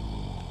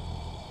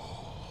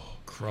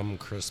 Crumb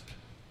Crisp.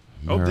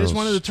 Oh, there's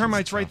one of the Meryl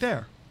termites right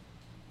there.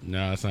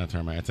 No, that's not a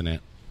termite. That's an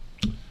ant.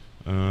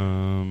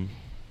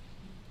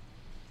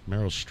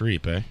 Meryl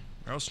Streep, eh?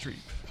 Meryl Streep.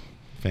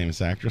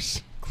 Famous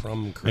actress.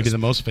 Crumb Crisp. Maybe the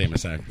most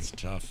famous actor. It's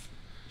tough.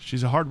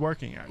 She's a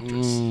hardworking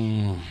actress.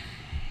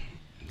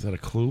 Is that a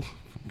clue?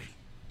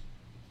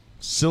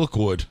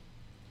 Silkwood.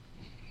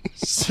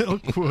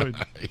 Silkwood.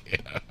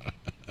 Yeah.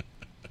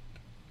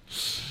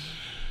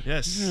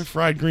 Yes. Yeah,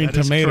 fried green That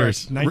is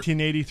tomatoes. correct.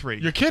 1983.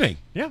 You're kidding?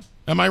 Yeah.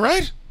 Am I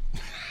right?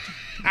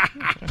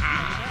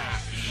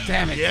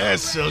 Damn it.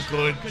 Yes,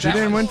 Silkwood. She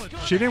didn't win.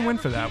 She didn't win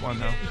for that one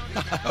though.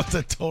 That was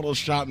a total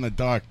shot in the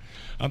dark.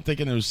 I'm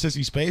thinking it was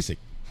Sissy Spacek.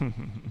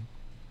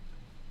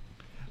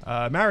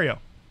 Mario.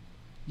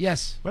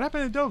 Yes. What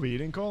happened to Dovey? You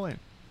didn't call in.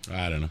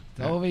 I don't know.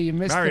 Dovey, you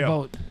missed Mario. the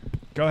boat.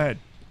 Go ahead.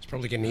 He's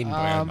probably getting eaten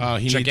by a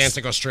he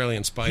gigantic needs-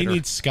 Australian spider. He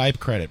needs Skype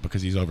credit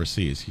because he's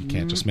overseas. He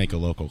can't just make a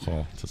local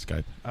call to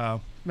Skype.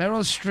 Oh.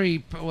 Meryl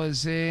Streep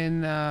was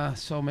in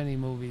so many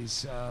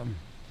movies.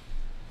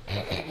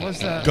 What's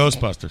the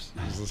Ghostbusters.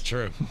 This is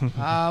true.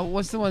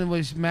 what's the one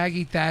with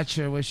Maggie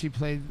Thatcher where she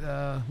played?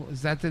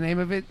 Was that the name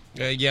of it?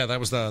 Yeah, that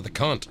was the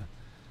cunt.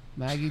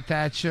 Maggie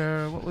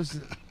Thatcher. What was?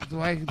 Do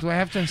I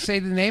have to say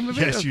the name of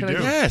it? Yes, or you can I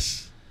do.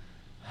 Yes.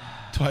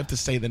 Do I have to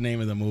say the name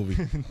of the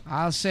movie?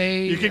 I'll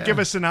say. You could give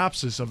a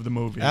synopsis of the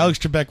movie. Alex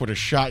Trebek would have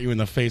shot you in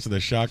the face with a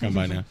shotgun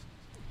by now.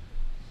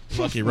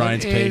 Lucky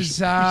Ryan's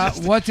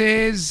patient. What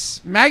is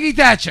Maggie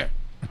Thatcher?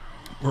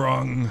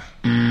 Wrong.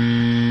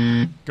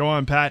 Go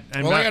on, Pat.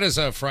 And All I Matt. got is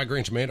fried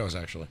green tomatoes,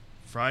 actually.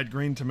 Fried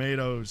green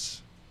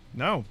tomatoes.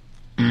 No.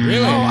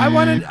 Really? Oh, I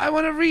want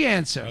to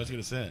re-answer. I was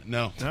going to say it.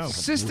 No.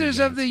 Sisters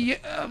of the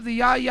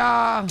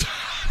Ya-Ya.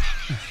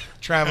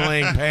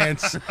 Traveling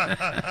pants.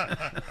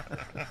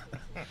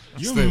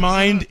 Your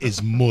mind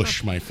is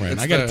mush, my friend.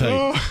 I got to tell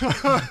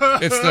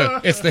you.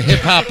 It's the hip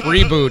hop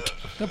reboot.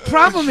 The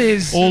problem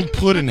is Old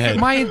Puddinhead.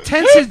 my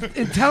intense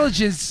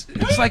intelligence.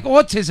 It's like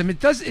autism.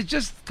 It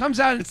just comes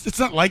out. It's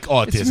not like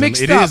autism. It's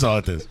mixed It up. is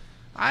autism.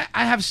 I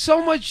have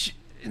so much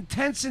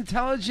intense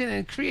intelligence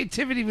and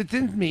creativity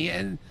within me,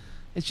 and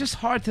it's just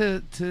hard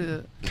to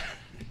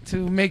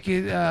make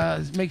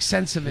it make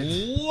sense of it.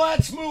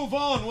 Let's move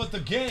on with the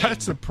game.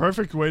 That's the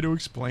perfect way to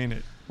explain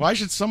it. Why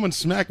should someone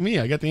smack me?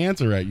 I got the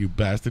answer right, you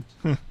bastard.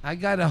 I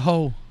got a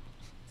hoe.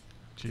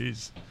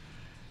 Jeez.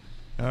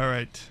 All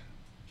right.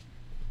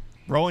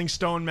 Rolling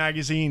Stone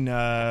magazine. Who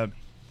are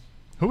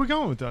we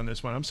going with on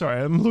this one? I'm sorry,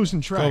 I'm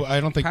losing track. Oh, I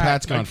don't think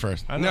Pat's gone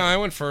first. I don't- No, I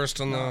went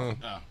first on the.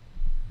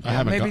 I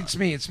haven't Maybe gone. it's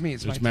me. It's me.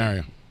 It's my It's turn.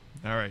 Mario.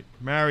 All right,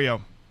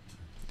 Mario.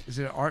 Is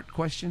it an art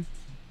question?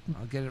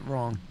 I'll get it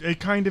wrong. It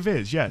kind of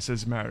is, yes,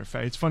 as a matter of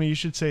fact. It's funny you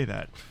should say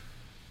that.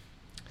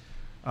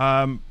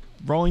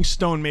 Rolling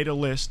Stone made a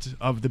list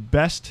of the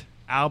best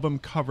album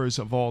covers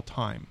of all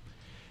time.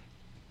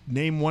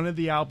 Name one of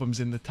the albums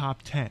in the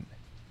top 10.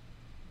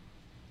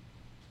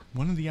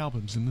 One of the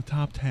albums in the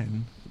top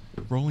 10.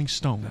 Rolling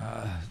Stone.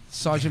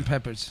 Sgt.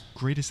 Pepper's.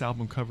 Greatest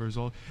album covers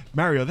all.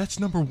 Mario, that's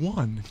number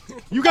one.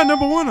 You got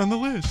number one on the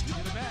list.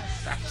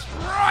 That's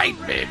right,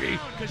 baby.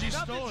 Because you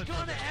stole it.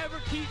 Gonna ever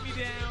keep me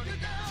down.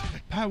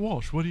 Pat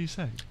Walsh, what do you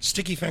say?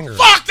 Sticky Fingers.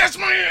 Fuck, that's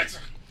my answer.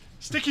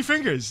 Sticky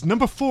Fingers,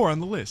 number 4 on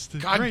the list.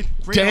 God great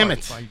damn art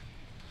it. by-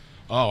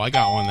 Oh, I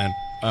got one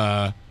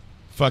then.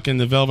 Fucking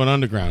the Velvet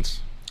Undergrounds.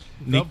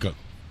 Nico.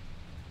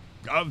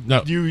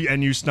 No.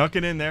 You snuck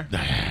it in there.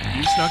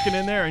 You snuck it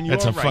in there, and you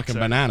That's are a right, fucking sir.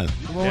 banana.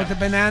 The one with the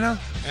banana?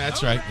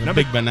 That's right. The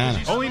big banana.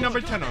 Only number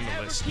 10 on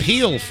the list.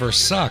 Peel for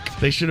suck.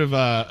 They should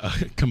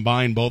have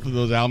combined both of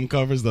those album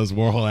covers, those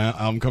Warhol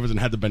album covers, and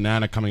had the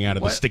banana coming out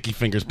of the What? Sticky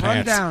Fingers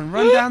Run pants.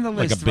 run down the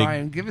Like a list, big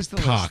Ryan. Give us the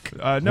cock.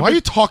 list. number- Why are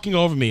you talking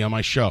over me on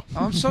my show?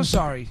 Oh, I'm so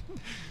sorry.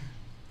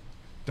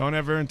 Don't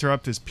ever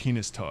interrupt his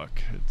penis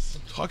talk. It's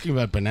Talking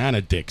about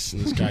banana dicks,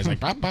 and this guy's like,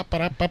 bop, bop,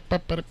 bop, bop,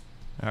 bop, bop.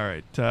 all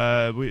right.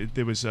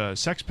 There was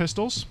Sex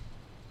Pistols.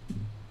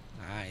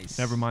 Nice.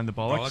 Never mind the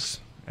Bollocks.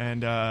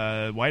 Bollocks.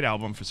 And White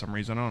Album for some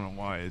reason. I don't know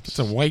why. It's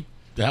a white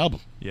album.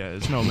 Yeah,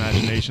 there's no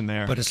imagination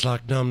there. But it's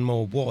like none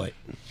more white.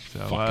 So,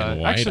 Fucking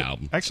White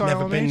Album. Exile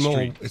Never on been Main more.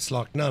 Street. It's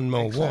like none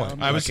more white.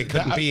 I was- Like it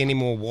couldn't that- be any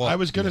more white. I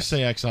was going to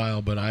say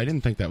Exile, but I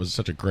didn't think that was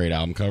such a great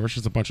album cover. It's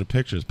just a bunch of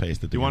pictures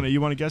pasted You together.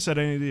 want to guess at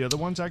any of the other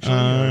ones actually?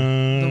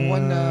 The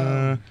one,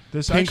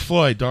 this Pink actu-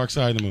 Floyd, Dark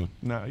Side of the Moon.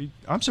 No,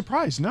 I'm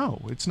surprised.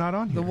 No, it's not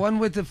on here. The one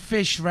with the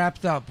fish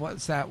wrapped up.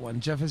 What's that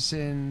one?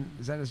 Jefferson.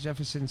 Is that a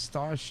Jefferson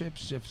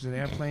Starships? Jefferson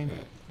Airplane?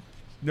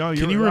 No,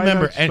 Can you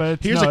remember? But And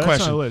here's no, a that's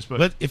question. not a list, but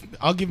But if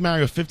I'll give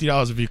Mario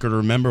 $50 if you could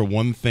remember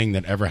one thing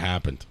that ever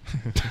happened.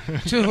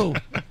 To who?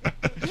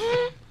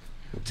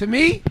 To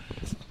me?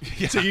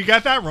 So you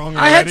got that wrong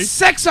I already. had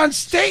sex on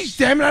stage,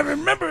 damn it. I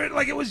remember it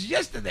like it was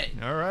yesterday.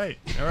 All right.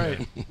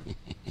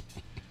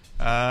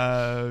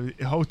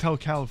 Hotel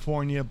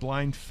California,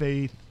 Blind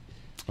Faith.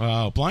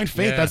 Oh, Blind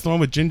Faith. Yeah. That's the one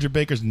with Ginger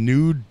Baker's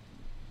nude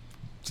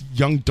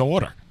young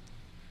daughter.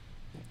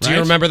 Do you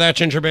Right? remember that,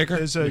 Ginger Baker?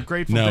 There's a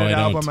Grateful No, Dead I don't.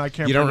 album I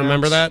can't You don't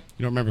remember pronounce. that?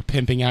 You don't remember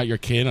pimping out your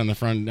kid on the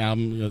front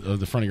album,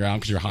 the front of your album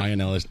because you're high on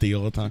LSD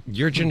all the time?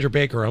 You're Ginger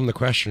Baker. I'm the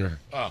questioner.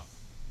 Oh,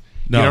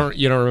 No.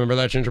 You don't remember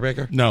that, Ginger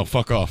Baker? No,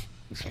 fuck off.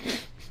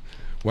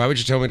 Why would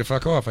you tell me to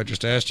fuck off? I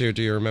just asked you,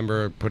 do you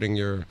remember putting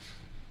your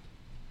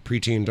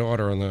preteen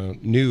daughter on the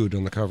nude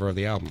on the cover of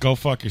the album? Go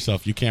fuck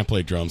yourself. You can't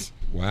play drums.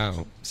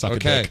 Wow. Suck a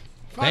Okay. dick.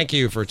 Thank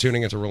you for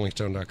tuning into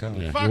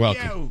RollingStone.com. Yeah, you're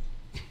welcome.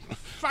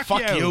 Fuck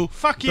Fuck you.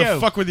 Fuck The you.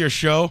 fuck with your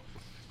show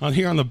on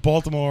here on the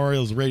Baltimore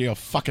Orioles radio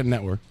fucking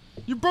network.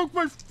 You broke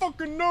my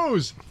fucking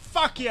nose.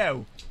 Fuck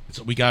you.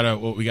 So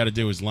what we gotta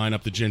do is line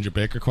up the Ginger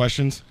Baker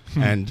questions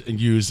and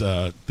use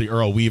the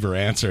Earl Weaver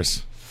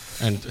answers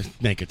and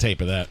make a tape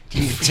of that.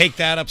 Take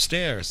that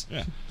upstairs.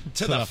 Yeah.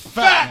 To the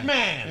fat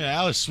man. Yeah,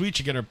 Alice Sweet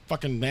should get her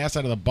fucking ass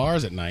out of the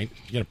bars at night.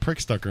 You get a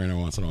prick stuck her in her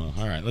once in a while.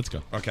 All right, let's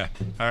go. Okay.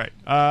 All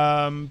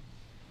right.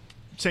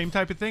 Same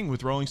type of thing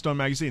with Rolling Stone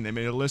magazine. They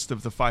made a list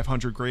of the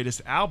 500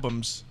 greatest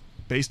albums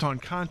based on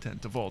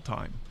content of all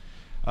time.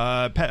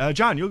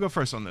 John, you'll go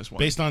first on this one.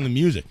 Based on the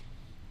music.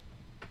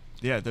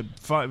 Yeah, the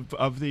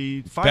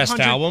 500 Best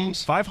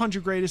albums?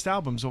 500 greatest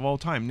albums of all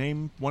time.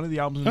 Name one of the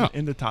albums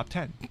in the top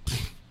 10.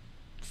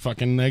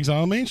 Fucking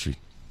Exile on Main Street.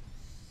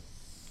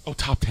 Oh,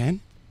 top 10?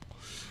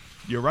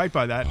 You're right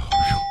by that.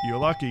 You're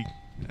lucky,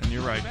 and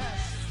you're right.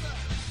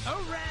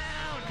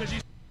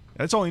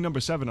 That's only number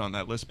 7 on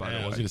that list, by the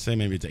way. I was going to say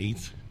maybe it's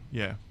 8th.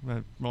 Yeah,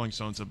 Rolling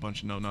Stone's a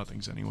bunch of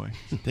know-nothings anyway.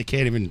 They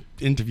can't even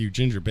interview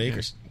Ginger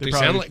Baker.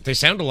 They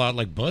sound a lot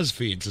like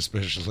BuzzFeed,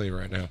 suspiciously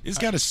right now. It's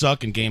got to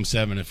suck in Game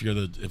 7 if you're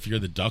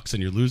the Ducks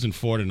and you're losing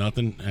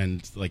 4-0,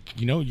 and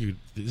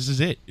this is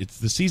it. It's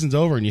the season's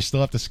over and you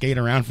still have to skate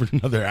around for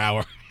another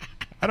hour.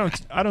 I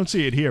don't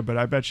see it here, but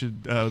I bet you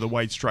the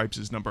White Stripes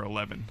is number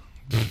 11.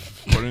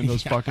 Put in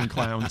those fucking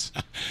clowns.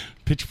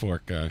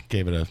 Pitchfork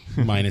gave it a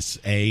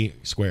 -A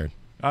squared.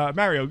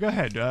 Mario, go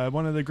ahead.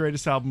 One of the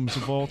greatest albums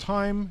of all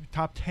time,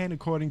 top 10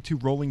 according to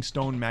Rolling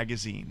Stone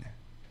magazine.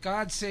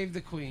 God Save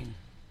the Queen.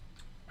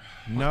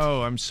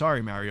 No, I'm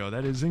sorry, Mario.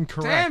 That is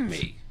incorrect. Damn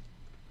me.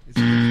 It's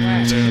a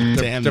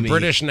classic. The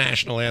British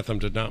national anthem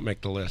did not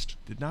make the list.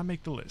 Did not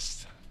make the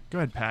list. Go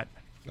ahead, Pat.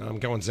 I'm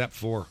going Zepp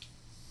 4.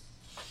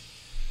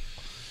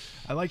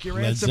 I like your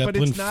Led answer, but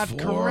Zeppelin it's not 4.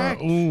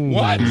 correct. Ooh.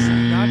 What? It's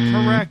not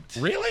correct.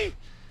 Really?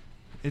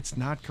 It's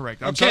not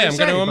correct. Okay, I'm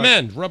going to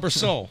amend. Rubber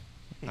Soul.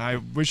 I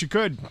wish you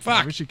could.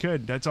 Fuck. I wish you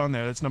could. That's on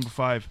there. That's number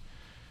 5.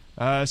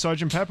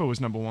 Sgt. Pepper was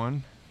number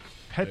 1.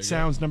 Pet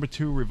Sounds number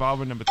 2.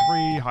 Revolver number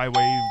 3.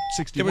 Highway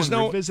 61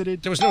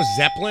 Revisited. There was no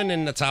Zeppelin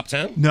in the top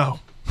 10?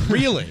 No.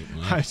 Really?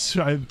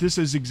 This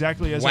is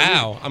exactly as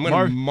wow. I'm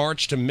going to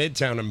march to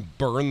Midtown and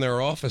burn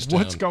their office down.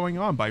 What's Going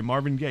On by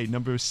Marvin Gaye,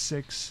 number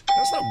 6.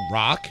 That's not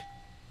rock.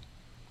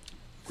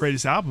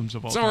 Greatest albums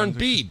of all It's time.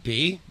 R&B,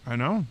 B. I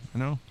know.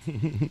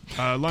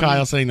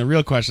 Kyle saying the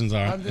real questions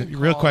are. The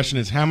real question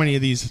is how many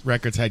of these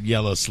records had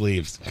yellow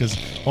sleeves? Because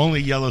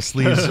only yellow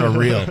sleeves are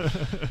real.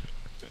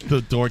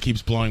 The door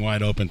keeps blowing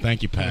wide open.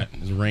 Thank you, Pat.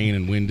 There's rain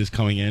and wind is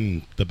coming in.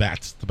 And the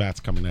bats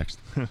coming next.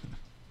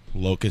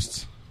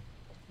 Locusts.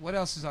 What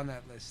else is on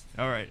that list?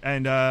 All right,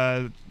 and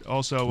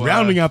also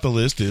rounding out the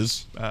list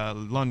is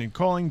London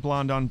Calling,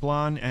 Blonde on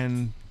Blonde,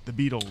 and the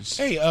Beatles.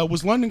 Hey,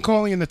 was London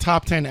Calling in the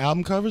top 10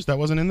 album covers? That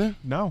wasn't in there?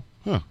 No.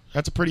 Huh.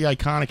 That's a pretty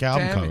iconic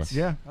album Damn cover. it.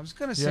 Yeah. I was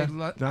going to say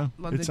London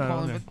it's not on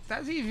Calling, there.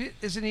 but that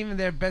isn't even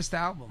their best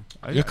album.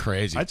 You're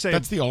crazy. I'd say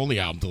that's the only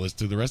album to listen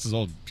to. The rest is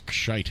all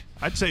shite.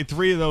 I'd say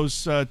 3 of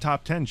those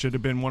top 10 should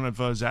have been one of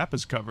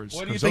Zappa's covers.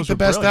 What do you think the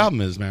best album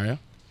is, Mario?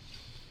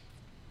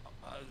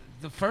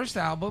 The first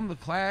album, The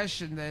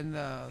Clash, and then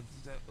that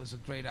was a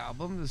great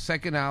album. The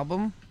second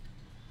album,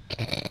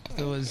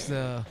 there was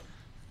the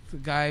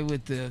guy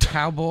with the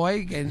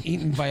cowboy getting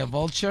eaten by a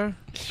vulture.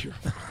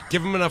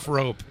 Give him enough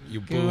rope, you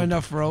Give him boob.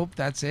 enough rope,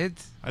 that's it.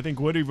 I think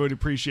Woody would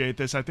appreciate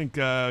this. I think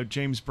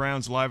James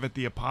Brown's Live at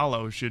the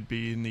Apollo should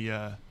be in the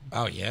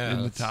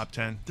in the top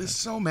 10. There's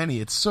so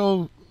many. It's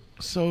so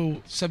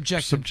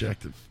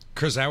subjective.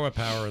 Kurzawa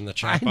Power in the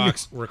chat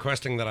box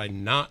requesting that I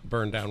not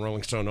burn down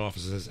Rolling Stone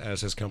offices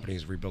as his company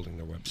is rebuilding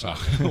their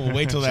website. Well,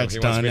 wait till that's he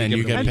wants done me to and give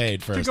you them get a-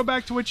 paid first. To go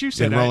back to what you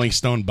said, Then Rolling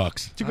Stone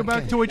bucks. To go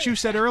back to what you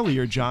said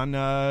earlier, John,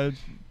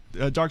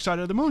 Dark Side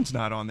of the Moon's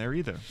not on there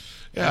either.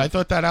 Yeah, I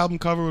thought that album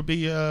cover would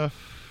be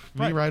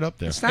right up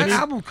there. It's not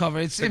album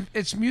cover,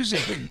 it's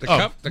music.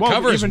 The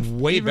cover is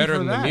way even better for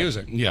than that. the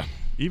music. Yeah.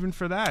 Even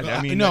for that,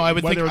 I mean, no, I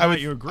would whether think or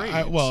not you agree.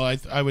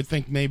 I would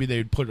think maybe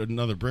they'd put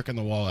another brick in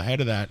the wall ahead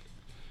of that,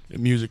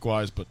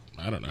 music-wise. But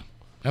I don't know.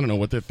 I don't know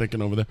what they're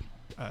thinking over there.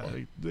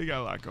 They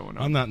got a lot going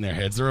on. I'm not in their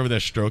heads. They're over there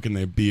stroking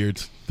their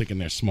beards, thinking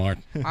they're smart.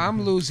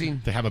 I'm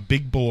losing. They have a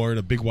big board,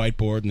 a big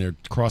whiteboard, and they're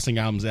crossing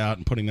albums out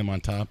and putting them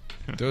on top.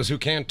 Those who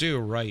can't do,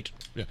 right.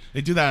 Yeah,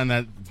 they do that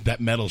on that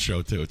metal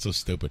show too. It's so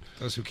stupid.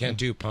 Those who can't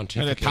do And the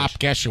pontificate. top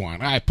guest you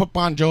want. All right, put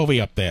Bon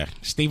Jovi up there.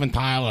 Steven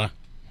Tyler.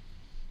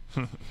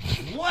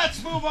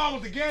 Let's move on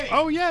with the game.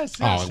 Oh, yes.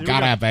 Oh,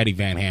 gotta have Eddie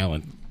Van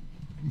Halen.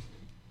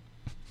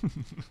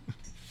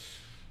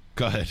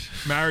 Go ahead.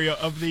 Mario,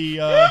 of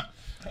the...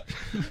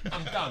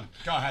 I'm done.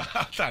 Go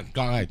ahead. Done.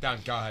 Go ahead. Done.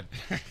 Go ahead.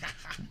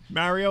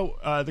 Mario,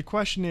 the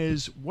question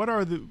is,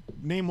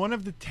 name one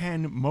of the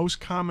 10 most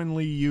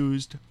commonly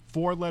used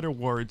 4-letter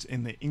words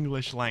in the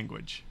English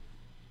language.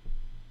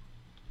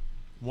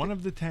 One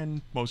of the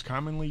 10 most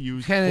commonly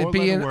used Can it 4-letter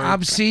be an words.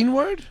 obscene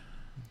word?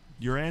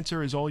 Your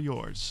answer is all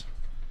yours.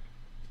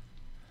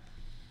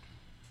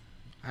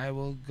 I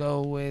will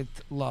go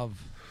with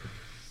love.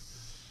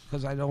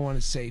 because I don't want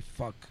to say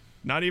fuck.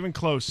 Not even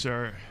close,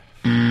 sir.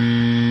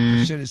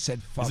 I should have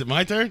said fuck. Is it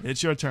my turn?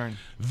 It's your turn.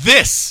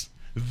 This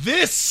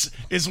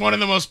is one of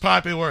the most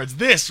popular words.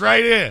 This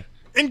right here.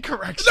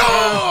 Incorrect.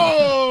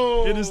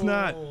 No! It is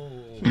not.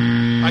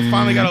 I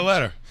finally got a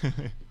letter.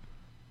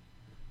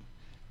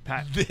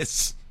 Pat.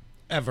 This.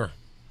 Ever.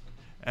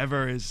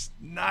 Ever is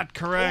not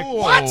correct.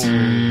 What?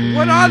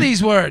 What are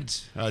these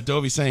words?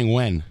 Dovey saying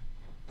when.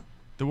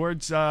 The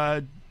words,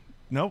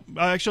 nope.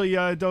 Actually,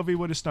 Dovey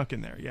would have snuck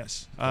in there,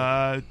 yes.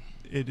 The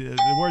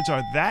words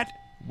are that,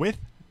 with,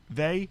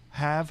 they,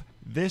 have,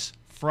 this,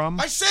 from.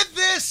 I said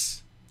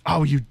this!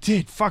 Oh, you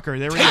did. Fucker.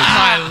 There it Take is.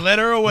 my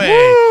letter away.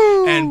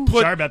 Woo! And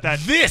put Sorry about that.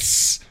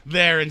 this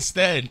there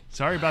instead.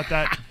 Sorry about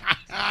that.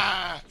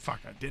 Fuck,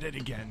 I did it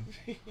again.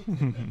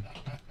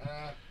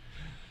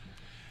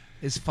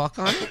 Is fuck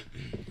on it?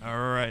 All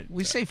right.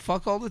 We say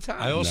fuck all the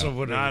time. I also No.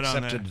 would have Not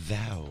on accepted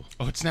thou.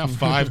 Oh, it's now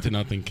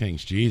 5-0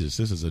 Kings. Jesus,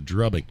 this is a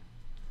drubbing.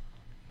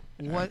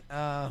 What?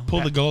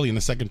 Pull the goalie in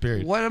the second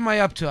period. What am I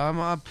up to? I'm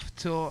up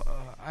to.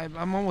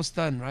 I'm almost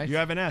done, right? You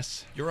have an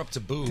S. You're up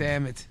to boob.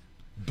 Damn it.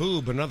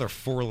 Boob, another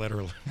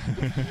 4-letter.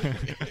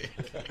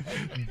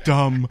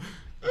 Dumb.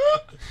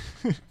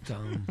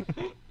 Dumb.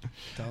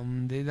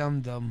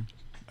 Dumb.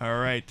 All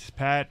right,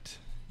 Pat.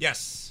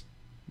 Yes.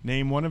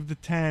 Name one of the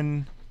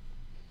 10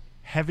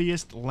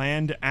 heaviest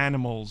land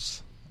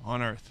animals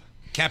on Earth.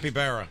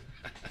 Capybara.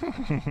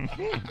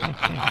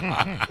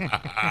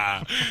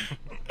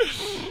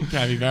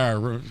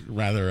 Capybara,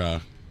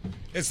 rather.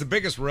 It's the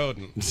biggest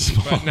rodent.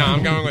 But no,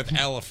 I'm going with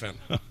elephant.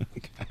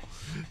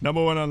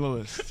 Number 1 on the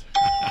list.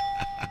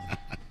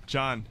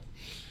 John.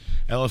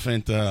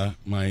 Elephant,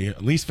 my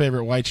least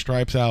favorite White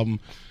Stripes album.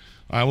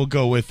 I will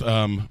go with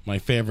my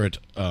favorite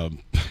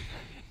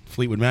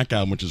Fleetwood Mac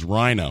album, which is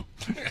Rhino.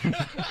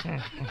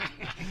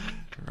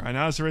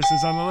 Rhinoceros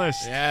is on the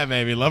list. Yeah,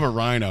 baby. Love a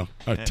rhino.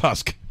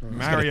 Tusk.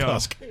 Mario.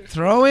 Tusk.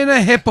 Throw in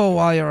a hippo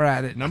while you're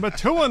at it. Number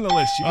 2 on the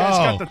list. You guys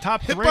got the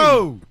top 3.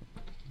 Hippo!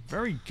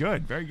 Very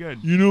good. Very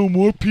good. You know,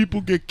 more people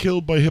get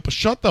killed by hippo.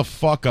 Shut the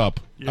fuck up.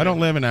 Yeah. I don't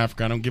live in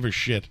Africa. I don't give a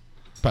shit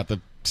about the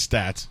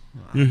stats.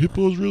 Yeah,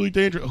 hippo's really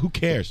dangerous. Who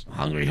cares?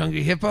 Hungry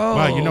hippo.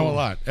 Wow, you know a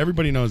lot.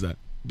 Everybody knows that.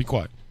 Be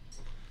quiet.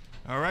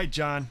 All right,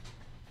 John.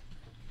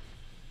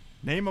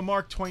 Name a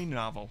Mark Twain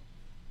novel.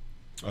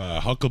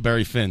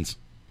 Huckleberry Finns.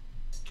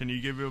 Can you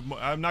give it?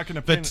 I'm not going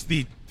to pin That's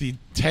the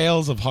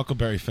Tales of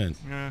Huckleberry Finn.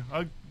 Yeah,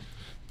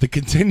 The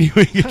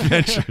continuing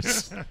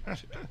adventures.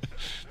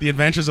 The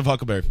Adventures of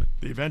Huckleberry Finn.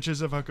 The Adventures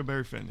of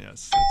Huckleberry Finn.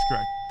 Yes, that's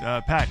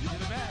correct. Pat.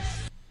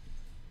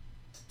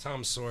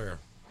 Tom Sawyer.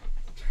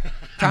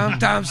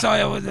 Tom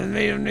Sawyer with the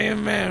name.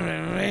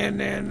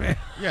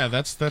 Yeah,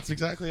 that's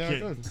exactly how it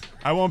goes.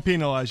 I won't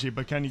penalize you,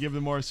 but can you give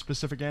the more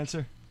specific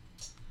answer?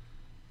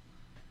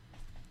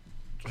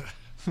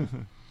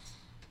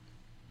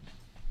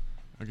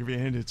 I'll give you a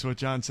hint. It's what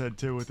John said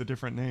too, with a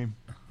different name.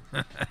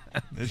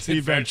 It's the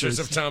Adventures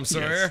of Tom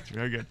Sawyer. Yes,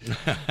 very good.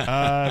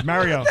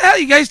 Mario. What the hell?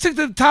 You guys took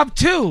the top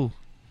 2.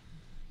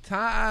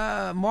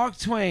 Mark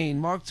Twain.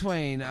 Mark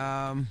Twain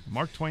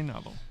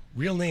novel.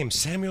 Real name,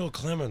 Samuel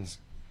Clemens.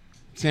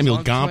 Samuel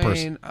Mark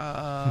Gompers. Twain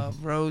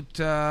wrote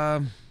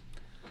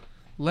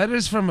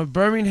Letters from a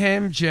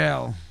Birmingham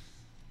Jail.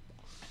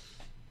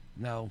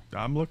 No.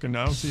 I'm looking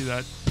now. See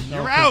that. No,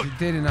 You're 'cause out. You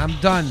didn't. I'm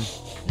done.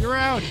 You're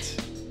out.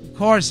 Of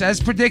course, as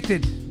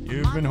predicted.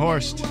 You've been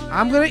horsed.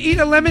 I'm going to eat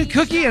a lemon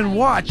cookie and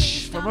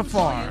watch from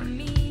afar.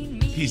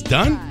 He's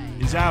done?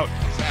 He's out.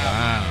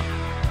 Wow.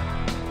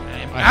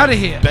 Out of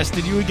here.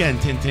 Bested you again,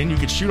 Tintin. You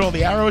can shoot all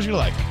the arrows you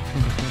like.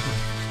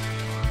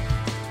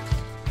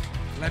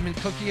 Lemon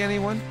cookie,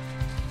 anyone?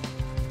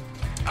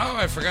 Oh,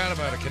 I forgot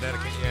about a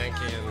Connecticut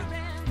Yankee.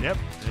 Yep,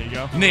 there you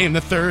go. Name the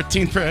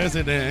 13th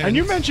president. And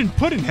you mentioned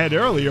Puddinhead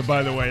earlier,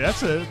 by the way.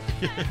 That's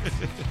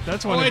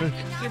one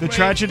of the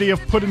tragedy of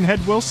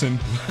Puddinhead Wilson.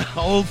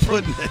 Old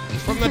Puddinhead.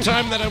 From the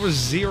time that I was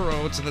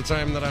 0 to the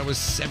time that I was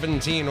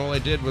 17, all I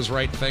did was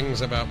write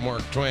things about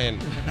Mark Twain,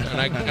 and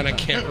I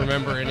can't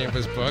remember any of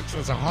his books.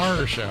 It's a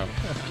horror show.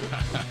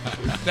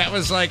 That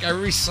was like I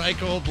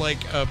recycled like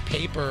a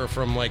paper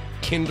from like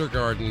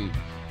kindergarten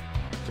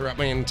throughout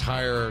my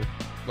entire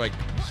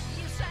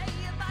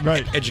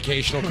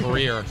educational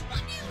career.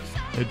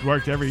 It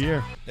worked every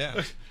year.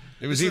 Yeah.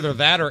 It was either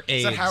that or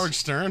AIDS. Is that Howard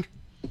Stern?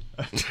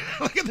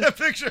 Look at that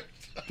picture.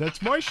 That's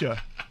Moisha.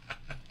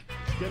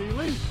 Geddy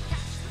Lee.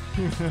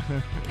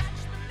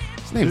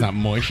 His name's not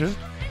Moisha.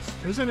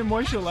 Isn't it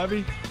Moisha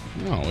Levy?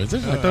 No, is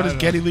it? I thought his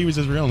Geddy Lee was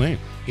his real name.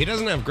 He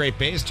doesn't have great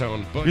bass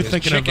tone, but You're his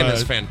thinking chicken of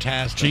is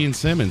fantastic. Gene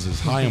Simmons is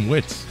Chaim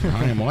Whites.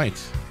 Chaim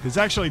Whites. There's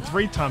actually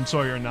 3 Tom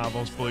Sawyer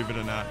novels, believe it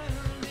or not.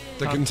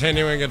 The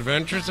Continuing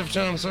Adventures of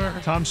Tom Sawyer?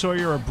 Tom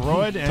Sawyer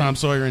Abroad. And Tom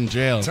Sawyer in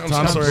jail.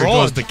 Tom Sawyer Abroad.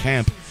 goes to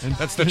camp.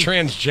 That's the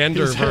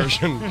transgender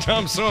version.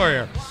 Tom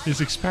Sawyer. He's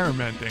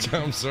experimenting.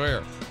 Tom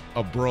Sawyer.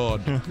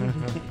 Abroad.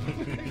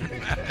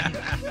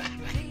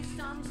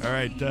 All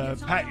right,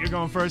 Pat, you're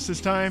going first this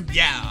time?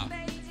 Yeah.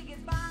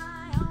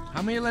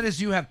 How many letters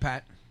do you have,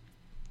 Pat?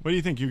 What do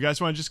you think? You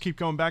guys want to just keep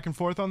going back and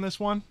forth on this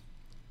one?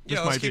 This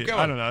let's might keep be, going.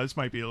 I don't know. This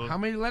might be a little. How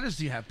many letters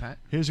do you have, Pat?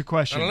 Here's a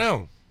question. I don't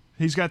know.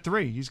 He's got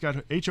 3. He's got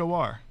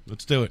HOR.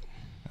 Let's do it.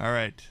 All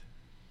right.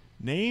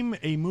 Name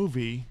a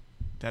movie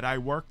that I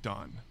worked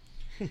on.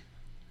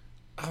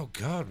 Oh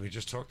God, we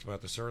just talked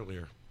about this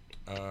earlier.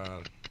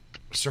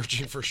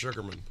 Searching for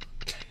Sugarman.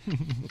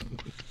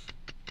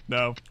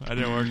 No, I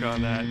didn't work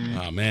on that.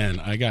 Oh man,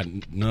 I got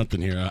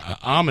nothing here.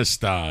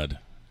 Amistad.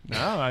 No,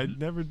 I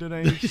never did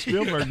any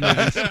Spielberg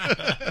movies.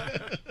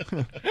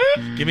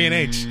 Give me an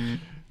H.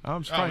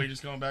 I'm Oh, we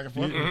just going back and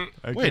forth?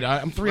 Okay. Wait,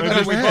 I'm 3 Well,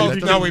 letters we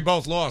ahead. both- We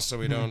both lost, so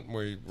we don't.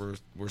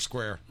 We're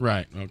square.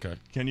 Right. Okay.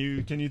 Can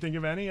you think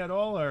of any at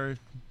all, or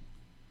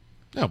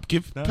No,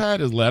 give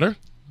Pat his letter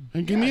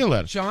and give me a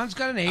letter. John's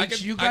got an H. I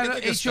could- you I got could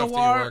an think of stuff that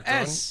you worked on.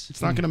 HORS.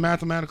 It's not going to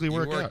mathematically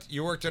work out.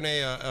 You worked in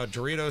a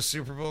Doritos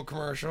Super Bowl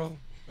commercial.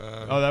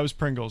 oh, that was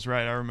Pringles,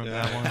 right? I remember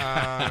that one.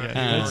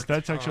 Yeah,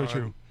 that's actually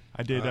true.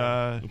 I did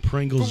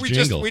Pringles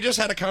But we just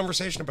had a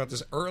conversation about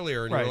this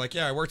earlier, and you Right. were like,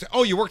 "Yeah, I worked."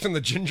 Oh, you worked in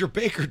the Ginger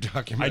Baker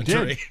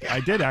documentary.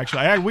 I did actually.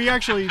 I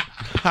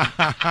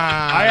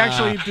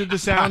actually did the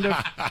sound of.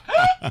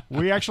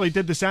 We actually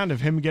did the sound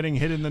of him getting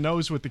hit in the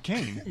nose with the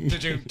cane.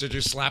 Did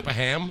you slap a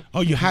ham?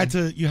 Oh, you had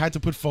to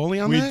put Foley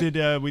on we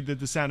that? We did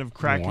the sound of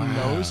cracking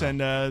Wow. nose and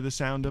the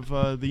sound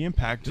of the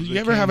impact. Did of you the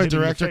ever cane have a hitting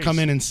the director face. come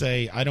in and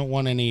say, "I don't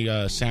want any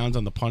sounds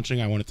on the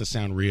punching. I want it to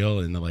sound real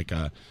and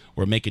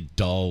or make it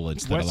dull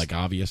instead of like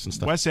obvious and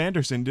stuff"? Wes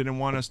Anderson didn't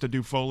want us to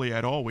do Foley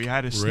at all. We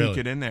had to sneak Really?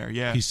 it in there.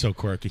 Yeah, He's so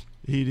quirky.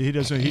 He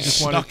doesn't. He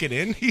just wanted snuck it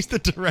in. He's the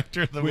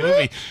director of the We- movie.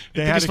 they I think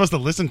had you're to- supposed to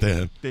listen to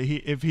him.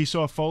 If he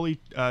saw Foley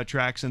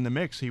tracks in the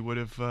mix, he would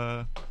have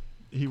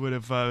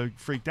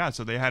freaked out.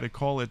 So they had to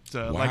call it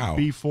Wow. like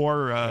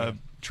B4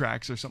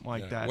 tracks or something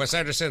like that. Wes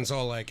Anderson's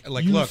all like,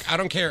 look, I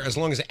don't care as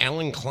long as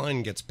Alan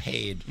Klein gets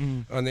paid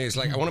on these.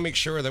 Like, I want to make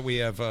sure that we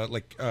have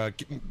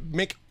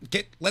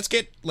let's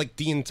get like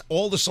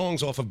all the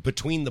songs off of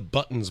Between the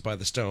Buttons by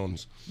the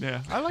Stones.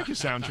 Yeah, I like your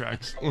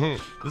soundtracks.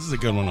 This is a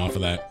good one off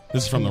of that.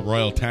 This is from the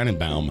Royal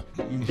Tannenbaum.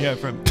 Yeah,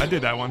 I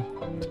did that one.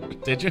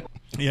 Did you?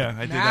 Yeah,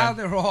 I did Now that.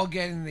 they're all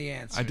getting the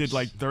answers. I did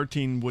like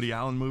 13 Woody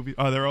Allen movies.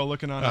 Oh, they're all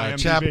looking on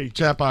Chat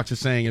IMDb. box is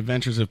saying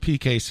Adventures of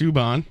P.K.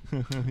 Subban.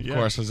 Yeah. Of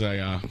course, as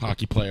a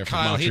hockey player from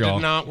Kyle, he Montreal.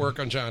 did not work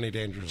on Johnny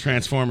Dangerous.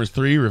 Transformers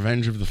 3,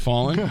 Revenge of the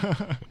Fallen.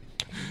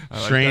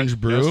 Strange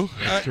Brew. Yes,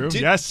 that's true.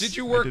 Did, Yes, Did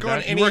you I work did on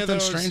that. any worked of on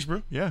those? Strange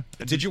Brew? Yeah.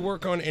 Did you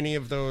work on any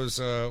of those?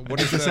 What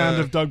It's is the sound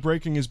of Doug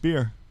breaking his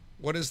beer.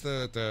 What is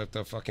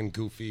the fucking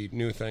goofy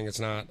new thing? It's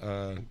not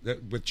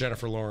with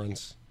Jennifer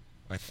Lawrence,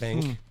 I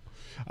think.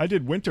 I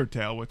did Winter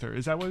Tale with her.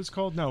 Is that what it's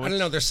called? No, I don't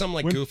know. There's some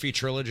like goofy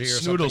trilogy or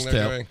Snoodles something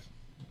they're Tale.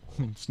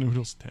 doing.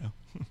 Snoodles Tale.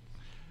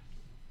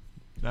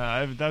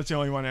 That's the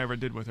only one I ever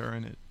did with her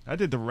in it. I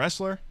did The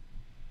Wrestler.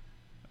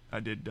 I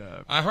did.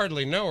 I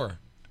hardly know her.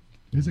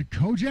 Is it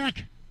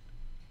Kojak?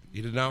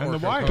 You did not And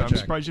work The on Wire. I'm Kojak.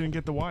 surprised you didn't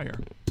get The Wire.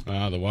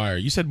 The Wire.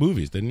 You said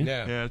movies, didn't you?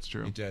 Yeah, Yeah, that's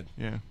true. You did.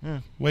 Yeah.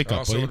 Wake up,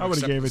 Also, will you? I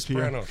would've except gave The it to you.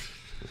 Sopranos.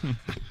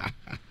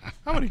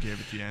 I would have gave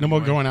it to you. No more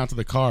anyway. going out to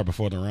the car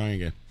before the run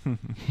again.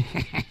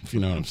 If you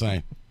know what I'm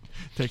saying.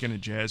 Taking a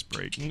jazz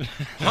break.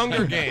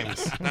 Hunger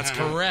Games. That's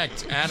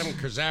correct. Adam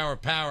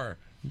Kurzawa Power.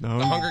 No.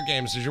 The Hunger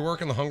Games. Did you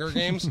work in the Hunger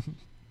Games?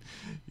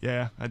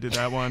 Yeah, I did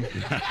that one.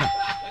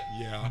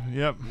 Yeah.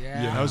 Yep.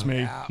 Yeah. That was me.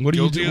 Yeah. What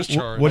do you Guilty do? as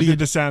charged. What I do you did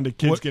the sound of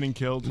kids what- getting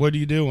killed. What do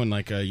you do when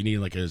you need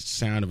like a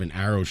sound of an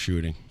arrow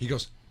shooting? He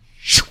goes,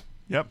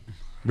 Yep.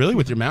 Really,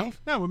 with your mouth?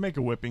 No, we make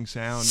a whipping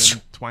sound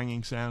and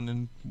twanging sound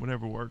and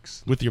whatever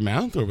works. With your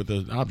mouth or with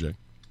the object?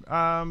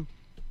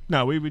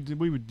 No, we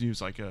would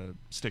use like a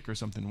stick or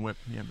something. Whip.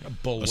 Yeah.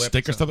 bull A whip.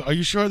 stick or something? Are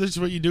you sure this is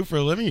what you do for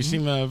a living? You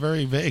seem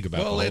very vague about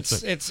Well, the whole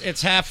it's thing.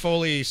 it's half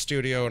Foley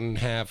Studio and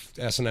half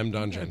S&M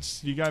Dungeons.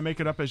 You gotta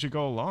make it up as you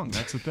go along.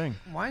 That's the thing.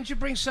 Why don't you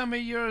bring some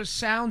of your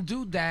sound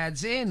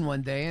doodads in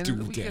one day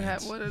and we could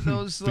have one of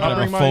those. Could have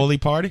a Foley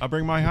party? I'll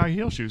bring my high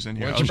heel shoes in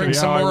here. Why I'll don't you show bring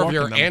some how I more of walk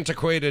your in them.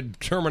 antiquated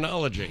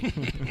terminology?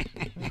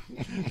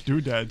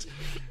 Doodads.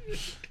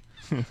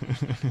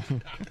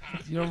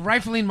 You're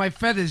rifling my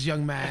feathers,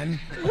 young man.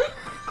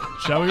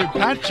 Shall we,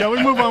 Pat? Shall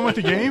we move on with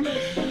the game?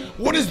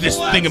 What is this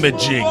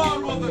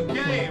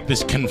thingamajig?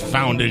 This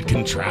confounded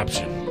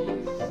contraption.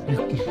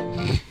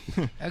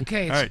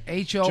 Okay, All right,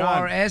 it's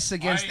HORS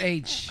against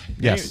H.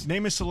 Yes.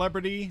 Name a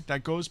celebrity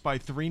that goes by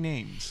 3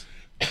 names.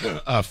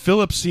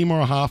 Philip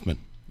Seymour Hoffman.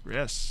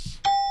 Yes.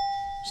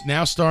 Is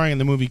now starring in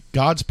the movie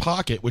God's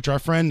Pocket, which our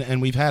friend,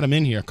 and we've had him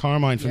in here,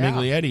 Carmine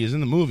Famiglietti, is in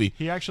the movie.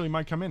 He actually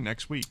might come in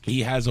next week.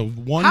 He has a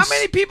one. How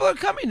many people are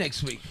coming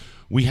next week?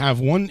 We have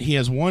one. He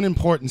has one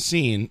important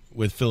scene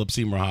with Philip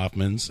Seymour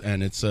Hoffman's,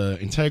 and it's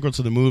integral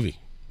to the movie.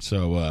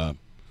 So I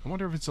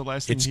wonder if it's the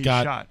last thing it's he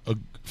got shot.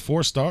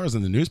 4 stars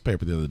in the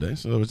newspaper the other day.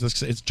 So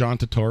it's John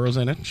Turturro's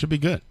in it. Should be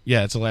good.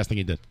 Yeah, it's the last thing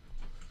he did.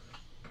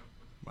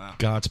 Wow.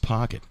 God's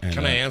Pocket. And,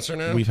 Can I answer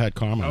now? We've had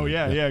Carmine. Oh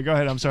yeah. Go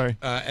ahead. I'm sorry.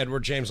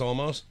 Edward James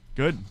Olmos.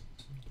 Good.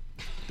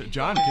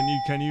 John,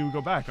 can you go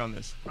back on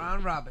this?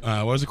 Ron Robin.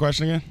 What was the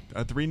question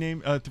again?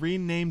 Three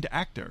named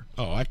actor.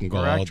 Oh, I can go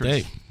Or all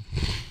actress. day.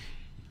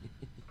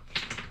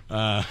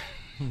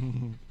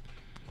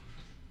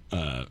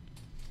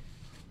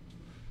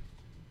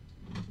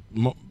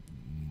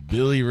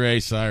 Billy Ray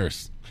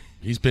Cyrus.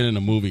 He's been in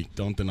a movie.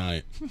 Don't deny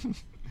it.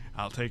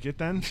 I'll take it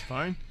then.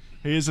 Fine.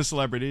 He is a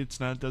celebrity.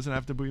 Doesn't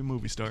have to be a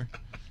movie star.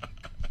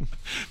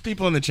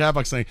 People in the chat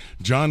box saying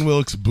John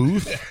Wilkes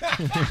Booth.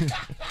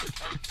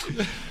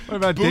 What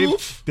about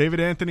David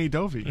Anthony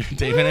Dovey?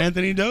 David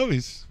Anthony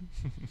Dovey's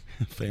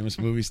famous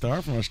movie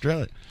star from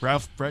Australia.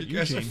 Ralph Brett You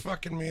guys Eugene. are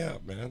fucking me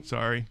up, man.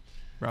 Sorry,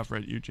 Ralph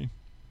Brett Eugene.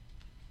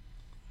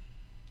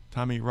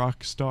 Tommy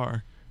Rock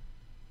Star.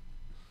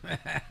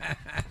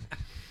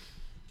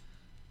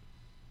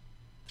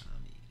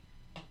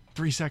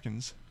 3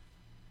 seconds.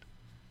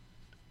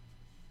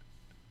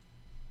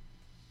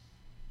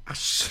 I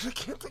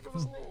can't think of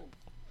his name.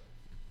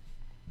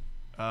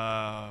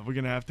 We're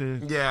gonna have to.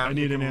 Yeah, I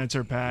need an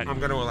answer, Pat. I'm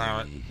gonna allow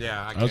it.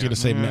 Yeah, I was going to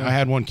say, I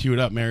had one queued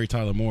up, Mary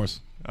Tyler Moore's.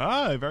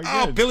 Ah, very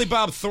good. Oh, Billy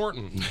Bob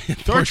Thornton.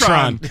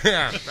 Thortron.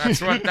 Yeah,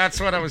 that's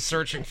what I was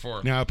searching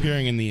for. Now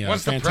appearing in the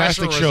Once the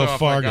fantastic pressure show was off, I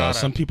Fargo. got it.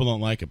 Some people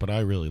don't like it, but I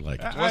really like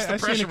it.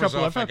 I've seen a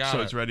couple of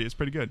episodes already. It's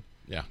pretty good.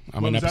 Yeah,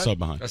 I'm What an was that? episode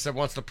behind. I said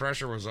once the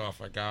pressure was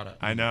off, I got it.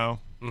 I know.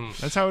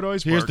 That's how it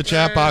always Here's works. the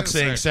chat box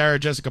Yeah, saying sick. Sarah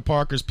Jessica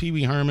Parker's, Pee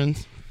Wee Herman,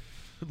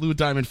 Lou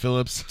Diamond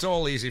Phillips. It's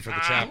all easy for the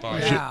chat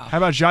box. Yeah. How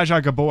about Zsa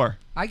Zsa Gabor?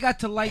 I got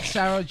to like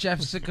Sarah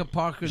Jessica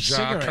Parker's Ja,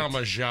 cigarette.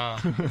 comma, ja.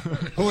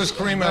 Who is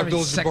Kareem Very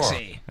Abdul-Jabbar?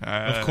 sexy.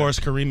 Of course,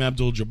 Kareem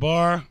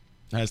Abdul-Jabbar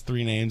has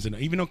 3 names, and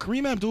even though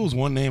Kareem Abdul is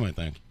 1 name, I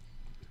think.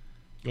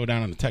 Go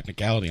down on the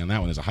technicality on that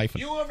one. There's a hyphen.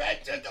 You have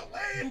entered the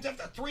land of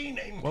the 3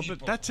 name Well, people.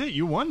 but that's it.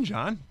 You won,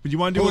 John. But you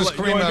want to do Who a, is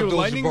you wanna Kareem do a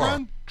lightning Abdul-Jabbar?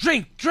 round?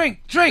 Drink.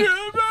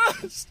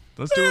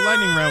 Let's do a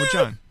lightning round with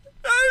John.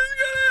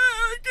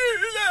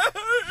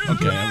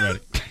 Okay, I'm ready.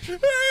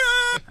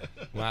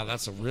 Wow,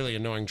 that's a really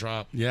annoying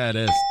drop. Yeah, it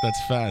is. That's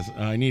fast.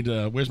 I need.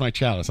 Where's my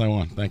chalice? I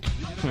won. Thank you.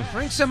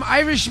 Drink some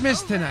Irish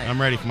Mist tonight.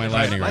 I'm ready for my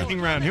lightning round.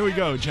 Lightning round. Here we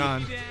go,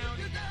 John.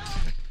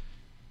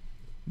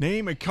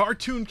 Name a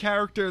cartoon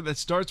character that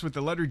starts with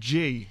the letter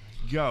G.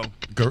 Go.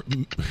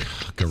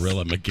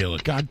 Gorilla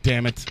McGill. God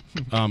damn it.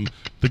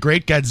 The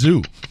Great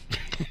Gadzoo.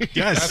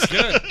 Yes. That's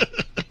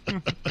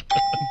good.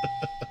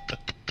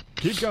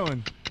 Keep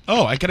going.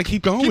 Oh, I gotta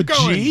keep going Keep with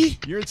going. G.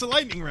 It's a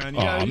lightning round.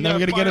 You Oh, gotta- I'm you never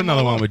gotta gonna get fire another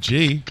them all one up. with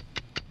G.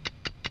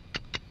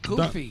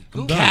 Goofy.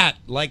 Done. Cat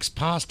likes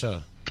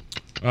pasta.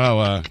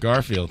 Oh,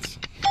 Garfield's.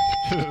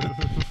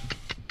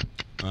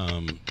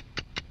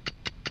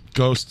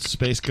 Ghost,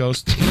 Space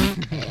Ghost.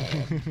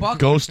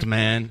 Ghost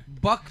Man.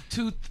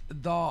 Bucktooth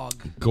Dog.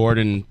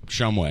 Gordon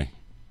Shumway.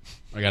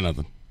 I got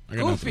nothing.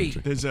 Goofy.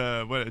 There's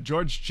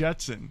George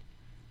Jetson.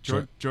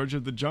 George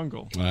of the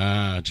Jungle.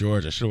 Ah,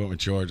 George. I should have went with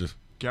George.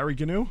 Gary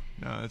Gnu?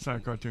 No, that's not a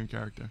cartoon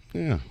character.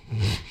 Yeah.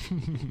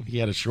 He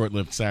had a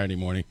short-lived Saturday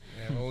morning.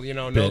 Yeah, well, you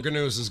know, bit. no good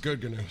news is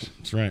good news.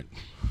 That's right.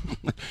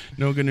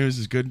 No good news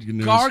is good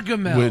news.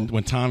 Gargamel.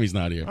 When Tommy's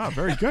not here. Oh,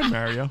 very good,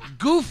 Mario.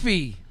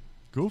 Goofy.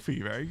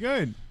 Goofy, very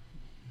good.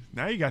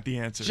 Now you got the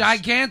answers.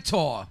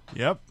 Gigantor.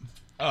 Yep.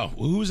 Oh,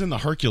 who was in the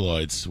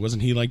Herculoids?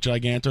 Wasn't he like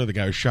Gigantor, the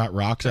guy who shot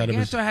rocks out of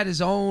his... Gigantor had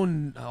his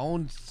own.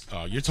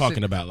 Oh, you're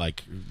talking about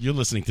like you're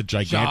listening to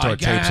Gigantor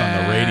tapes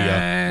on the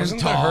radio.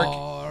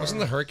 Wasn't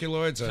the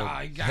Herculoids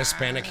a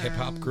Hispanic hip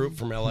hop group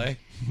from L.A.?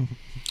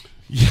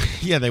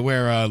 Yeah, they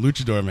wear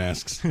luchador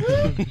masks. The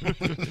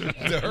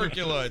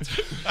Herculoids.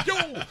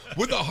 Yo,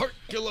 with the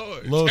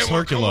Herculoids. Los And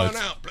we're coming Herculoids.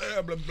 out,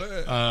 blah, blah,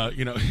 blah.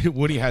 You know,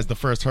 Woody has the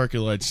first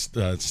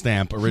Herculoids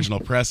stamp, original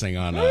pressing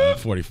on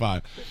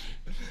 45.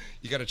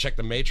 You got to check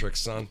the Matrix,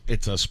 son.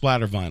 It's a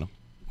splatter vinyl.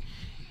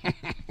 You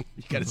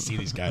got to see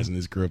these guys in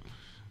this group.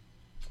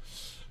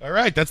 All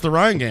right, that's the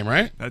Ryan game,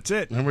 right? That's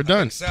it. And we're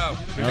done. So, All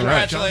right.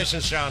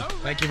 congratulations, Sean.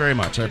 Thank you very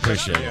much. I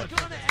appreciate it.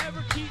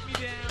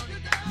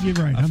 You're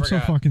right. I'm so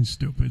forgot. fucking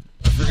stupid.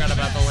 I forgot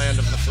about the land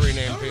of the 3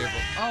 name people.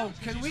 Oh,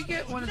 can we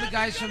get one of the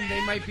guys from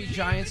They Might Be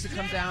Giants to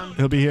come down?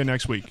 He'll be here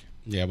next week.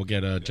 Yeah, we'll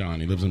get John.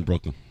 He lives in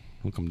Brooklyn.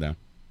 He'll come down.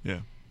 Yeah.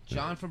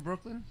 John from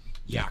Brooklyn?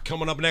 Yeah,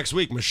 coming up next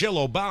week, Michelle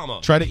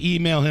Obama. Try to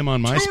email him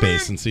on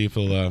MySpace and see if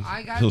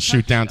he'll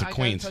shoot down to I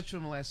Queens. got in touch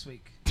with him last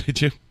week.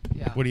 Did you?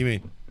 Yeah. What do you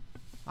mean?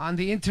 On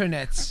the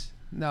internets.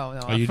 No,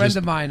 Are a you friend just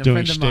of mine.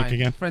 doing shtick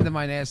again? A friend of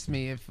mine asked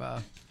me if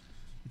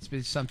it's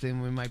been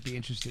something we might be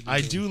interested in.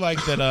 I do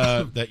like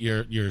that that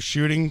you're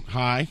shooting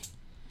high.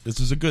 This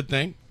is a good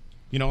thing.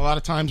 You know, a lot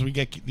of times we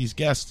get these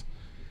guests,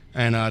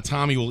 and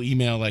Tommy will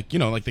email like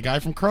the guy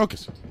from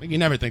Crocus. You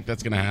never think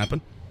that's going to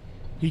happen.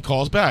 He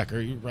calls back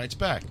or he writes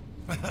back.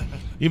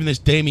 Even this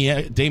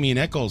Damien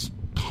Eccles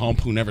hump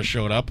who never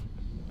showed up.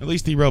 At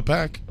least he wrote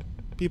back.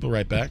 People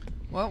write back.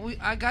 Well,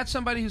 I got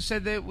somebody who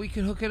said that we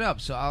could hook it up,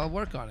 so I'll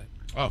work on it.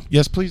 Oh,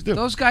 yes, please do.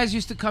 Those guys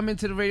used to come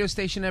into the radio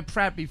station at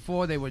Pratt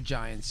before they were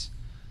Giants.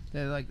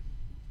 They're like,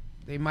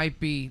 they might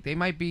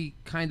be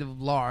kind of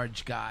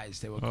large guys.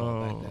 They were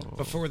called back then.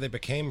 Before they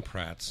became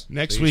Pratts.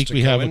 Next They week used to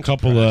we go have a into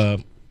couple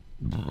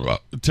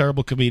Pratt.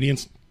 terrible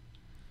comedians,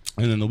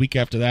 and then the week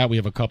after that we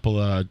have a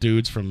couple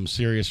dudes from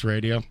Sirius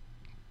Radio,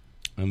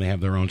 and they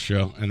have their own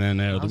show. And then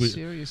How the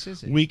serious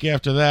is it? week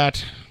after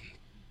that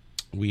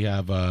we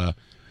have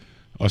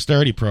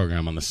austerity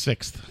program on the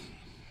 6th.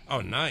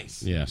 Oh,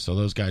 nice. Yeah, so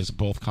those guys are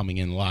both coming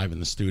in live in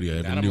the studio. They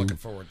have That a I'm new, looking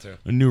forward to.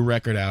 A new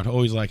record out.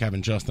 Always like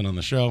having Justin on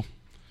the show.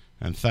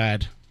 And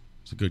Thad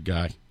is a good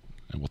guy.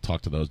 And we'll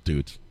talk to those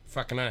dudes.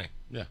 Fucking A.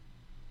 Yeah.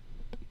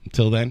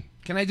 Until then,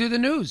 Can I do the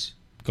news?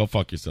 go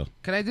fuck yourself.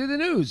 Can I do the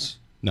news?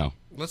 No.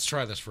 Let's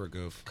try this for a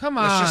goof. Come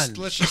Let's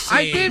on. just see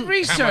I did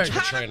research. How much of a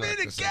train wreck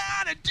this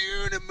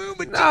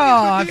is. No,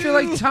 I feel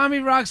like Tommy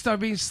Rockstar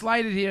being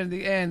slighted here in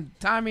the end.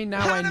 Tommy,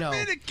 now I know.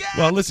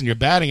 Well, listen, your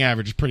batting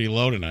average is pretty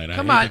low tonight.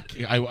 Come I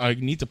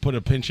need to put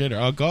a pinch hitter.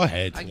 Oh, go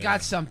ahead. I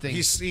got something.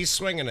 He's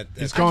swinging it.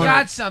 He's I going-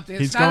 got something.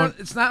 he's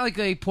It's not like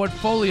a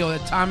portfolio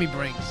that Tommy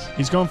brings.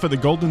 He's going for the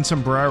golden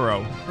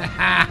sombrero.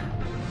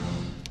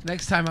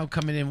 Next time I'm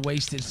coming in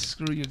wasted.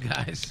 Screw you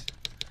guys.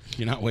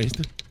 You're not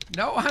wasted?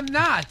 No, I'm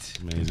not.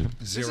 Amazing.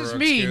 This Zero is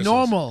me, excuses.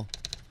 normal.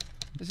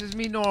 This is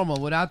me, normal,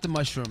 without the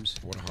mushrooms.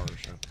 What a horror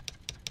show.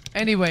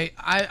 Anyway,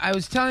 I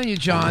was telling you,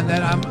 John,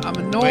 that I'm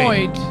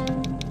annoyed.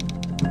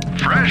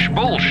 Fresh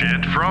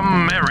bullshit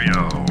from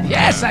Mario.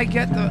 Yes, I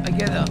get the.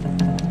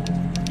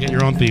 Get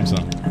your own theme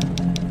song.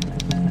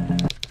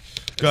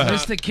 Go ahead.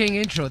 Mr. King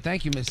intro.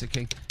 Thank you, Mr.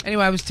 King.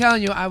 Anyway, I was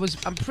telling you,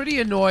 I'm pretty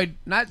annoyed,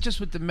 not just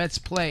with the Mets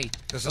play,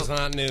 This is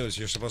not news.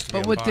 You're supposed to be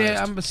but with their.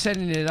 unbiased. I'm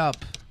setting it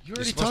up. You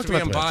already supposed talked to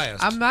be about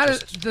this. Unbiased. I'm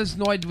not just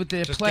annoyed with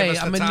their just play. give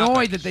us the I'm topic.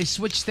 annoyed that they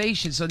switch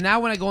stations. So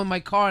now when I go in my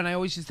car, and I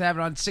always used to have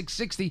it on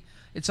 660,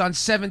 it's on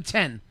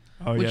 710,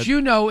 Oh, which yeah.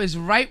 you know is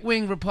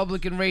right-wing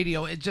Republican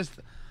radio. It just,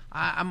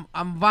 I'm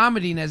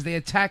vomiting as they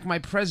attack my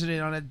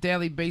president on a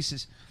daily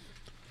basis.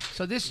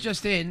 So this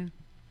just in.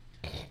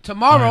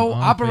 Tomorrow,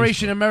 on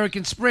Operation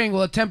American Spring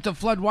will attempt to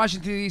flood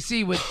Washington,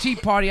 D.C. with Tea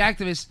Party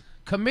activists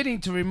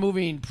committing to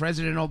removing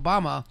President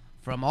Obama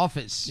from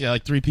office. Yeah,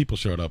 like 3 people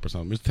showed up or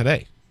something. It was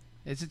today.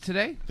 Is it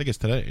today? I think it's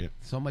today. Yeah.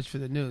 So much for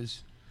the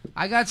news.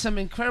 I got some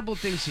incredible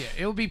things here.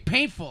 It will be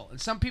painful, and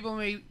some people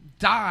may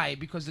die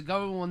because the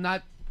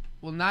government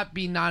will not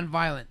be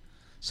nonviolent.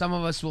 Some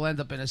of us will end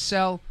up in a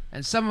cell,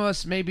 and some of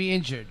us may be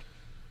injured,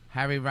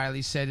 Harry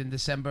Riley said in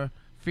December,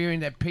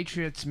 fearing that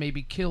patriots may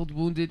be killed,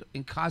 wounded,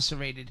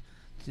 incarcerated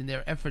in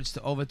their efforts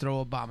to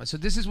overthrow Obama. So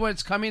this is what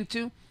it's coming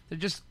to? They're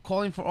just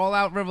calling for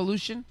all-out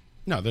revolution?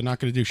 No, they're not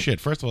going to do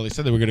shit. First of all, they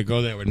said they were going to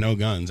go there with no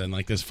guns, and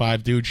like there's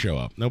 5 dudes show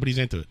up. Nobody's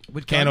into it.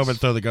 With Can't guns?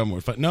 overthrow the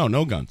government.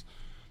 No guns.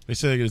 They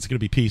said it's going to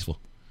be peaceful.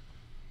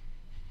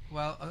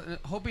 Well,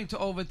 hoping to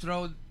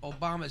overthrow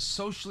Obama's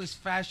socialist,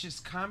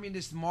 fascist,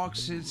 communist,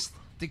 Marxist,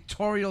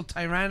 dictatorial,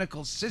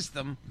 tyrannical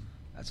system.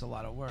 That's a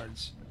lot of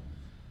words.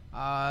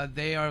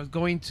 They are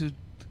going to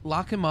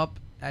lock him up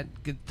at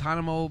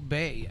Guantanamo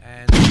Bay,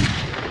 and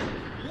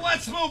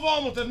Let's move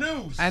on with the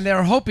news.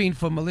 they're hoping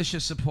for militia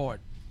support.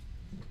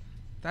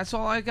 That's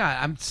all I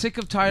got. I'm sick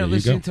of tired of There you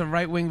listening go. to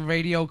right-wing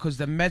radio because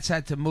the Mets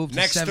had to move to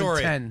Next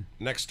story. 710.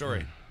 Next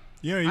story.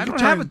 Yeah, you I can don't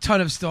have a turn-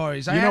 ton of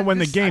stories. You know, when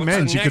the game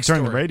ends, you can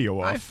turn the radio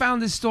I off.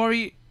 found this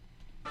story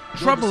Yo,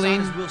 troubling.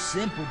 the sign is real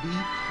simple, B.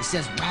 It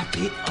says wrap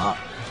it up.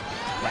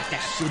 Wrap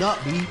that shit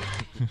up, B.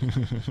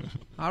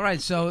 All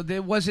right, so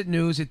there wasn't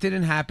news. It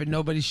didn't happen.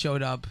 Nobody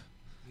showed up.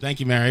 Thank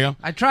you, Mario.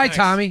 I tried, Thanks.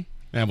 Tommy.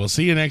 And we'll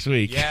see you next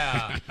week.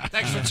 Yeah.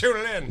 Thanks for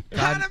tuning in.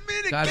 God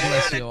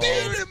bless you all.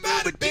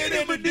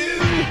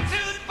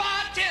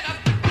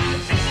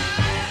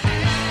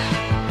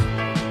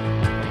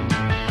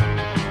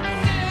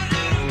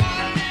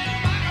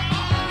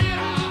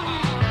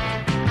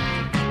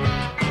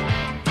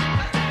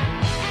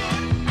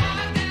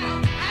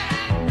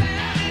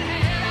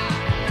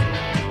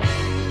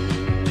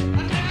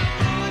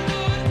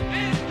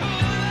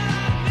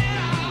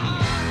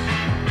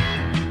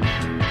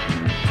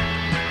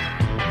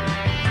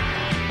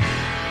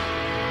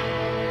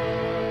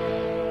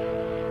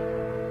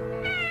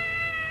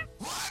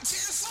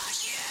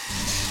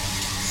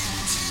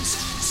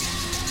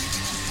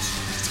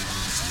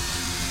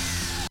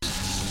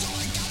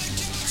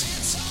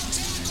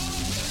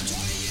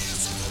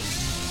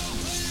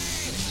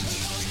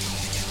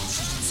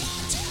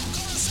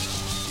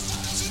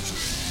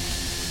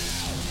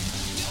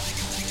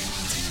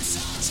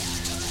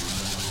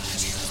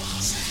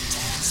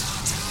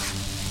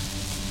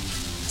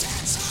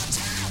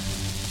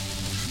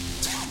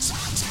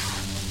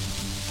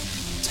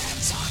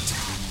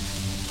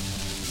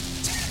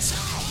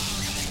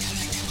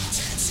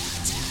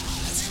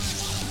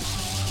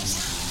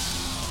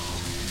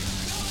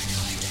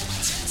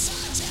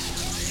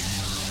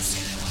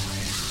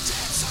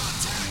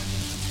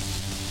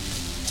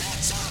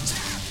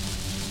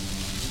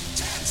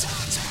 Dance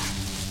on tap.